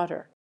black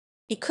water.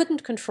 He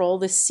couldn't control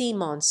the sea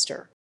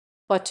monster.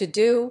 What to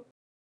do?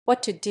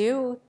 What to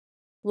do?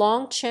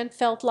 Long Chen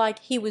felt like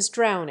he was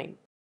drowning.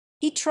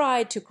 He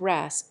tried to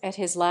grasp at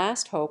his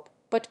last hope,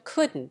 but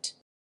couldn't.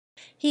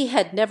 He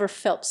had never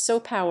felt so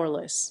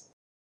powerless.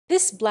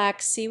 This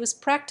Black Sea was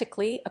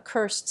practically a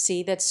cursed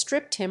sea that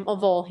stripped him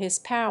of all his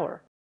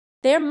power.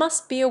 There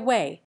must be a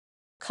way.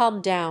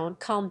 Calm down,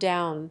 calm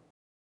down.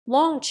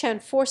 Long Chen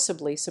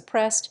forcibly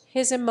suppressed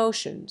his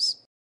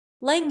emotions.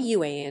 Leng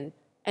Yuan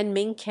and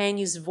Ming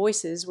Kangyu's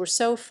voices were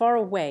so far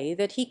away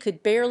that he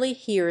could barely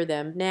hear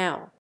them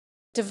now.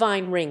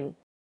 Divine ring,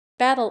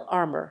 battle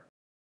armor.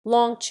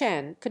 Long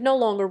Chen could no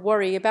longer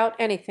worry about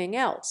anything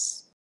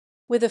else.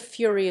 With a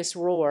furious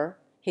roar,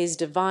 his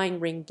divine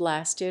ring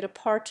blasted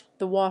apart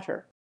the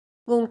water.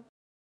 Boom!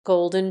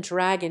 Golden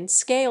dragon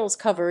scales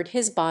covered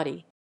his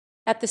body.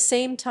 At the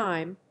same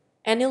time,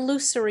 an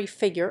illusory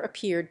figure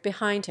appeared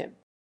behind him.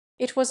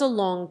 It was a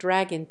long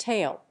dragon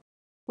tail.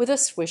 With a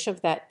swish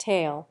of that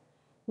tail,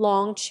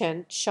 Long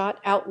Chen shot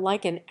out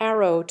like an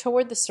arrow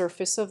toward the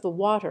surface of the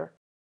water.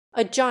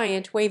 A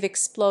giant wave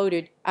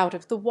exploded out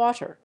of the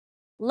water.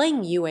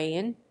 Leng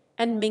Yuan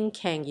and Ming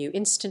Kangyu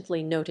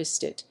instantly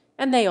noticed it,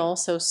 and they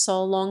also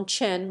saw Long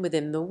Chen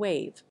within the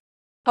wave.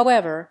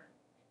 However,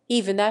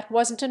 even that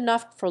wasn't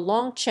enough for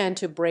Long Chen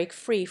to break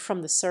free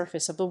from the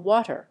surface of the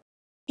water.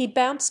 He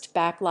bounced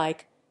back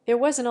like there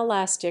was an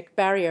elastic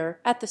barrier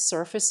at the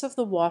surface of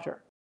the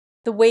water.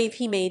 The wave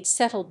he made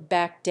settled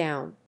back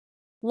down.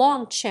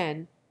 Long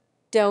Chen,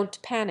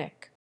 don't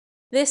panic.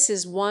 This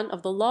is one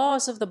of the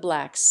laws of the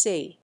Black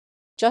Sea.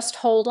 Just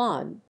hold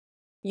on.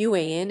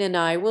 Yuan and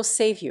I will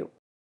save you.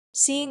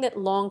 Seeing that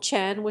Long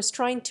Chen was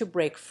trying to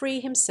break free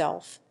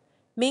himself,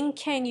 Ming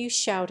Kangyu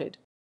shouted.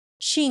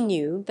 She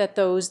knew that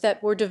those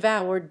that were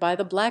devoured by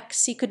the Black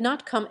Sea could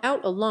not come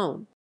out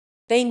alone.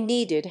 They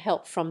needed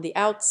help from the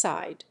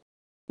outside.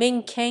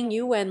 Ming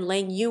Kangyu and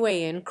Leng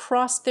Yuan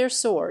crossed their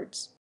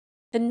swords.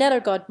 The nether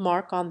god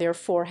mark on their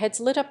foreheads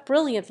lit up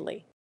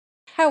brilliantly.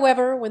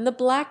 However, when the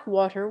black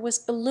water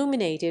was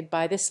illuminated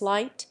by this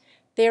light,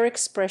 their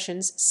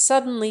expressions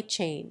suddenly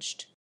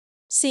changed.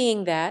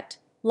 Seeing that,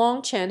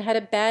 Long Chen had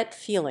a bad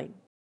feeling.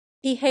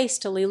 He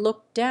hastily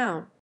looked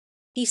down.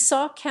 He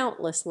saw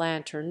countless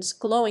lanterns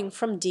glowing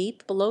from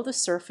deep below the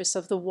surface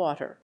of the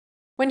water.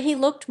 When he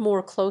looked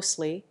more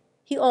closely,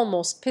 he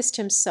almost pissed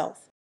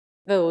himself.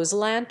 Those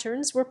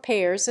lanterns were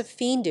pairs of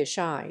fiendish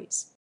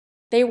eyes.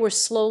 They were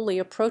slowly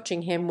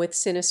approaching him with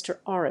sinister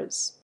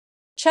auras.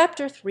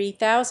 Chapter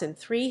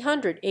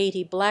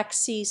 3380 Black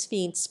Sea's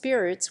Fiend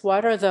Spirits,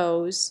 What Are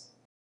Those?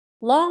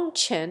 Long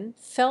Chen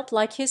felt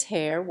like his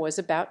hair was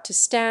about to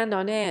stand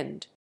on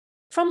end.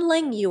 From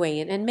Leng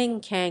Yuan and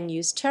Ming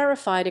Kangyu's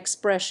terrified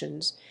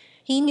expressions,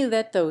 he knew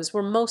that those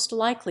were most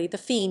likely the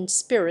fiend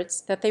spirits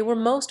that they were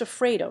most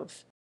afraid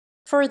of.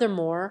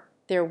 Furthermore,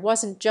 there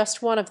wasn't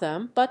just one of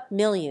them, but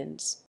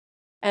millions.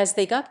 As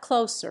they got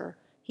closer,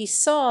 he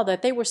saw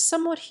that they were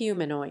somewhat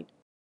humanoid.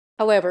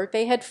 However,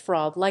 they had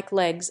frog-like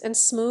legs and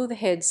smooth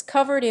heads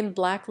covered in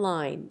black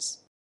lines.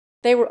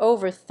 They were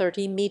over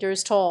 30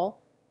 meters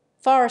tall,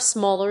 far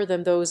smaller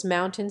than those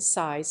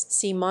mountain-sized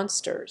sea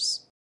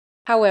monsters.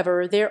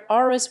 However, their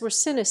auras were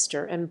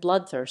sinister and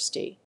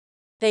bloodthirsty.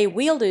 They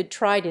wielded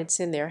tridents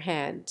in their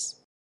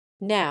hands.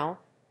 Now,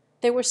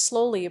 they were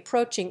slowly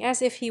approaching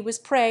as if he was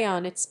prey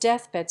on its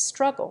deathbed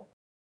struggle.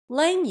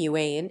 Leng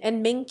Yuan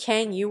and Ming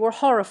Kangyu were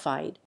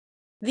horrified.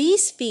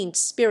 These fiend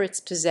spirits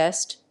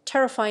possessed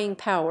terrifying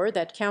power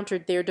that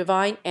countered their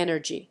divine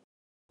energy.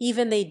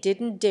 Even they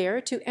didn't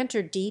dare to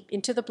enter deep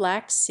into the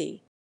Black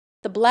Sea.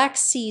 The Black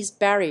Sea's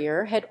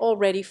barrier had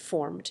already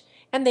formed,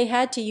 and they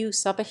had to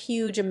use up a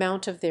huge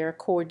amount of their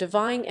core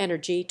divine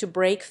energy to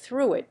break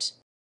through it.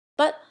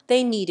 But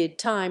they needed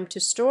time to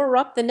store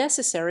up the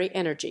necessary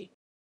energy.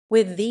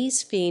 With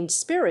these fiend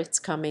spirits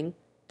coming,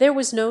 there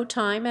was no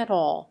time at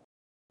all.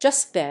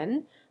 Just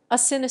then, a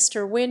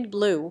sinister wind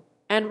blew,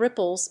 and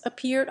ripples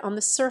appeared on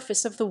the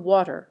surface of the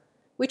water,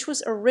 which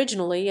was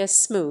originally as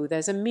smooth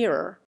as a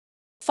mirror.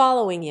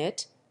 Following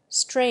it,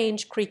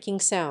 strange creaking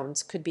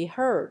sounds could be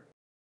heard.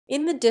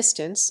 In the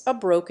distance, a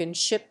broken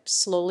ship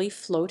slowly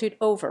floated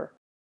over.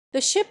 The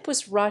ship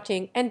was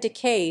rotting and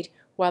decayed,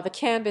 while the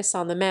canvas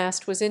on the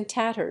mast was in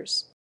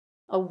tatters.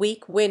 A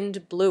weak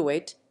wind blew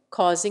it,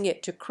 causing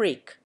it to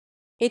creak.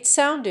 It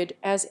sounded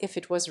as if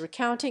it was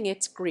recounting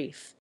its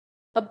grief.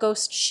 A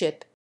ghost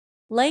ship.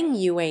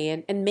 Leng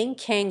Yuan and Ming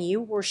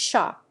Kangyu were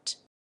shocked.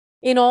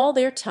 In all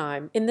their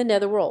time in the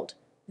netherworld,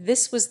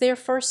 this was their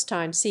first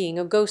time seeing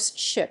a ghost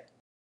ship.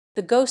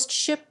 The ghost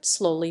ship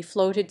slowly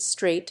floated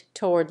straight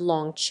toward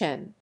Long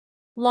Chen.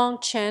 Long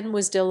Chen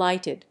was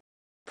delighted.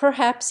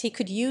 Perhaps he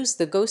could use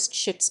the ghost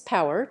ship's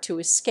power to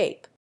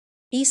escape.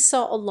 He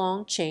saw a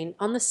long chain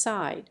on the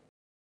side.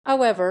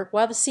 However,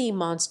 while the sea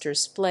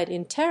monsters fled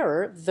in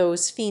terror,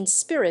 those fiend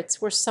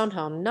spirits were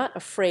somehow not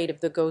afraid of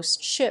the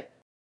ghost ship.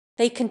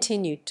 They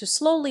continued to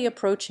slowly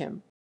approach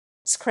him.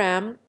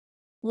 Scram!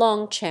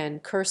 Long Chen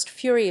cursed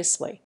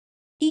furiously.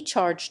 He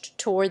charged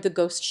toward the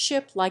ghost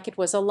ship like it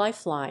was a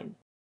lifeline.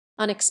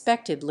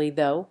 Unexpectedly,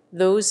 though,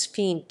 those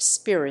fiend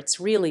spirits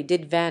really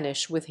did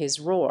vanish with his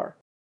roar.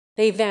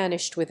 They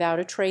vanished without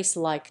a trace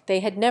like they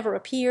had never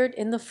appeared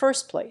in the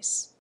first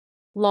place.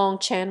 Long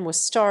Chen was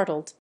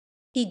startled.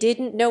 He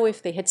didn't know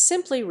if they had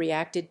simply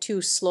reacted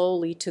too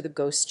slowly to the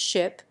ghost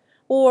ship,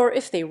 or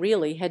if they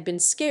really had been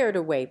scared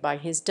away by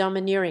his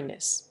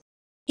domineeringness.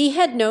 He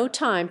had no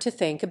time to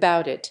think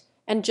about it,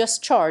 and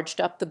just charged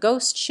up the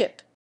ghost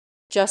ship.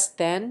 Just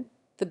then,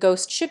 the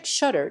ghost ship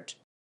shuddered.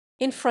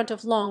 In front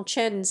of Long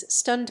Chen's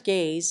stunned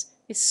gaze,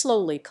 it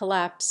slowly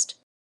collapsed.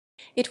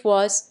 It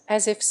was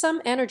as if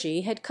some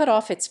energy had cut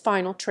off its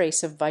final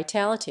trace of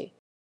vitality.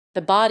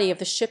 The body of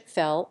the ship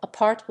fell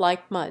apart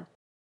like mud.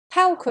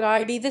 How could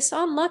I be this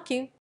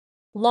unlucky?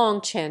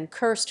 Long Chen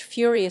cursed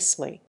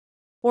furiously.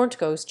 Weren't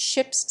ghost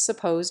ships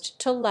supposed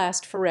to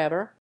last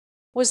forever?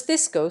 Was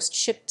this ghost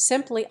ship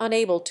simply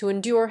unable to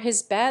endure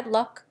his bad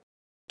luck?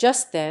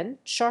 Just then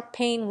sharp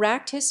pain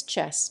racked his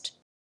chest.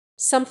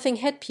 Something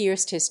had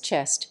pierced his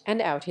chest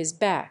and out his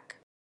back.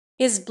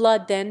 His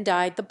blood then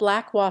dyed the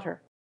black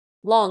water.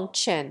 Long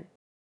Chen,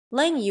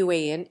 Lang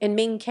Yuan, and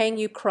Ming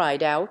Kangyu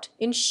cried out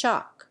in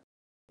shock.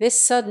 This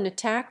sudden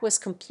attack was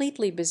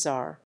completely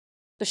bizarre.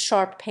 The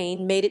sharp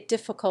pain made it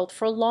difficult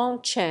for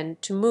Long Chen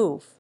to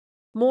move.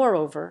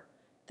 Moreover,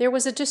 there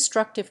was a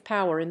destructive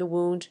power in the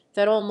wound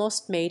that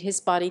almost made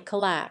his body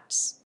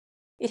collapse.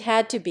 It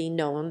had to be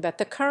known that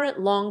the current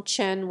Long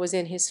Chen was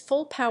in his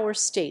full power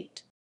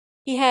state.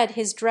 He had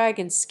his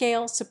dragon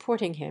scale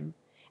supporting him,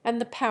 and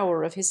the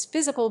power of his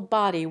physical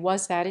body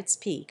was at its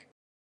peak.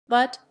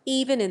 But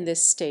even in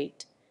this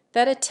state,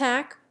 that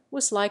attack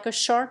was like a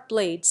sharp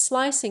blade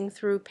slicing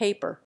through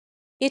paper.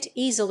 It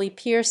easily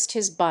pierced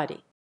his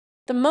body.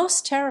 The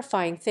most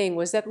terrifying thing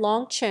was that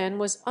Long Chen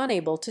was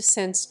unable to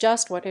sense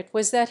just what it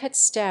was that had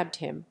stabbed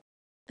him.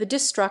 The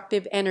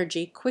destructive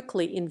energy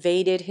quickly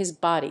invaded his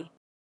body.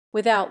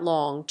 Without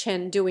Long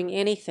Chen doing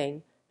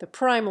anything, the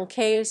primal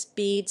chaos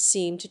bead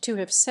seemed to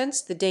have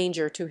sensed the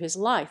danger to his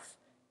life,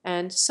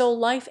 and so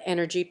life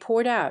energy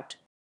poured out.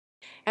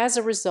 As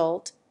a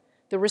result,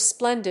 the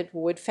resplendent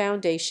wood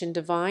foundation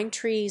divine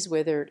trees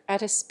withered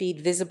at a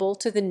speed visible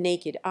to the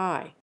naked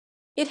eye.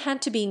 It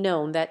had to be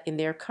known that in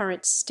their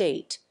current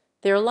state,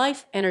 their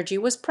life energy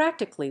was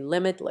practically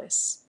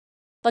limitless.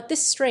 But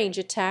this strange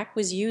attack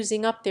was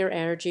using up their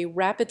energy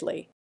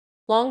rapidly.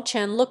 Long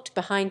Chen looked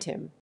behind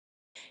him.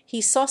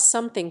 He saw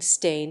something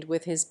stained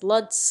with his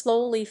blood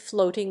slowly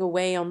floating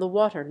away on the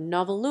water.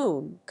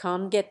 Novaloon,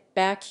 come get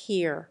back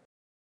here.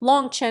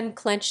 Long Chen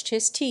clenched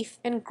his teeth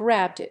and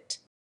grabbed it.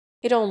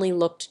 It only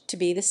looked to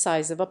be the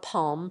size of a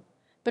palm,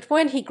 but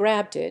when he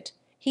grabbed it,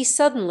 he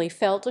suddenly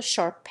felt a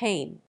sharp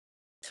pain.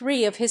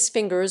 3 of his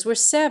fingers were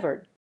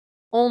severed.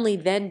 Only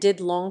then did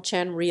Long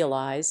Chen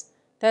realize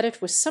that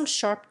it was some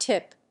sharp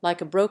tip,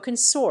 like a broken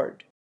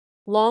sword.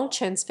 Long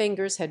Chen's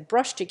fingers had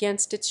brushed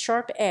against its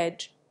sharp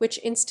edge, which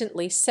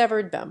instantly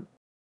severed them.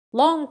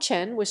 Long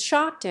Chen was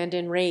shocked and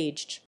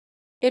enraged.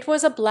 It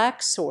was a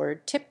black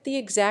sword, tipped the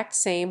exact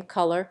same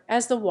color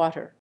as the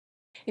water.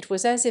 It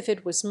was as if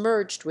it was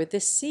merged with the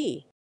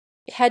sea.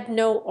 It had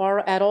no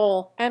aura at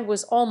all and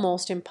was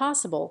almost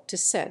impossible to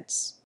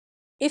sense.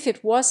 If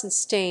it wasn't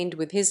stained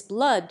with his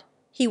blood,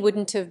 he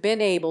wouldn't have been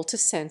able to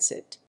sense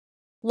it.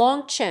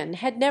 Long Chen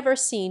had never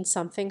seen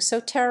something so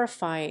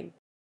terrifying.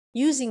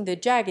 Using the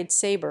jagged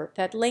saber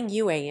that Ling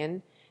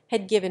Yuan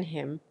had given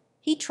him,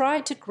 he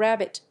tried to grab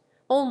it,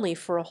 only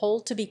for a hole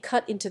to be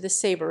cut into the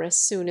saber as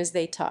soon as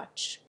they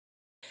touch.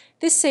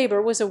 This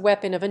saber was a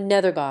weapon of a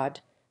nether god,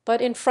 but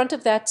in front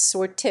of that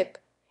sword tip,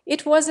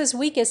 it was as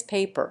weak as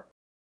paper.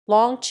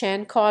 Long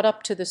Chen caught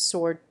up to the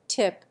sword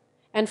tip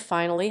and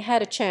finally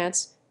had a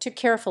chance to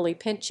carefully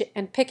pinch it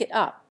and pick it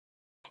up.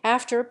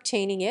 After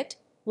obtaining it,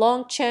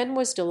 Long Chen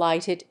was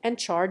delighted and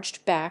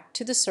charged back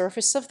to the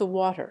surface of the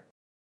water.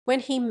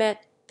 When he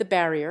met the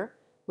barrier,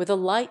 with a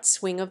light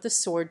swing of the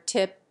sword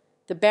tip,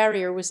 the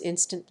barrier was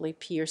instantly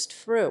pierced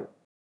through.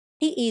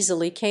 He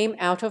easily came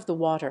out of the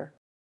water.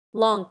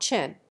 Long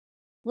Chen,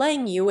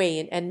 Lang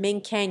Yuan, and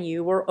Ming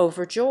Kangyu were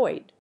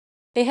overjoyed.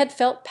 They had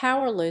felt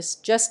powerless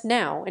just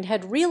now and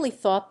had really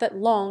thought that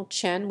Long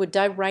Chen would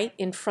die right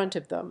in front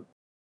of them.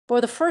 For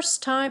the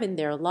first time in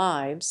their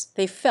lives,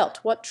 they felt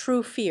what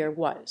true fear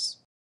was.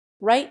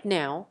 Right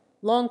now,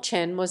 Long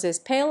Chen was as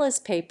pale as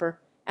paper,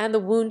 and the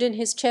wound in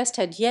his chest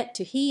had yet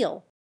to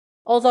heal.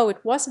 Although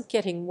it wasn't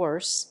getting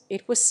worse,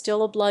 it was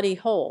still a bloody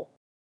hole.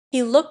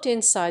 He looked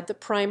inside the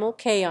primal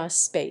chaos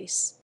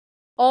space.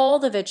 All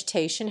the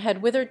vegetation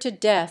had withered to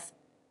death,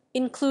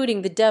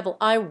 including the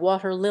devil-eye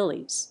water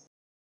lilies.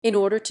 In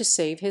order to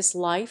save his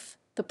life,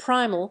 the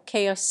primal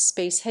chaos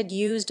space had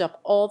used up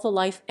all the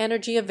life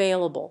energy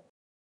available.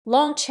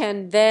 Long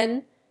Chen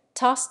then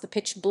tossed the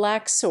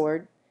pitch-black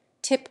sword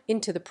tip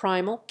into the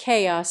primal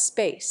chaos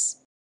space.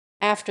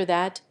 After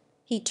that,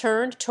 he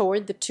turned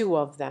toward the 2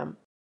 of them.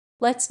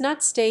 "Let's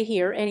not stay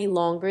here any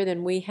longer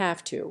than we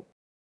have to.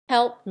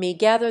 Help me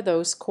gather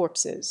those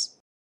corpses.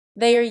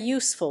 They are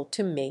useful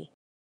to me."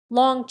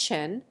 Long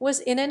Chen was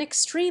in an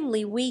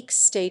extremely weak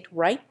state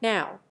right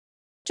now.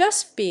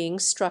 Just being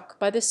struck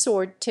by the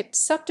sword tip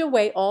sucked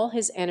away all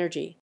his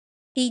energy.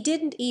 He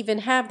didn't even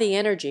have the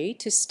energy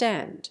to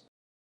stand.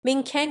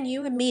 Ming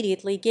Kangyu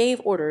immediately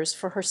gave orders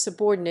for her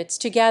subordinates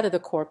to gather the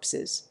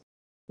corpses.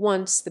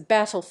 Once the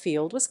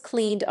battlefield was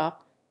cleaned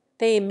up,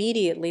 they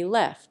immediately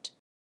left.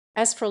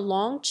 As for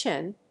Long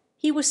Chen,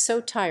 he was so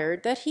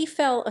tired that he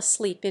fell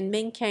asleep in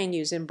Ming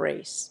Kangyu's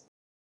embrace.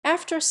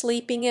 After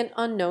sleeping an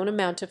unknown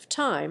amount of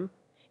time,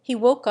 he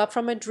woke up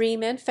from a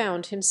dream and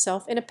found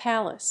himself in a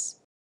palace.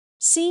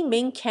 Seeing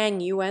Ming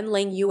Kangyu and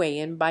Ling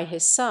Yuan by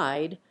his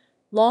side,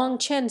 Long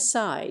Chen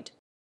sighed.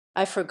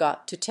 "I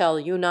forgot to tell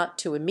you not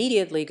to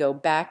immediately go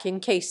back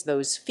in case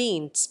those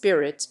fiend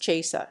spirits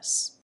chase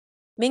us."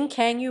 Ming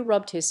Kangyu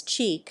rubbed his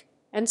cheek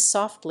and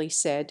softly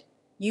said,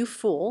 "You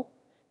fool,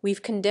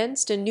 we've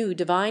condensed a new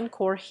divine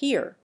core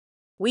here.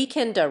 We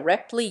can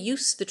directly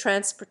use the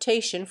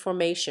transportation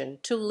formation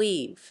to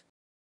leave.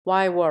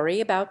 Why worry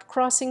about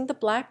crossing the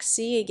Black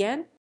Sea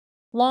again?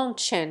 Long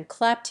Chen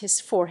clapped his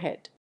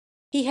forehead.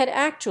 He had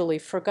actually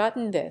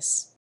forgotten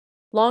this.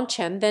 Long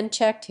Chen then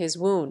checked his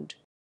wound.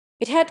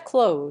 It had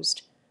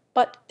closed,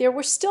 but there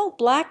were still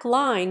black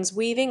lines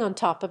weaving on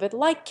top of it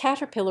like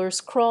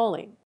caterpillars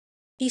crawling.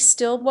 He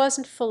still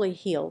wasn't fully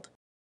healed.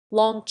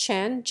 Long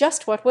Chen,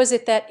 just what was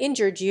it that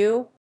injured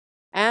you?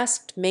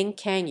 Asked Ming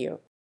Kangyu.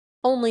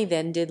 Only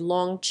then did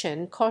Long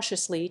Chen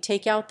cautiously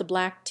take out the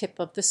black tip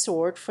of the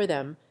sword for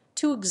them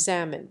to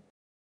examine.